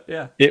don't know it.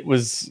 Yeah. It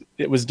was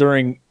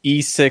during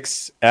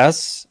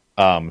E6S.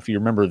 If you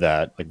remember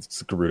that, like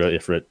it's Garuda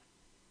Ifrit,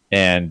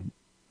 and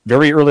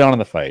very early on in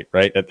the fight,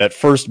 right? That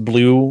first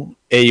blue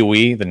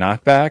AoE, the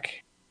knockback,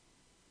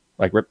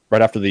 like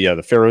right after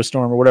the Pharaoh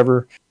Storm or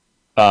whatever.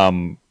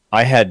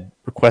 I had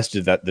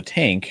requested that the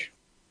tank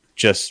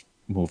just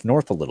move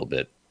north a little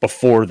bit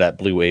before that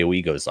blue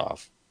AoE goes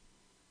off,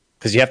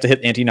 because you have to hit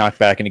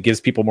anti-knockback, and it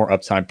gives people more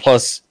uptime.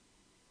 Plus,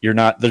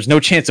 there's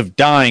no chance of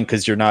dying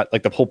because you're not,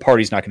 like, the whole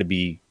party's not going to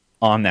be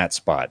on that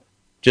spot.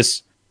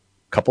 Just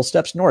a couple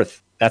steps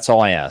north. That's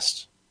all I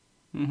asked.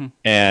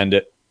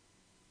 And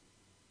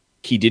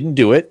he didn't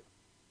do it.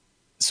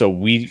 So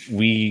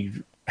we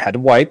had to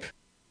wipe.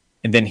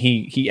 And then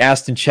he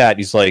asked in chat,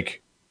 he's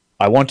like,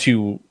 I want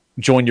to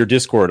join your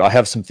Discord. I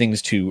have some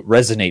things to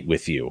resonate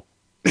with you.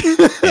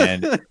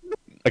 And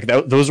like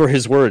those were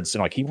his words.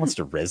 And like, he wants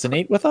to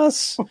resonate with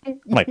us? I'm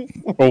like,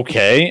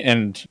 okay.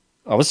 And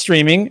I was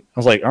streaming. I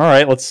was like, all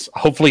right,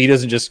 hopefully he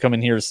doesn't just come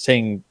in here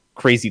saying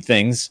crazy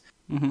things.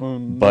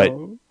 But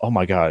oh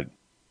my God,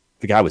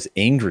 the guy was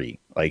angry.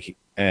 Like,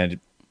 and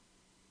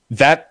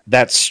that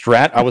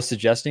strat I was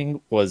suggesting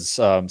was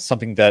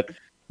something that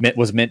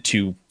was meant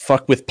to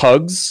fuck with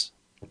pugs,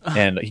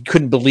 and he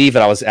couldn't believe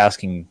that I was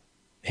asking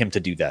him to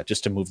do that,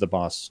 just to move the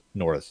boss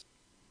north.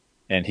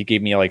 And he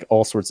gave me like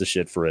all sorts of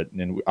shit for it.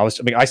 And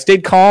I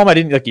stayed calm. I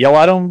didn't like yell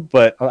at him,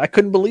 but I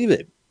couldn't believe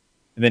it.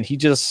 And then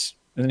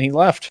he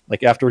left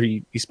like after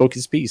he spoke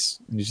his piece.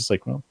 And he's just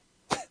like, well,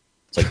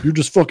 it's like, you're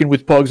just fucking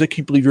with pugs. I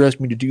can't believe you're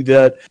asking me to do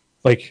that.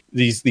 Like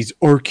these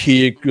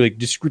archaic, like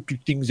descriptive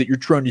things that you're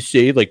trying to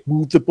say, like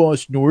move the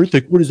boss north.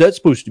 Like, what is that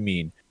supposed to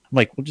mean? I'm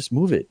like, well, just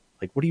move it.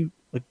 Like, what are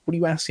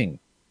you asking?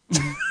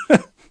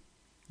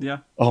 Yeah.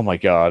 Oh my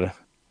God.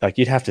 Like,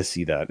 you'd have to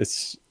see that.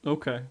 It's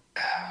okay.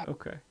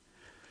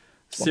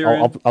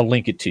 Siren, I'll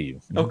link it to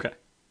you. okay.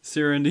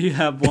 Siren, do you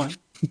have one?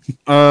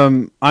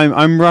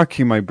 I'm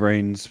racking my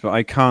brains, but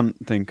I can't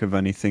think of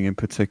anything in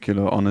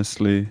particular.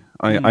 Honestly,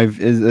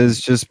 there's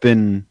just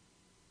been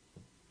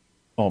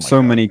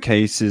so many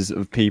cases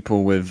of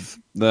people with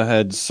their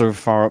heads so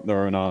far up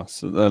their own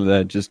arse that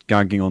they're just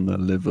gagging on their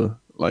liver.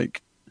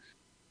 Like,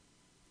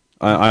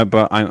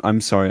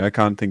 I'm sorry, I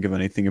can't think of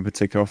anything in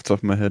particular off the top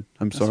of my head.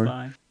 I'm sorry.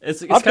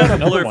 That's fine. It's kind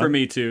of a blur for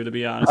me too, to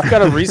be honest. I've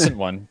got a recent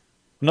one.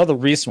 Another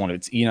recent one.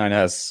 It's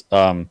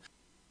E9S.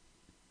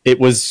 It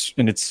was,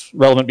 and it's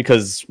relevant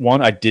because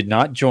one, I did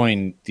not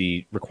join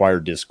the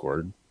required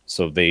Discord,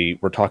 so they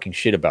were talking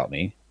shit about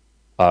me.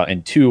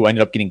 And two, I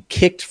ended up getting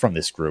kicked from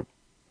this group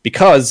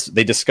because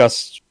they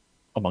discussed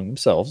among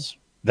themselves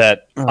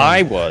that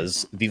I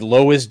was the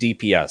lowest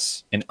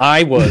DPS and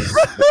I was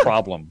the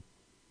problem.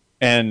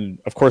 And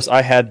of course,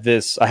 I had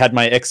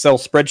my Excel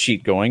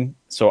spreadsheet going,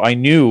 so I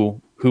knew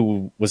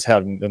who was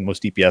having the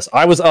most DPS.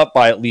 I was up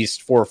by at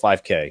least 4 or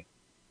 5K.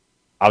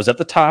 I was at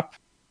the top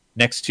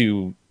next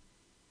to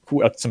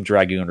some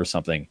Dragoon or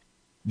something.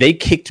 They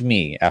kicked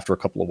me after a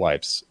couple of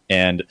wipes,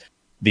 and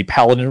the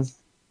Paladin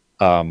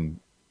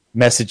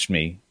messaged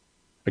me.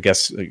 I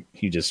guess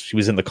he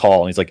was in the call,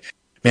 and he's like,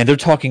 man, they're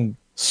talking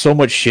so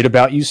much shit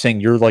about you,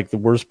 saying you're like the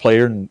worst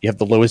player and you have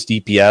the lowest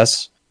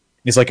DPS.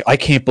 He's like, I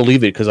can't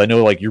believe it because I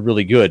know like you're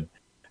really good.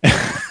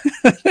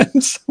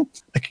 So,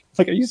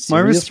 like, are you serious? My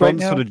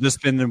response would have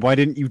just been, why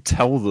didn't you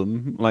tell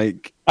them?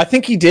 Like, I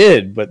think he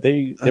did, but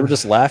they were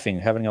just laughing,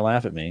 having a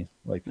laugh at me.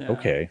 Like,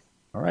 okay,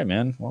 all right,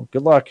 man. Well,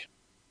 good luck.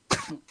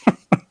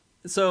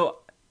 So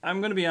I'm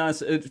going to be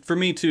honest. For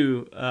me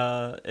too,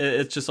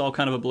 it's just all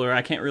kind of a blur.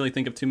 I can't really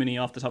think of too many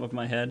off the top of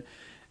my head.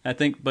 I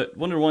think, but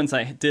one of the ones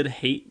I did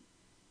hate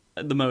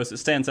the most, it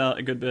stands out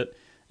a good bit.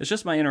 It's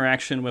just my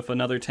interaction with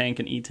another tank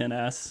in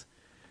E10S.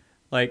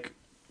 Like,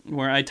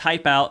 where I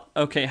type out,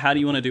 okay, how do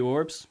you want to do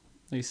orbs?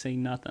 They say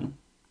nothing.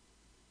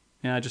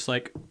 And I just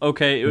like,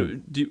 okay,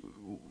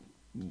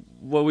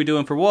 what are we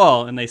doing for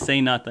wall? And they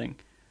say nothing.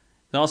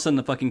 Then all of a sudden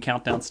the fucking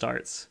countdown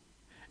starts.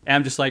 And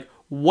I'm just like,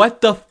 what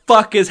the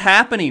fuck is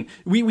happening?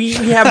 We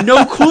have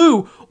no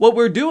clue what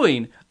we're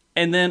doing.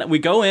 And then we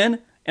go in,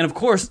 and of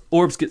course,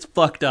 orbs gets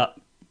fucked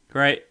up.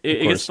 Right?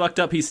 It gets fucked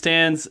up. He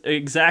stands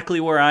exactly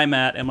where I'm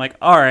at. I'm like,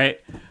 all right.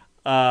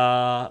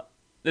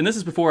 And this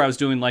is before I was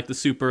doing like the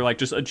super, like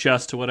just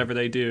adjust to whatever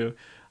they do.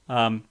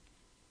 And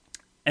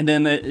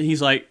then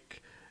he's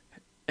like,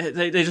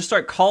 they just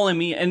start calling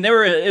me, and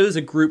it was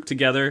a group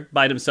together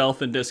by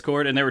themselves in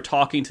Discord, and they were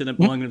talking to them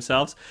among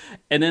themselves.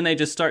 And then they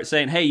just start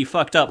saying, hey, you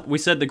fucked up. We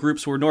said the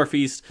groups were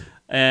northeast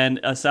and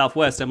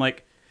southwest. I'm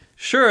like,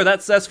 sure,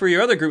 that's for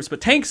your other groups,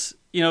 but tanks,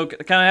 kind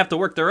of have to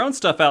work their own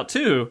stuff out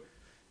too.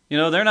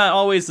 They're not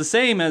always the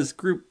same as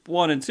group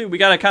 1 and 2. We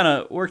got to kind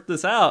of work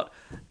this out.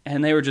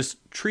 And they were just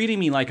treating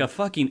me like a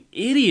fucking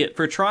idiot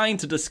for trying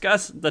to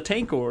discuss the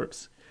tank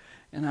orbs.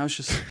 And I was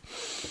just...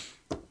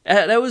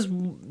 that was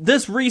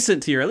this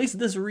recent tier. At least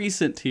this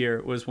recent tier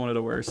was one of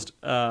the worst.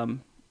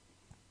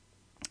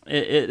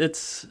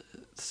 It's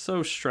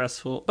so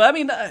stressful. But I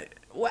mean,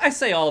 I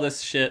say all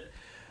this shit.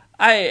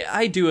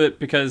 I do it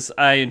because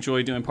I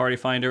enjoy doing Party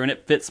Finder, and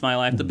it fits my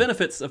life. The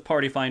benefits of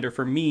Party Finder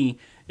for me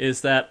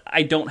is that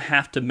I don't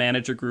have to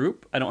manage a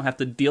group. I don't have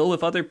to deal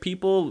with other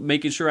people,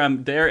 making sure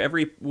I'm there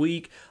every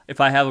week. If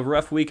I have a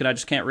rough week and I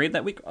just can't raid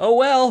that week, oh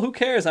well, who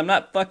cares? I'm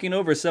not fucking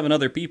over 7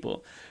 other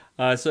people.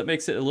 So it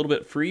makes it a little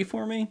bit free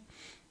for me.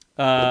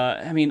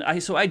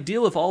 I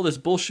deal with all this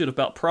bullshit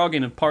about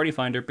progging and Party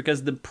Finder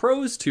because the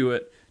pros to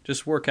it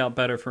just work out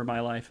better for my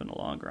life in the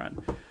long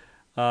run.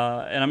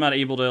 And I'm not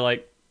able to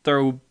like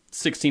throw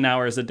 16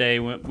 hours a day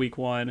week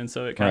 1, and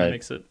so it kind of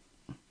makes it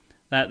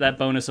that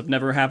bonus of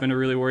never having to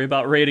really worry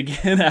about raid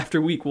again after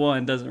week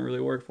 1 doesn't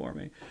really work for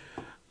me.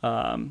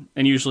 And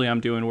usually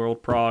I'm doing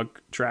world prog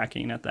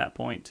tracking at that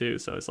point too,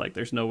 so it's like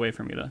there's no way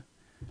for me to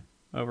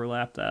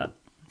overlap that.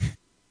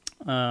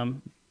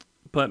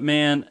 But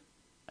man,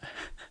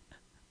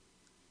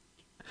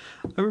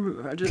 I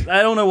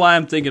don't know why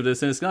I'm thinking of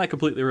this, and it's not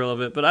completely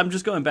relevant, but I'm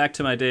just going back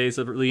to my days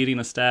of leading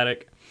a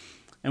static,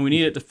 and we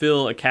needed to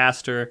fill a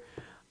caster,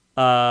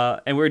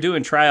 and we were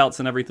doing tryouts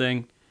and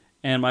everything,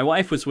 and my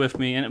wife was with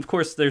me, and of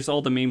course there's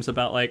all the memes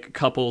about like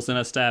couples in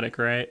a static,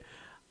 right?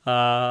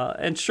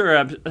 And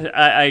sure,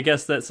 I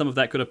guess that some of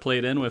that could have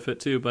played in with it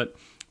too, but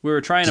we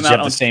were trying them out. Did you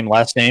have the same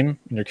last name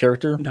in your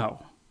character?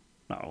 No.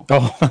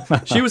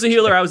 Oh. She was a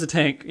healer, I was a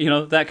tank,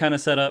 that kind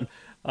of setup.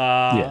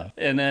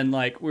 And then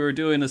like we were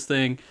doing this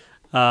thing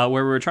where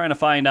we were trying to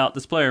find out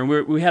this player,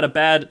 and we had a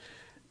bad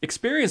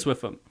experience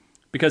with him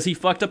because he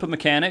fucked up a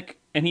mechanic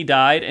and he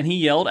died, and he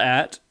yelled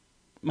at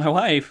my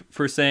wife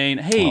for saying,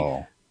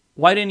 "Hey,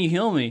 why didn't you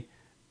heal me?"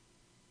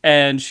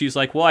 And she's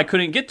like, "Well, I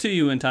couldn't get to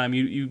you in time.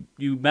 You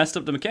messed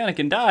up the mechanic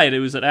and died. It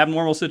was an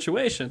abnormal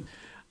situation."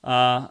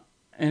 And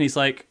he's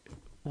like,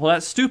 "Well,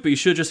 that's stupid. You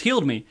should have just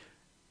healed me."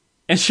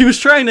 And she was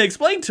trying to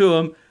explain to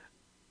him,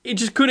 "It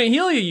just couldn't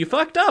heal you. You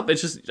fucked up.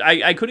 It's just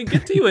I couldn't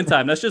get to you in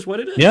time. That's just what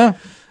it is." Yeah.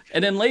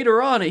 And then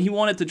later on, he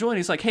wanted to join.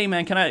 He's like, "Hey,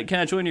 man, can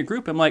I join your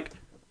group?" I'm like,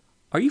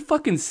 "Are you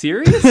fucking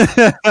serious?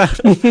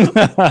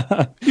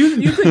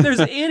 you think there's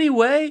any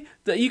way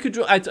that you could?"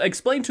 I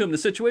explained to him the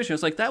situation.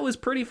 It's like, that was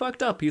pretty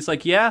fucked up. He's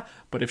like, "Yeah,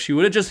 but if she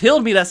would have just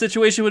healed me, that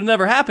situation would have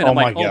never happened." I'm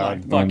like, Oh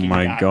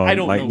my god! I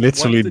don't like know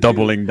literally what to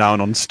doubling down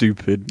on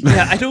stupid.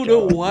 Yeah, I don't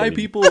know why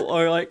people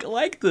are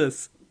like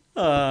this.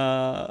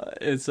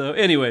 And so,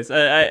 anyways,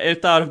 I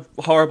thought of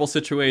horrible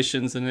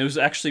situations, and it was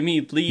actually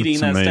me leading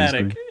That's that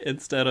amazing. static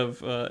instead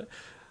of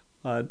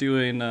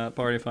doing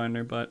Party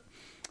Finder. But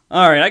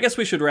all right, I guess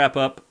we should wrap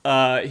up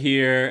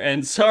here.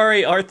 And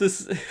sorry,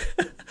 Arthas,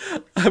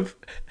 I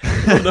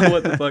don't know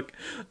what the fuck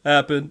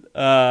happened.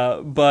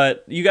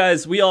 But you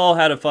guys, we all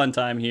had a fun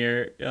time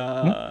here.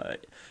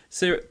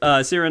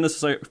 Siren, this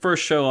is our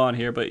first show on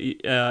here, but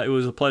it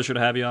was a pleasure to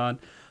have you on.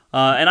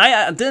 And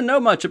I didn't know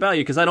much about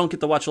you because I don't get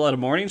to watch a lot of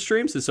morning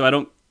streams, so I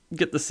don't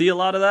get to see a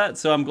lot of that.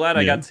 So I'm glad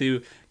I got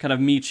to kind of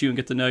meet you and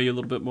get to know you a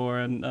little bit more.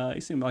 And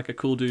you seem like a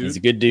cool dude. He's a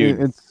good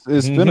dude.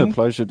 It's been a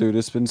pleasure, dude.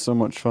 It's been so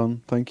much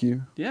fun. Thank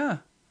you. Yeah,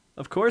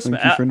 of course, Thank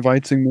man. you for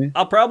inviting me.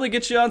 I'll probably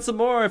get you on some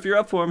more if you're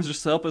up for them,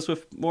 just to help us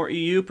with more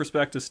EU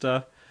perspective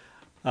stuff.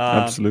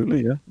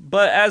 Absolutely, yeah.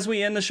 But as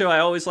we end the show, I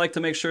always like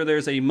to make sure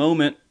there's a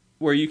moment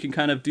where you can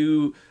kind of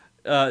do,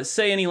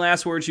 say any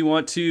last words you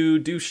want to,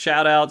 do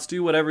shout outs,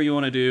 do whatever you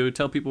want to do,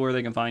 tell people where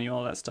they can find you,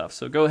 all that stuff.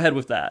 So go ahead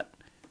with that.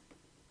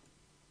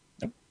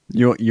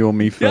 You're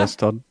me first,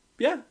 Todd.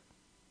 Yeah.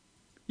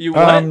 You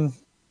what?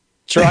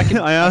 Sure, I can.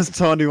 I asked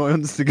Todd who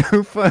wants to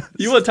go first.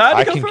 You want Todd to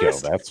I go can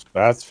first? go.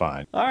 That's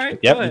fine. All right.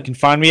 Yep, go you ahead. can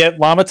find me at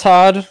Llama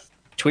Todd,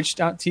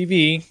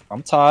 twitch.tv.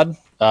 I'm Todd.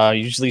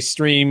 Usually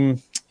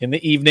stream in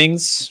the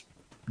evenings,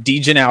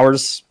 Degen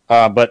hours,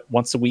 but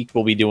once a week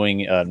we'll be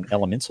doing an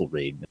elemental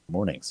raid in the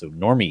morning. So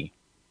normie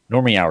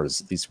hours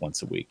at least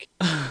once a week.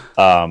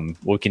 If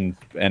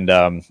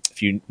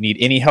you need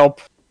any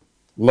help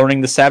learning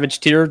the Savage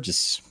tier,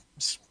 just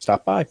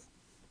stop by.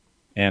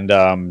 And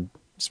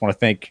just want to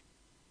thank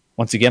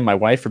once again my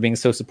wife for being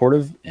so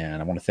supportive,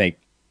 and I want to thank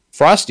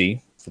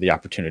Frosty for the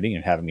opportunity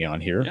and having me on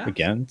here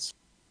again.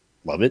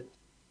 Love it.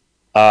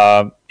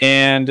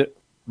 And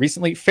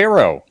recently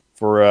Pharaoh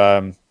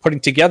for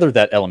putting together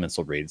that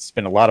elemental raid. It's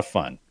been a lot of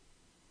fun.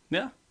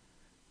 Yeah.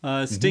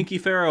 Stinky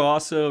Pharaoh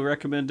also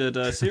recommended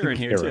Siren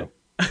here too.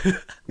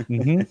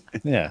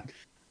 Yeah.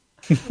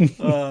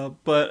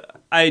 But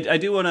I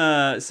do want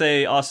to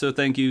say also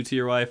thank you to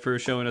your wife for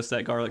showing us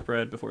that garlic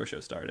bread before the show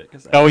started.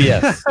 Oh,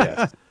 yes.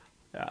 Yes.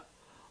 Yeah.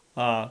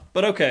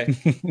 But okay.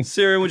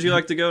 Siren, would you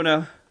like to go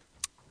now?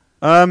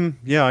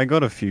 Yeah, I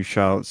got a few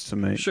shouts to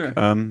make. Sure.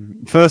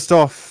 First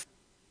off,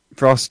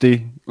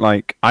 Frosty,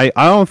 like I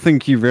don't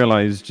think you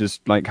realize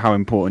just like how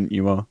important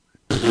you are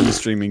in the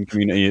streaming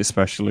community,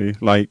 especially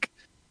like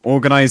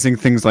organizing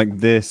things like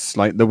this,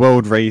 like the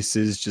world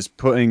races, just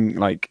putting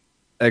like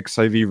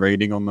XIV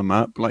raiding on the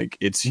map, like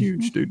it's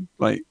huge, dude.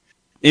 Like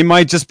it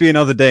might just be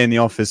another day in the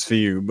office for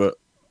you, but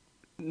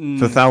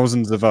for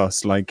thousands of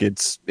us, like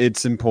it's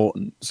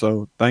important.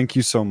 So thank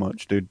you so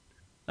much, dude.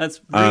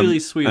 That's really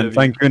sweet and of you.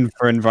 thank you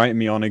for inviting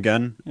me on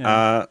again.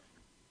 Yeah.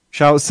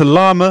 Shouts to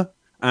Llama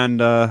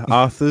and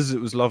Arthur's. It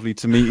was lovely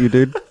to meet you,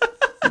 dude.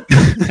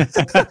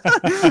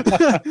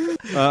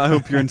 I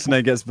hope your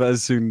internet gets better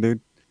soon, dude.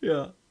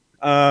 Yeah.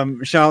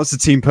 Shouts to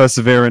Team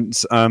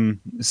Perseverance,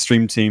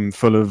 stream team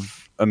full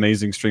of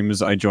amazing streamers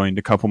that I joined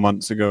a couple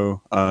months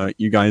ago.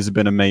 You guys have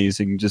been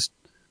amazing just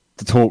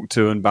to talk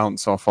to and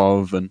bounce off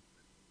of, and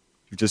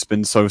you've just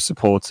been so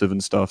supportive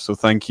and stuff. So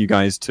thank you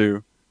guys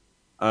too.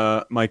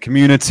 My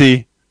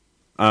community,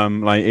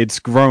 like it's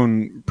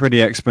grown pretty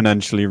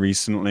exponentially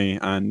recently,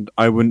 and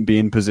I wouldn't be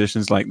in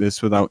positions like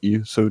this without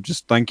you. So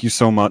just thank you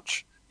so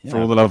much for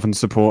all the love and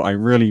support. I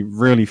really,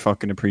 really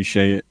fucking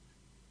appreciate it.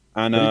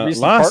 And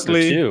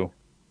lastly, too.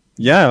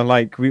 Yeah,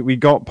 like we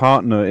got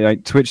partner.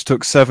 Like Twitch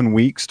took 7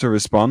 weeks to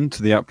respond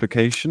to the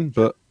application,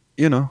 but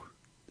you know.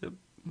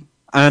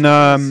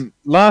 And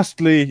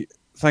lastly,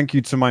 thank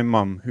you to my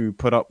mum who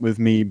put up with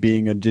me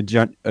being a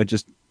degenerate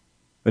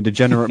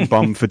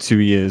bum for 2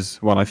 years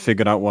while I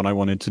figured out what I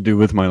wanted to do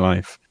with my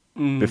life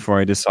before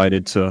I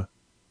decided to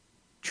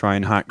try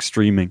and hack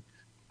streaming.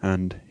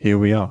 And here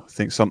we are. I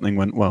think something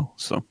went well.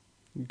 So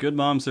good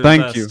moms are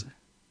thank the best. you.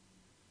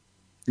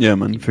 Yeah,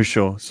 man, for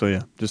sure. So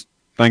yeah, just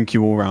thank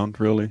you all round.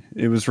 Really,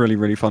 it was really,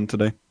 really fun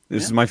today.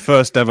 This is my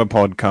first ever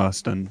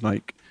podcast, and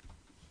like,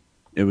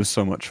 it was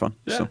so much fun.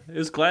 Yeah, so.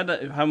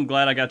 I'm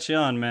glad I got you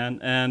on, man.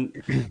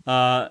 And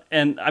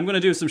I'm gonna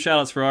do some shout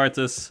outs for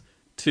Arthas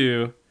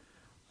too.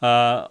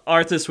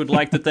 Arthas would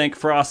like to thank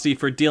Frosty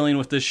for dealing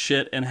with this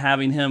shit and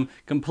having him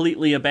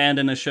completely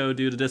abandon a show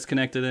due to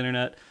disconnected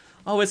internet.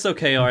 Oh, it's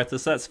okay,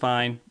 Arthas. That's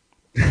fine.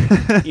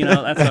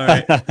 That's all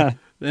right.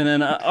 And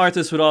then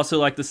Arthas would also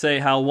like to say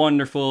how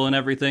wonderful and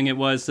everything it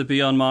was to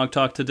be on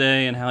MogTalk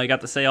today, and how he got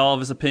to say all of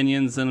his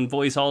opinions and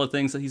voice all the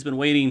things that he's been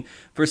waiting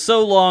for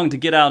so long to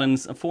get out in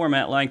a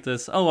format like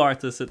this. Oh,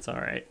 Arthas, it's all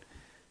right.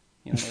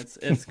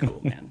 It's cool,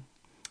 man.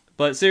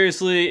 But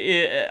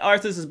seriously,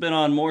 Arthas has been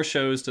on more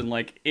shows than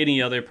like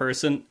any other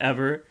person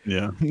ever.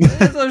 Yeah.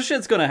 So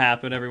shit's gonna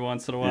happen every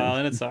once in a while,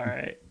 and it's all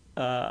right.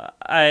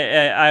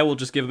 I will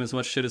just give him as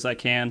much shit as I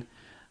can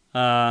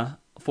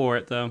for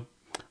it, though.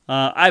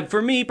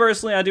 For me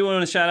personally, I do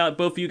want to shout out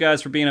both of you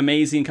guys for being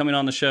amazing, coming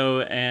on the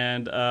show,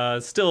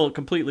 and still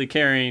completely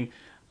carrying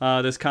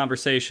this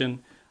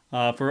conversation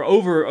for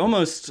over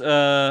almost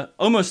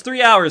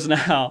 3 hours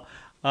now.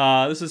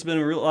 This has been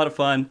a lot of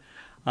fun.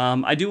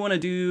 I do want to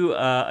do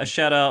a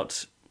shout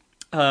out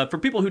for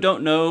people who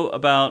don't know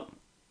about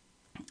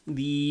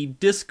the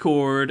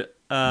Discord.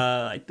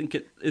 I think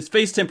it is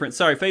Face Temperance.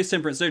 Sorry, Face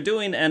Temperance. They're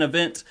doing an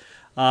event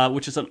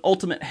which is an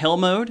ultimate hell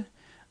mode.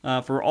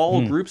 For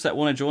all groups that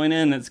want to join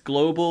in. It's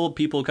global.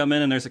 People come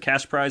in and there's a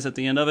cash prize at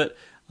the end of it.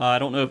 I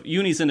don't know if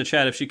Uni's in the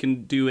chat, if she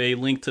can do a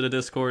link to the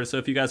Discord. So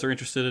if you guys are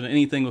interested in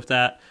anything with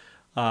that,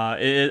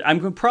 I'm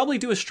going to probably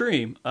do a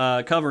stream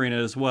covering it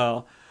as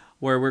well,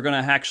 where we're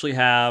going to actually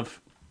have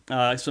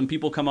some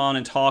people come on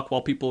and talk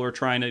while people are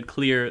trying to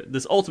clear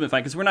this ultimate fight,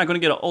 because we're not going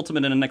to get an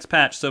ultimate in the next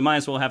patch, so might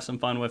as well have some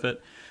fun with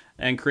it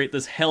and create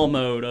this hell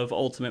mode of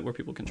ultimate where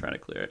people can try to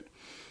clear it.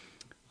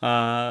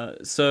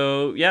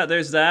 So yeah,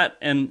 there's that,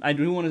 and I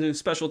do want to do a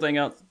special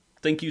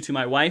thank you to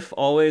my wife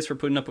always for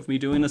putting up with me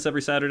doing this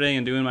every Saturday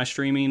and doing my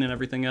streaming and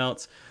everything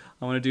else.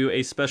 I want to do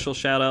a special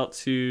shout out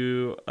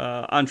to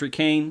Andre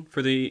Kane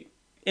for the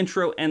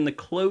intro and the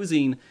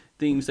closing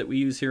themes that we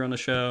use here on the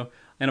show,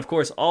 and of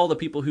course all the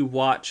people who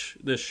watch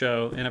this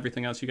show and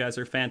everything else. You guys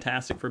are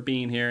fantastic for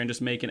being here and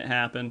just making it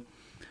happen.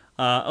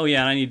 Oh yeah,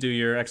 and I need to do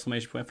your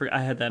exclamation point.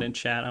 I had that in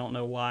chat. I don't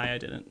know why I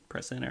didn't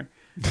press enter.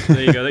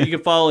 There you go. You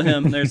can follow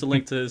him. There's a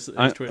link to his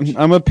Twitch.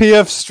 I'm a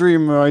PF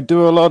streamer. I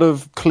do a lot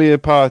of clear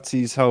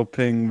parties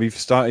helping. We've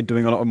started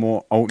doing a lot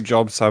more alt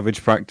job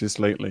savage practice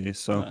lately.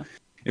 So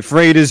if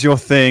raid is your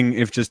thing,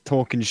 if just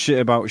talking shit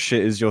about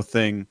shit is your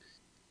thing,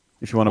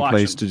 if you want a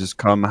place to just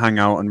come hang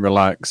out and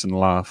relax and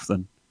laugh,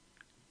 then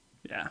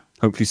yeah,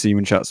 hopefully see you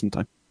in chat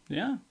sometime.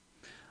 Yeah.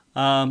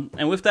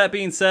 And with that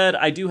being said,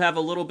 I do have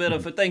a little bit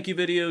of a thank you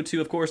video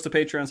to, of course, the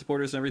Patreon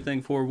supporters and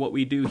everything for what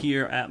we do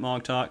here at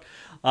MogTalk.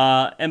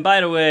 And by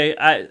the way,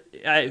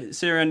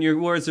 Sarah, your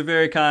words are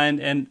very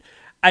kind, and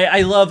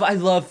I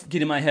love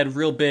getting my head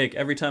real big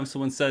every time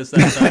someone says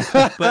that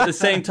stuff. But at the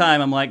same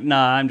time, I'm like,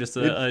 nah, I'm just a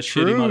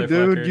shitty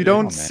motherfucker. Dude. You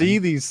don't see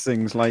these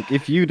things. Like,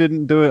 if you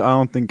didn't do it, I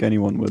don't think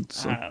anyone would.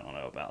 So. I don't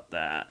know about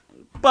that.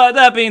 But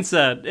that being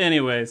said,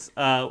 anyways,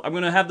 I'm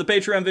going to have the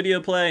Patreon video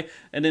play,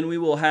 and then we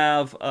will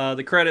have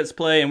the credits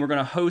play, and we're going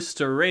to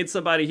host or raid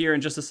somebody here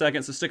in just a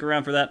second, so stick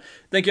around for that.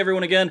 Thank you,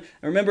 everyone, again.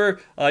 And remember,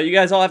 you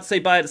guys all have to say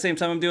bye at the same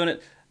time I'm doing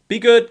it. Be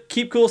good,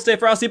 keep cool, stay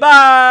frosty.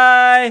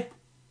 Bye!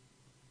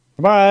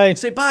 Bye.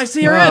 Say bye,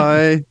 see you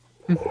in.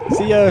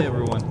 See ya. Hey,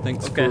 everyone.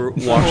 Thanks for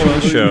watching the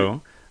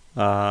show.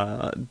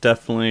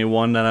 Definitely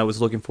one that I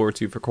was looking forward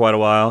to for quite a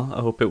while.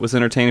 I hope it was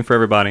entertaining for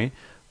everybody.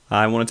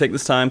 I want to take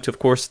this time to, of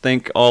course,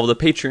 thank all of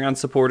the Patreon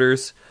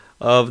supporters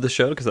of the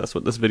show, because that's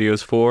what this video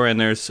is for. And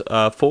there's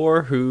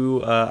 4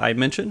 who I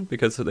mentioned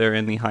because they're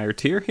in the higher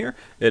tier here.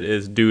 It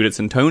is Dude It's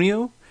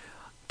Antonio,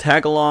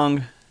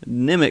 Tagalong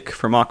Nimic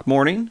from Mock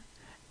Morning,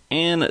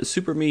 and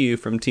Super Miyu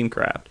from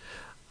Teamcraft.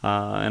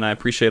 And I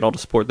appreciate all the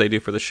support they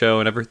do for the show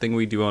and everything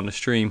we do on the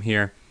stream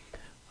here.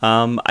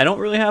 I don't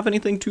really have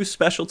anything too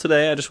special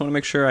today. I just want to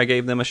make sure I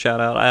gave them a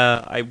shout out.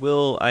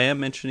 I am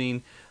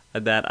mentioning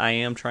that I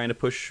am trying to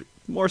push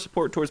more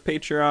support towards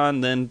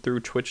Patreon than through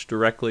Twitch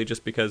directly,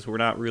 just because we're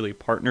not really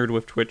partnered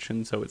with Twitch,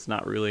 and so it's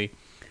not really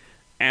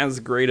as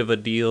great of a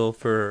deal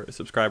for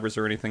subscribers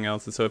or anything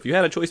else. And so if you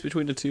had a choice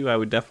between the two, I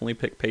would definitely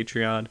pick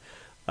Patreon.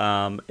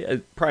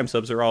 Prime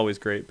subs are always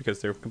great because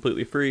they're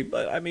completely free,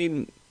 but I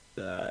mean,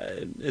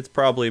 it's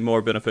probably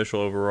more beneficial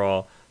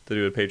overall to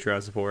do a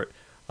Patreon support.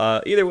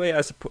 Either way,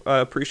 I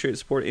appreciate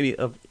support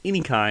of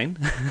any kind.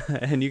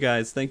 And you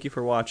guys, thank you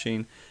for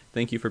watching,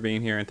 thank you for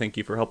being here, and thank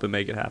you for helping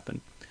make it happen.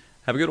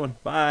 Have a good one.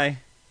 Bye.